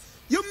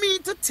 You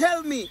mean to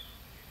tell me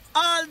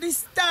all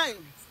this time?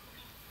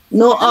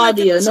 No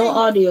audio, no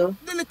audio.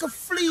 The little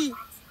flea.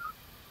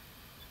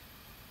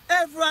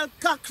 Everald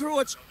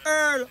Cockroach,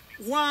 Earl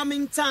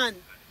Warmington.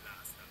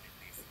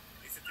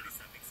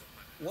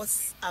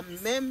 was a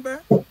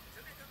member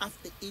of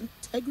the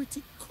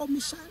Integrity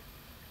Commission.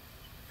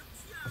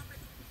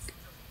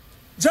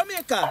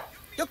 Jamaica,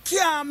 you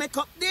can't make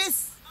up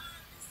this.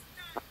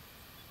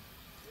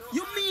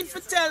 You mean to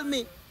tell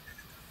me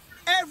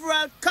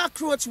Everald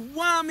Cockroach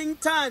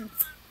Warmington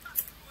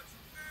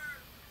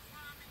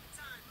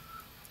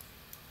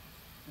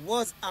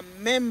was a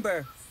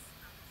member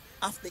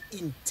of the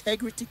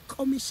Integrity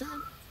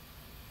Commission?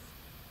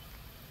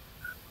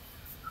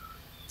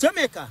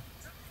 Jamaica.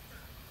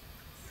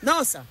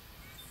 No, sir.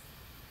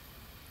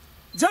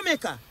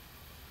 Jamaica.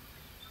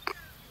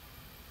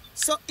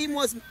 So him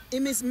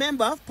is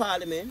member of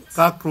parliament.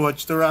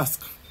 Cockroach to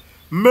rascal.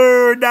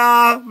 Murder!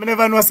 I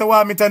never know so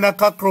Warmington a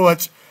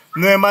cockroach.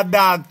 No him a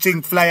dog,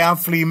 chink, fly and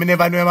flee. I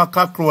never know him a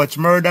cockroach.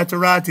 Murder to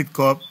rat it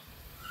cup.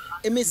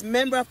 Him is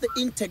member of the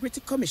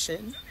Integrity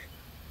Commission.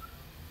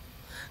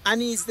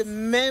 And he's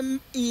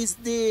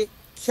the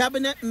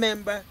cabinet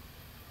member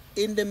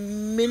in the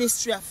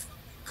Ministry of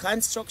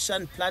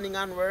Construction, Planning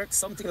and Work,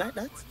 something like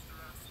that.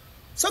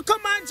 So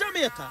come on,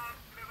 Jamaica.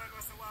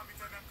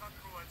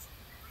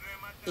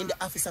 In the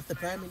office of the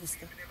Prime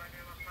Minister.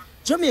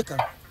 Jamaica.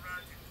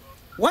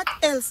 What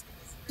else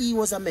he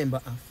was a member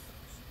of?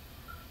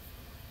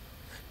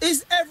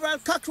 Is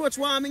Everald Cockroach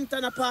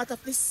Warmington a part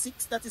of this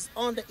 6 that is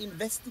under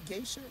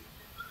investigation?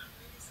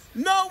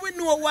 Now we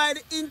know why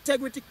the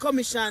Integrity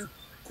Commission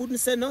couldn't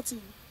say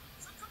nothing.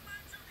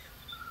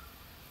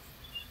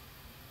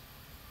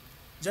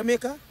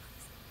 Jamaica,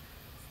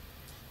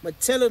 I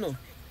tell you now,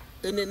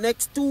 in the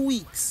next 2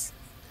 weeks,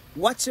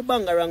 watch the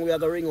bangarang we are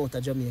going to ring out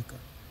of Jamaica.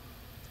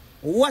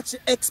 Watch the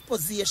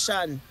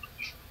exposition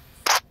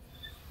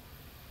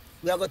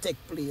we are going to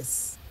take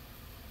place.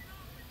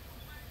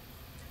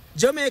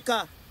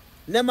 Jamaica,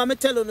 never me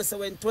tell you, so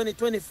when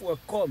 2024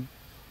 come,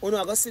 you are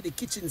going to see the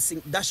kitchen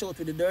sink dash out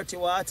with the dirty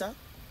water.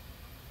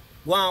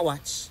 Go and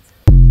watch.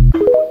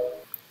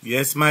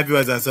 Yes, my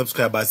viewers and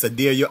subscribers, so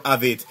there you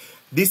have it.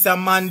 This a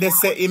man, they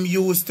say him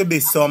used to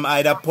be some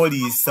either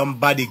police, some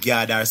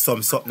bodyguard or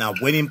something. Now,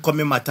 when him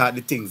come him attack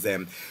the things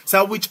them.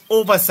 So which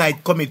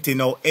oversight committee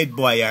now, head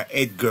boy or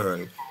head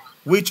girl?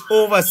 Which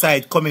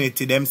oversight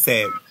community them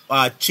say,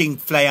 chink,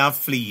 fly and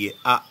flee,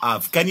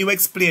 have? Can you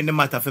explain the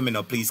matter for me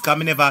now, please? Because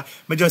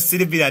me just see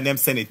the video and them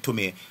send it to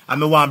me.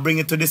 And I want to bring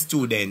it to the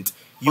student.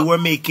 You were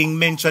making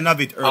mention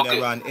of it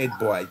earlier on, head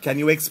boy. Can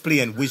you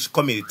explain which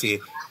community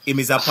him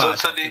is a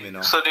part of him, you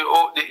know? So the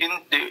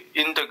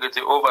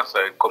Integrity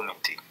Oversight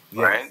Committee,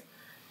 yes, right,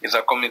 is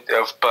a committee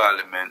of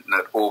parliament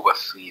that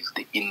oversees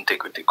the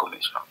Integrity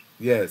Commission.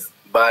 Yes.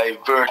 By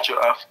virtue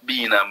of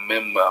being a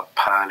member of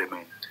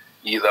parliament,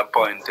 he is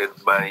appointed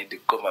by the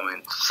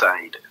government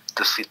side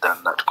to sit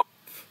on that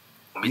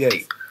committee.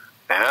 Yes.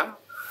 Yeah?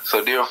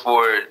 So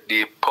therefore,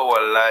 the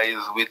power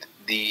lies with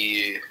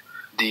the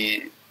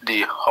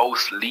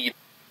House leader,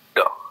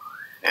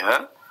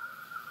 yeah,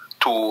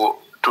 to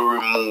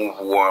remove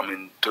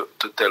Warmington,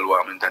 to tell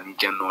Warmington he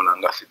can no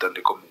longer sit on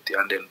the committee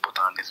and then put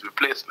on his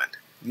replacement.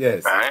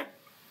 Yes. Right?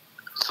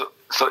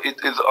 So it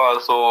is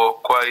also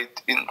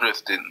quite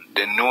interesting.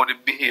 They know the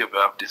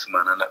behavior of this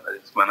man and that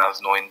this man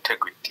has no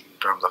integrity in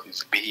terms of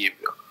his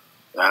behavior.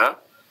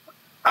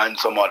 And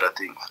some other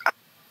things.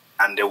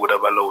 And they would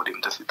have allowed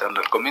him to sit on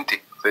that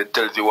committee. So it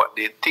tells you what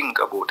they think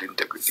about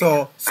integrity.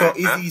 So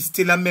is he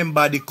still a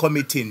member of the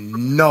committee?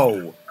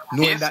 No.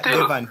 Knowing that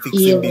Devon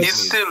fixing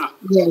business.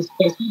 Yes,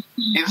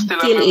 he's still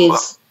a member.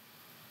 Is.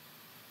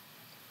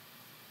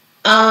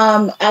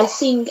 I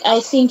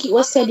think it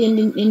was said in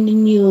the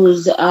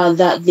news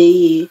that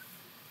the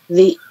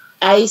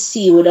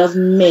IC would have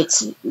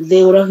met.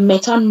 They would have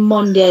met on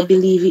Monday, I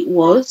believe it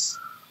was,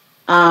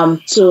 for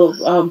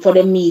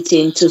the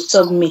meeting to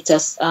submit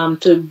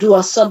to do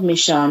a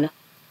submission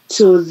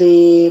to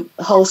the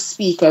House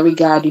Speaker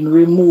regarding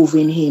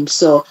removing him.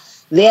 So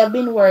they have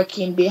been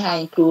working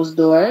behind closed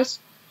doors,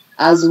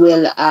 as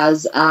well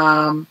as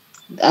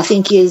I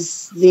think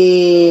is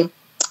the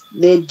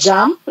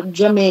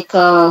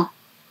Jamaica,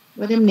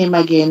 what them name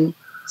again?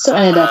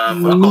 Something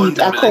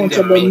that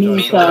accountable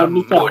meter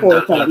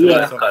portal.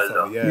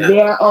 Yeah.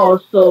 They're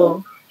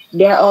also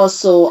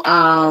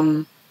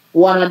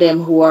one of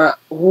them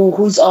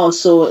who's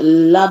also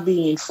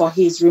lobbying for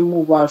his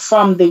removal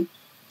from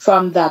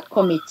that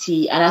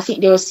committee. And I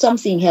think there was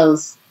something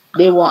else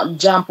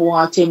Jump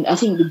wanted. I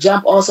think the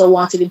Jump also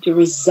wanted him to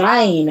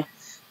resign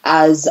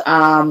as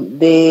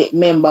the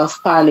member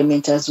of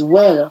parliament as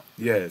well.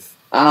 Yes.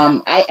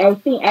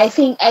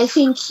 I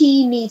think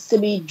he needs to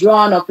be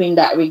drawn up in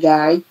that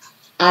regard,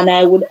 and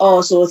I would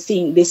also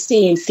think the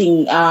same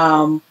thing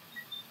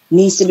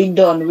needs to be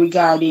done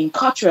regarding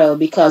Cottrell,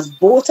 because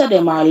both of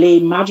them are lay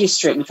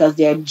magistrate because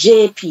they're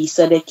JP,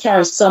 so they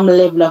carry some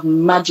level of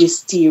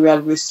magisterial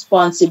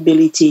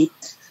responsibility,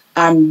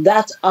 and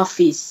that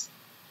office.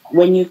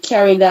 When you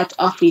carry that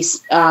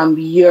office,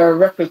 your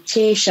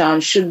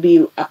reputation should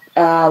be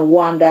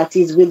one that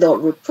is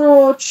without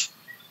reproach.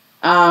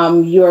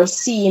 You're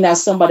seen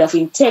as somebody of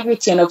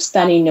integrity and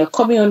upstanding in your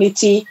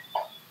community,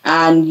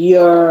 and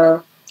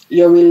your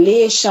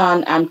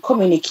relation and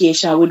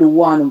communication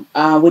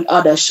with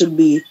others should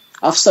be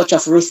of such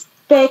of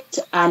respect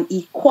and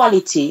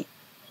equality.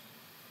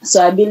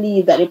 So I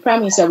believe that the Prime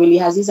Minister really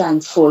has his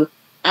hands full.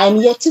 I'm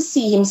yet to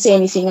see him say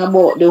anything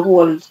about the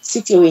whole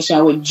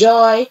situation with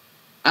Joy.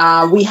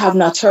 We have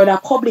not heard a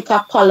public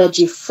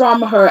apology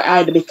from her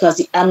either,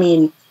 because, I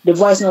mean, the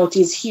voice note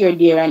is here,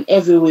 there, and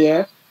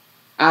everywhere.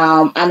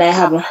 And I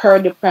haven't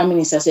heard the Prime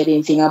Minister say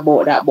anything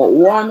about that. But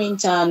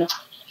Warmington,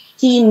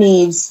 he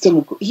needs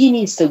to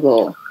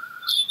go.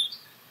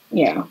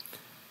 Yeah.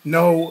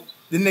 Now,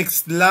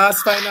 the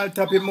last final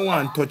topic I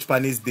want to touch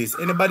on is this.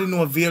 Anybody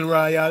know Vale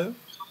Royal?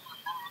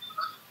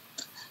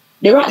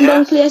 The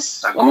Rotterdam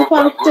place. I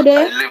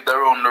lived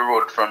around the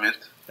road from it.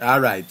 All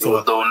right.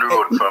 So down the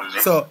road from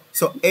me.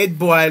 So Ed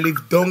Boy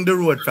lived down the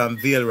road from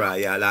Vale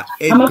Royal.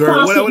 Ed I'm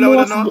Girl. What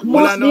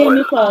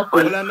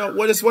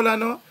I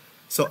know?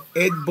 So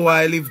Ed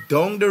Boy lived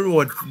down the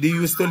road. They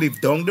used to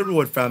live down the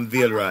road from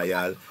Vale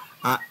Royal.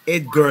 And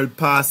Ed Girl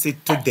passed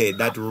it today.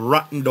 That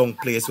rotten down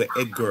place where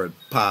Ed Girl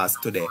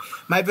passed today.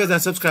 My viewers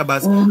and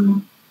subscribers,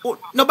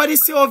 nobody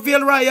see how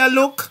Vale Royal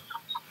look?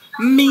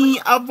 Me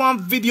have one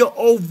video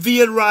of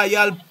Vale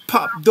Royal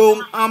pop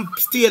down and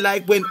stay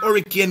like when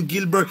Hurricane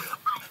Gilbert.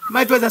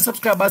 My viewers and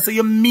subscribers, so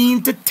you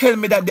mean to tell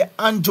me that the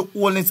Andrew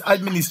Holness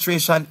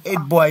administration,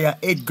 Ed Boy and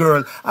Ed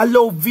Girl,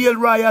 allow Vale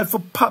Royal for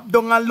pop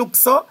down and look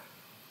so?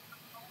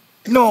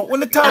 No, when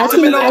the talk to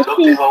me now,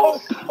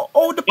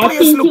 how the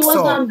place looks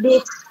so?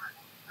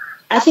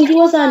 I think he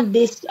was on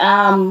this.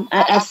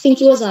 I think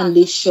he was on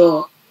this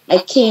show. I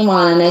came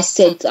on and I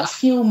said a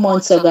few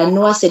months ago. I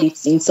know I said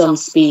it's in some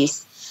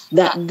space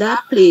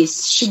that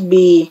place should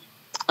be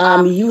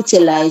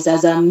utilized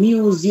as a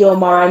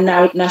museum or a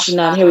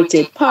national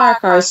heritage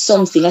park or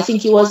something. I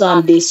think he was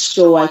on this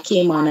show. I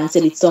came on and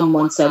said it some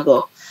months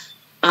ago.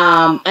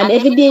 And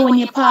every day when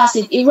you pass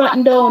it, it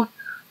ran down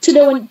to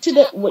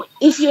the.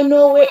 If you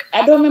know where,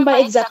 I don't remember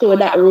exactly what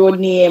that road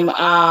name.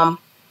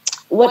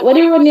 What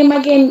the road name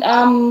again?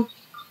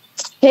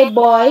 Head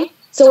Boy.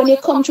 So when you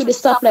come through the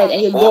stoplight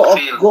and you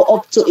go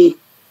up to it,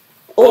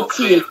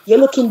 Oakfield, you're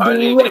looking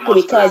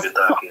directly because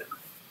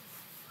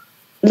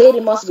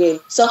Lady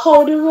Musgrave. So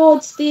how the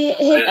road stay,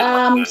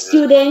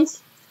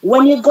 students,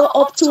 when you go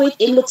up to it,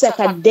 it looks like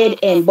a dead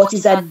end, but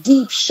it's a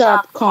deep,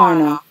 sharp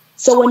corner.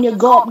 So when you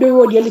go up the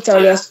road, you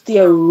literally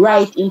stare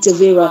right into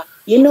Vera.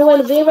 You know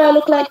what Vera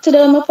look like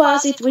today when I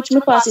pass it, which I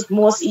pass it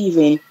most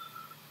even.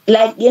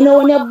 Like, you know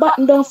when you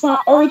button down from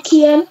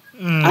Hurricane,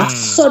 I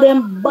saw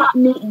them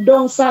button it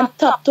down from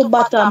top to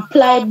bottom,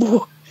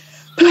 plywood.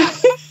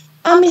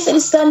 I said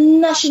it's a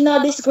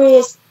national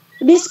disgrace.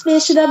 This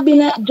place should have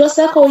been just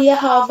like how you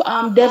have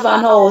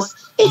Devon House.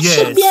 It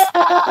should be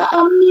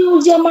a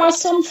museum or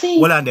something.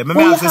 Hold on there. Let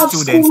me ask the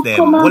students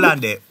them. Hold on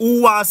there.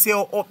 Who wants to see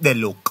how up they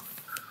look?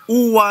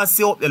 Who wants to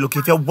see how up they look?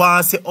 If you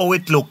want to see how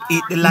it look,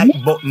 hit the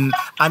like button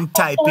and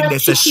type in there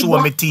to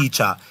show me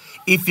teacher.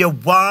 If you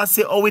want to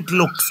see how it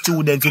looks,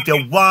 students, if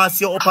you want to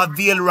see up a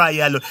Vale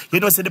Royal, you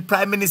know, say the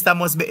Prime Minister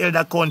must be held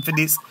account for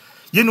this.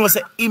 You know,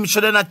 say him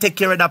should not take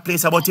care of that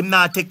place, about him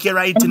not take care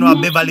of it, you know, a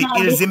Beverly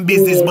Hills in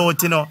business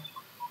boat, you know.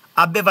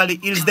 A Beverly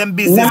Hills them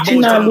business boat, you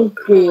know.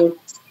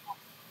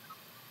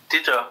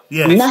 Teacher,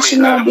 yes.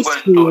 I'm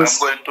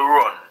going to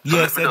run.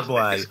 Yes, Ed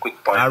Boy. This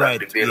quick point all right,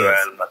 the Vale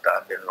Royal matter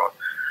and then run.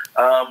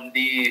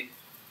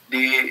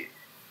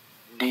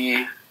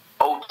 The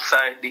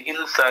outside, the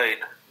inside,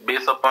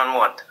 based upon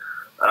what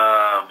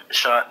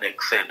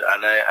Shartneck said,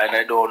 and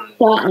I don't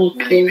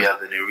believe he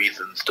has any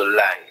reasons to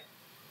lie.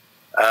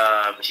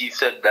 He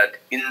said that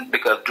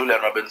because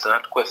Julian Robinson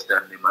had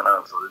questioned him, and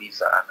also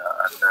Lisa and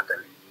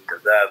Natalie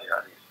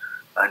Nitazavi,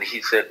 and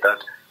he said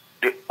that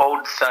the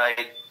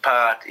outside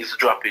part is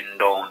dropping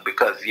down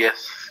because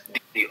yes,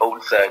 the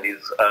outside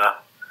is I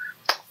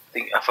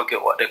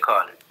forget what they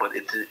call it, but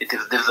it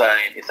is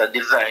design. It's a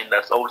design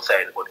that's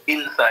outside, but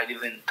inside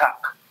is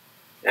intact.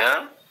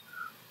 Yeah.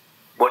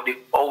 But the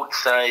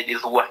outside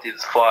is what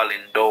is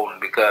falling down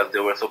because they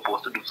were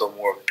supposed to do some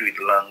work to it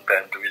a long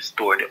time to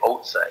restore the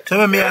outside. So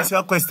let me ask you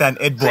a question,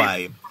 Ed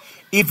Boy.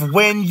 If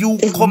when you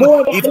come,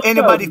 if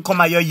anybody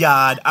come at your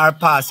yard or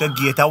pass your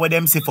gate, or what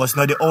them see first,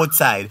 not the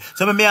outside.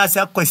 So let me ask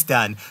you a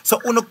question. So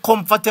you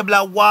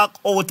comfortable walk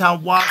out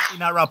and walk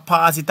in a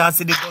pass it and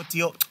see the dirty,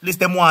 you list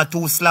them 1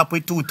 2 slap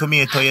with 2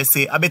 tomato, you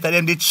say, I better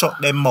them did shut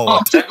them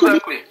mouth. Exactly.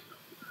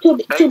 To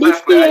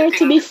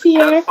be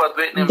fair,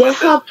 they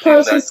have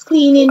persons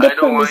cleaning the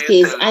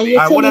premises, and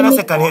you're hold on telling a me.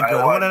 second, Head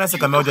Girl. Hold on a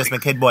second. I'll just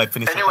make Head Boy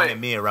finish Anyway,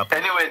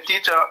 anyway,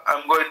 teacher,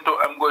 I'm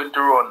going to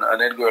run,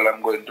 and Head Girl,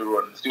 I'm going to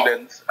run.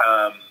 Students,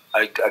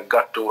 I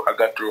got to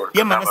run.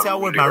 Yeah, man, I say a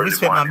word, man.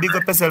 Respect, man. Big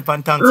up yourself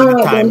and thanks for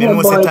the time. You know,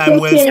 it's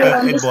time well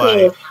spent, Head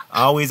Boy.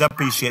 I always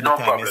appreciate the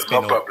time you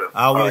spend.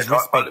 I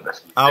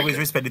always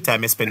respect the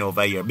time you spend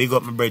over here. Big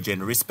up my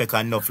brethren. Respect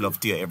and enough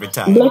love to you every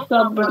time. Bless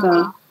up,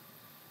 brother.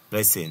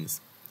 Blessings.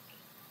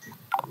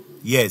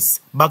 Yes,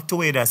 back to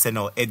where I say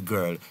now, Ed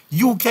Girl.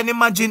 You can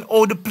imagine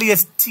how the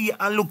place tea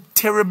and look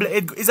terrible,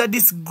 Ed Girl. It's a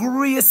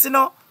disgrace, you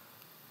know?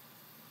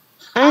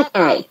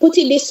 Alright, put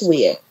it this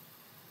way.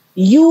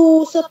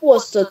 You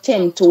supposed to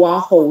tend to a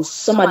house,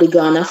 somebody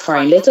gonna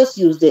foreign. Let us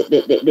use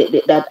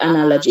that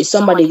analogy.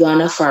 Somebody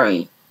gonna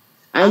foreign.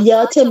 And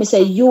y'all tell me,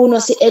 say, you no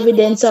see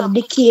evidence of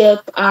decay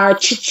or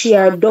chichi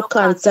or duck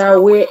cancer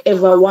or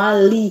wherever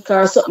one leak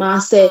or something,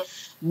 and say,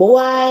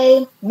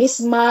 boy, Miss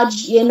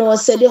Madge,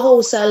 say the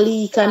house a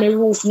leak and the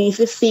roof need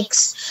to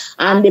fix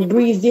and the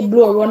breeze, the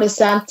blow run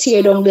this and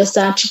tear down this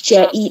and chichi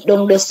or eat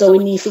down this, so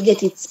we need to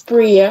get it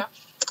spray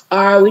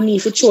or we need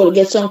to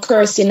get some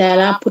cursing oil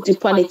and put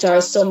it on it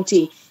or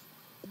something.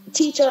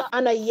 Teacher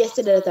Anna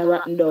yesterday that I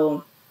written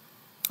down.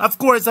 Of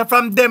course,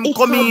 from them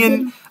coming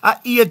in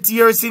 8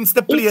 years since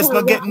the place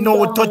not get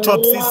no touch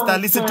up, sister.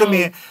 Listen to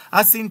me.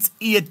 Since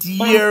 8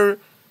 years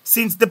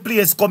since the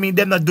place coming,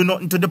 them not do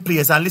nothing to the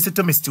place. And listen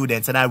to me,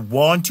 students. And I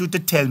want you to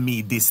tell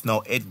me this now,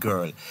 Ed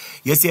girl.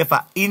 You see, if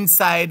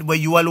inside where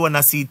you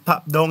alone see it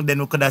pop down, then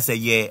we could have say,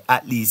 yeah,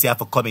 at least you have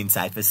to come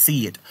inside to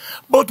see it.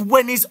 But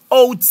when it's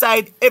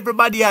outside,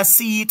 everybody has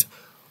see it.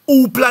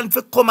 Who plan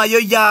for come at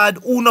your yard?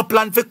 Who no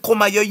plan for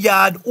come at your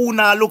yard? Who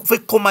not look for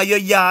come at your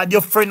yard?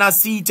 Your friend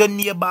has see it, your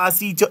neighbor has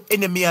see it, your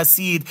enemy has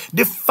see it.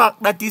 The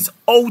fact that it's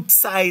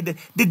outside,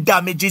 the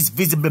damage is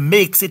visible,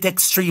 makes it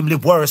extremely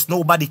worse.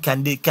 Nobody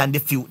can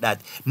defute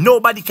that.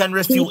 Nobody can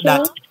refute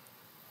that.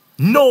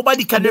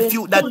 Nobody can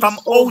refute that from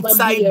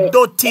outside,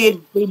 dirty.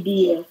 Every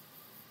day.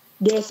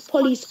 There's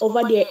police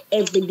over there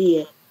every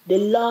day. The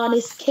lawn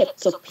is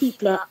kept, so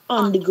people are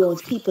on the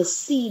grounds. People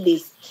see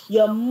this.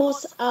 You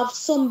must have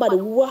somebody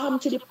who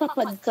happened to the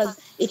property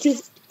because it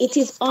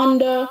is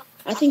under,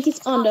 I think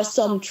it's under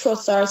some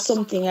trust or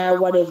something or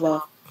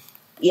whatever.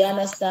 You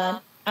understand?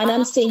 And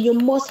I'm saying you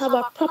must have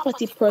a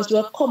property person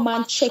who will come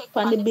and check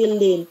on the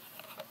building.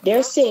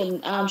 They're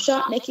saying,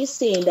 Sharpneck is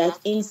saying that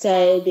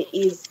inside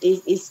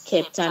is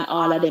kept and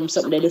all of them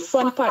something. The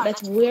front part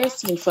that we're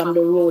seeing from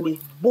the road is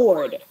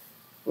board,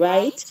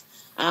 right?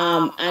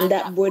 And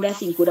that board, I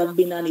think, would have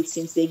been on it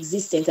since the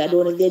existence. I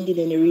don't know if they did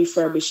any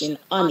refurbishing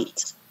on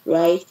it,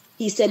 right?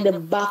 He said the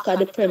back of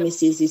the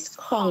premises is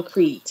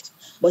concrete.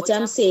 But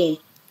I'm saying,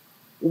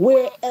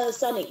 where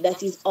else on it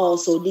that is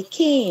also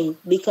decaying?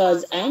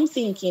 Because I'm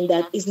thinking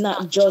that it's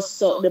not just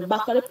so the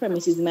back of the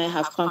premises might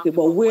have concrete,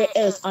 but where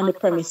else on the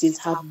premises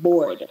have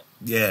board?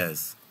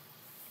 Yes.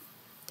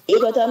 You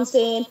know what I'm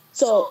saying?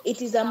 So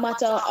it is a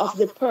matter of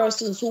the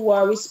persons who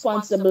are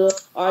responsible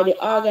or the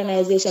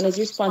organization is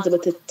responsible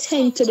to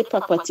tend to the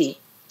property.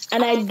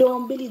 And I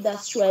don't believe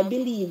that's true. I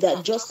believe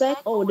that just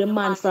like the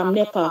man from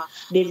NEPA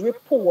did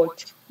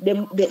report the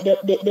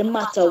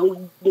matter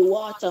with the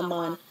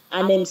waterman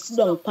and them sit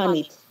down upon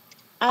it.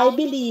 I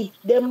believe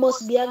there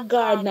must be a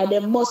gardener,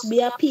 there must be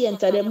a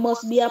painter, there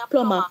must be a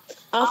plumber.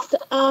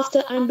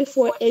 After and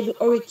before every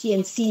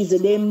hurricane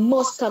season, they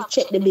must have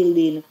checked the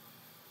building.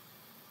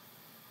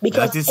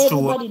 Because that is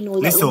everybody true.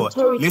 knows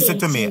that Listen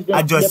to me.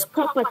 the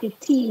property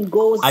team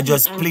goes I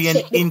just and plain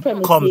check the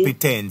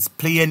incompetence.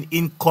 Plain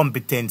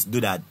incompetence do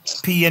that.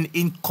 Plain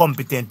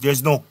incompetent.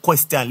 There's no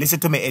question. Listen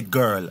to me, Ed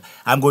girl.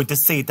 I'm going to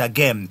say it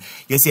again.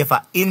 You see, if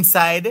I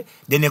inside,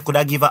 then you could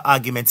have give an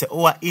argument. Say,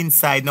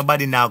 inside,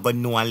 nobody now gonna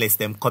know unless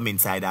them come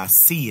inside and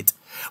see it.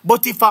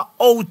 But if I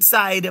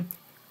outside,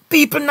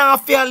 people now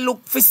feel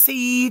look for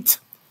see it.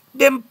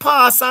 Them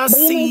pass and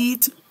see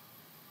it.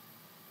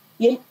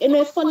 You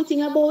know, funny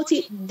thing about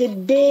it, the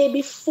day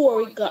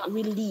before it got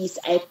released,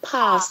 I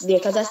passed there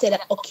because I said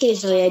that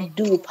occasionally I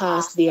do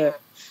pass there.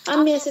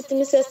 And me said to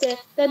myself,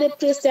 that the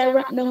place they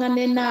wrap down and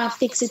they not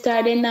fix it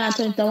or they not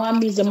turn it into one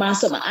museum or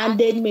something. And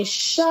then me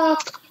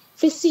shocked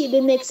to see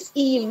the next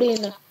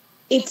evening,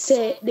 it's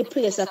the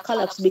place that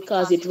collapsed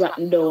because it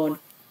wrapped down.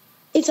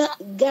 It's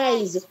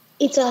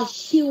a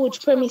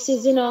huge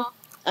premises, you know.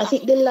 I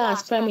think the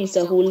last prime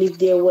minister who lived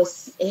there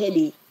was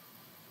Hedy.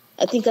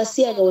 I think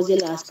Asiaga was the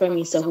last prime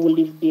minister who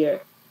lived there.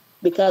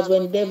 Because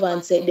when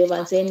Devon said,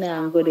 nah,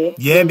 I'm good there.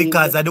 Yeah,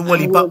 because of the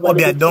wally pop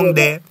obia down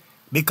there.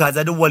 Because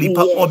of the wally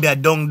pop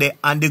obia down there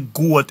and the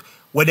goat,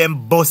 where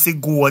them bossy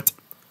goat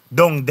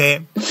down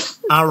there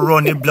and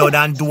run the blood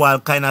and do all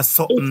kind of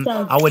something.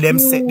 And where them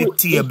set the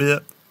table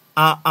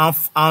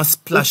and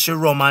splash the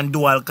rum and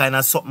do all kind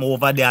of something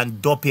over there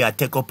and dopey and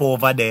take up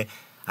over there.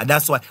 And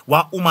that's why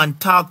one woman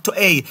talk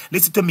to,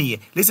 listen to me,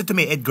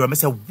 Edgar. I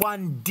say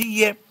one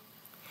day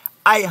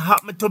I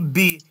happen to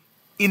be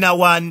in a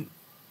one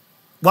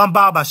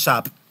barber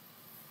shop.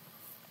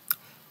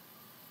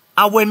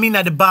 And when me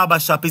at the barber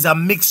shop is a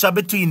mixture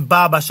between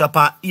barber shop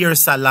and ear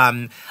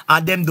salon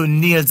and them do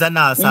nails and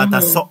all sort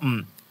of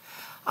something.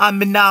 And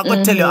me now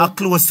go tell you how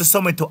close to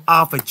somewhere to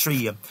half a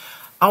tree.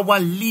 And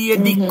one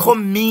lady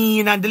come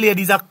in and the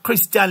lady is a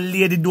Christian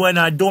lady doing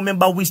her. I don't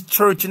remember which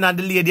church and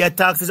the lady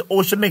attacks says,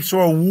 she make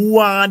sure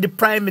one the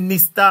prime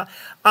minister.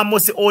 I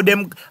must say,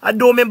 them. I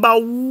don't remember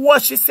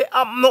what she said.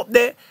 I'm not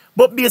there.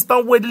 But based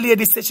on what the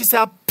lady said, she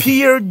said,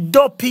 appear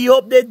dopey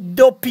up there,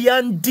 dopey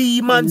and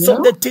demon,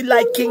 something till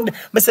like king.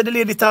 I said, the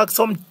lady talk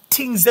some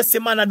things, they say,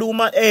 man, and the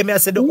woman, I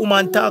said, the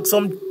woman talk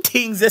some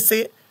things, they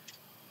say.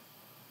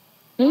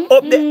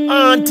 Up the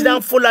aunt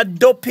and full of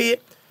dopey.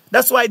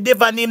 That's why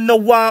Devon him no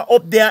war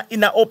up there,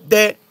 up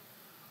there.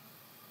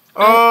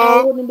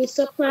 I wouldn't be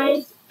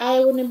surprised.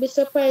 I wouldn't be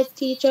surprised,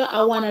 teacher,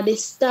 or one of the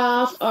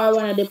staff or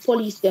one of the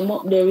police them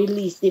up there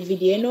release the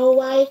video. You know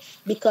why?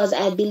 Because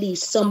I believe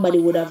somebody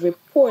would have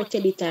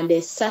reported it and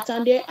they sat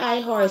on their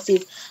high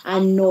horses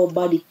and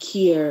nobody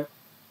care.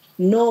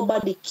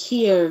 Nobody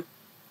care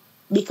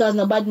because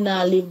nobody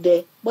now live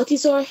there. But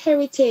it's our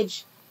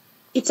heritage.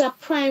 It's a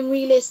prime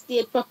real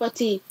estate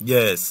property.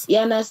 Yes. You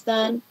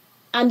understand?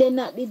 And then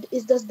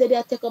it's just that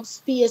they take up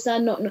space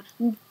and not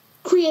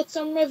create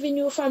some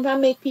revenue from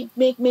and make the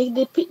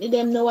pitney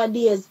them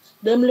nowadays.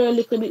 Them learn a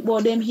little bit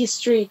about them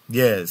history.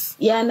 Yes.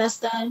 You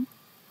understand?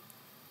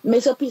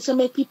 So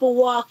make people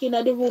walk in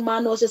the room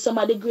and know some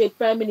of the great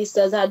prime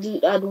ministers had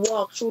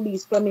walked through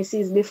these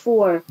premises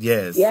before.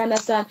 Yes. You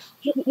understand?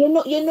 You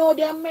know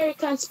the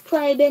Americans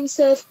pride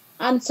themselves.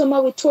 And some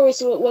of the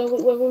tourists, when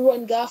we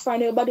run Gaffar,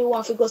 and everybody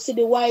want to go see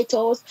the White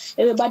House,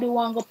 everybody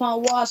want to go up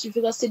on Wall Street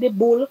to go see the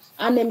bull,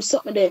 and them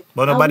something there.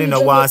 But nobody no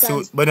want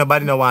to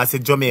see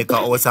Jamaica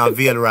House and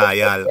Vale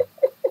Royal.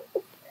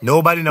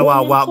 Nobody no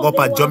want to walk up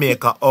at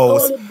Jamaica House.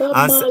 All the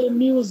Bob Marley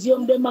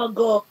Museum, them a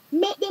go.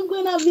 Make them go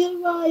in a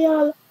Vale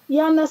Royal.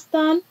 You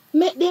understand?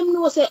 Make them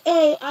know, say,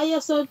 hey, I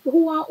saw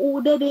who and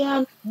who they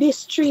and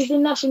this tree is the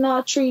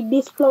national tree,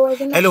 this flower is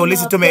the national Hello,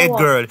 listen to me, flower.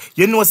 girl.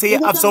 You know, say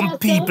you have some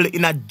people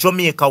in a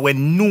Jamaica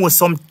when know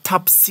some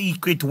top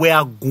secret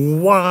where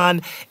go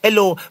on.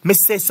 Hello, me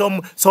say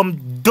some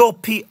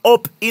dopey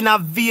up in a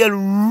Vale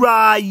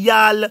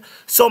Royal.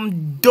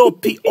 Some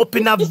dopey up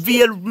in a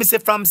Vale. Me say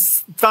from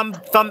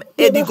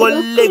Eddie go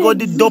Lego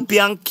the dopey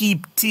and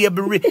keep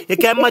table. You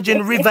can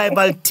imagine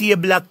revival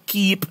table a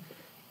keep.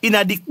 In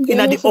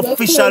the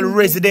official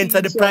residence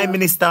of the Prime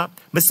Minister,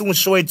 I soon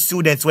show it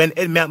students when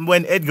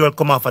Edgar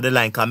come off of the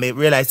line, because I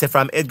realize that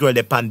from Edgar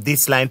they pan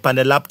this line on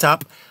the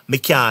laptop, I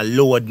can't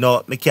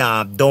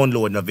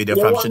download no video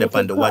from shit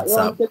on the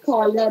WhatsApp.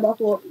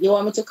 You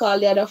want me to call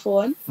the other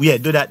phone? Yeah,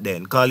 do that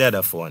then. Call the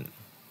other phone.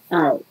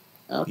 Alright.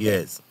 Okay.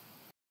 Yes.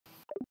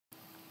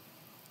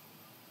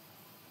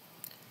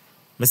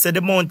 I said the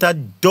amount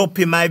of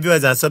dopey my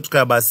viewers and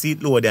subscribers see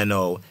it load there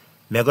now.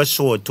 I go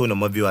show it to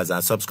my viewers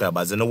and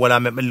subscribers. You know what I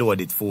make me load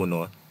it for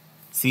now?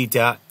 See it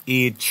here,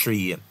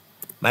 A3.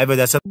 My viewers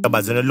and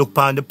subscribers, when you look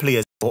on the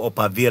place up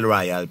at Vale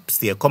Royal,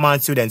 stay. Come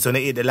on, students, when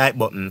you hit the like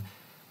button.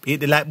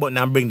 Hit the like button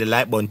and bring the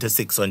like button to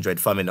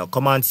 600 for me now.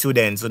 Come on,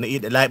 students, when you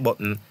hit the like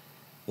button.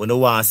 When you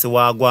want to see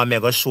what I go on, I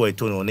go show it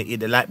to you. When you hit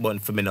the like button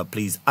for me now,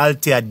 please.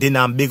 Altia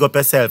Dinam, big up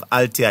yourself.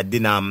 Altia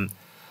Dinam.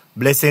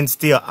 Blessings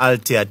to you,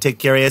 Altia. Take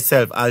care of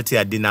yourself,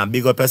 Altia Dinam.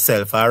 Big up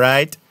yourself,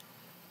 alright?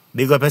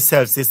 Big up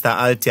yourself, Sister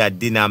Altia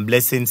Dinam.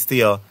 Blessings to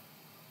you.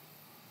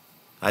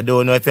 I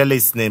don't know if you're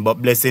listening,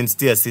 but blessings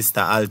to you,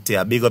 Sister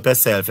Altia. Big up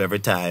yourself every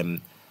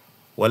time.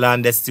 Well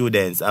on the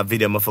students, a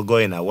video for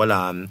going on. Well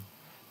on.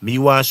 Me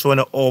want to show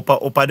you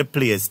up the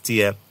place to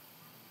you.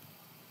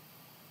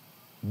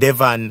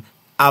 Devon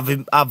have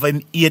him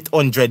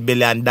 $800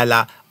 billion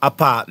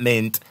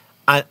apartment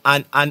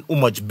and how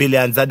much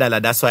billions of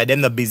dollars. That's why them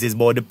no business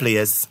about the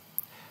place.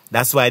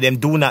 That's why them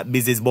do not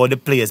business about the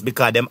place,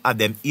 because them have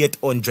them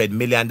 $800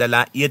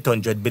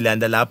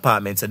 billion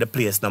apartment. So the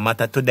place no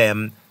matter to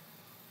them.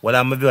 What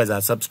are my viewers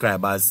and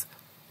subscribers?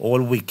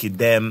 All wicked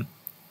them.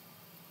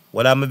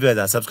 What are my viewers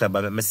and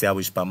subscribers? Let me see how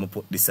which part I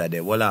put this at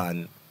there. Hold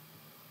on.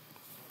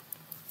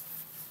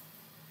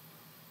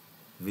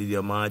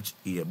 Video match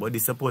here. But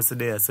it's supposed to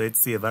there, so it's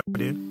saved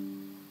already.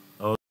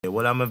 Okay,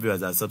 what are my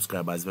viewers and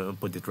subscribers? Let me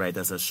put it right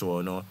as a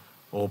show now.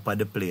 Open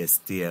the place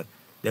there.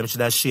 Them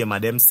should have shame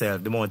of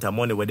themselves, the amount of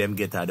money where them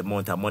get or the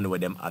amount of money where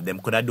them have. Them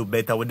could have do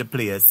better with the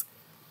place.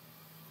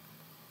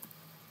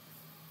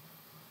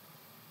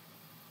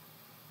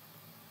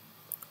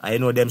 I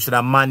know them should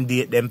have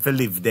mandate them to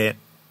live there.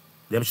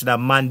 Them should have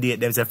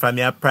mandate them say from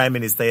your Prime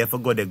Minister you have to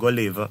go there, go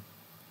live.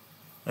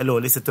 Hello,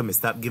 listen to me.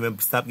 Stop giving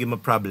me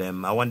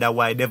problem. I wonder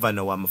why they never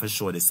know I'm for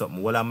sure there's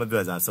something. Well, I'm my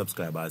viewers and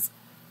subscribers.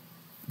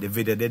 The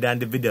video, they done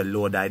the video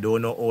load. I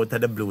don't know out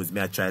of the blues.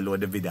 Me I try load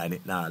the video and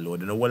it now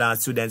load. You know, all our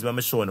students when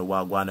I'm showing you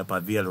what going up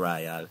at Vale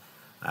Royal.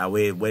 I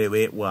wait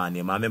one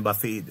name. I remember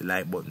to hit the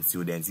like button,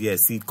 students.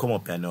 Yes, see it come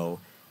up here now.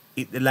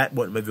 Hit the like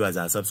button, my viewers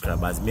and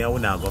subscribers. Me I will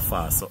not go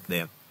fast up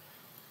there.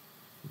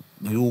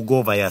 You go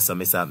over here, so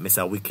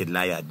Mr. Wicked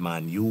Liar,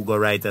 man. You go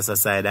right as a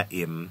side of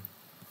him.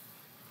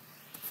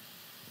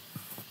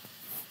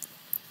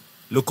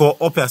 Look how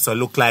up here so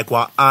look like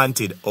what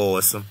haunted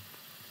house.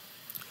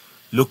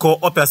 Look how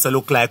up here so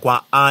look like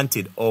one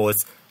haunted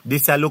house.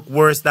 This look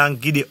worse than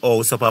Giddy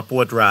House up at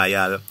Port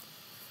Royal.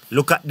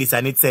 Look at this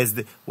and it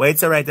says, where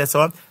it's right there,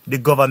 so the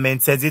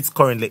government says it's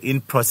currently in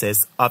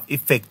process of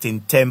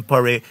effecting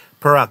temporary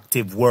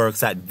proactive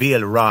works at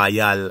Vale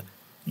Royal.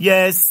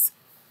 Yes.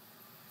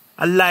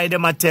 I lie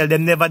them, I tell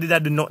them, never did I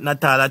do nothing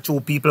at all. I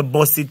two people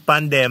bust it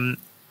pan them.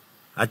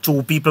 I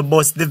two people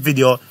bust the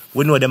video.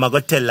 We know them I go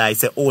tell lie,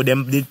 say, oh,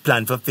 them did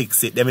plan to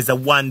fix it. Them is a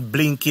one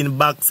blinking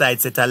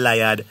backside set a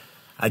liar.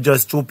 I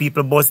just two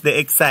people bust the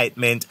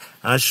excitement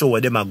and show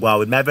what them are going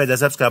with. My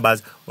brothers and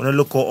subscribers, when you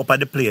look up at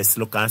the place,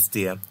 look and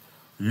stay.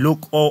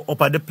 Look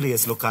up at the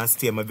place, look and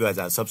stay, my viewers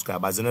and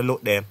subscribers. When you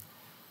look there,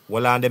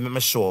 well on them make me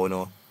show, you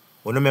know.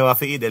 You know me have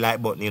to hit the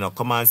like button, you know.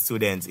 Come on,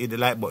 students, hit the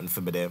like button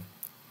for me there.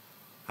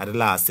 And the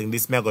last thing,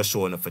 this mega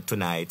show for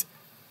tonight.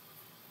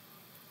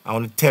 I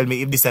want to tell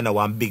me if this is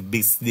one big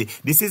this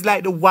is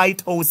like the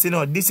White House, you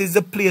know. This is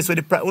the place where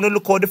the you know,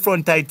 look how the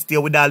front height there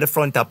with all the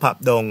front are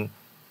popped down.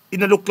 It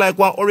don't look like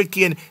one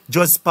hurricane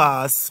just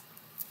passed.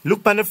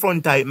 Look on the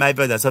front height, my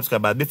brother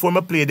subscribers. Before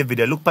I play the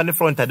video, look on the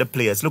front of the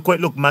place. Look how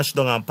it look mashed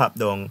down and popped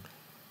down.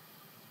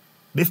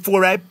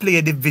 Before I play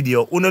the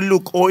video, you know,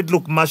 look how it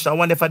look mashed. I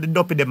wonder if the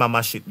dopey them are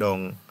mash it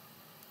down.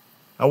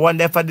 I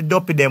wonder if the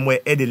dopey them where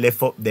Eddie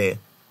left up there.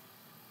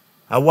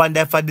 I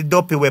wonder if the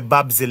dopey where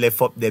Babsy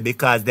left up there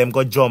because them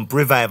got jump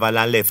revival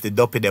and left the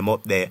dopey them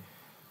up there.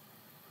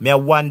 Me I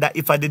wonder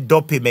if the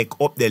dopey make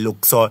up there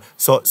look so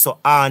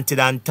haunted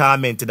and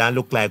tormented and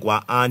look like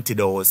one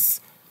antidote.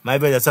 My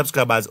brother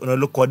subscribers, you know,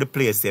 look how the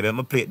place here. I'm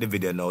gonna play the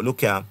video now.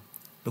 Look here.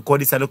 Look how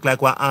this look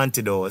like one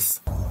antidote.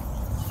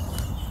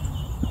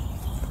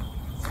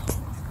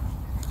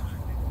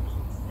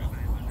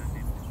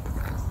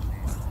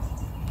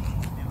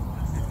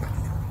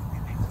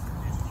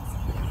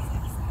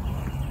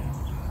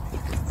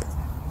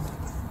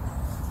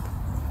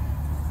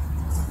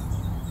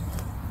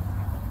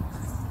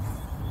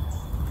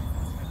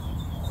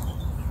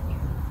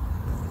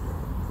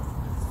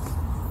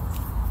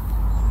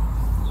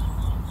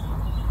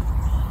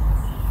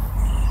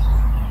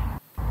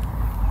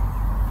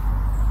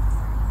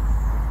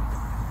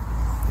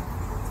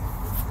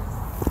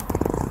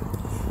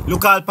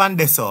 Look all pan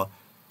this so.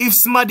 If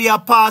somebody a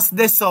pass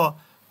this so,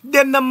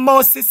 them the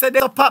most say they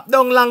pop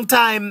down long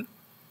time.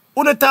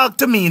 Who no talk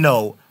to me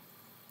now?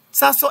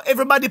 So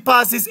everybody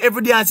passes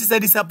every day and she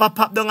said this a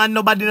pop down and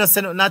nobody no say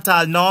nothing at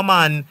all. No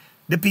man.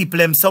 The people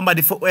them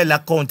somebody for well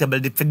accountable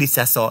for this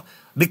so.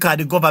 Because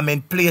the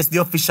government place the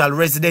official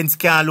residents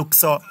can't look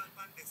so.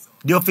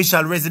 The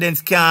official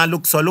residents can't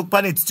look so. Look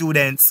pan it,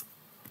 students.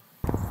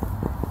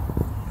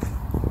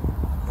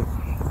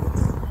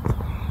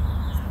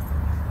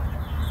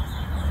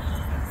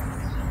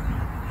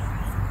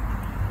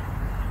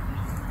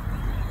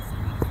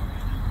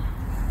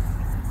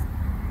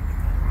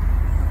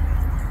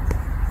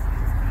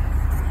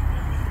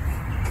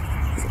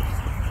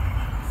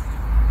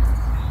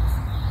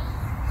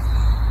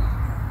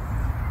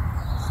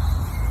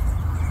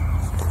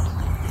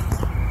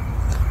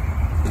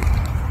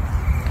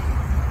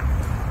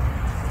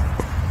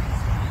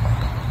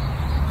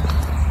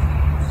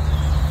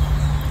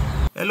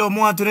 Hello,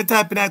 more to the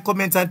type in the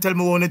comments and tell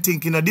me what you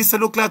think. You know, this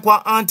look like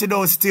what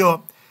antidote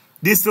still.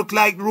 This look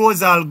like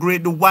Rosal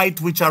Great, the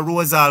white witch or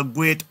Rosal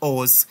Great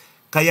House.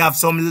 Because you have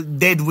some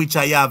dead witch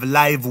or you have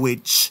live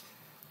witch.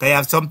 Because you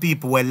have some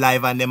people who are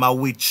live and them are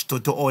witch.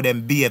 To how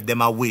them behave,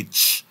 them are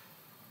witch.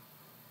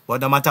 But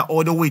no matter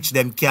how the witch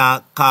them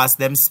can cast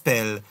them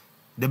spell,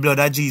 the blood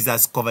of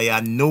Jesus cover you.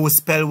 No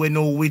spell where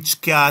no witch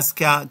cast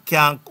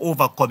can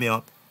overcome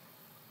you.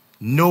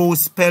 No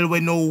spell where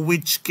no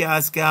witch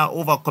can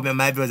overcome you,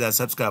 my viewers and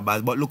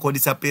subscribers. But look how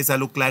this place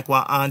look like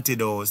one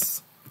antidote.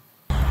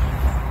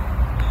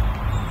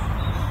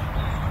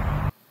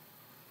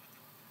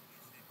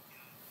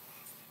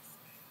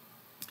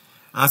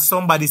 And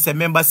somebody say,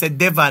 member say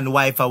Devon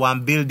wife a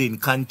one building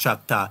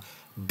contractor.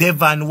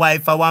 Devon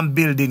wife a one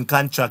building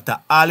contractor.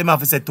 All him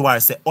have to say to her,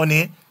 say,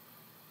 honey,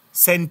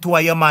 send to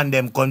your man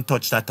them come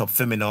touch that up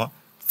for me now.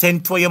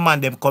 Send to your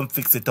man them come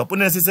fix it up. You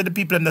know, say the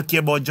people them don't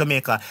care about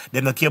Jamaica. They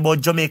don't care about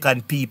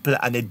Jamaican people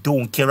and they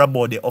don't care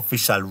about the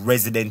official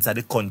residents of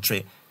the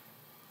country.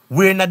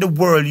 Where in the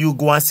world you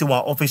go and see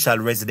what official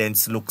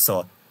residents look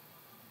so?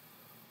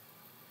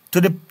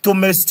 To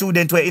my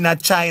student were in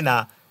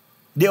China,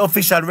 the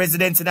official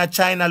residents in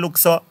China look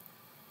so.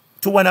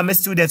 To one of my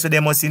students where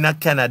they must in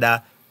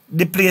Canada,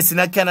 the place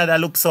in Canada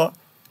look so.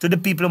 To the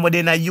people who are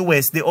in the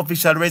US, the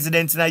official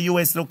residents in the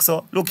US look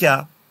so. Look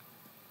here.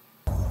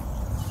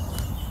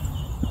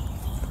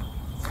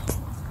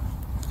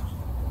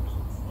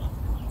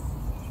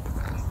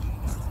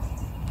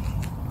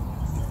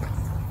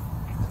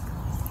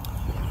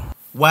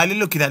 While you're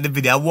looking at the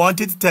video, I want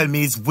you to tell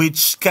me is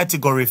which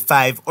category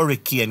 5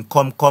 hurricane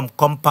come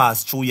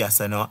pass through yes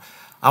or no?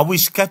 I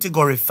wish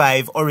category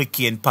 5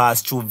 hurricane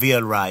pass through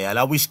Vale Royal.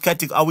 I wish where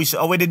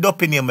the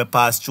doping name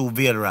pass through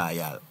Vale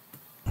Royal.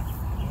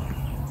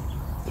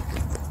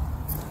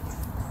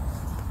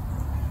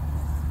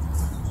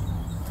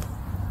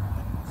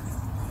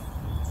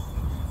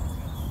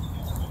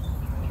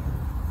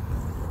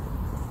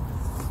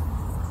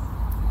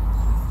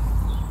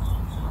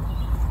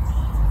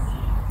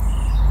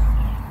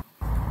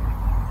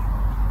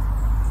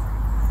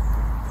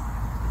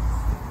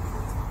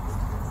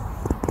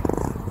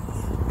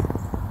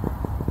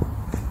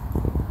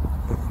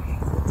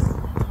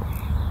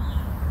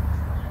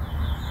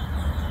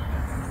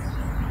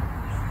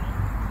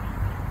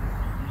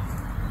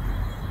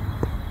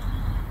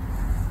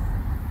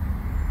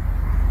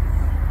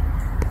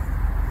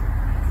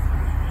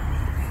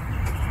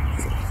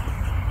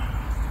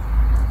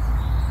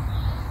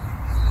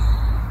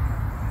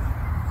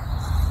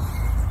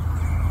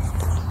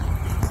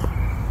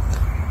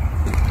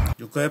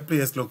 a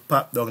place look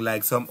popped down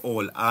like some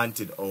old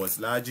haunted house.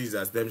 Lord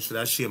Jesus, them should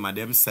have shame of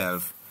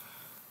themselves.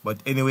 But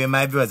anyway,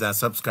 my viewers and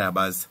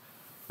subscribers,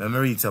 let me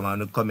read some of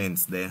the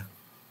comments there.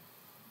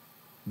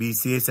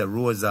 BCA said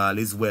Rosal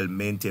is well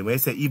maintained. When I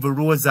say even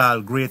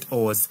Rosal great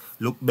house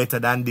look better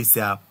than this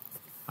year.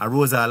 And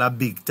Rosal are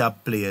big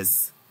top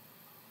players.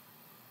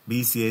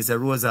 BCA said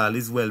Rosal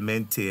is well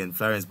maintained.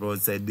 Florence Brown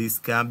said this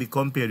can be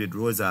compared with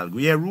Rosal.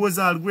 Yeah,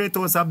 Rosal great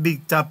house a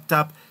big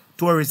top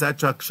tourist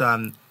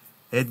attraction.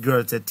 Head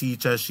girl said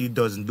teacher she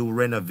doesn't do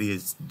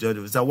renovates.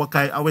 So what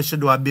kind I wish she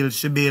do a build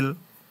she build.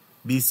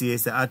 BCA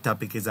said our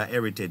topic is a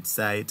heritage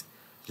site.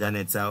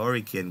 Janet said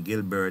Hurricane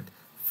Gilbert.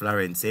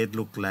 Florence said it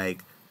looked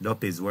like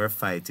Duppies were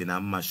fighting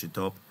and mash it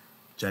up.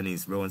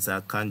 Janice Brown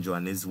said Kanjo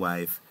and his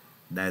wife.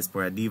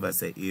 Diaspora Diva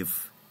said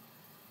if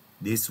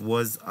this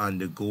was on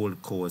the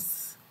Gold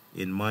Coast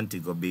in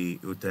Montego Bay,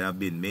 it would have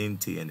been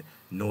maintained.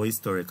 No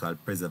historical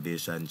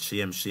preservation.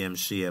 Shame, shame,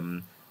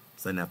 shame.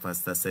 Sonia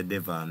Pastor said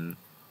Devon.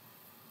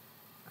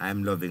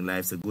 I'm loving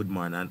life's a good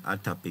morning and a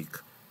topic.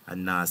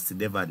 And nasty,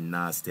 Devon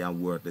nasty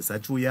and worthless. A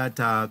true your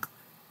talk.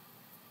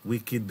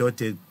 Wicked,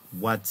 dirty,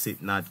 what's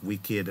it not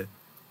wicked?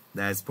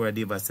 Diaspora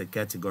Diva said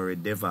category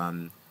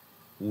Devon,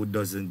 who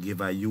doesn't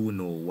give a you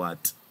know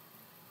what.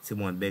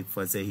 Simon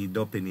Beckford said he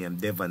doping him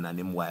Devon and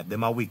him wife.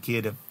 Them are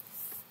wicked.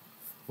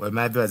 Well,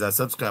 my viewers and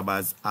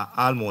subscribers are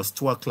almost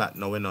 2 o'clock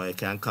now. You know, you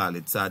can call it.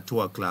 It's at 2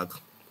 o'clock.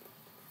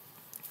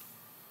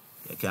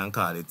 You can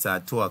call it. It's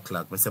at 2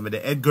 o'clock. I say, the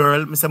head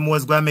girl, I say,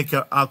 was going to make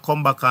you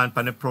come back on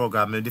the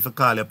program. If you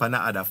call you on the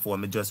other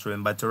phone, I just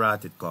remember to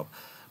write it up.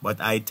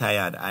 But I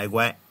tired. I go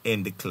and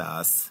end the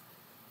class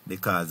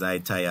because I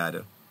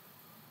tired.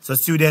 So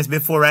students,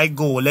 before I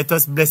go, let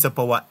us bless up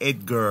our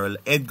head girl.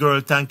 Head girl,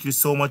 thank you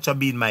so much for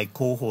being my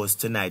co-host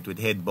tonight with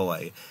Head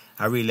Boy.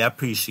 I really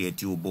appreciate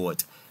you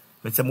both.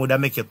 I say, I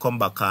make you come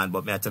back on,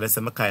 but I tell you,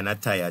 I'm kind of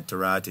tired to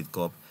write it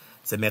up.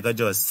 So I go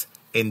just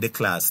end the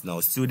class now.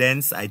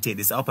 Students, I take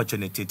this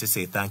opportunity to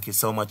say thank you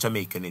so much for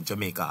making it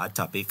Jamaica a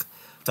topic.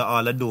 To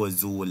all of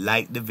those who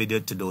liked the video,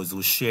 to those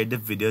who shared the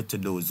video, to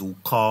those who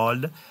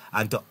called,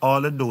 and to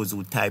all of those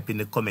who type in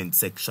the comment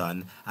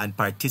section and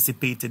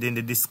participated in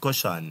the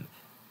discussion.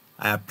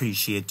 I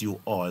appreciate you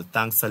all.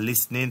 Thanks for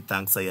listening.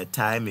 Thanks for your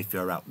time. If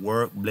you're at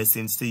work,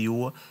 blessings to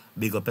you.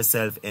 Big up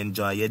yourself.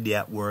 Enjoy your day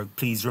at work.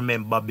 Please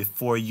remember,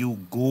 before you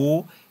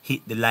go,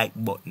 hit the like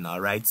button. All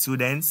right,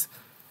 students?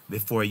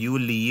 Before you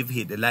leave,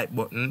 hit the like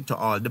button. To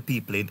all the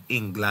people in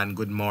England,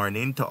 good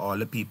morning. To all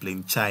the people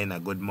in China,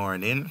 good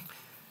morning.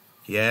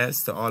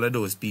 Yes, to all of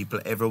those people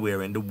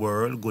everywhere in the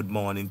world, good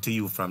morning to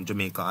you from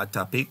Jamaica a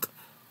topic.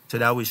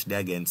 Today I wish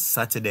day again,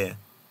 Saturday.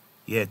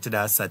 Yeah,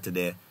 today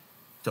Saturday.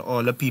 To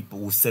all the people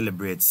who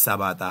celebrate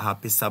Sabbath, a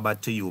happy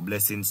Sabbath to you.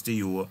 Blessings to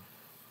you.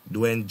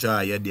 Do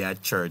enjoy your day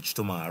at church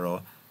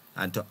tomorrow.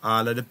 And to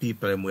all of the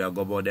people who will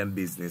go about them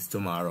business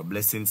tomorrow.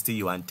 Blessings to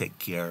you and take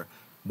care.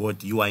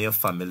 Both you and your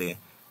family.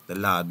 The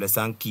Lord bless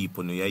and keep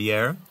on you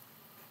here.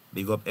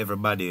 Big up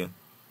everybody.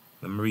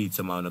 Let me read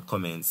some of the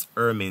comments.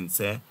 Ermin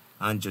say,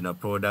 Andrew not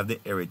proud of the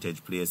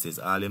heritage places.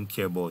 All him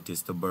care about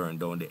is to burn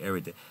down the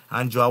heritage.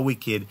 Andrew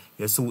wicked.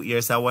 You so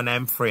here's a one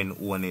I'm friend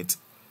own it.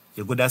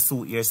 You could have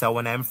suit yourself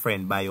when I'm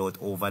friend buy out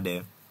over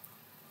there.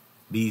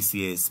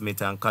 BCA, Smith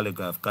and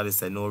Calligraph. Callie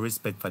said no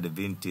respect for the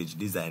vintage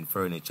design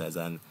furnitures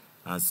and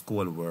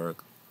school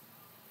work.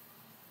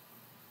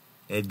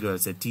 Head girl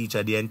said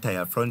teacher, the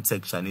entire front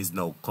section is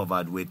now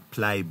covered with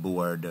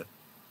plyboard.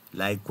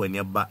 Like when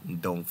you're batten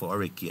down for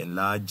hurricane.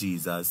 Lord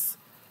Jesus.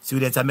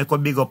 Students, I make a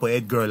big up for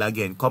head girl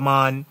again. Come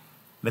on.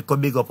 Make a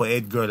big up for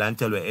head girl and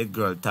tell her head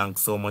girl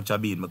thanks so much for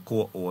being my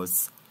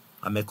co-host.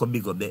 I make a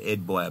big up the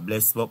head boy.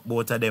 Bless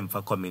both of them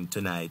for coming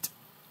tonight.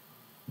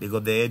 Big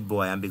up the head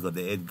boy and big up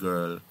the head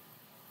girl.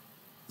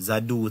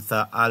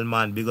 Zadutha,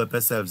 Alman, big up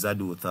yourself,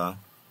 Zadutha.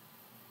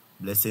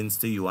 Blessings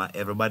to you and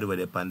everybody with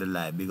up on the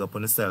live. Big up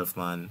on yourself,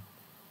 man.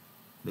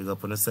 Big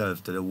up on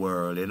yourself to the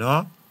world, you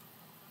know?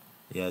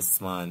 Yes,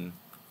 man.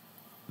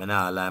 Man,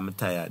 I'm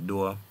tired,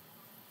 though.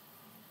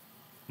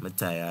 I'm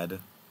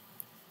tired.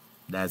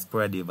 That's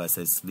pretty, but I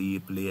said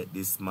sleep late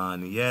this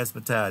morning. Yes,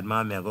 I'm tired,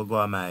 man. I go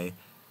on my...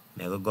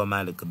 I go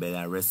my little bed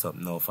and rest up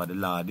now, for the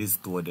Lord is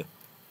good.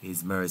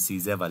 His mercy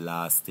is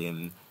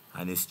everlasting,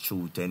 and his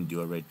truth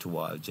endureth to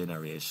all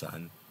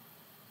generation.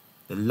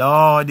 The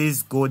Lord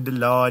is good, the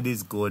Lord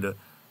is good.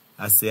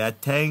 I say, I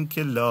thank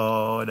you,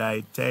 Lord,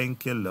 I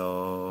thank you,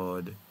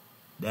 Lord,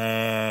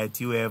 that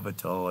you ever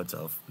thought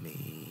of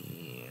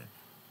me.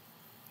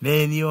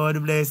 Many are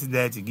the blessings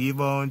that you give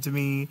unto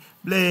me,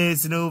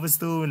 blessing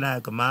overflowing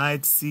like a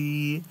mighty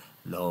sea.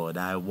 Lord,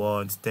 I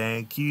want to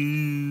thank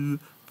you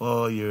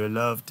for your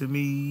love to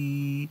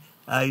me.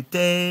 I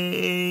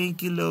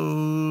thank you,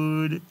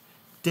 Lord.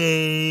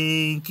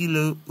 Thank you,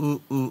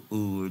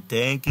 Lord.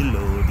 Thank you,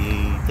 Lord.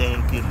 Yeah,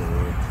 thank you,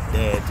 Lord,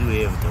 that you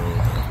ever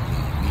thought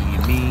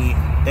of me.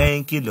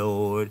 Thank you,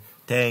 Lord.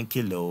 Thank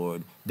you,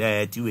 Lord,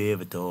 that you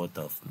ever thought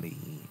of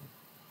me.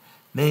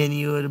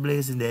 Many are the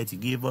blessings that you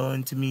give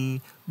unto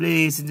me,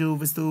 blessings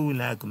overflowing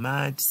like a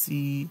mighty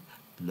sea.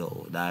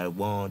 Lord, I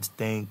want to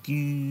thank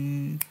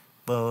you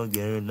for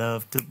your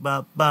love to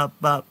bop, bop,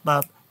 bop,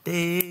 bop.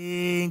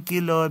 Thank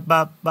you, Lord,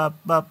 bop, bop,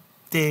 bop.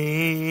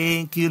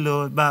 Thank you,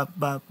 Lord, bop,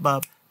 bop,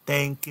 bop.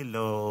 Thank you,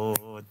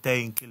 Lord,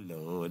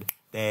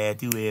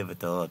 that you ever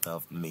thought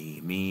of me,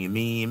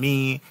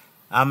 me.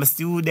 I'm a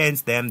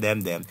student,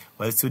 them.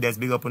 Well, students,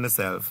 big up on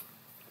yourself.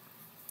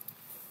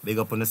 Big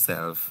up on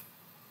yourself.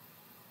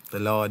 The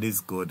Lord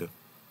is good.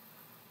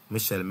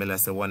 Michelle Miller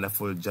is a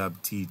wonderful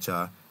job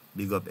teacher.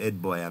 Big up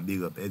Ed Boy and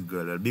big up Ed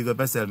Girl. Big up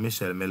yourself,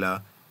 Michelle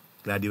Miller.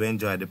 Glad you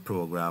enjoyed the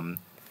program.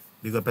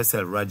 Big up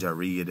yourself, Roger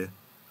Reed.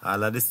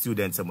 All of the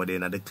students in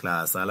the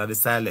class. All of the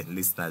silent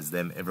listeners,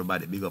 them.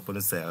 Everybody, big up on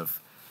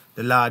yourself.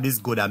 The Lord is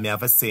good and me have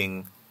to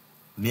sing.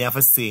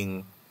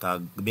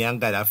 Cause me and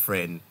God a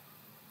friend.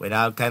 With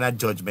all kind of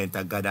judgment,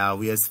 God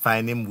always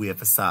find him way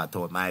to sort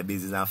out my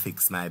business and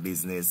fix my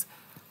business.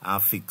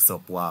 And fix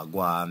up what go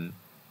on.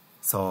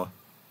 So,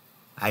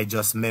 I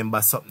just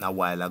remember something a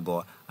while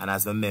ago. And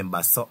as I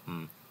remember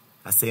something,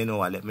 I say, you know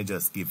what, let me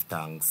just give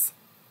thanks.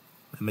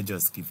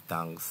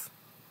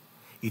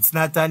 It's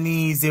not an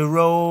easy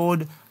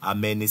road. I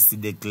many see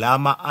the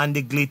glamour and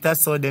the glitter,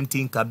 so them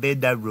think a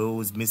better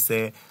rose. Me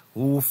say,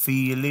 who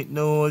feel it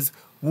knows.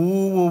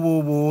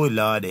 Woo,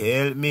 Lord,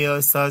 help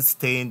me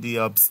sustain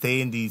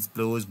these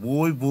blows.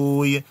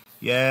 Boy.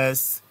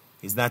 Yes,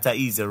 it's not an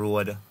easy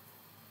road.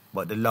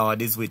 But the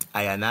Lord is with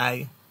I and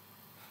I.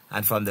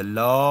 And from the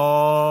Lord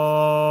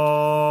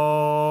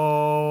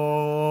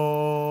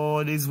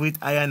is with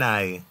I and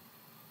I.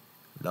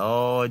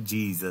 Lord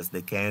Jesus,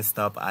 they can't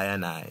stop I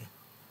and I.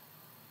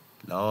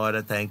 Lord,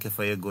 I thank you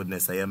for your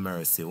goodness and your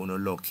mercy. Uno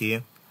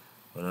lucky.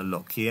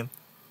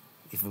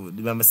 If you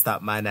remember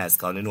stop my nice,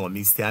 because you know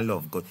me still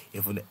love God.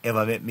 If you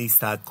ever make me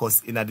start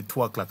cuss in at the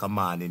 2 o'clock a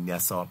morning, yeah,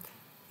 so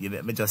you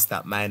let me just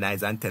stop my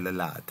eyes and tell a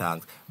lot of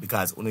thanks.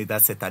 Because you know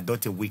that set a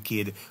dirty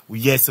wicked.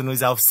 Yes, you know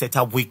is a set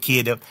a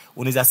wicked. You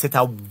know is a set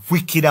a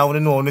wicked I want to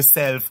know on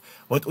yourself.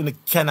 But you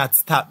cannot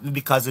stop me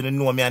because you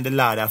know me and the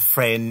Lord are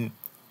friend.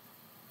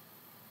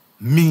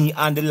 Me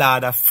and the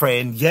Lord are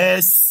friend.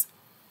 Yes.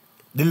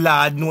 The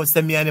Lord knows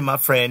that me and him are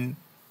friend.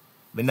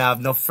 Me not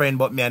have no friend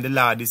but me and the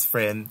Lord is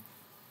friend.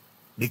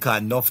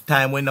 Because enough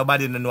time when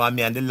nobody know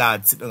me and the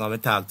Lord sit down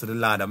and talk to the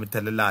Lord and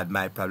tell the Lord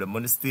my problem. I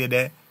want to stay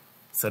there.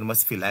 So you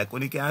must feel like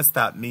you can't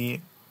stop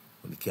me.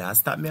 You can't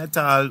stop me at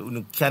all.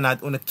 You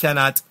cannot.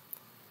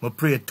 I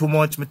pray too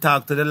much. I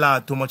talk to the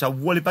Lord too much. A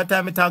whole heap of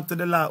time I talk to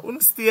the Lord. You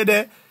stay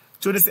there.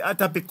 So this a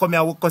topic come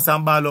here, we cuss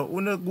and ball out.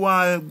 You go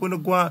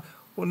on.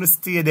 You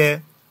stay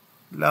there.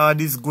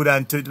 Lord is good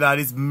unto Lord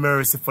is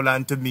merciful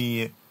unto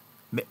me.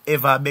 Me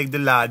ever beg the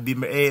Lord be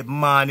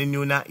morning,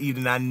 noon, and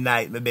evening and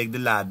night. Me beg the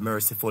Lord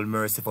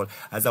merciful.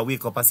 As I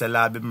wake up, I say,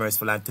 Lord be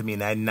merciful unto me.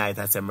 And at night,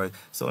 I say merciful.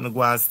 So when I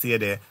go and stay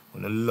there,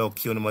 when I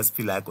look, you must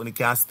feel like you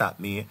can't stop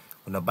me.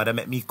 You know, bother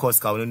make me cuss,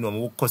 because you know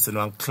I'm cussing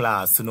on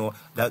class, you know,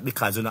 that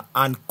because you know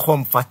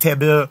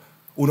uncomfortable.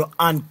 You know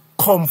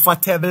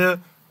uncomfortable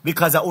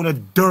because of you know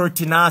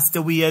dirty, nasty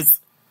ways.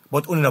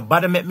 But you know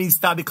bother make me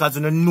stop because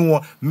you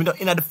know me not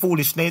in the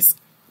foolishness.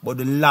 But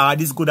the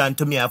Lord is good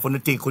unto me. If you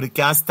think you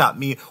can't stop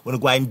me, when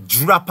you go and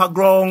drop a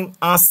ground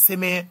and see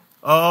me,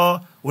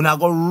 when I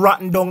go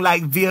rotten down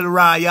like Vale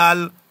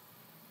Royal,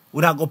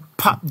 when I go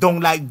pop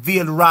down like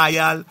Vale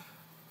Royal,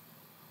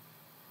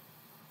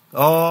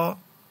 if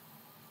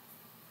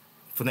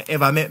you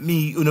ever make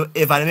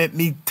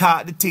me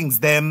talk the things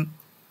them,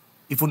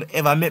 if you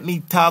ever make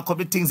me talk up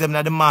the things them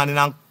in the morning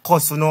and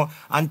cuss, you know,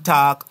 and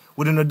talk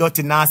with no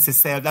dirty nasty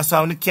self, that's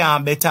why you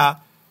can't better.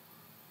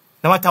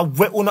 No matter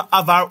where you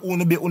have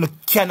or be, you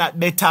cannot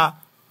better.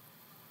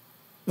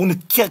 You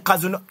can't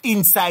because you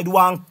inside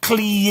one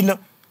clean.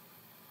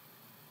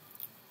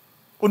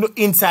 You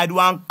inside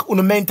one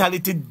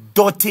mentality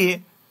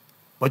dirty.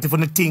 But if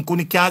you think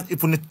you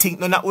think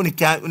no you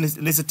can't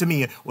listen to me.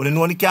 You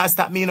know you can't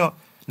stop me, you know.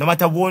 No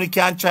matter what you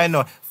can't try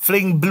no.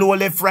 Fling blow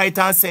left, right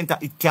and center.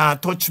 It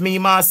can't touch me,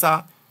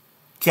 master.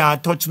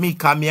 Can't touch me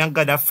because me and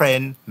God a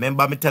friend.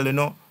 Remember me tell you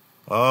no?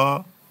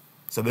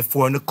 So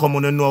before you come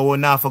on, you know,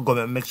 now for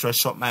government, make sure I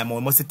shut my mouth.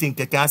 You must think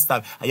you can't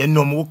stop. And you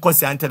know, me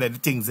cuss and tell you the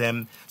things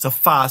them. So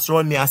fast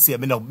run me and say,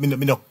 me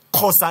no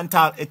cuss and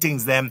talk the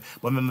things them.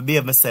 But me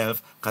behave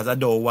myself, because I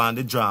don't want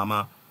the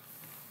drama.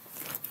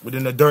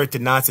 Within the dirty,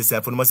 nasty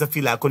self, you must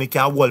feel like you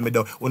can't hold me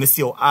down. When you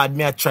see how hard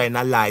me I try in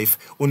a life,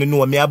 when you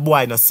know me a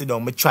boy no sit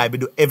down, me try to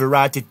do every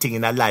right thing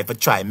in a life, I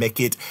try make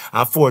it.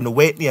 And for no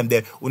wait name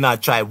there, when I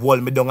try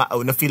hold me down,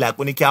 when you feel like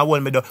you can't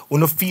hold me down, when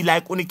you feel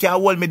like you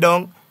can't hold me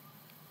down.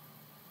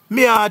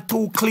 Me are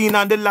too clean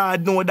and the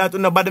Lord know that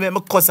nobody make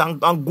me cuss and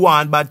go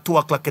on by 2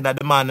 o'clock in the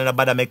morning and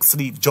nobody make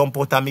sleep, jump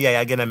out of me eye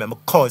again and make me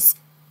cuss.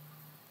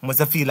 I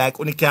must feel like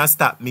you can't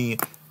stop me.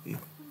 You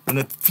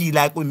feel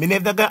like me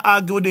never gonna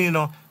argue with you, you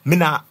know. Me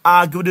not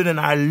argue with you and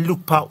I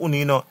look at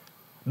you know.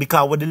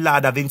 Because what the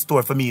Lord have in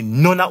store for me,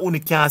 none of you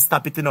can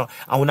stop it, you know.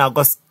 And when I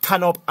go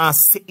stand up and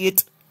see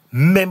it,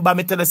 remember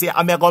me tell you say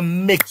I'm gonna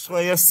make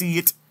sure you see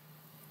it.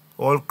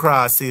 All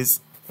crosses.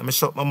 Let me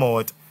shut my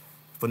mouth.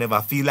 If you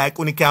never feel like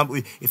you can't,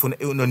 if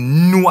you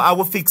know how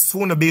to fix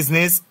your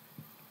business,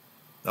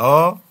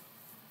 so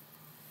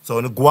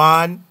you go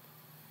on,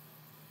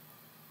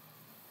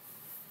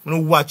 You know,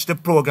 watch the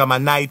program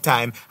at night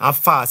time and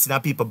fasting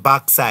at people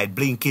backside,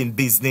 blinking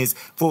business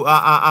for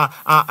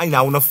you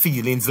know, no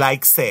feelings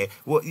like say.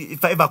 Well,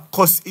 if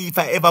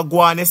I ever go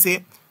on and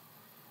say,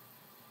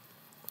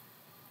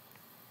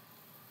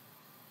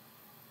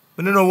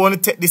 I don't want to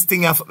take this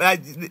thing off.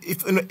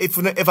 If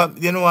you ever,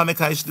 you know, I make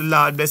the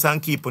Lord bless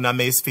and keep on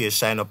his face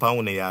shine up on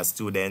one of your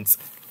students.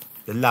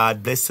 The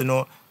Lord bless, you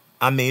know,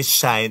 and may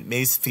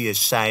his face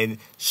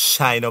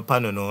shine up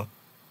on, you know,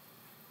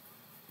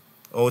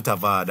 out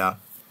of order.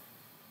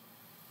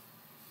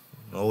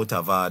 Out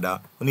of order.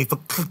 We need to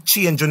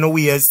change your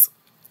ways.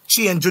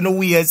 Change your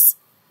ways.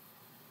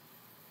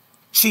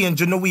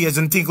 Change your ways.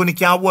 And think when you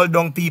can't hold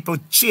down people,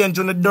 change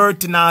your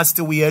dirty,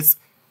 nasty ways.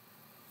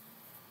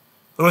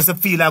 You must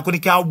feel like when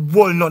you can't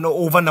hold nothing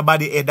over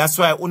nobody's head. That's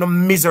why you're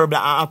miserable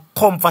and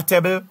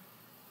uncomfortable.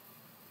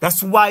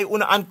 That's why you're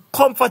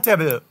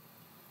uncomfortable.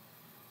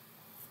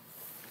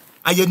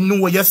 And you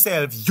know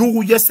yourself.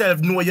 You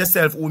yourself know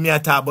yourself who me I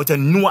talk about. You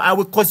know I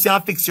will cuss you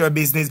and fix your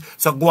business.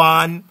 So go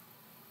on.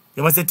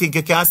 You must think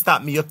you can't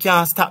stop me. You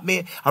can't stop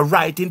me. And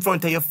right in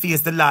front of your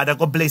face, the Lord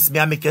will bless me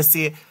and make you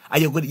say,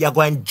 and you're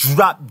going to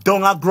drop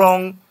down a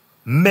ground.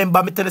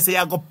 Remember me tell you say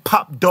you're going to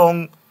pop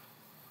down.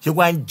 You're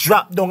going to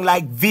drop down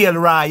like Veil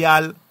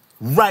Royal.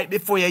 Right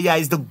before your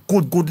eyes, the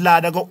good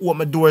Lord are going to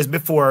open doors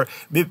before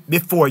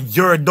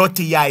your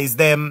dirty eyes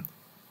them.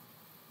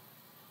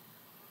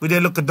 We they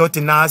look at dirty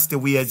nasty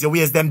ways. Your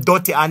ways them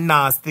dirty and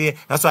nasty.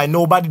 That's why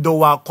nobody don't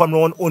want to come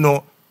around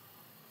uno.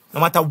 No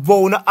matter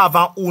what you have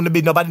and who you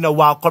be, nobody don't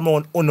want to come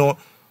around uno.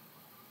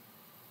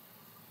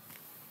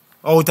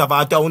 Out of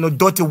our uno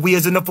dirty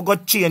ways, you don't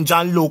forget change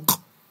and look.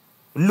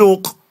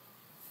 Look.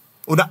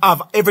 You don't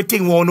have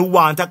everything you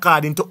want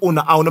according to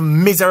uno. And you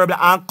miserable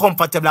and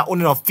comfortable.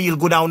 And you don't feel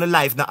good and you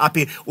life not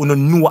happy. You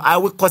don't know I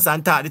will cuss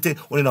and talk the thing.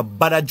 You don't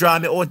bother draw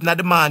me out in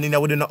the morning.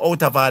 You don't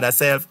out of order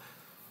self.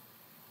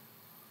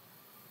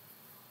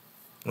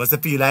 You must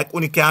feel like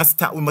you can't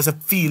stop. We must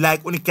feel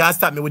like you can't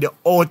stop me with the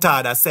out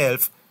order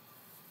self.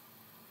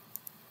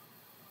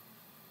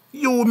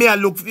 You may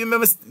look, you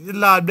remember,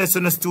 Lord bless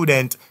you,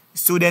 student.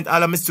 Student,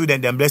 all of my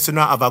students, them bless you,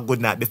 have a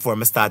good night before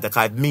me start.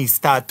 Because me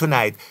start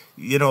tonight.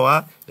 You know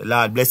what? The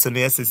Lord bless you,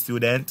 yes,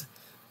 student.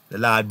 The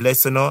Lord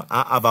bless you, and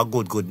have a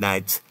good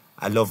night.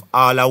 I love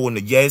all of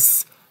you.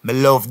 Yes, me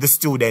love the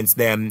students,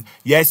 them.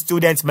 Yes,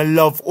 students, me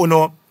love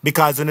uno.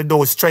 Because uno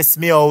don't stress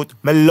me out.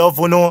 Me love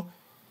uno.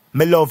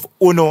 Me love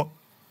uno.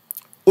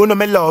 Uno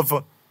me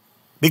love.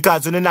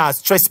 Because uno not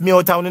stress me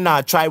out and uno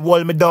not try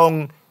hold me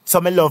down. So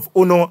me love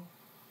uno.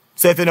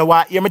 So if you know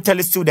what, hear me tell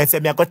the students, I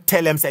go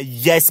tell them, say,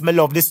 yes, me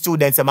love the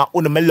students,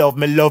 me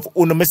love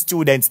uno my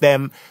students,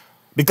 them.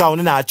 Because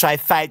uno not try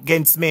fight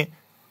against me.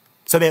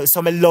 So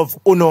me love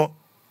uno.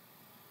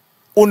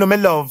 Uno me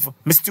love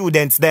my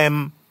students,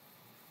 them.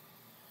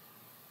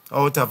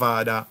 Out of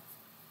order.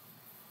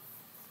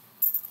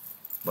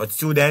 But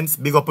students,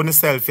 big up on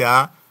yourself,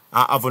 yeah,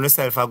 and have on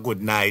yourself a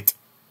good night.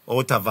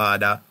 Out of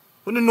order.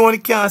 Uno know you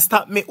can't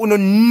stop me. Uno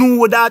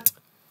know that.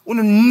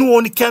 Uno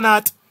know you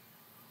cannot.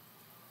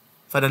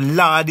 For the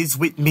Lord is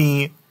with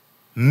me.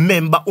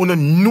 Remember, uno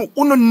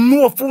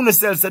know for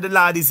yourself that the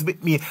Lord is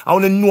with me. I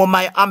wanna know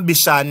my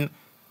ambition.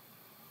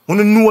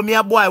 Uno know me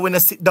a boy when I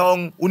sit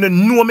down. Uno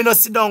know me not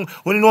sit down.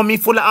 Uno know me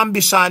full of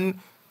ambition.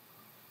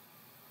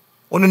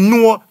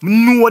 Uno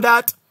know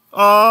that.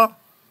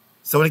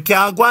 So when you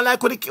can't go on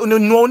like uno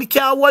know you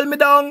can't hold me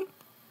down.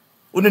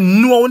 Uno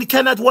know you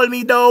cannot hold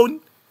me down.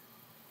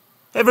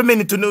 Every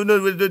minute, you know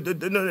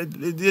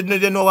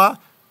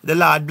what? The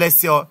Lord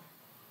bless you.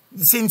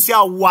 Since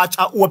you watch,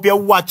 I hope you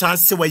watch and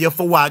see where you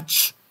for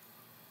watch.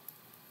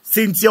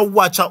 Since you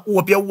watch, I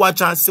hope you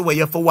watch and see where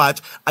you for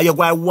watch. And you're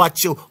going to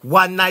watch you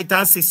one night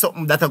and see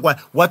something that I'm going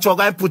to watch. You're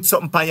going to put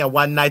something on you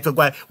one night. We're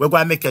going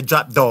to make you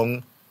drop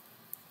down.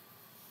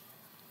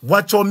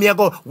 Watch you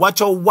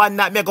one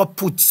night, me go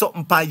put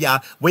something on you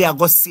where you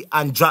go see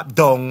and drop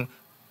down.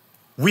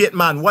 Wait,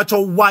 man, watch you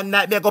one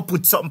night, me go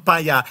put something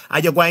on you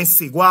and you're going to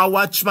see. Go and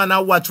watch, man,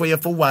 and watch where you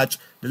for watch.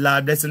 The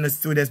Lord bless the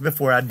students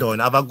before I'm done.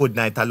 Have a good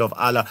night. I love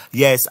all of,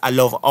 yes, I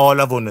love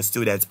all of Uno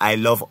students. I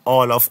love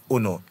all of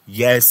Uno.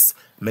 Yes,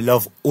 me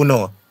love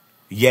Uno.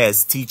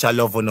 Yes, teacher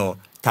love Uno.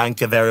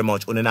 Thank you very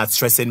much. Uno not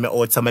stressing me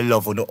out, so me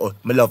love Uno.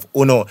 Me love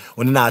Uno.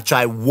 Uno not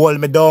try hold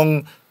me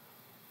down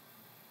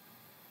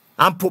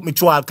and put me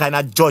through all kind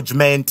of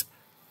judgment.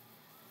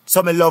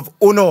 So me love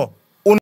Uno.